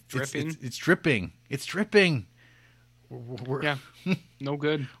 and it's dripping. It's dripping. It's dripping. We're, Yeah. No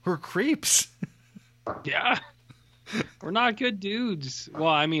good. We're creeps. Yeah. We're not good dudes. Well,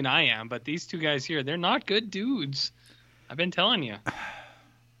 I mean, I am, but these 2 guys here, they're not good dudes. I've been telling you.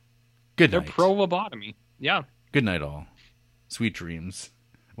 Good They're night. pro lobotomy. Yeah. Good night, all. Sweet dreams.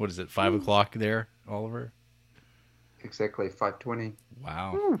 What is it, 5 o'clock there, Oliver? Exactly. 5:20.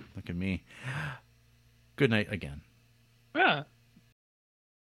 Wow. Look at me. Good night again. Yeah.